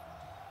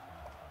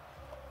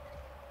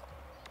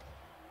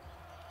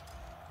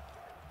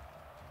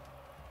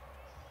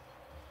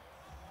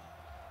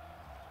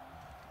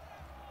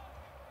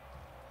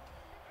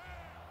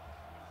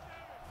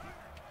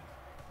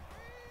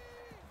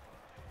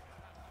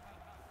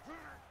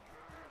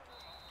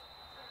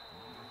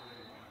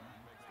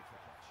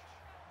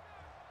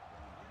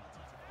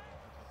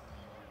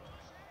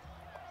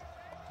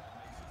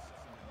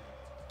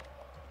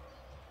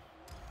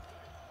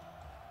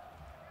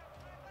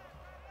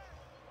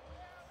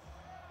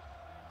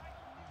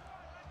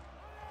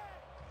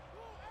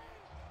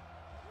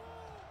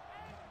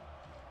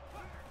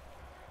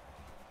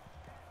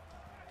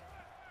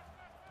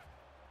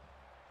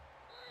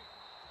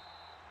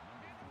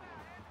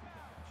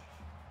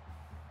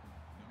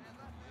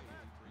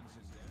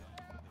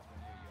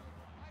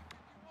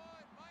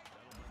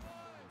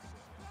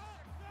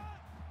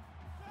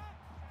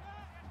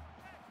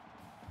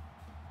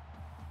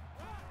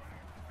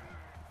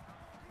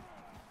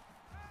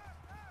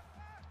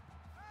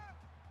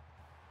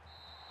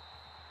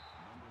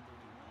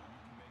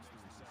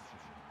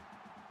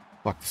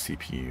 Fuck the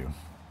CPU.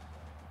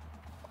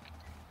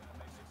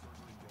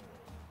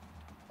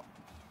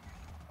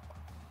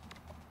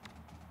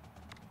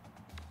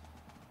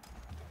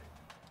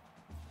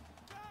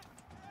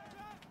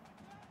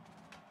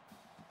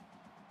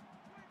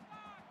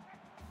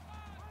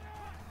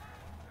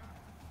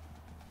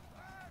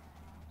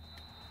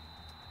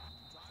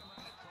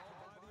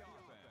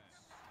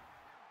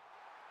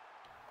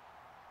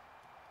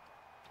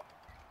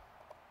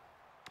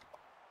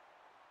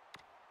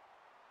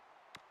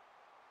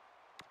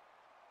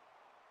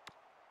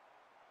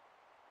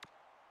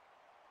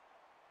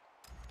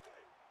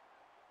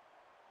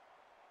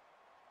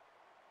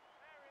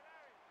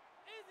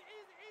 Easy,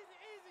 easy, easy,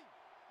 easy.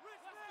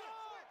 Richmond. Let's go.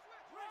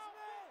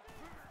 Richmond.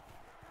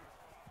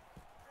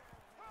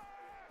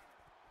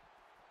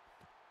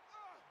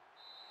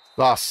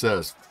 Sauce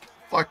says,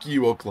 fuck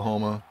you,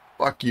 Oklahoma.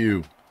 Fuck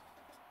you.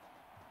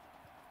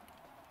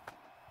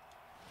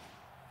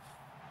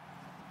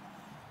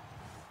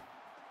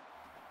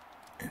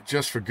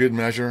 Just for good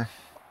measure,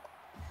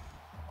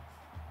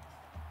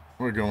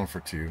 we're going for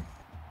 2.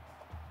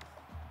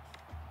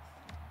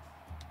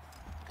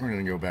 We're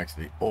going to go back to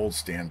the old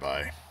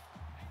standby.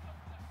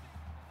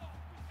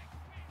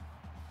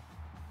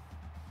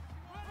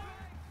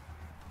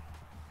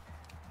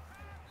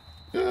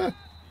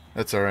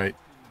 That's all right.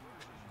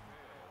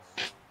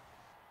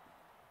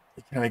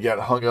 He kind of got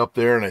hung up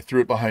there, and I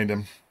threw it behind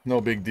him. No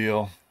big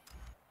deal.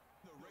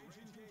 The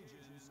Ragin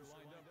Cajuns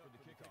lined up for the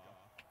kickoff.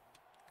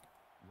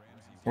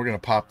 We're going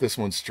to pop this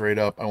one straight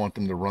up. I want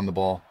them to run the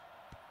ball.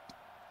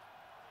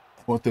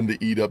 I want them to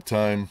eat up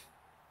time.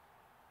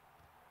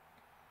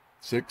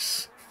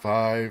 6,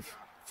 5,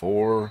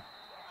 4.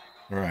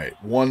 All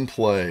right, 1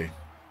 play.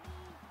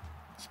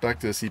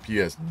 Expect this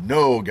CPU has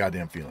no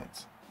goddamn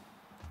feelings.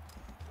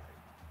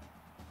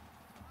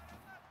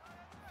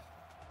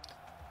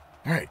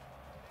 All right.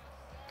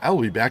 I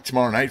will be back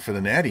tomorrow night for the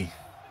Natty.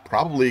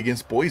 Probably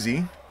against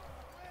Boise.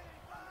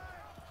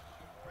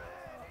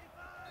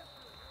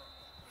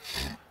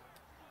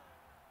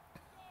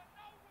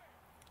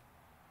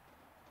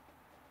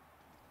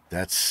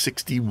 That's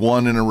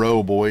 61 in a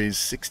row, boys.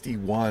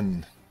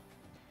 61.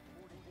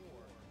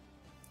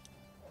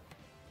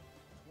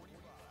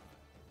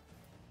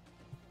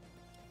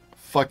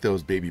 Fuck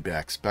those baby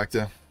backs,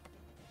 Specta.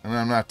 And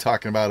I'm not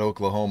talking about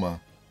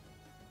Oklahoma.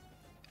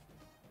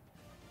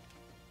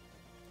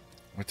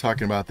 We're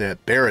talking about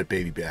that Barrett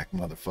baby back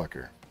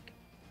motherfucker.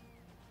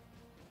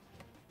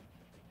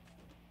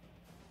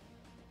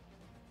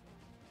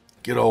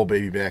 Good old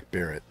baby back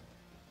Barrett.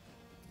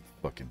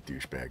 Fucking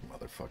douchebag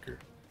motherfucker.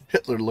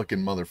 Hitler-looking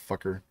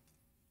motherfucker.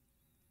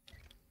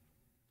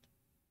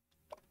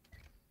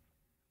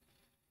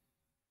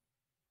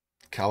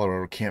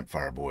 Colorado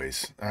Campfire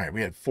Boys. All right,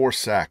 we had 4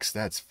 sacks.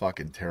 That's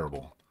fucking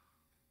terrible.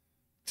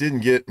 Didn't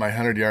get my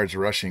 100 yards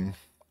rushing.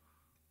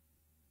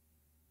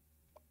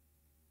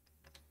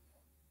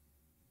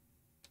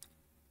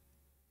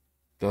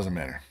 Doesn't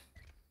matter.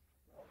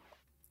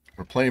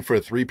 We're playing for a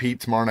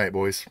 3-peat tomorrow night,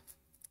 boys.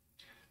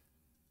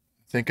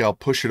 I think I'll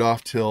push it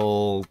off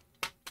till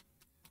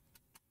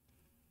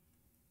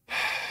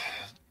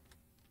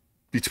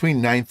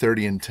between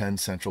 9:30 and 10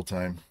 Central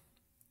Time.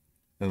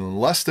 And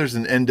unless there's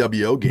an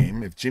NWO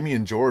game, if Jimmy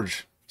and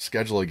George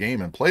schedule a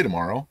game and play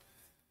tomorrow,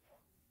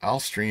 I'll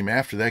stream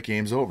after that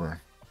game's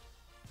over.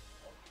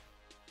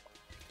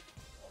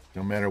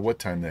 No matter what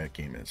time that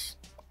game is.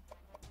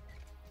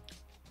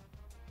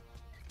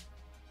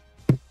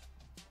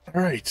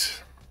 All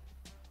right.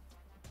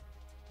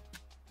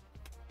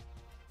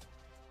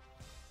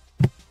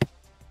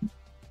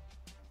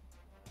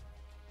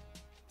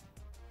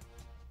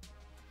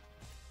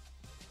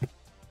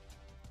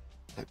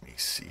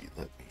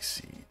 Let me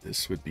see.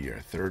 This would be our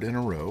 3rd in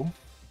a row.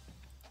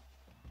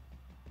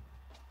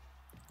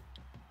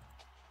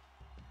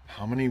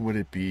 How many would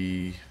it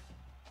be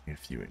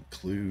if you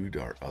include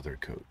our other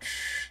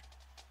coach?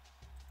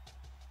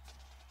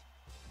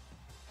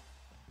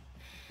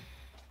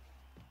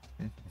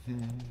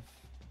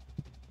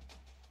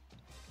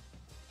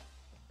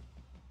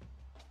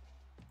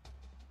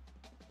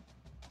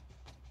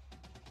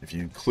 If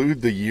you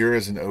include the year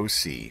as an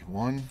OC,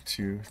 1,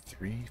 2,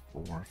 3,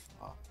 4, 5,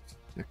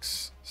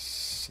 6,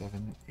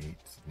 7, 8,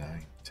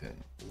 9,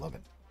 10,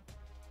 11,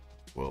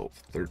 12,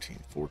 13,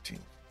 14,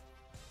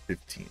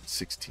 15,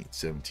 16,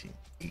 17,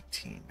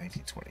 18,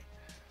 19, 20.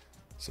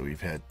 So we've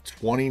had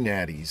 20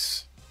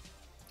 natties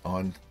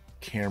on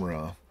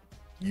camera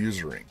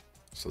usering.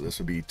 So this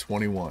would be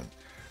 21.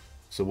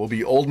 So we'll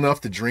be old enough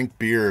to drink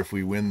beer if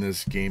we win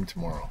this game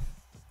tomorrow.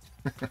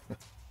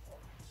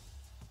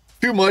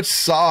 Too much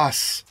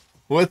sauce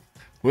with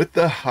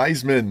the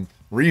Heisman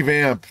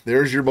revamp.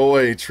 There's your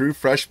boy, true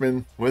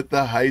freshman with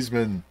the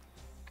Heisman.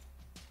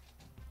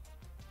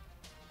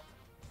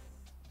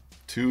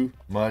 Too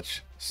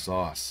much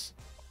sauce.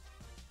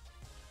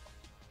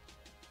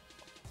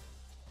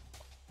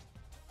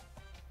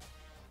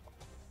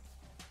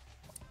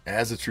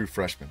 As a true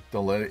freshman.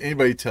 Don't let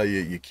anybody tell you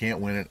you can't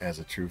win it as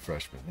a true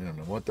freshman. You don't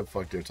know what the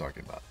fuck they're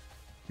talking about.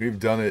 We've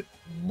done it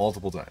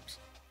multiple times.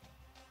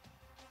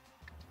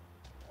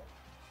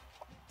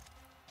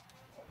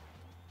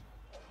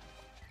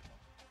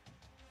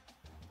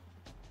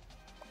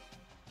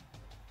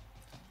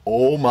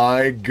 Oh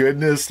my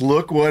goodness,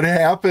 look what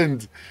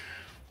happened.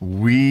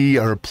 We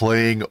are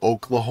playing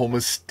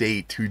Oklahoma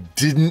State, who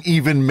didn't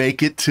even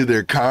make it to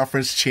their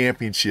conference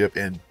championship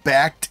and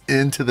backed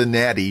into the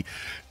Natty,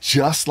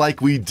 just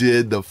like we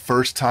did the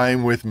first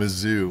time with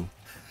Mizzou.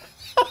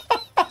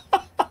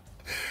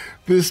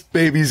 This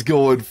baby's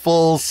going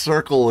full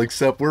circle,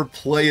 except we're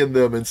playing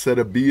them instead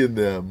of being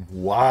them.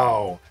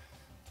 Wow.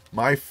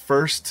 My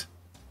first...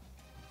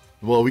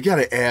 Well, we got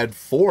to add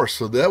 4,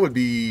 so that would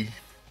be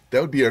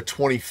our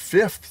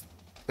 25th.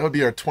 That would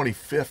be our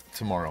 25th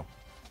tomorrow.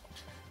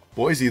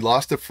 Boise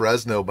lost to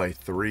Fresno by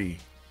 3.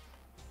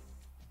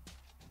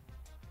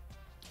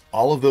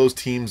 All of those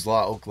teams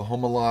lost.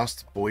 Oklahoma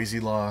lost. Boise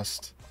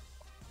lost.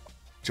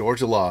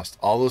 Georgia lost.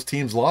 All those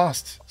teams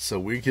lost. So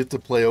we get to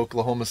play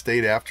Oklahoma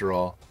State after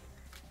all.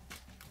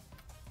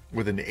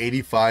 With an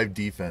 85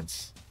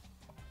 defense.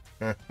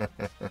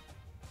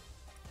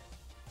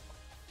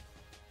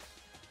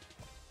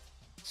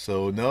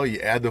 So no, you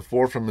add the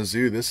 4 from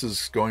Mizzou. This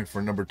is going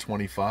for number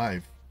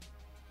 25.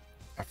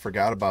 I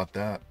forgot about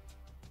that.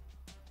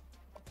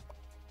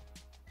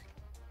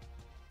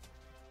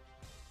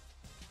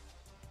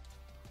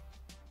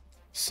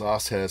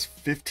 Sauce has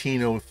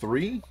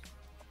 1503,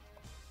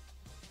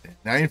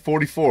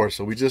 944.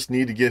 So we just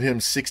need to get him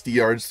 60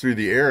 yards through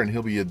the air, and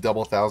he'll be a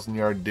double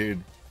 1,000-yard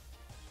dude.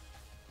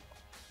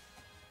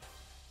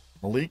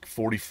 Malik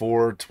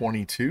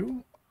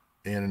 4422,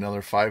 and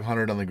another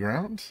 500 on the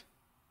ground.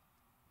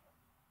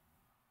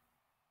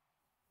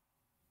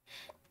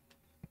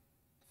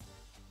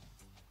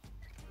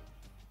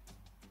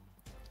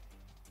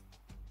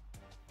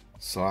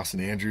 Sauce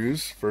and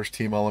Andrews, first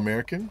team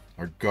All-American.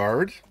 Our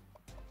guard.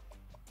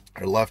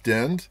 Our left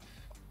end,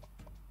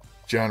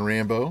 John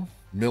Rambo.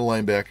 Middle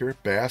linebacker,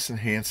 Bass and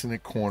Hanson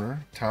at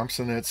corner.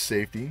 Thompson at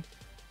safety.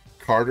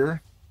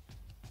 Carter,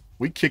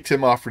 we kicked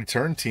him off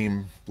return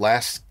team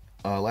last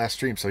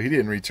stream, so he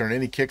didn't return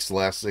any kicks the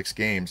last 6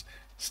 games.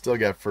 Still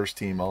got first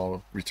team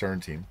all return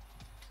team.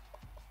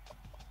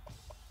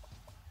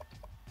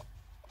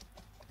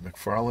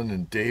 McFarland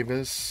and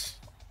Davis.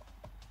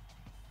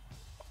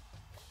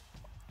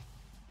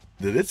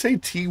 Did it say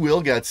T.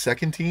 Will got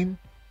second team?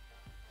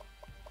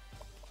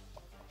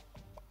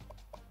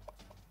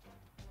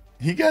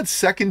 He got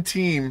second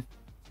team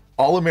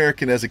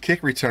All-American as a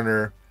kick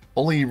returner,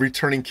 only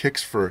returning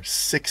kicks for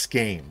 6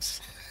 games.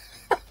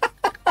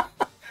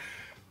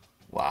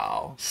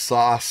 Wow.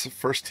 Sauce,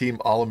 first team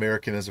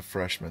All-American as a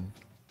freshman.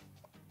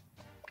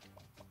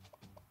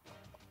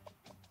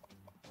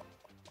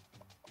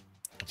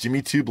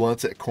 Jimmy Two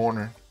Blunts at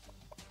corner.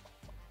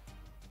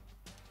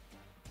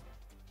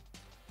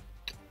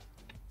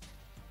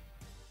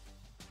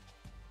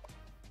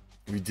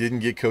 We didn't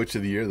get Coach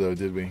of the Year, though,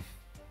 did we?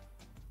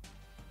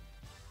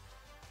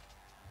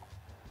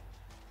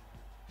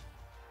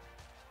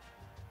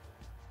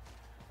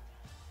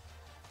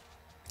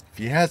 If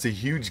he has a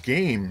huge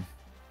game,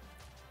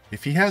 he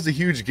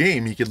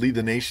could lead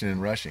the nation in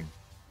rushing.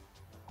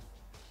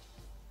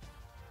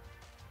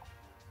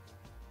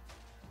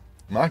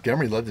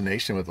 Montgomery led the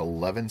nation with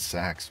 11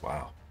 sacks.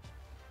 Wow.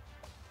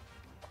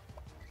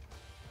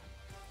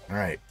 All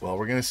right, well,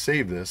 we're going to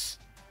save this.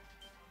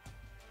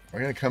 We're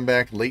going to come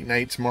back late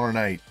night tomorrow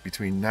night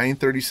between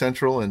 9:30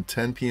 Central and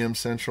 10 p.m.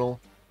 Central.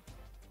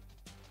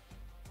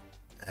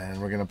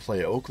 And we're going to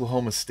play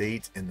Oklahoma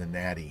State in the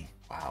Natty.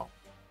 Wow.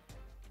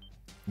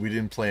 We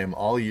didn't play them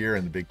all year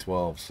in the Big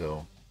 12,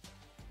 so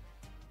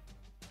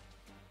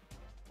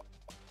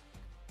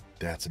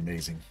that's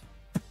amazing.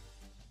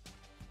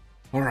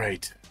 All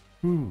right.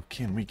 Who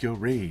can we go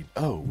raid?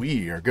 Oh,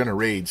 we are going to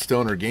raid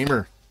Stoner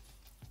Gamer.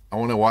 I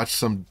want to watch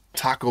some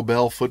Taco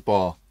Bell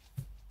football.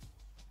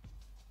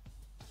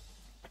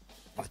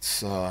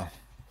 Let's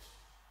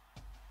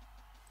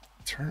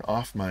turn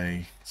off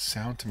my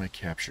sound to my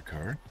capture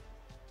card.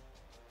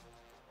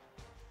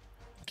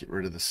 Get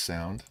rid of the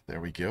sound. There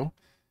we go.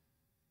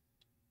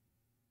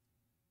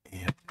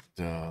 And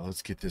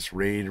let's get this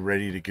raid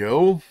ready to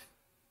go.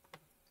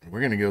 We're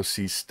going to go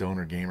see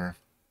Stoner Gamer.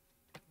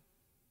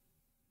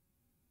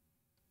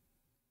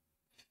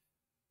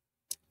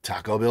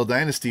 Taco Bell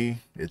Dynasty.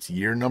 It's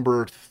year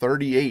number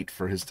 38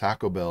 for his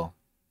Taco Bell.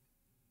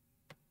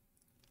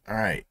 All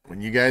right,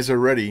 when you guys are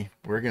ready,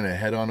 we're going to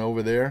head on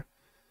over there.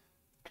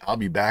 I'll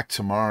be back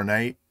tomorrow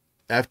night.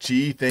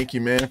 FG, thank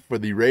you, man, for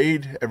the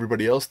raid.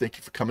 Everybody else, thank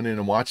you for coming in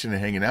and watching and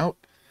hanging out.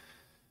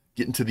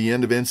 Getting to the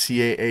end of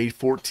NCAA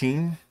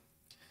 14.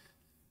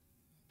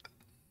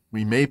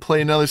 We may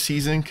play another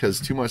season because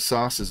Too Much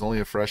Sauce is only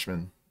a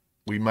freshman.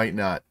 We might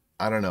not.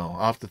 I don't know.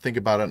 I'll have to think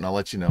about it and I'll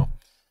let you know.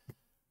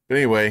 But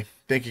anyway,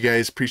 thank you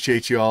guys.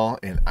 Appreciate you all.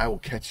 And I will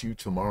catch you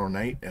tomorrow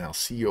night. And I'll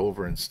see you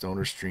over in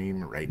Stoner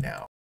Stream right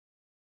now.